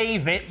ab and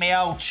eve it, me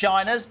old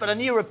Chinas, but a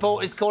new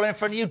report is calling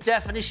for a new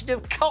definition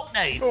of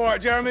cockney. All right,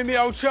 Jeremy, me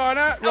old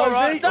China. All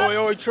right, Rosie, oi,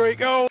 oi,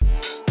 treacle.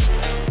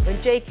 When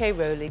J.K.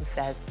 Rowling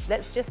says,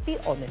 let's just be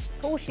honest,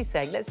 that's all she's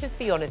saying, let's just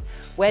be honest.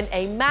 When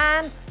a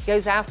man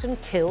goes out and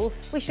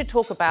kills, we should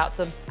talk about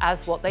them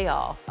as what they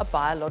are, a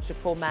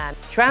biological man.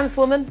 Trans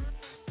woman,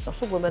 it's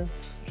not a woman.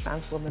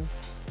 Trans woman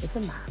is a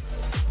man.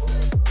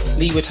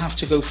 Lee would have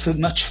to go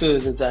much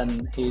further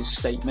than his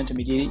statement. I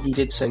mean, he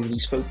did say that he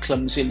spoke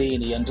clumsily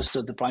and he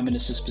understood the Prime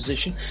Minister's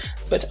position,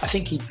 but I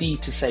think he'd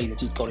need to say that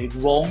he'd got it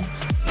wrong.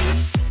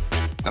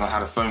 Then I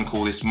had a phone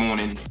call this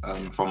morning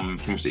from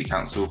City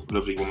Council, a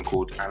lovely woman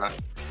called Anna.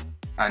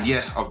 And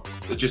yeah,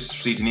 I've just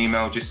received an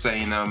email just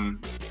saying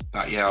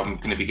that, yeah, I'm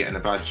going to be getting a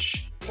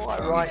badge.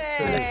 Quite right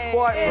too.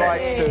 Quite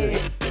right too.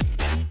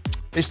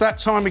 It's that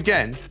time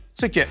again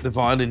to get the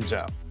violins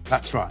out.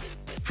 That's right.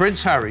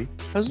 Prince Harry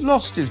has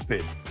lost his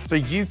bid for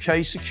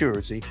UK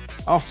security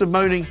after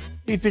moaning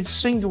he'd been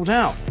singled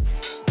out.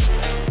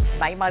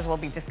 You might as well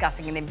be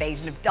discussing an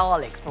invasion of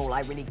Daleks for all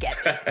I really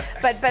get this.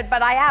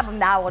 but I am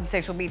now on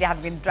social media,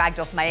 having been dragged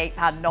off my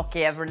 £8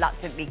 Nokia,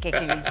 reluctantly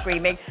kicking and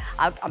screaming.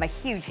 I'm a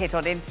huge hit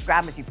on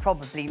Instagram, as you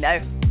probably know.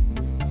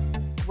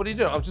 What are you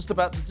doing? I was just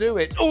about to do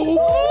it.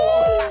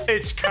 Oh!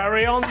 It's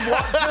carry on.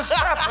 What just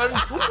happened?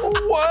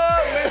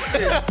 We're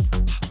missing.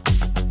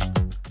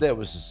 There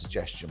was a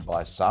suggestion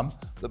by some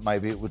that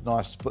maybe it would be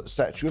nice to put a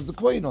statue of the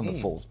Queen on the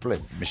fourth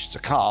plinth.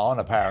 Mr. Khan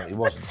apparently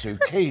wasn't too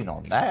keen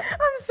on that.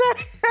 I'm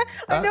sorry.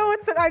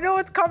 I know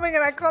it's coming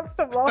and I can't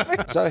stop laughing.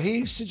 So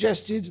he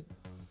suggested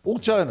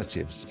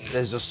alternatives.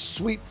 There's a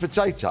sweet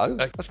potato.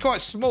 That's quite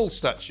a small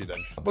statue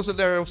then. Wasn't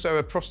there also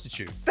a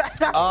prostitute?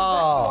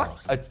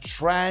 A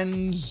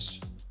trans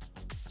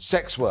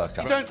sex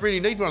worker. You don't really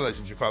need one of those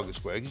in Trafalgar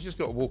Square. You just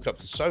got to walk up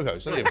to Soho,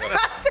 don't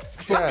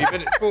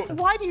you?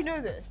 Why do you know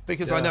this?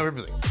 Because I know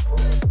everything.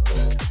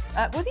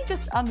 Was he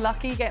just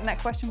unlucky getting that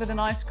question with an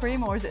ice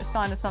cream, or is it a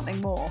sign of something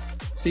more?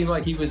 Seemed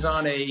like he was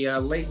on a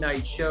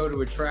late-night show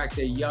to attract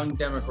a young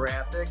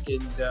demographic,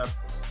 and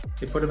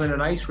they put him in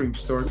an ice cream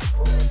store.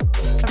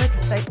 I read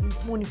the statement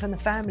this morning from the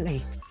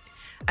family,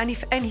 and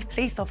if any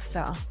police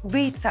officer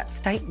reads that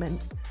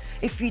statement,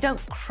 if you don't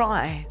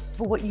cry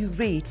for what you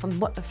read from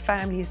what the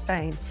family is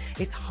saying,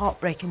 it's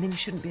heartbreaking, then you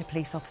shouldn't be a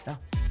police officer.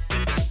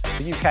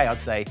 The UK, I'd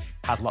say,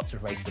 had lots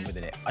of racism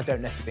within it. I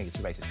don't necessarily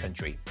think it's a racist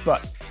country,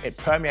 but it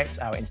permeates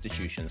our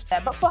institutions. Yeah,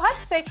 but for her to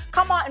say,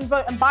 come out and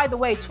vote, and by the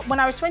way, when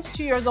I was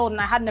 22 years old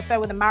and I had an affair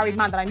with a married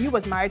man that I knew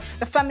was married,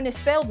 the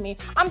feminists failed me.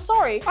 I'm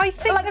sorry. I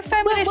think the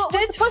feminists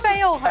did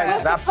fail her.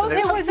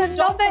 It was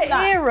another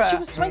era. She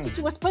was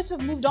 22. We're supposed to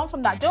have moved on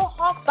from that. Don't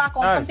hark back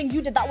on something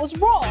you did that was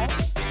wrong.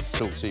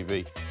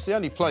 talkTV. It's the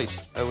only place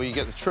where you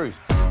get the truth.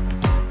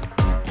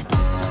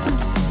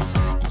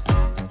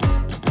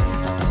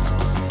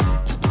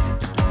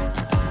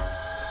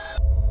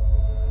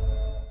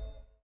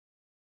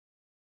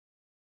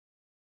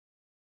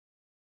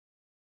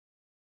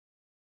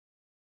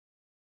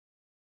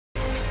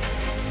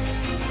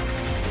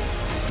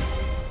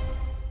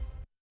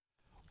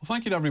 Well,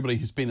 thank you to everybody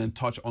who's been in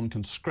touch on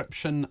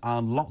conscription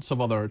and lots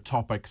of other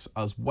topics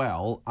as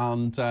well.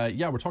 And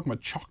yeah, we're talking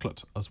about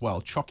chocolate as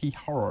well. Chucky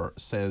Horror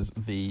says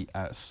the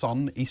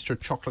Sun, Easter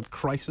chocolate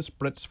crisis.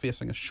 Brits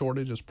facing a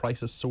shortage as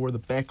prices soar. The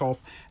Bake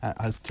Off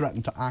has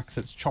threatened to axe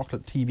its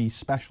chocolate TV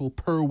special.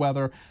 Poor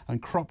weather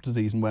and crop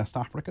disease in West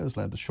Africa has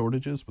led to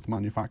shortages, with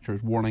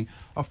manufacturers warning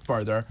of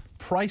further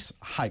price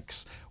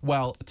hikes.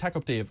 Well, Tech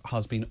Up Dave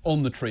has been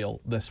on the trail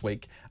this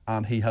week,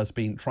 and he has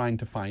been trying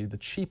to find the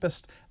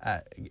cheapest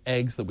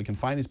eggs that we can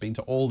find. He's been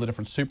to all the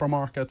different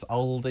supermarkets,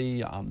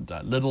 Aldi and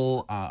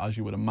Lidl, as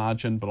you would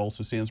imagine, but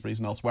also Sainsbury's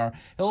and elsewhere.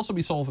 He'll also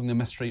be solving the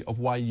mystery of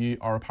why you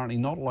are apparently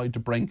not allowed to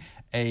bring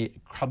a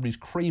Cadbury's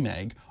cream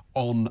egg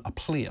on a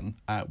plane,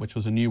 which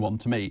was a new one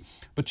to me.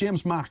 But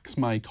James Max,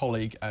 my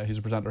colleague, who's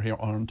a presenter here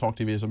on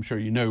talkTV, as I'm sure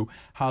you know,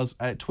 has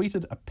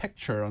tweeted a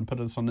picture and put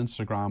this on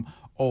Instagram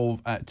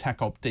of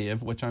Tech Up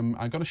Dave, which I'm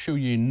going to show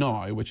you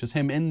now, which is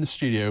him in the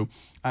studio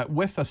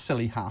with a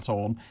silly hat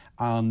on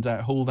and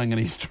holding an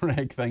Easter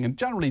egg thing, and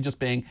generally just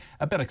being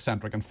a bit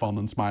eccentric and fun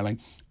and smiling.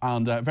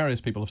 And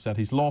various people have said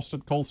he's lost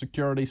it, call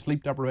security,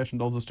 sleep deprivation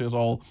does this to us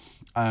all.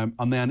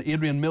 And then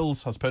Adrian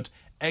Mills has put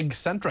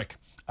egg-centric.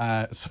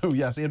 So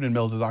yes, Adrian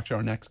Mills is actually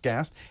our next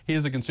guest. He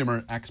is a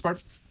consumer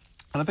expert.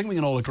 And I think we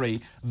can all agree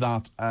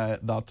that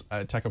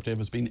Tech Up Dave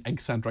has been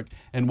eccentric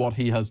in what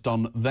he has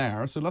done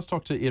there. So let's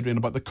talk to Adrian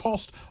about the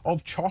cost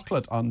of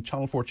chocolate and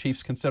Channel 4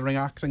 chiefs considering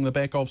axing the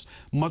Bake Off's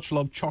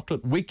much-loved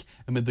chocolate week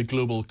amid the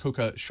global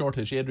cocoa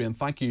shortage. Adrian,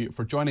 thank you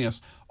for joining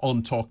us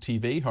on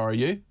talkTV. How are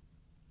you?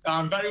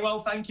 I'm very well,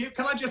 thank you.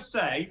 Can I just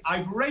say,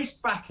 I've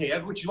raced back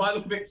here, which is why I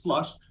look a bit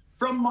flushed,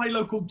 from my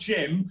local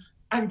gym.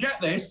 And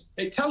get this,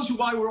 it tells you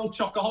why we're all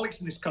chocoholics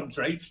in this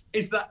country,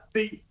 is that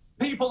the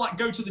people that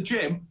go to the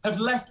gym have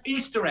left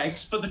Easter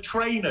eggs for the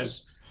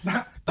trainers.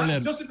 That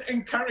doesn't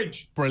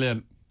encourage.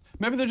 Brilliant.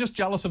 Maybe they're just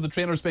jealous of the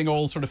trainers being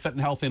all sort of fit and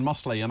healthy and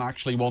muscly and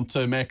actually want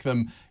to make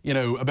them, you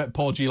know, a bit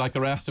podgy like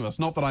the rest of us.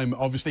 Not that I'm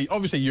obviously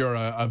you're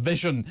a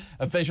vision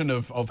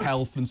of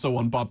health and so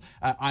on, but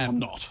I am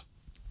not.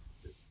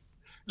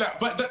 No,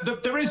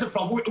 but there is a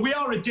problem. We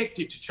are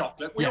addicted to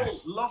chocolate. We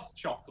Yes. all love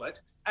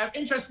chocolate.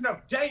 Interesting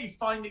enough, Dave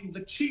finding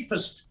the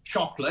cheapest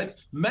chocolate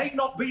may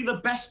not be the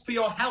best for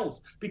your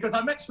health, because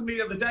I met somebody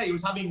the other day who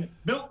was having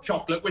milk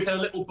chocolate with her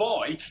little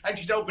boy, and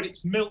she said, "Oh, but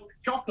it's milk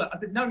chocolate." I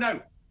said, no,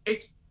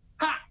 it's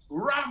packed,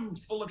 rammed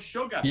full of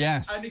sugar.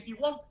 Yes. And if you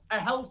want a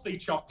healthy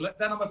chocolate,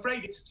 then I'm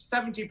afraid it's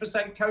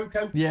 70%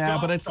 cocoa. Yeah,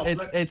 dark but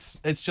chocolate.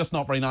 it's just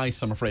not very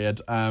nice, I'm afraid.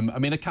 I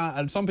mean, it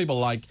can. Some people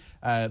like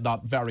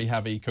that very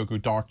heavy cocoa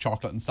dark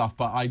chocolate and stuff,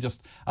 but I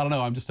don't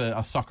know. I'm just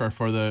a sucker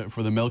for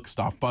the milk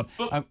stuff. But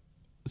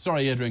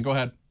sorry, Adrian, go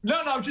ahead. No,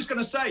 I was just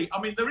going to say,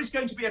 I mean, there is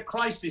going to be a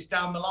crisis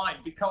down the line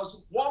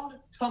because 1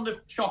 ton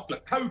of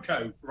chocolate,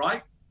 cocoa,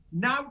 right,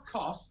 now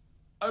costs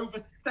over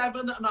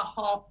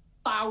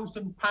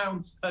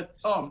 £7,500 per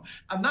tonne.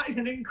 And that is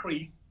an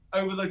increase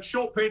over the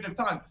short period of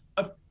time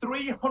of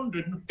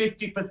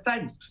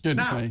 350%.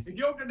 Goodness now, me. if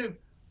you're going to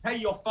pay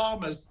your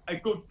farmers a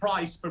good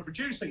price for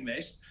producing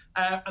this,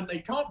 and they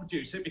can't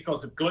produce it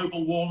because of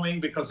global warming,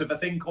 because of a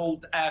thing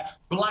called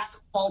black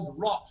pod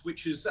rot,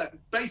 which has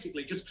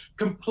basically just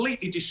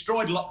completely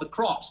destroyed a lot of the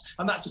crops,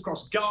 and that's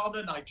across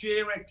Ghana,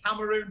 Nigeria,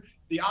 Cameroon,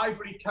 the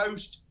Ivory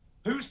Coast.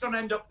 Who's going to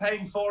end up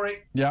paying for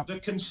it? Yeah. The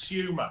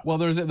consumer. Well,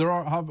 there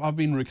have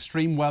been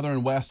extreme weather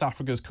in West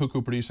Africa's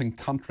cocoa-producing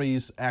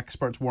countries.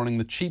 Experts warning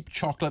the cheap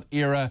chocolate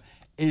era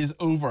is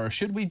over.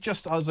 Should we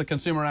just, as a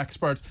consumer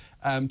expert,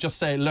 just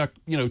say, look,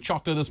 you know,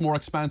 chocolate is more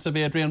expensive,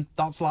 Adrian?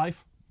 That's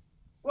life.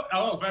 Well,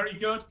 oh, very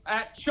good.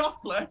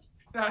 Chocolate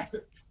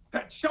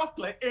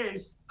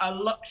is a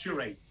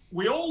luxury.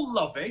 We all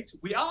love it.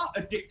 We are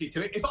addicted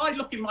to it. If I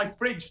look in my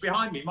fridge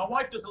behind me, my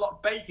wife does a lot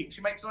of baking.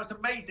 She makes the most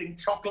amazing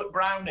chocolate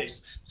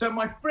brownies. So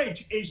my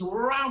fridge is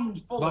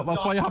rammed full of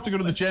That's why you have to go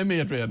to the gym,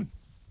 Adrian.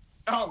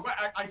 Oh, well,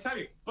 I tell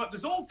you. But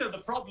there's also the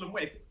problem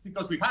with,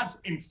 because we've had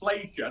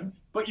inflation,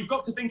 but you've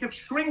got to think of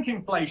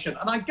shrinkflation.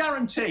 And I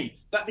guarantee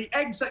that the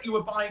eggs that you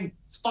were buying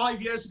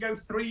 5 years ago,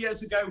 3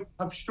 years ago,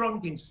 have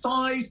shrunk in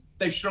size,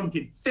 they've shrunk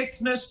in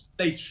thickness,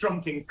 they've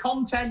shrunk in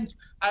content.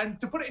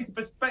 And to put it into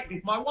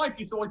perspective, my wife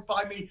used to always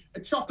buy me a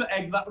chocolate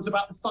egg that was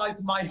about the size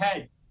of my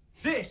head.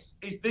 This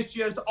is this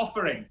year's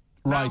offering.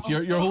 Right,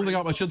 you're holding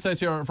up, I should say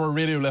for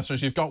radio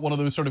listeners, you've got one of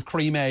those sort of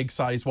cream egg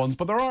size ones,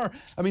 but there are,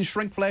 I mean,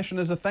 shrinkflation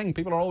is a thing.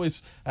 People are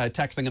always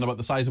texting in about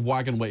the size of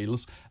wagon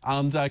wheels,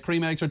 and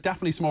cream eggs are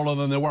definitely smaller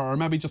than they were, or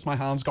maybe just my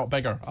hands got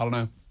bigger, I don't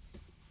know.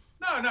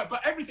 No, but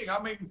everything, I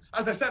mean,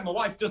 as I said, my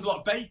wife does a lot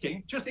of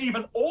baking, just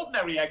even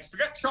ordinary eggs,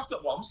 forget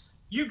chocolate ones.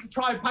 You can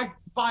try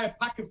buy a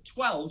pack of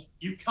 12,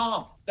 you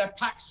can't. They're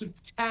packs of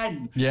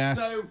 10. Yes.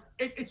 So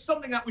it's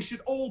something that we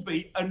should all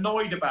be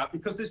annoyed about,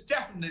 because there's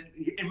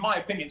definitely, in my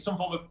opinion, some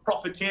form of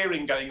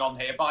profiteering going on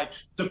here by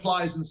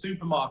suppliers and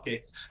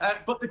supermarkets.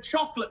 But the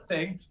chocolate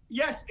thing,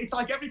 yes, it's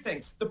like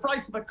everything. The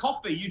price of a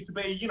coffee used to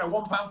be,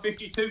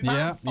 £1.50,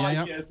 £2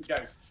 5 years ago.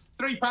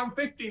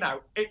 £3.50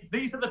 now.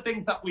 These are the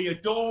things that we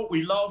adore,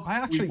 we love,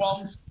 we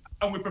want,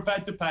 and we're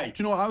prepared to pay.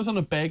 Do you know what? I was in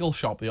a bagel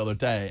shop the other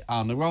day,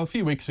 and a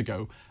few weeks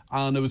ago,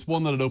 and there was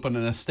one that had opened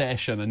in a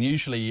station, and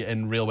usually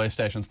in railway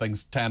stations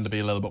things tend to be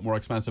a little bit more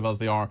expensive, as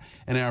they are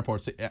in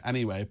airports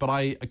anyway. But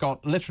I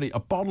got literally a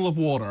bottle of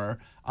water,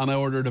 and I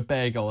ordered a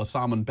bagel, a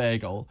salmon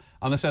bagel,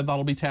 and they said,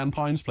 that'll be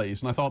 £10,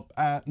 please. And I thought,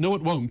 no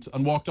it won't,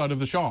 and walked out of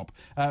the shop.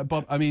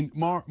 But I mean,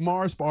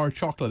 Mars bar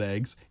chocolate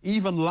eggs,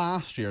 even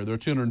last year they were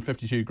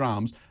 252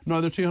 grams,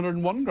 now they're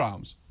 201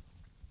 grams.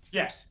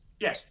 Yes.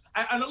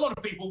 And a lot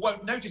of people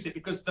won't notice it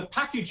because the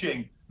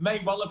packaging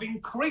may well have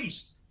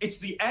increased. It's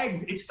the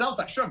egg itself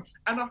that shrunk.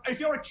 And if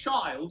you're a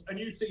child and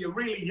you see a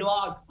really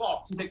large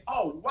box, you think,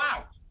 oh,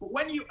 wow. But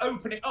when you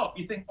open it up,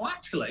 you think, well,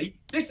 actually,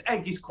 this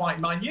egg is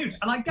quite minute.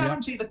 And I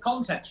guarantee the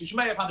contents, which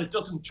may have had a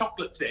dozen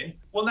chocolates in,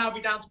 will now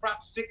be down to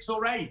perhaps 6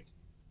 or 8.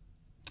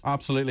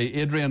 Absolutely.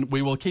 Adrian,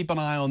 we will keep an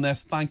eye on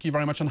this. Thank you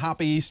very much, and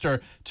happy Easter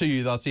to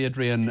you. That's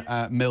Adrian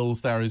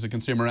Mills there, who's a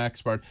consumer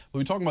expert.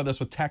 We'll be talking about this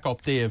with Tech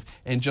Up Dave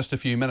in just a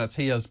few minutes.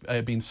 He has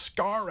been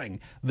scouring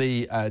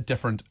the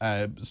different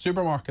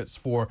supermarkets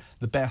for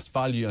the best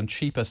value and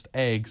cheapest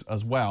eggs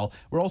as well.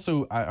 We're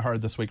also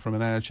heard this week from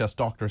an NHS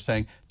doctor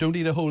saying, don't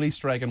eat a whole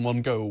Easter egg in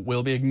one go.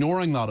 We'll be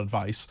ignoring that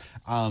advice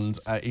and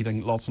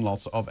eating lots and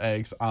lots of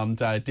eggs. And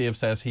Dave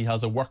says he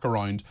has a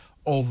workaround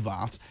of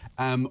that.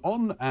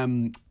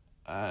 On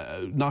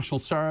National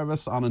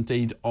Service and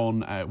indeed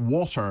on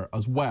water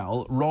as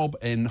well. Rob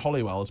in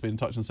Holywell has been in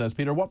touch and says,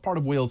 Peter, what part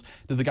of Wales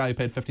did the guy who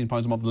paid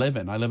 £15 a month live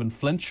in? I live in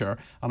Flintshire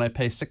and I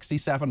pay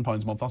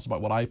 £67 a month. That's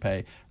about what I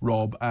pay,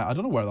 Rob. I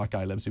don't know where that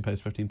guy lives who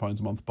pays £15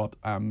 a month, but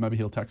maybe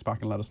he'll text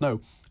back and let us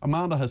know.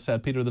 Amanda has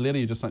said, Peter, the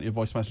lady who just sent you a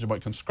voice message about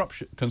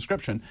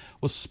conscription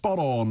was spot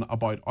on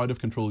about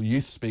out-of-control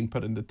youths being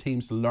put into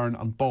teams to learn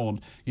and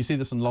bond. You see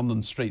this in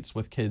London streets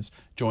with kids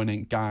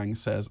joining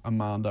gangs, says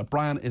Amanda.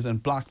 Brian is in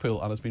Blackpool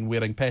and has been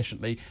waiting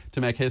patiently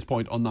to make his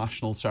point on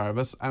National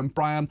Service.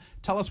 Brian,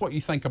 tell us what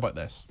you think about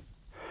this.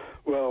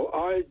 Well,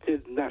 I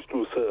did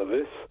National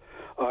Service.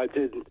 I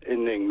did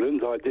in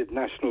England. I did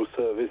National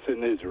Service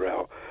in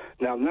Israel.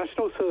 Now,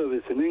 National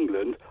Service in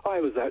England, I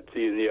was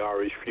actually in the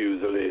Irish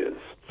Fusiliers.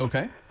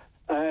 Okay.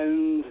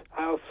 And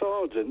our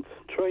sergeant,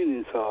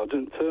 training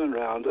sergeant, turned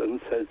around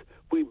and says,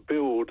 we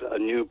build a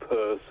new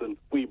person,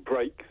 we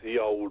break the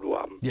old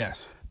one.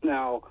 Yes.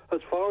 Now,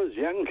 as far as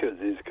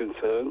Yankers is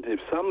concerned, if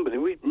somebody...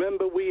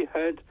 Remember we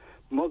had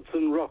mods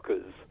and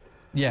rockers.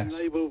 Yes. And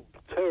they were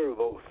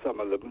terrible, some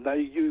of them.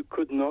 You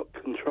could not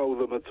control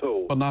them at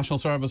all. But national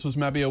service was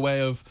maybe a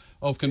way of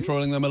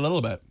controlling them a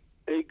little bit.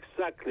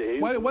 Exactly.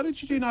 Why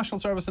did you do national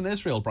service in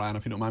Israel, Brian,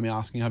 if you don't mind me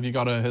asking? Have you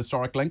got a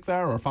historic link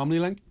there or a family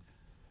link?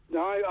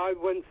 No, I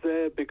went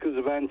there because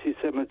of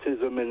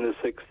anti-Semitism in the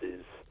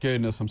 60s.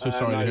 Goodness, I'm so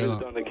sorry to hear that. I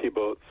lived on a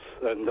kibbutz,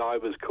 and I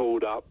was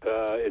called up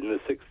in the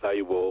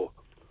Six-Day War.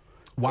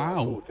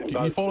 Wow,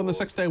 you fought in the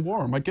Six-Day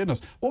War, my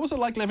goodness. What was it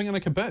like living in a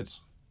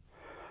kibbutz?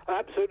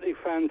 Absolutely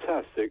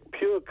fantastic.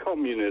 Pure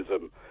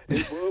communism.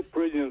 It worked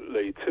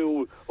brilliantly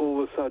till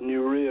all of a sudden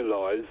you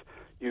realise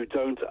you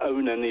don't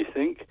own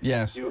anything.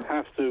 Yes. You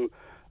have to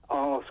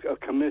ask a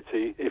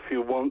committee if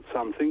you want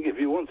something. If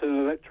you want an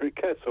electric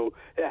kettle,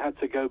 it had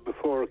to go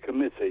before a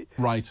committee.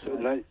 Right.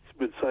 And they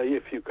would say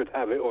if you could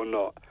have it or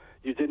not.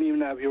 You didn't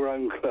even have your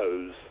own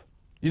clothes.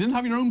 You didn't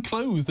have your own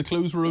clothes? The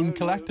clothes were owned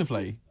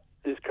collectively?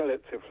 It's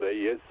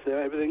collectively, yes.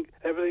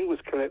 Everything was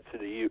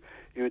collectively.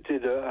 You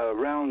did a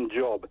round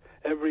job.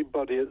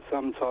 Everybody at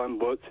some time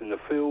worked in the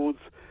fields,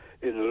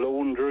 in the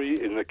laundry,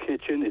 in the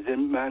kitchen. It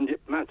didn't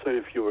matter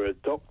if you were a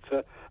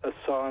doctor, a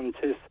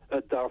scientist,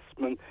 a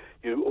dustman.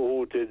 You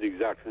all did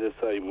exactly the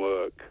same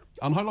work.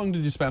 And how long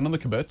did you spend on the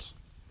kibbutz?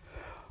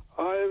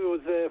 I was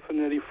there for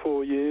nearly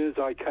 4 years.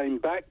 I came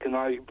back and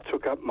I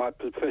took up my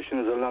profession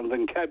as a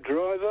London cab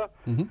driver.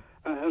 Mm-hmm.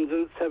 And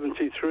in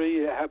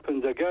 73, it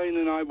happened again,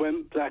 and I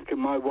went back,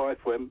 and my wife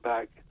went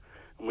back,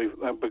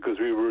 and because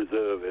we were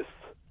reservists.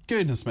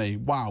 Goodness me,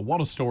 wow, what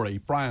a story.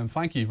 Brian,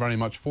 thank you very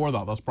much for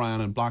that. That's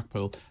Brian in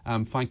Blackpool.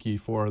 Thank you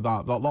for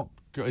that.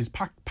 He's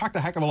packed a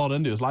heck of a lot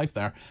into his life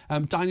there.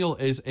 Daniel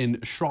is in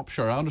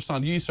Shropshire. I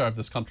understand you served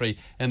this country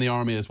in the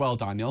army as well,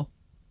 Daniel.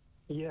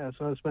 Yeah,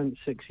 so I spent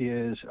 6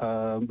 years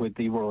with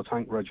the Royal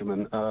Tank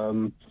Regiment.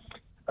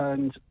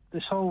 And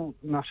this whole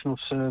national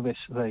service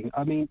thing,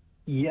 I mean,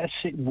 yes,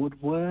 it would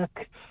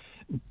work,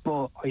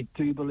 but I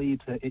do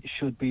believe that it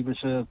should be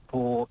reserved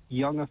for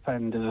young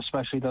offenders,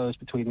 especially those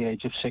between the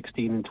age of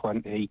 16 and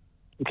 20,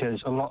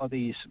 because a lot of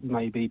these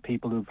may be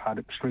people who've had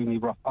extremely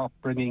rough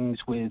upbringings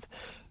with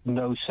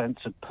no sense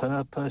of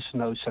purpose,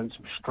 no sense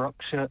of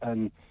structure,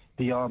 and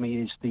the army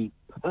is the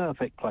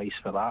perfect place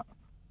for that.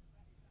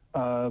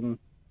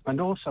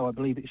 And also, I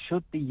believe it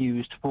should be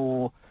used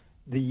for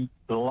the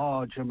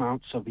large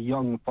amounts of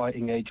young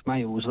fighting-age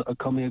males that are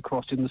coming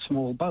across in the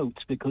small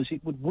boats, because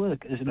it would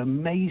work as an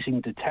amazing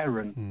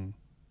deterrent.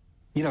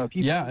 You know,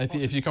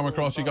 if you come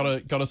across, you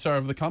got to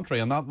serve the country,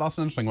 and that's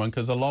an interesting one,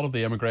 because a lot of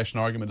the immigration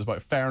argument is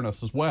about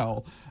fairness as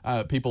well.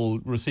 People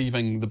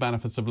receiving the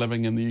benefits of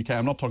living in the UK.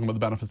 I'm not talking about the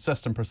benefit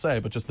system per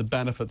se, but just the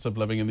benefits of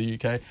living in the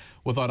UK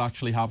without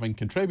actually having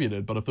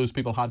contributed. But if those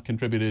people had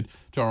contributed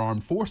to our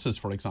armed forces,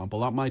 for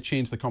example, that might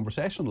change the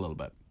conversation a little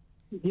bit.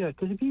 Yeah,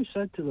 because if you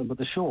said to them at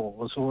the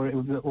shores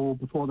or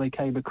before they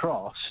came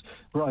across,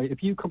 right,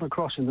 if you come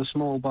across in the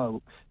small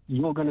boat,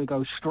 you're going to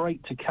go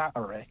straight to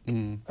Catterick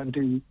and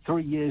do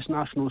 3 years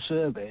national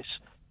service,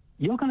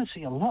 you're going to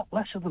see a lot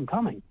less of them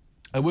coming.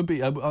 It would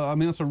be, I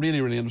mean, that's a really,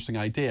 really interesting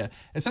idea.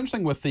 It's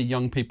interesting with the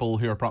young people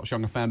who are perhaps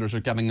young offenders are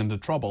getting into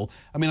trouble.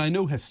 I mean, I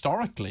know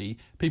historically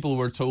people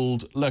were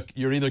told, look,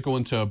 you're either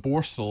going to a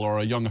borstal or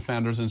a young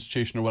offenders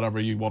institution or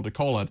whatever you want to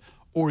call it,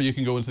 or you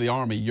can go into the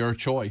army, your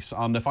choice.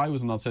 And if I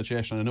was in that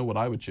situation, I know what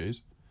I would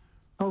choose.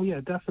 Oh, yeah,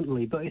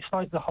 definitely. But it's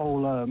like the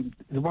whole,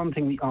 the one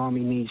thing the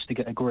army needs to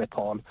get a grip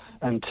on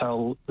and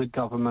tell the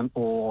government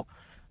or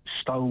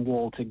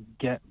Stonewall to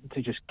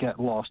just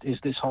get lost is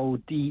this whole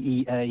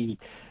DEA...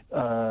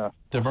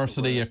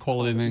 diversity,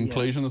 equality and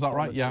inclusion, is that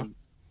right? Yeah.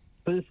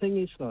 But the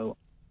thing is, though,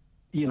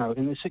 you know,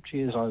 in the 6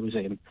 years I was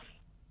in,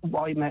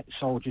 I met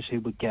soldiers who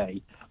were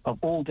gay, of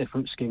all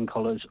different skin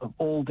colours, of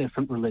all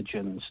different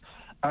religions.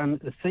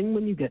 And the thing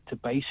when you get to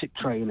basic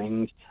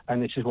training,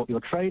 and this is what your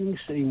training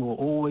team will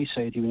always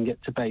say to you when you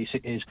get to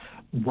basic, is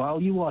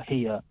while you are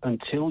here,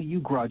 until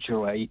you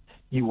graduate,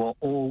 you are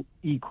all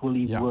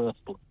equally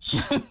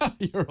worthless.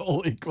 You're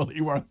all equally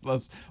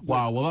worthless.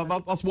 Wow, well,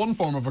 that's one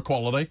form of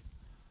equality.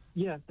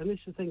 Yeah, and this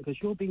is the thing, because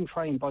you're being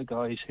trained by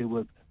guys who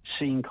have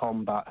seen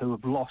combat, who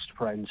have lost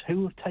friends,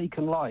 who have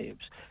taken lives.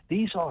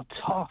 These are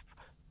tough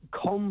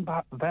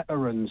combat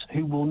veterans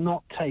who will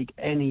not take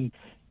any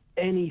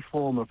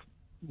form of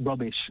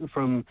rubbish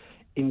from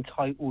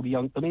entitled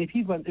young... I mean, if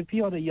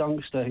you had a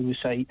youngster who was,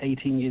 say,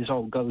 18 years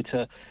old, go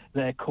to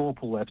their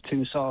corporal, their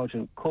platoon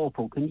sergeant,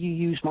 corporal, can you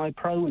use my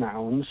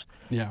pronouns?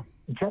 Yeah.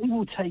 They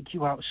will take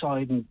you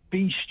outside and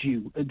beast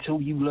you until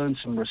you learn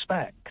some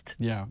respect.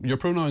 Yeah, your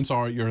pronouns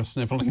are you're a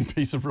snivelling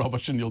piece of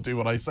rubbish and you'll do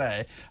what I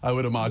say, I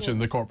would imagine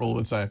the corporal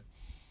would say.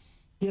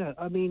 Yeah,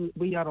 I mean,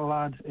 we had a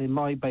lad in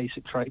my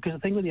basic trade, because the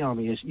thing with the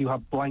army is you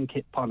have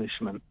blanket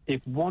punishment.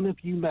 If one of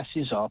you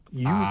messes up,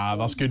 you...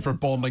 that's good for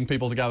bonding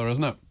people together,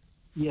 isn't it?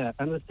 Yeah,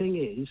 and the thing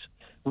is,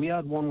 we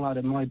had one lad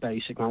in my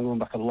basic, and I'm going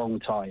back a long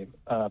time,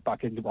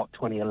 back in,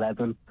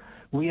 2011.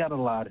 We had a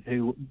lad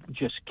who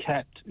just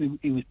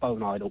he was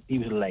bone idle, he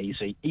was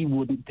lazy, he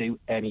wouldn't do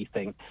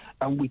anything.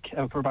 And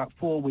for about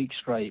 4 weeks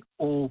straight,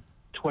 all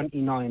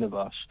 29 of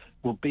us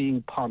were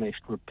being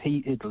punished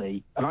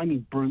repeatedly, and I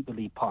mean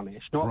brutally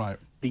punished, not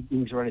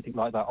beatings or anything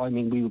like that. I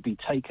mean, we would be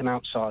taken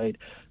outside,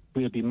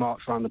 We would be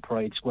marched around the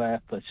parade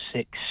square for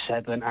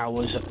 6-7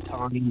 hours at a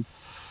time.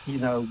 You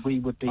know, we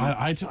would be.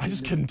 I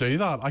just couldn't do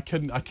that. I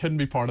couldn't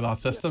be part of that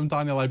system,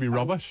 Daniel. I'd be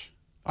rubbish.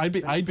 I'd be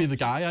the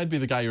guy. I'd be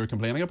the guy you were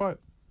complaining about.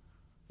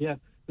 Yeah,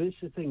 this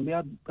is the thing. We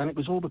had, and it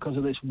was all because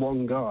of this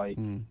one guy.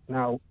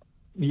 Now,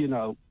 you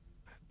know,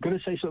 I'm going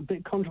to say something a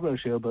bit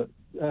controversial, but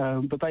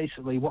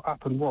basically what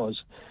happened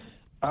was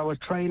our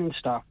training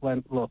staff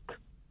went, look,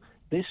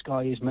 this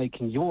guy is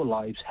making your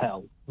lives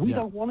hell. We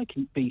don't want to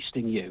keep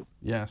beasting you.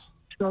 Yes.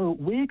 So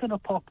we're going to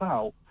pop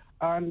out,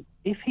 and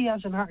if he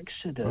has an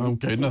accident, oh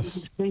goodness,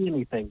 he doesn't see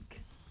anything.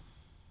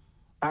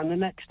 And the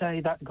next day,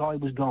 that guy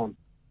was gone.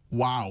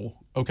 Wow.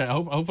 Okay.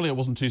 Hopefully, it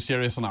wasn't too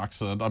serious an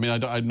accident. I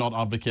mean, I'm not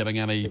advocating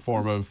any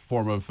form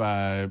of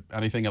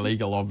anything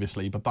illegal,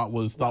 obviously, but that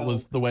was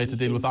the way to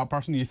deal with that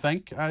person. You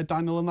think,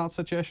 Daniel, in that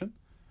situation?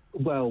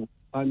 Well,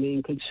 I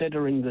mean,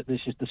 considering that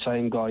this is the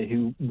same guy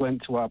who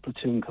went to our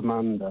platoon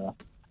commander.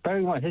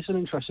 Bearing in mind, here's an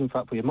interesting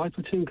fact for you. My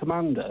platoon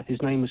commander,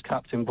 his name was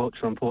Captain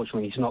Butcher.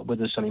 Unfortunately, he's not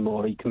with us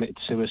anymore. He committed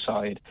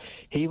suicide.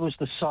 He was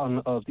the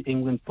son of the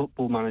England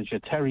football manager,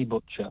 Terry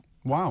Butcher.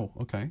 Wow,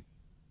 okay.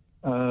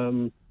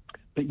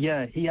 But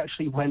yeah, he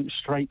actually went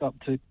straight up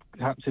to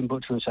Captain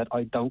Butcher and said,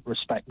 I don't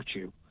respect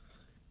you.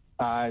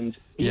 And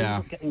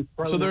yeah,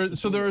 so there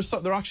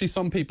are actually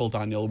some people,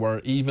 Daniel,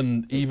 where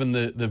even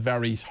the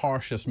very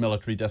harshest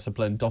military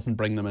discipline doesn't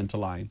bring them into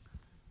line.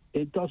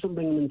 It doesn't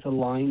bring them into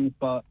line,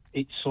 but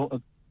it's sort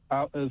of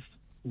out of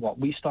what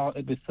we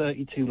started with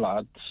 32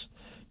 lads.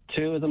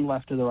 2 of them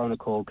left of their own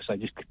accord because they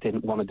just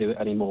didn't want to do it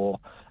anymore.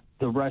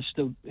 The rest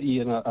of, he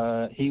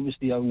was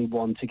the only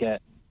one to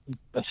get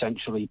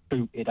essentially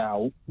booted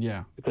out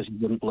because he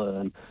wouldn't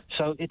learn.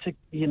 So it's at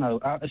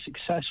a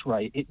success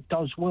rate, it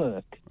does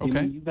work.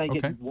 Okay. You may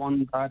get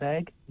one bad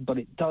egg, but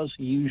it does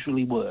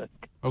usually work.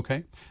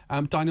 Okay.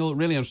 Daniel,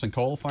 really interesting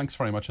call. Thanks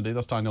very much indeed.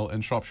 That's Daniel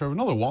in Shropshire.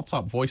 Another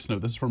WhatsApp voice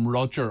note. This is from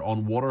Roger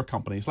on water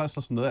companies. Let's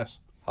listen to this.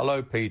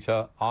 Hello,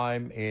 Peter.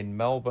 I'm in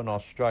Melbourne,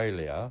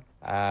 Australia.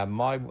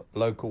 My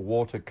local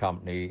water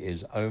company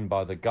is owned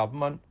by the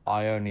government.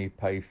 I only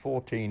pay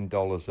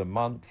 $14 a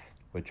month,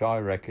 which I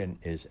reckon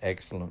is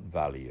excellent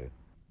value.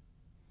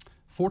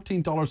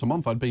 $14 a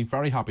month. I'd be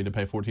very happy to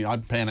pay 14.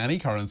 I'd pay in any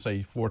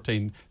currency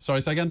 14.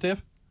 Sorry, say again,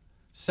 Dave?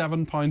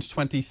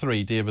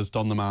 £7.23. Dave has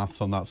done the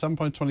maths on that.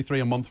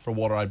 £7.23 a month for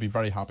water. I'd be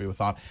very happy with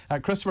that.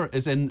 Christopher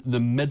is in the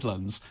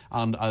Midlands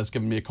and has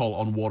given me a call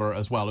on water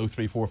as well.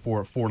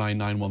 0344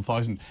 499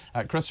 1000.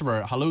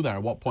 Christopher, hello there.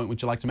 What point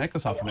would you like to make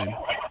this afternoon?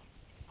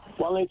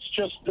 Well, it's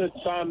just that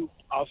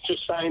I was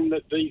just saying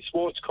that these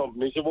water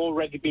companies have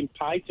already been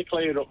paid to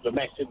clear up the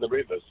mess in the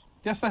rivers.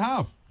 Yes, they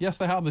have. Yes,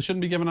 they have. They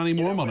shouldn't be given any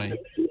more money.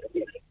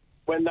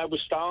 When they were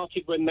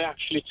started, when they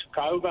actually took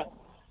over.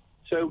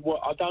 So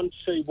I don't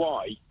see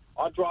why.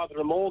 I'd rather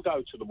them all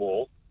go to the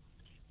wall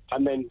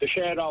and then the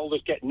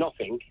shareholders get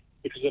nothing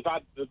because they've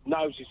had the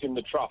noses in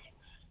the trough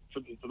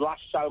for the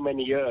last so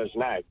many years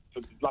now,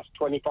 for the last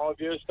 25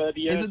 years,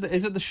 30 years.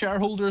 Is it the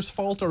shareholders'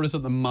 fault or is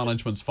it the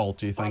management's fault,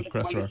 do you think,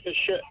 Christopher?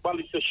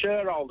 It's the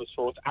shareholders'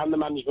 fault and the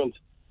management.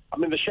 I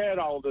mean, the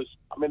shareholders,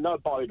 they'll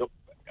buy it up,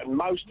 and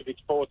most of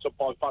it's bought up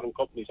by foreign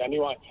companies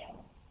anyway,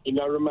 you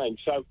know what I mean?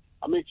 So,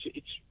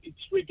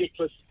 it's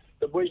ridiculous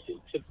that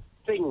it's a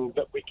thing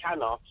that we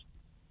cannot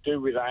do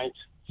without.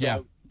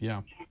 So,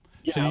 yeah.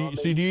 So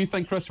do you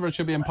think, Christopher, it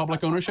should be in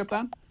public ownership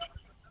then?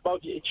 Well,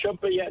 it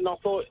should be, and I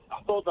thought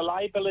the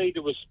Labour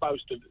leader was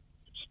just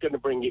going to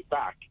bring it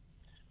back,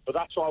 but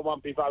that's why I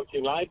won't be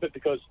voting Labour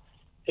because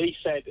he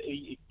said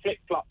he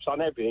flip-flops on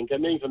everything,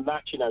 and even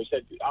that, he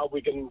said, "Oh,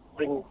 we can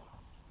bring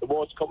the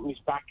water companies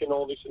back and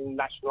all this and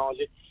nationalise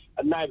it,"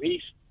 and now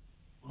he's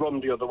run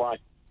the other way.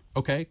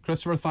 Okay,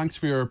 Christopher, thanks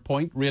for your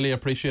point. Really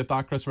appreciate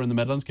that. Christopher in the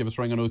Midlands, give us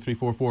a ring on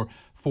 0344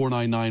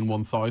 499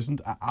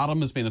 1000.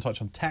 Adam has been in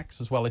touch on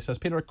text as well. He says,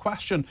 Peter, a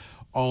question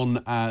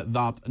on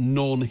that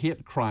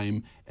non-hate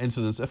crime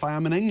incidents. If I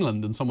am in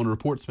England and someone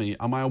reports me,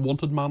 am I a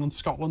wanted man in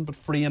Scotland but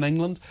free in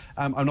England?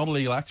 I'm not a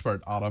legal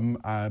expert, Adam,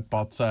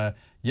 but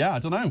yeah, I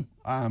don't know.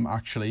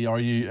 Actually,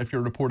 if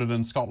you're reported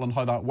in Scotland,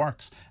 how that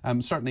works?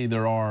 Certainly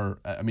there are,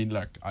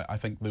 I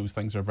think those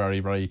things are very,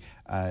 very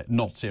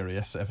not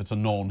serious. If it's a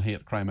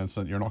non-hate crime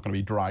incident, you're not going to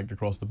be dragged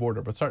across the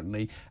border. But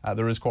certainly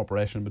there is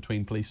cooperation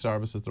between police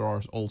services. There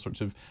are all sorts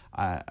of,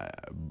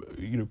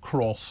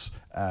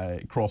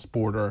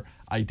 cross-border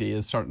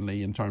ideas,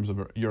 certainly in terms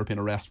of European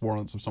arrest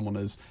warrants. If someone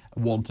is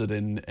wanted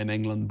in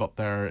England, but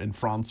they're in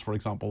France, for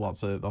example,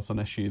 that's an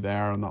issue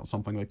there, and that's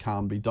something that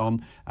can be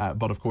done.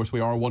 But of course, we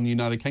are one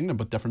United Kingdom,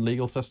 but different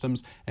legal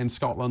systems in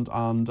Scotland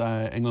and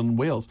England and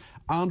Wales.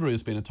 Andrew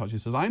has been in touch. He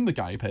says, I'm the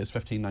guy who pays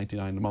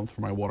 $15.99 a month for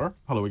my water.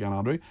 Hello again,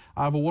 Andrew.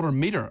 I have a water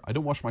meter. I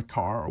don't wash my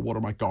car or water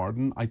my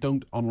garden. I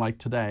don't, unlike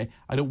today,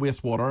 I don't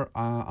waste water,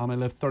 and I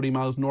live 30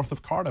 miles north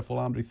of Cardiff. Well,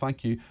 Andrew,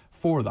 thank you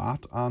for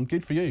that, and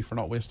good for you for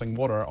not wasting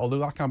water, although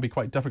that can be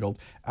quite difficult.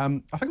 I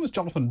think it was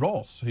Jonathan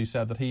Ross who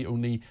said that he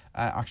only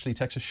actually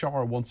takes a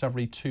shower once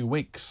every 2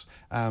 weeks.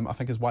 I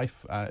think his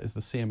wife is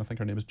the same. I think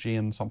her name is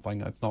Jane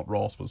something. It's not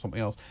Ross, but something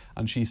else.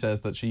 And she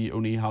says that she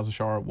only has a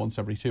shower once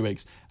every 2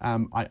 weeks.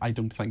 I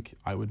don't think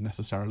I would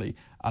necessarily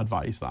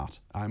advise that.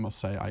 I must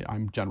say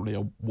I'm generally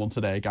a once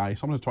a day guy,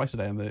 sometimes twice a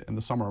day in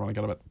the summer when I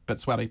get a bit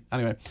sweaty.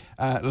 Anyway,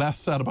 less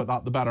said about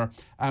that the better.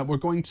 We're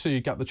going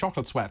to get the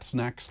chocolate sweats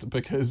next,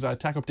 because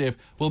Tech Up Dave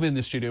will be in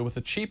the studio with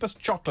the cheapest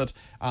chocolate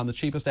and the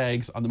cheapest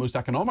eggs and the most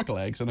economical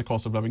eggs in a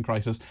cost of living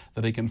crisis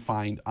that he can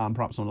find, and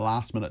perhaps some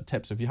last minute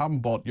tips. If you haven't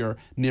bought your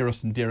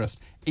nearest and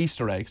dearest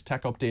Easter eggs,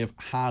 Tech Up Dave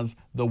has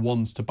the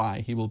ones to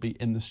buy. He will be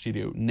in the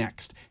studio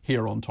next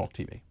here on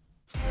talkTV.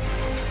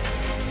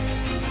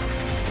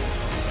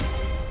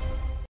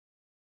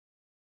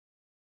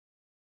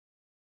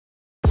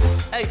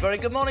 Hey, very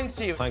good morning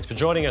to you. Thanks for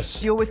joining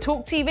us. You're with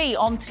talkTV,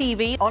 on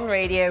TV, on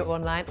radio,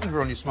 online. And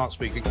we're on your smart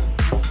speaking.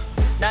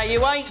 Now,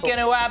 you ain't going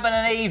to have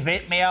and eve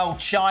it, me old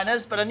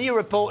Chinas, but a new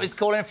report is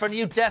calling for a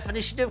new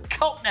definition of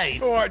cockney.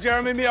 All right,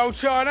 Jeremy, me old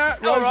China.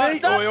 Rosie, All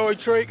right, oi, oi,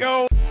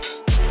 treacle.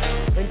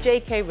 When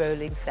J.K.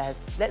 Rowling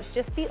says, let's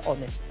just be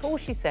honest, that's all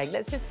she's saying,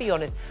 let's just be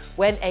honest.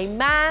 When a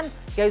man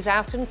goes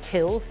out and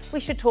kills, we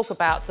should talk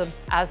about them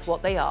as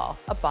what they are,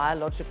 a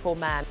biological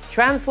man.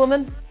 Trans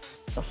woman,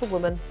 it's not a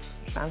woman.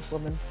 Trans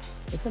woman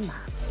is a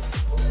man.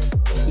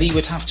 Lee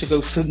would have to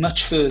go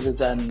much further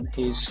than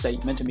his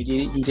statement. I mean,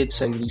 he did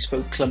say that he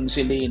spoke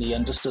clumsily and he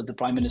understood the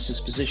Prime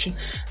Minister's position,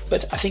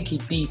 but I think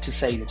he'd need to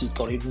say that he'd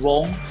got it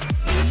wrong.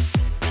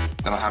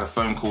 Then I had a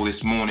phone call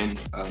this morning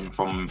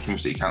from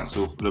City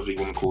Council, a lovely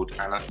woman called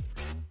Anna.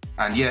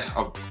 And yeah,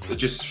 I've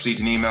just received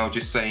an email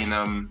just saying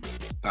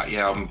that,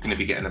 yeah, I'm going to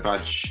be getting a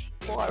badge.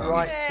 Quite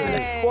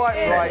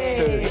right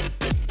too.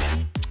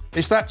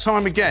 It's that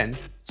time again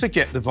to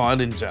get the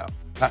violins out.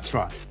 That's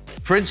right.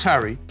 Prince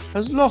Harry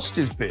has lost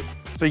his bid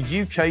for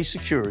UK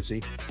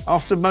security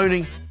after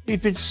moaning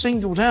he'd been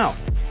singled out.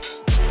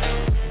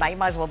 You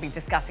might as well be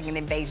discussing an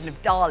invasion of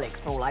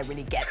Daleks for all I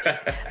really get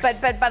this.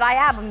 but I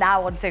am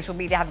now on social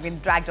media, having been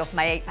dragged off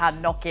my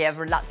 £8 Nokia,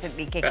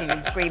 reluctantly kicking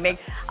and screaming.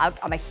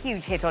 I'm a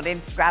huge hit on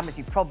Instagram, as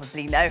you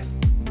probably know.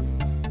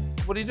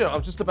 What are you doing?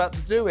 I'm just about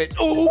to do it.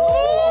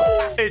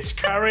 Oh! It's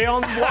carry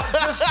on. What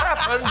just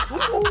happened?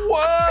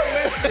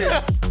 We're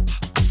missing.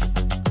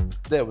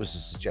 There was a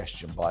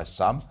suggestion by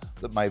some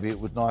that maybe it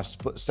would be nice to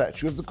put a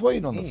statue of the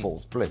Queen on the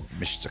fourth plinth.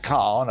 Mr.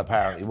 Khan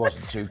apparently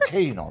wasn't too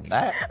keen on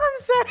that.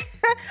 I'm sorry.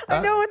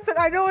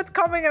 I know it's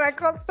coming and I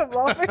can't stop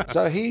laughing.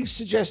 So he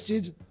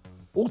suggested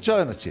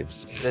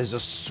alternatives. There's a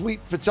sweet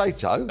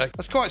potato.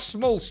 That's quite a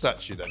small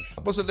statue then.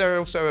 Wasn't there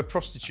also a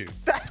prostitute?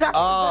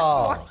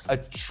 A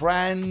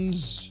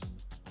trans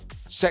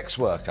sex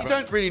worker. You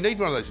don't really need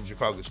one of those in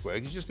Trafalgar Square.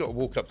 You just got to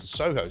walk up to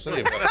Soho, don't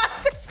you?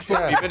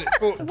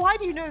 Why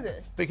do you know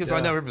this? Because I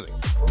know everything.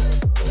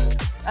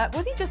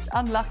 Was he just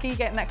unlucky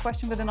getting that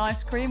question with an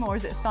ice cream, or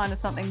is it a sign of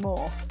something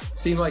more?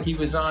 Seemed like he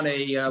was on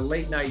a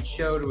late-night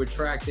show to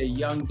attract a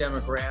young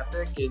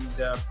demographic,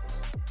 and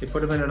they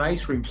put him in an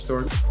ice cream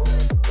store.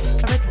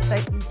 I read the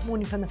statement this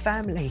morning from the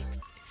family.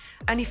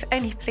 And if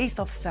any police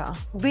officer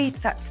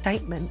reads that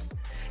statement,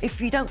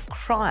 if you don't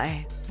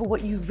cry for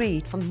what you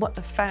read from what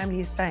the family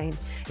is saying,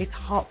 it's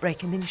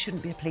heartbreaking, then you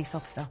shouldn't be a police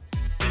officer.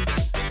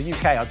 The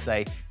UK, I'd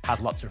say, has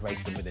lots of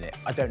racism within it.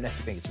 I don't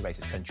necessarily think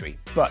it's a racist country,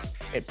 but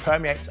it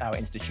permeates our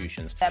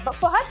institutions. Yeah, but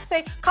for her to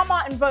say, come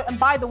out and vote, and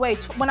by the way,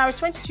 when I was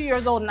 22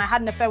 years old and I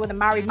had an affair with a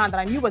married man that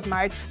I knew was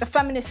married, the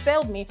feminists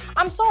failed me.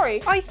 I'm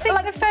sorry. I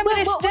think the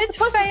feminists did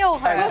fail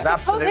her.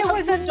 It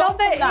was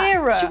another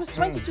era. She was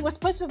 22. We're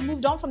supposed to have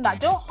moved on from that.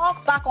 Don't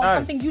hark back on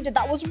something you did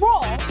that was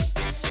wrong.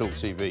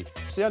 talkTV.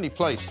 It's the only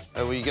place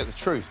where you get the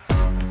truth.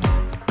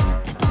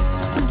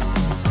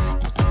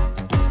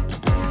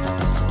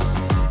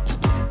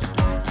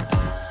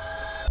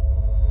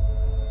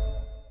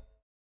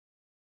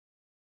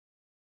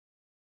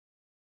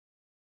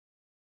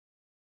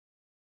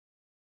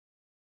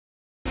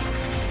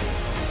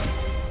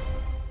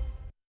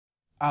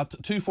 At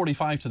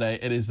 2:45 today,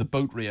 it is the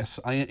boat race.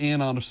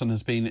 Ian Anderson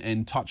has been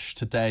in touch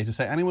today to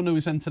say, anyone who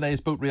is in today's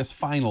boat race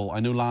final? I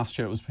know last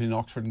year it was between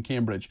Oxford and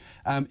Cambridge.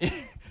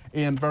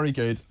 Ian, very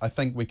good. I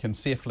think we can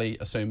safely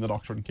assume that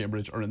Oxford and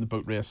Cambridge are in the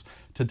boat race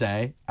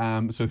today.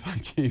 So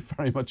thank you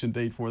very much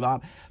indeed for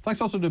that. Thanks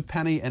also to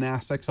Penny in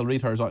Essex. I'll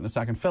read hers out in a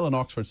second. Phil in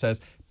Oxford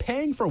says,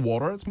 paying for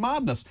water, it's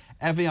madness.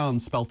 Evian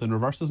spelt in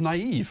reverse is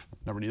naive.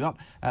 Never knew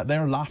that.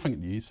 They're laughing at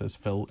you, says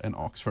Phil in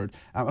Oxford.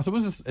 I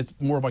suppose it's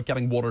more about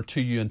getting water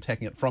to you and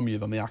taking it from you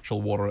than the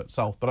actual water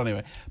itself. But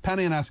anyway,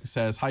 Penny in Essex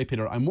says, hi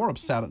Peter, I'm more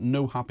upset at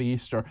no happy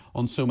Easter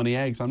on so many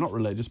eggs. I'm not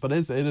religious, but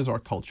it is our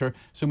culture.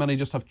 So many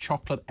just have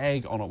chocolate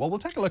egg on it. Well, we'll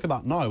take a look at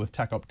that now with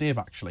Tech Up Dave,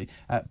 actually.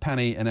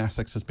 Penny in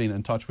Essex has been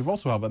in touch. We've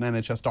also have an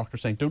NHS doctor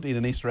saying, don't eat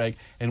an Easter egg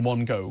in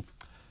one go.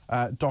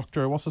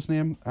 Dr. what's his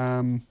name?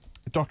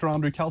 Dr.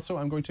 Andrew Kelso,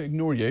 I'm going to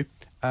ignore you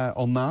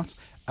on that.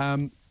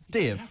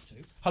 Dave.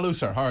 Hello,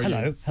 sir. How are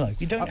you? Hello.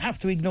 You don't have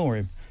to ignore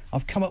him.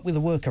 I've come up with a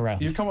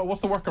workaround. You've come up.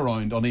 What's the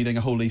workaround on eating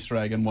a whole Easter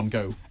egg in one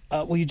go?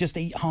 Well, you just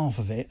eat half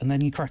of it, and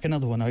then you crack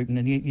another one open,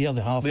 and you eat the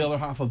other half. The other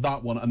half of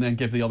that one, and then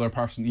give the other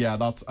person. Yeah,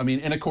 that's. I mean,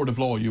 in a court of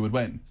law, you would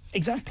win.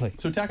 Exactly.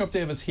 So Tech Up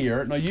Davis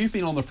here. Now, you've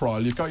been on the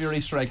prowl. You've got your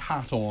Easter egg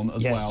hat on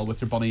as well with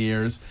your bunny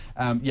ears.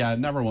 Yeah,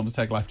 never want to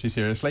take life too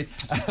seriously.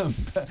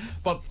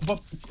 But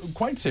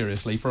quite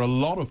seriously, for a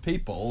lot of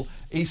people,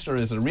 Easter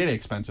is a really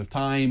expensive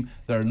time.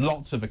 There are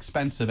lots of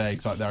expensive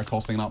eggs out there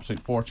costing an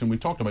absolute fortune. We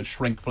talked about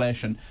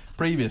shrinkflation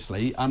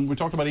previously, and we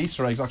talked about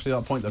Easter eggs, actually,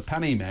 that point that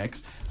Penny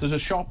makes. There's a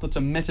shop that's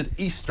omitted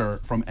Easter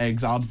from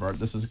eggs advert.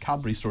 This is a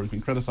Cadbury store that's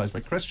been criticised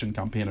by Christian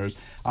campaigners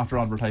after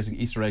advertising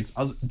Easter eggs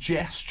as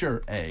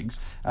gesture eggs.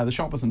 The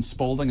shop is in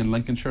Spalding in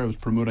Lincolnshire. It was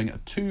promoting a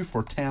 2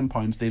 for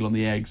 £10 deal on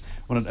the eggs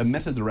when it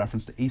omitted the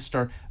reference to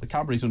Easter. The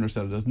Cadbury's owner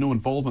said it has no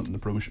involvement in the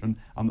promotion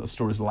and that the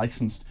store is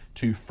licensed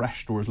to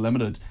Fresh Stores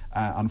Limited,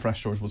 and Fresh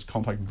Stores was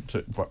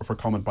contacted for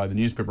comment by the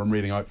newspaper. I'm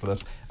reading out for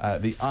this,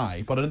 the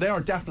Eye. But they are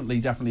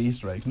definitely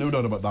Easter eggs, no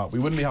doubt about that. We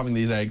wouldn't be having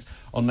these eggs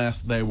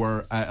unless they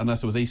were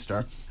unless it was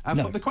Easter.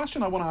 No. But the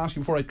question I want to ask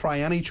you before I try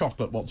any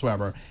chocolate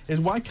whatsoever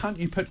is, why can't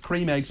you put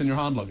cream eggs in your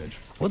hand luggage?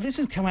 Well, this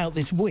has come out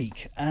this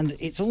week, and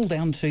it's all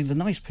down to the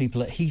nice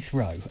people at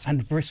Heathrow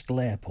and Bristol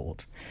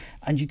Airport.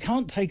 And you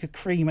can't take a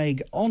cream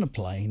egg on a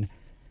plane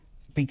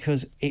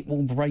because it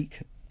will break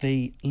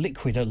the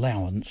liquid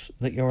allowance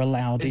that you're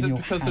allowed in your hand.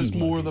 Is it because there's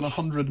more than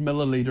 100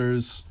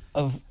 millilitres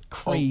of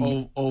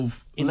cream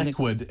of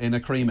liquid in a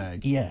cream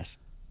egg? Yes.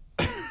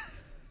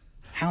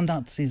 How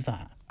nuts is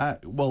that?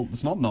 Well,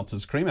 it's not nuts,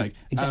 it's cream egg.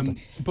 Exactly.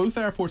 Both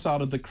airports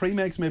added that cream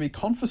eggs may be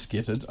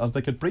confiscated as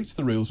they could breach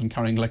the rules when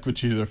carrying liquid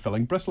due to their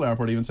filling. Bristol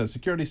Airport even says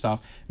security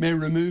staff may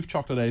remove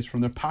chocolate eggs from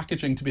their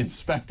packaging to be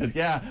inspected.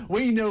 Yeah,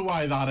 we know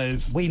why that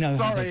is. We know.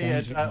 Sorry,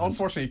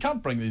 unfortunately, you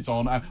can't bring these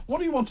on. What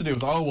do you want to do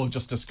with? Oh, we'll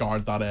just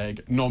discard that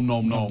egg. Nom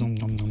nom nom. Nom,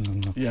 nom, nom, nom,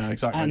 nom. Yeah,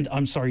 exactly. And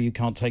I'm sorry, you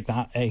can't take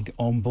that egg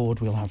on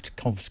board. We'll have to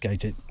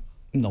confiscate it.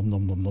 Nom,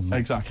 nom, nom, nom, nom.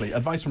 Exactly.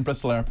 Advice from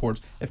Bristol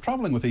Airport: if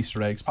travelling with Easter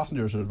eggs,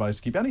 passengers are advised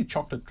to keep any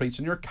chocolate treats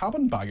in your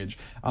cabin baggage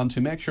and to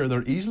make sure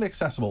they're easily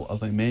accessible, as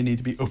they may need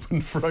to be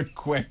opened for a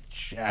quick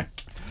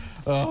check.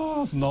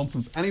 Oh, it's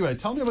nonsense. Anyway,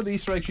 tell me about the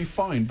Easter eggs you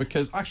found,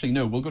 because actually,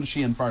 no, we'll go to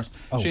Shane first.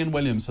 Shane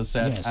Williams has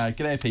said,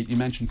 G'day, Pete, you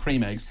mentioned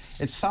cream eggs.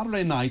 It's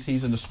Saturday night,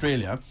 he's in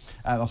Australia.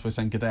 That's why I'm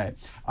saying g'day.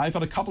 I've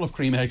had a couple of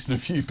cream eggs and a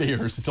few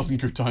beers. It doesn't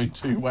go down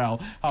too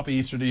well. Happy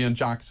Easter to you. And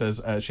Jack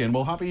says, Shane,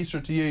 well, happy Easter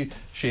to you,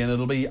 Shane.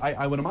 It'll be,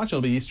 I would imagine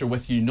it'll be Easter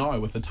with you now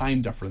with the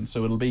time difference.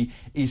 So it'll be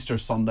Easter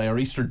Sunday, or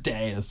Easter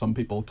Day, as some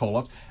people call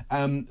it.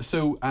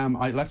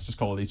 Let's just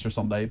call it Easter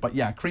Sunday. But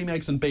yeah, cream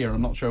eggs and beer,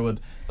 I'm not sure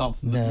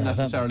that's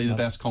necessarily the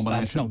best combination.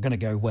 That's not going to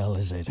go well,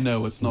 is it?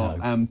 No, it's not.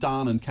 No.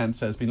 Dan in Kent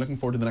says, been looking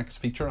forward to the next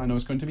feature. I know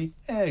it's going to be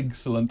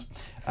excellent.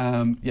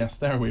 Yes,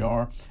 there we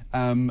are.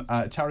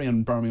 Terry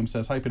in Birmingham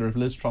says, hi Peter, if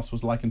Liz Truss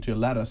was likened to a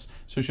lettuce,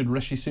 so should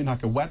Rishi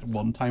Sunak a wet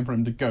one? Time for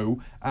him to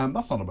go.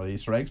 That's not about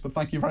Easter eggs, but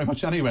thank you very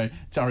much anyway,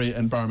 Terry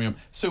in Birmingham.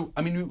 So,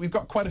 I mean, we've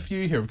got quite a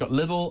few here. We've got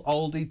Lidl,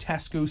 Aldi,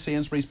 Tesco,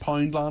 Sainsbury's,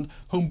 Poundland,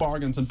 Home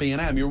Bargains and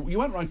B&M. You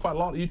went around quite a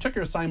lot. You took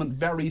your assignment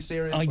very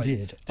seriously. I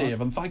did. Dave,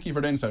 and thank you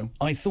for doing so.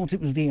 I thought it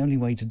was the only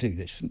way to do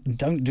this.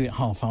 Don't do it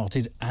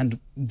half-hearted, and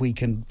we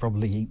can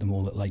probably eat them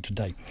all at a later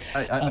date.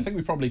 I think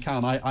we probably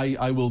can.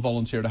 I will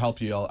volunteer to help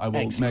you. I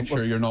will make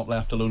sure you're not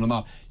left alone on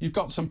that. You've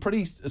got some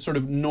pretty sort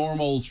of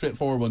normal,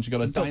 straightforward ones. You've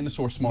got a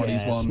dinosaur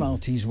Smarties one.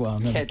 Smarties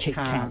one, and a Kit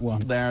Kat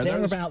one.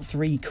 They're about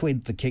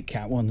 £3 the Kit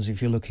Kat ones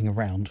if you're looking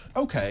around.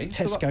 Okay.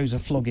 Tesco's are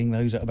flogging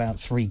those at about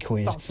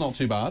 £3. That's not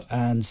too bad.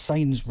 And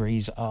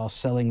Sainsbury's are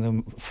selling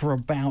them for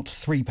about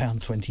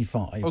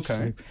 £3.25. Okay.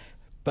 So,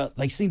 but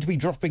they seem to be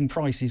dropping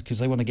prices because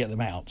they want to get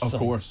them out. Of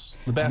course.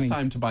 The best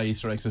time to buy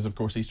Easter eggs is, of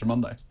course, Easter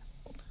Monday,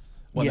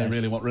 when they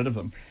really want rid of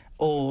them.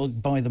 Or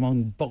buy them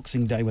on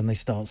Boxing Day when they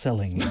start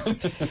selling.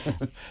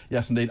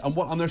 Yes, indeed.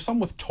 And there's some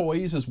with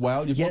toys as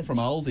well. You've one from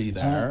Aldi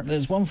there.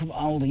 There's one from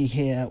Aldi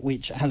here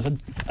which has a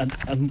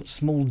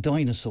small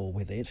dinosaur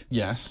with it.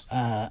 Yes.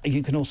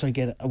 You can also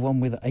get one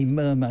with a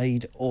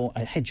mermaid or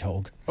a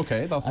hedgehog.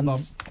 Okay,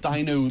 that's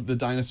Dino the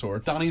dinosaur.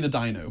 Danny the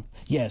Dino.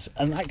 Yes,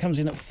 and that comes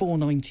in at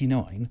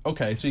 $4.99.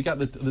 Okay, so you get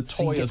the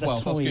toy as well.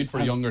 So that's good for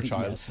a younger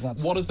child.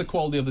 Yes, what is the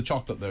quality of the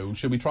chocolate, though?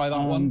 Should we try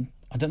that one?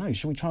 I don't know.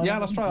 Should we try that? Yeah,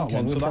 let's try that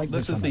one. So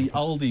this is the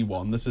Aldi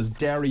one. This is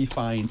Dairy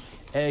Fine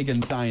Egg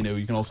and Dino.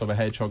 You can also have a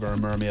hedgehog or a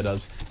mermaid,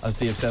 as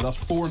Dave said.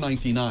 That's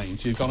 $4.99.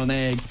 So you've got an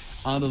egg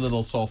and a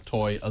little soft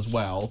toy as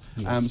well.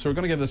 Yes. So we're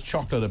going to give this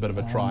chocolate a bit of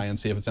a try and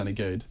see if it's any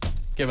good.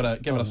 Give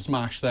it a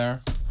smash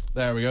there.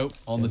 There we go,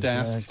 on the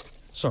desk.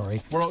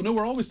 Sorry.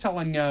 We're always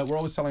telling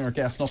our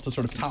guests not to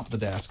sort of tap the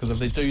desk, because if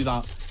they do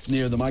that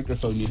near the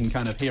microphone, you can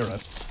kind of hear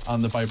it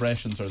and the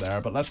vibrations are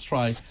there. But let's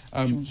try.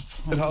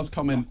 It has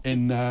come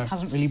in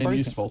hasn't really broken.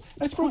 Useful.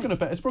 It's broken a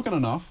bit. It's broken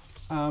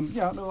enough.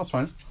 Yeah, no, that's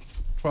fine.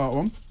 Try that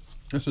one.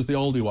 This is the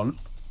Aldi one.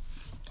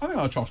 I think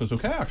our chocolate's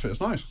okay, actually. It's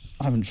nice.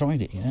 I haven't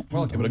tried it yet.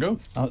 Well, give it a go.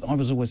 I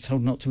was always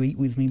told not to eat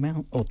with me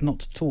mouth, or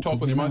not to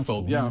talk with your mouth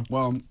full. Yeah.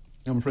 Well,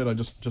 I'm afraid I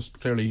just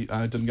clearly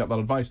didn't get that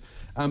advice.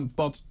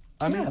 But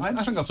I mean, I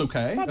think that's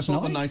okay. That's it's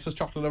not the nice. nicest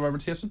chocolate I've ever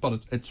tasted,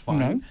 but it's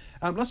fine.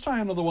 Let's try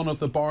another one of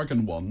the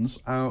bargain ones.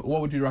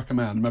 What would you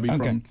recommend? Maybe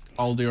from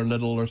Aldi or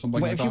Lidl or something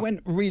Well, like if that? you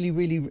went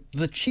really,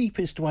 the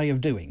cheapest way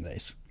of doing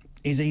this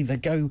is either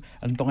go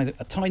and buy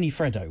a tiny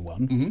Freddo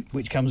one,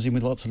 which comes in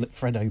with lots of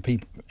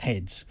Freddo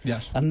heads.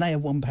 Yes. And they are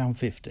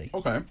 £1.50.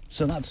 Okay.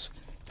 So that's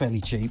fairly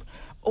cheap.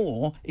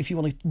 Or, if you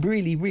want it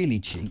really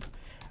cheap,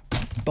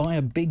 buy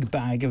a big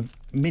bag of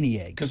mini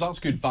eggs. Because that's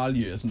good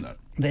value, isn't it?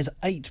 There's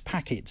 8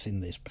 packets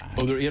in this bag.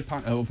 Oh, there are 8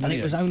 packets of and mini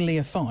it was eggs. only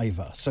a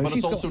 £5. So But if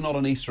it's you've also got... not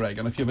an Easter egg,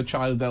 and if you have a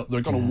child,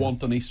 they're going to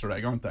want an Easter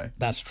egg, aren't they?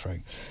 That's true.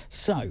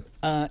 So,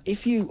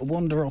 if you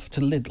wander off to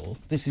Lidl,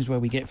 this is where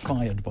we get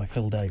fired by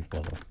Phil Dave,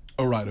 by the way.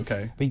 Oh, right,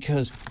 okay.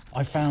 Because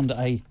I found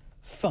a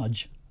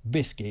fudge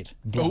biscuit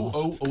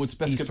blast. Oh, it's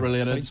biscuit Easter egg.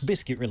 related. So it's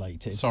biscuit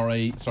related.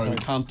 Sorry, we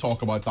can't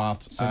talk about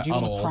that So do you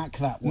at want all. to crack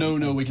that one?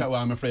 No, we can't.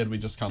 Well, I'm afraid we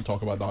just can't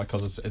talk about that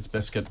because it's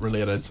biscuit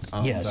related,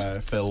 and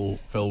Yes. Phil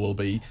will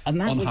be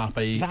And that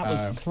unhappy. that was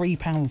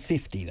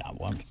 £3.50, that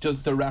one.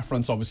 Just the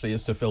reference, obviously,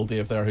 is to Phil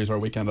Dave there, who's our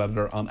weekend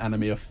editor on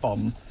Enemy of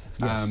Fun.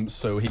 Yes.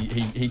 So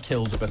he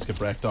killed the biscuit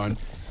breakdown.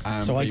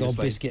 So I got a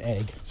previously. biscuit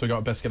egg. So we got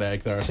a biscuit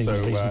egg there. Seems so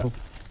reasonable.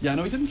 yeah,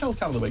 no, he didn't kill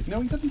Cat of the Week.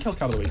 No, he didn't kill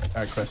Cat of the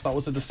Week, Chris. That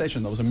was a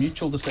decision. That was a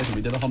mutual decision.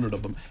 We did 100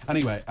 of them.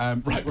 Anyway,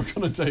 right, we're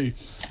going to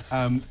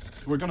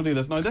do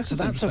this now. This So is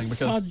that's a interesting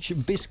because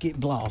fudge biscuit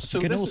blast. So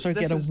you can this- also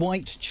this get a is-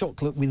 white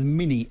chocolate with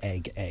mini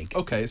egg.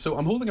 Okay, so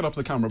I'm holding it up to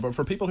the camera, but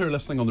for people who are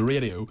listening on the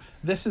radio,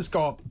 this has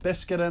got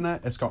biscuit in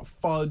it, it's got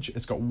fudge,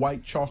 it's got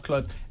white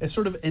chocolate, it's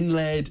sort of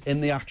inlaid in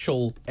the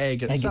actual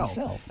egg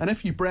itself. And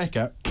if you break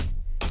it,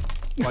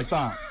 like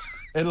that,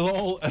 it'll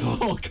all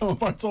come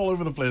apart. It's all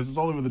over the place. It's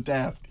all over the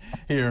desk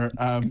here.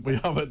 We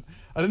have it.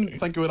 I didn't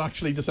think it would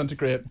actually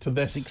disintegrate to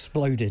this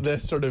exploded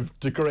this sort of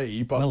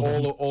degree, but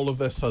all of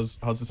this has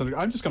disintegrated.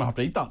 I'm just going to have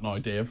to eat that now,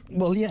 Dave.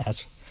 Well,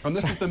 yes. And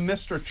this is the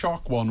Mr.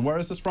 Chalk one. Where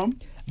is this from?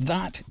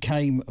 That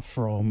came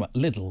from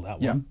Lidl, that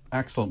one. Yeah,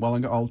 excellent. Well,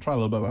 I'll try a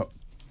little bit of it.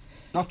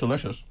 Not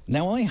delicious.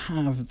 Now, I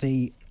have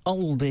the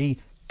Aldi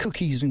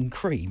cookies and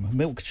cream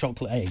milk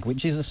chocolate egg,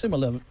 which is a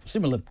similar.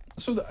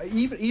 So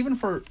even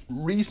for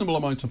reasonable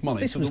amounts of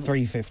money, This was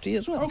 £3.50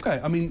 as well. Okay,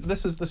 I mean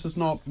this is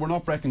not, we're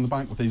not breaking the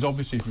bank with these.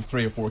 Obviously, for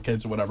 3 or 4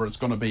 kids or whatever, it's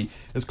going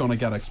to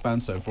get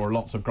expensive for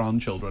lots of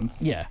grandchildren.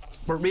 Yeah,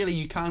 but really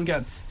you can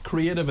get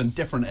creative and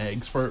different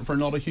eggs for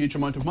not a huge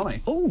amount of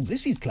money. Oh,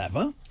 this is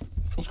clever.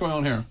 What's going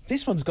on here?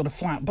 This one's got a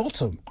flat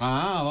bottom.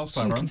 Ah, that's so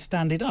clever. you can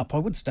stand it up. I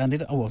would stand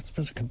it up. Oh, I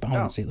suppose I could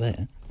balance it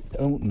there.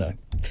 Oh no.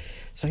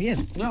 So yes.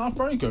 No, that's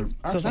very good.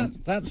 Excellent.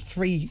 So that's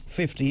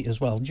 £3.50 as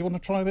well. Do you want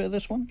to try a bit of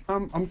this one?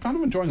 I'm kind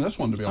of enjoying this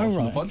one, to be honest.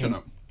 Oh, with the right, fudge in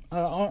okay.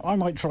 it. I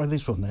might try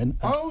this one then.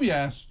 Oh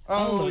yes.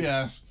 Oh look.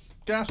 yes.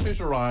 Guest who's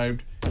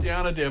arrived.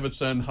 Deanna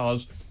Davidson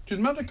she's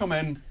meant to come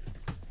in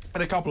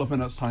a couple of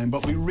minutes' time,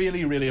 but we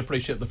really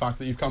appreciate the fact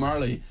that you've come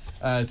early,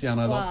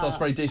 Deanna. That's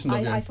very decent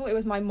of you. I thought it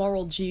was my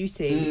moral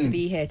duty to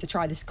be here to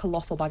try this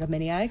colossal bag of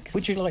mini eggs.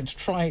 Would you like to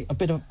try a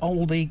bit of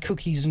Aldi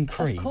cookies and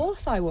cream? Of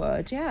course I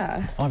would,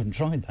 yeah. I haven't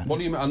tried that. What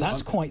do you mean?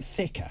 That's quite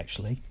thick,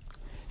 actually.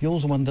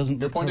 Yours one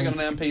doesn't. You're pointing at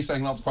an MP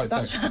saying that's quite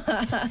thick.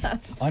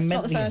 I meant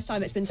Not the first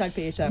time it's been said,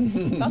 Peter.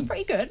 That's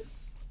pretty good.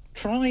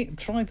 Try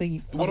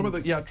the. What about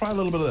the? Yeah, try a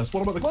little bit of this.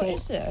 What about the? What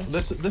is it?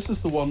 This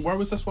is the one. Where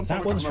was this one from?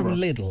 That I can't one's from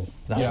remember. Lidl.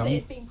 That Yeah. one.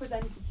 It's being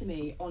presented to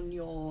me on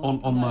your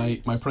On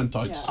my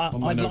printouts. Yeah. On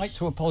my I'd notes. like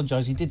to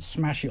apologise. He did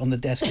smash it on the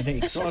desk and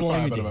it Do you wanna try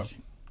a bit exploded. of it?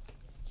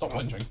 Stop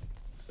flinching.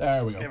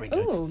 There we go.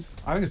 Ooh.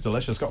 I think it's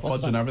delicious. It's got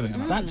fudge and everything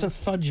in it. That's a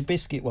fudge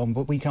biscuit one,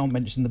 but we can't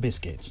mention the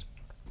biscuits.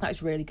 That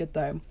is really good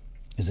though.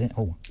 Is it?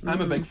 Oh. I'm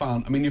a big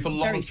fan. I mean, you've a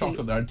lot Very of chocolate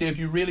sweet. there, Dave.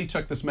 You really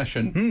took this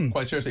mission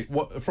quite seriously.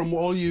 From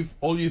all you've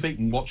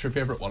eaten, what's your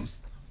favourite one?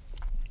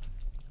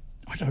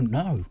 I don't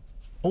know.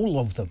 All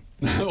of them.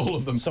 All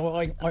of them. So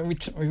I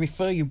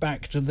refer you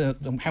back to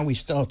the how we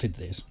started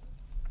this.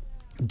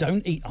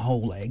 Don't eat a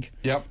whole egg.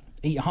 Yep.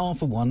 Eat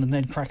half of one and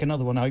then crack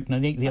another one open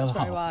and eat the That's other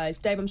very half. wise.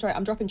 Dave, I'm sorry,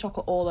 I'm dropping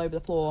chocolate all over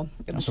the floor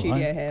in the That's all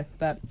studio right. here.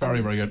 But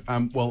Very good.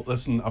 Well,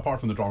 listen.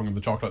 Apart from the dropping of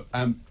the chocolate,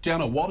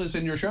 Gianna, what is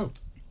in your show?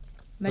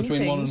 Many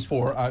Between 1 and things.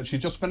 4, she's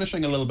just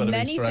finishing a little bit of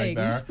Many Easter egg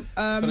there.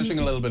 things. Finishing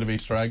a little bit of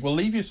Easter egg. We'll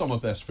leave you some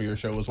of this for your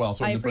show as well.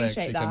 So I in the break,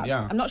 appreciate you that. can,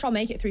 yeah. I'm not sure I'll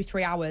make it through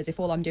 3 hours if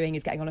all I'm doing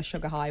is getting on a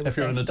sugar high. If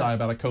you're in a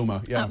diabetic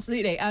coma, yeah.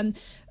 Absolutely.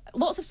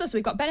 Lots of stuff. So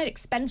we've got Benedict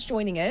Spence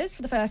joining us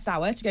for the first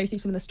hour to go through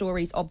some of the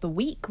stories of the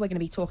week. We're going to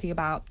be talking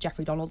about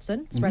Jeffrey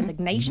Donaldson's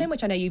resignation,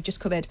 which I know you've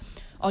just covered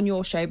on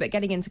your show, but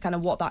getting into kind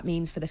of what that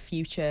means for the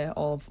future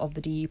of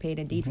the DUP and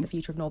indeed for the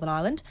future of Northern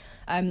Ireland.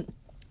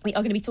 We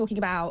are going to be talking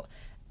about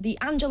the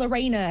Angela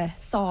Rayner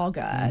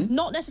saga,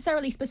 not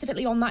necessarily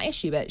specifically on that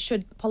issue, but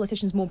should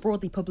politicians more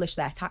broadly publish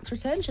their tax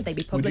return? Should they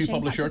be publishing Would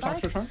you publish your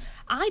advice? tax return?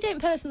 I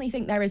don't personally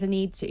think there is a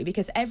need to,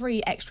 because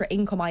every extra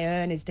income I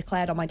earn is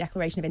declared on my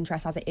declaration of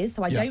interest as it is,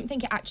 so I don't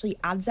think it actually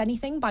adds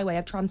anything by way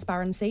of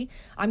transparency.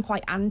 I'm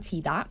quite anti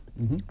that,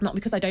 not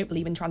because I don't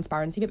believe in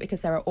transparency, but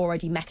because there are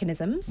already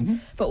mechanisms.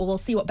 But we'll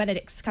see what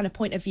Benedict's kind of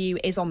point of view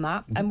is on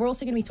that. And we're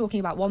also going to be talking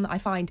about one that I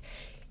find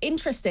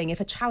interesting, if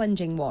a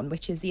challenging one,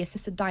 which is the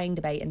assisted dying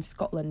debate in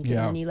Scotland, given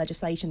Yeah. the new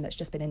legislation that's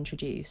just been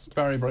introduced.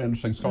 Very, very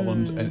interesting.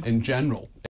 Scotland in general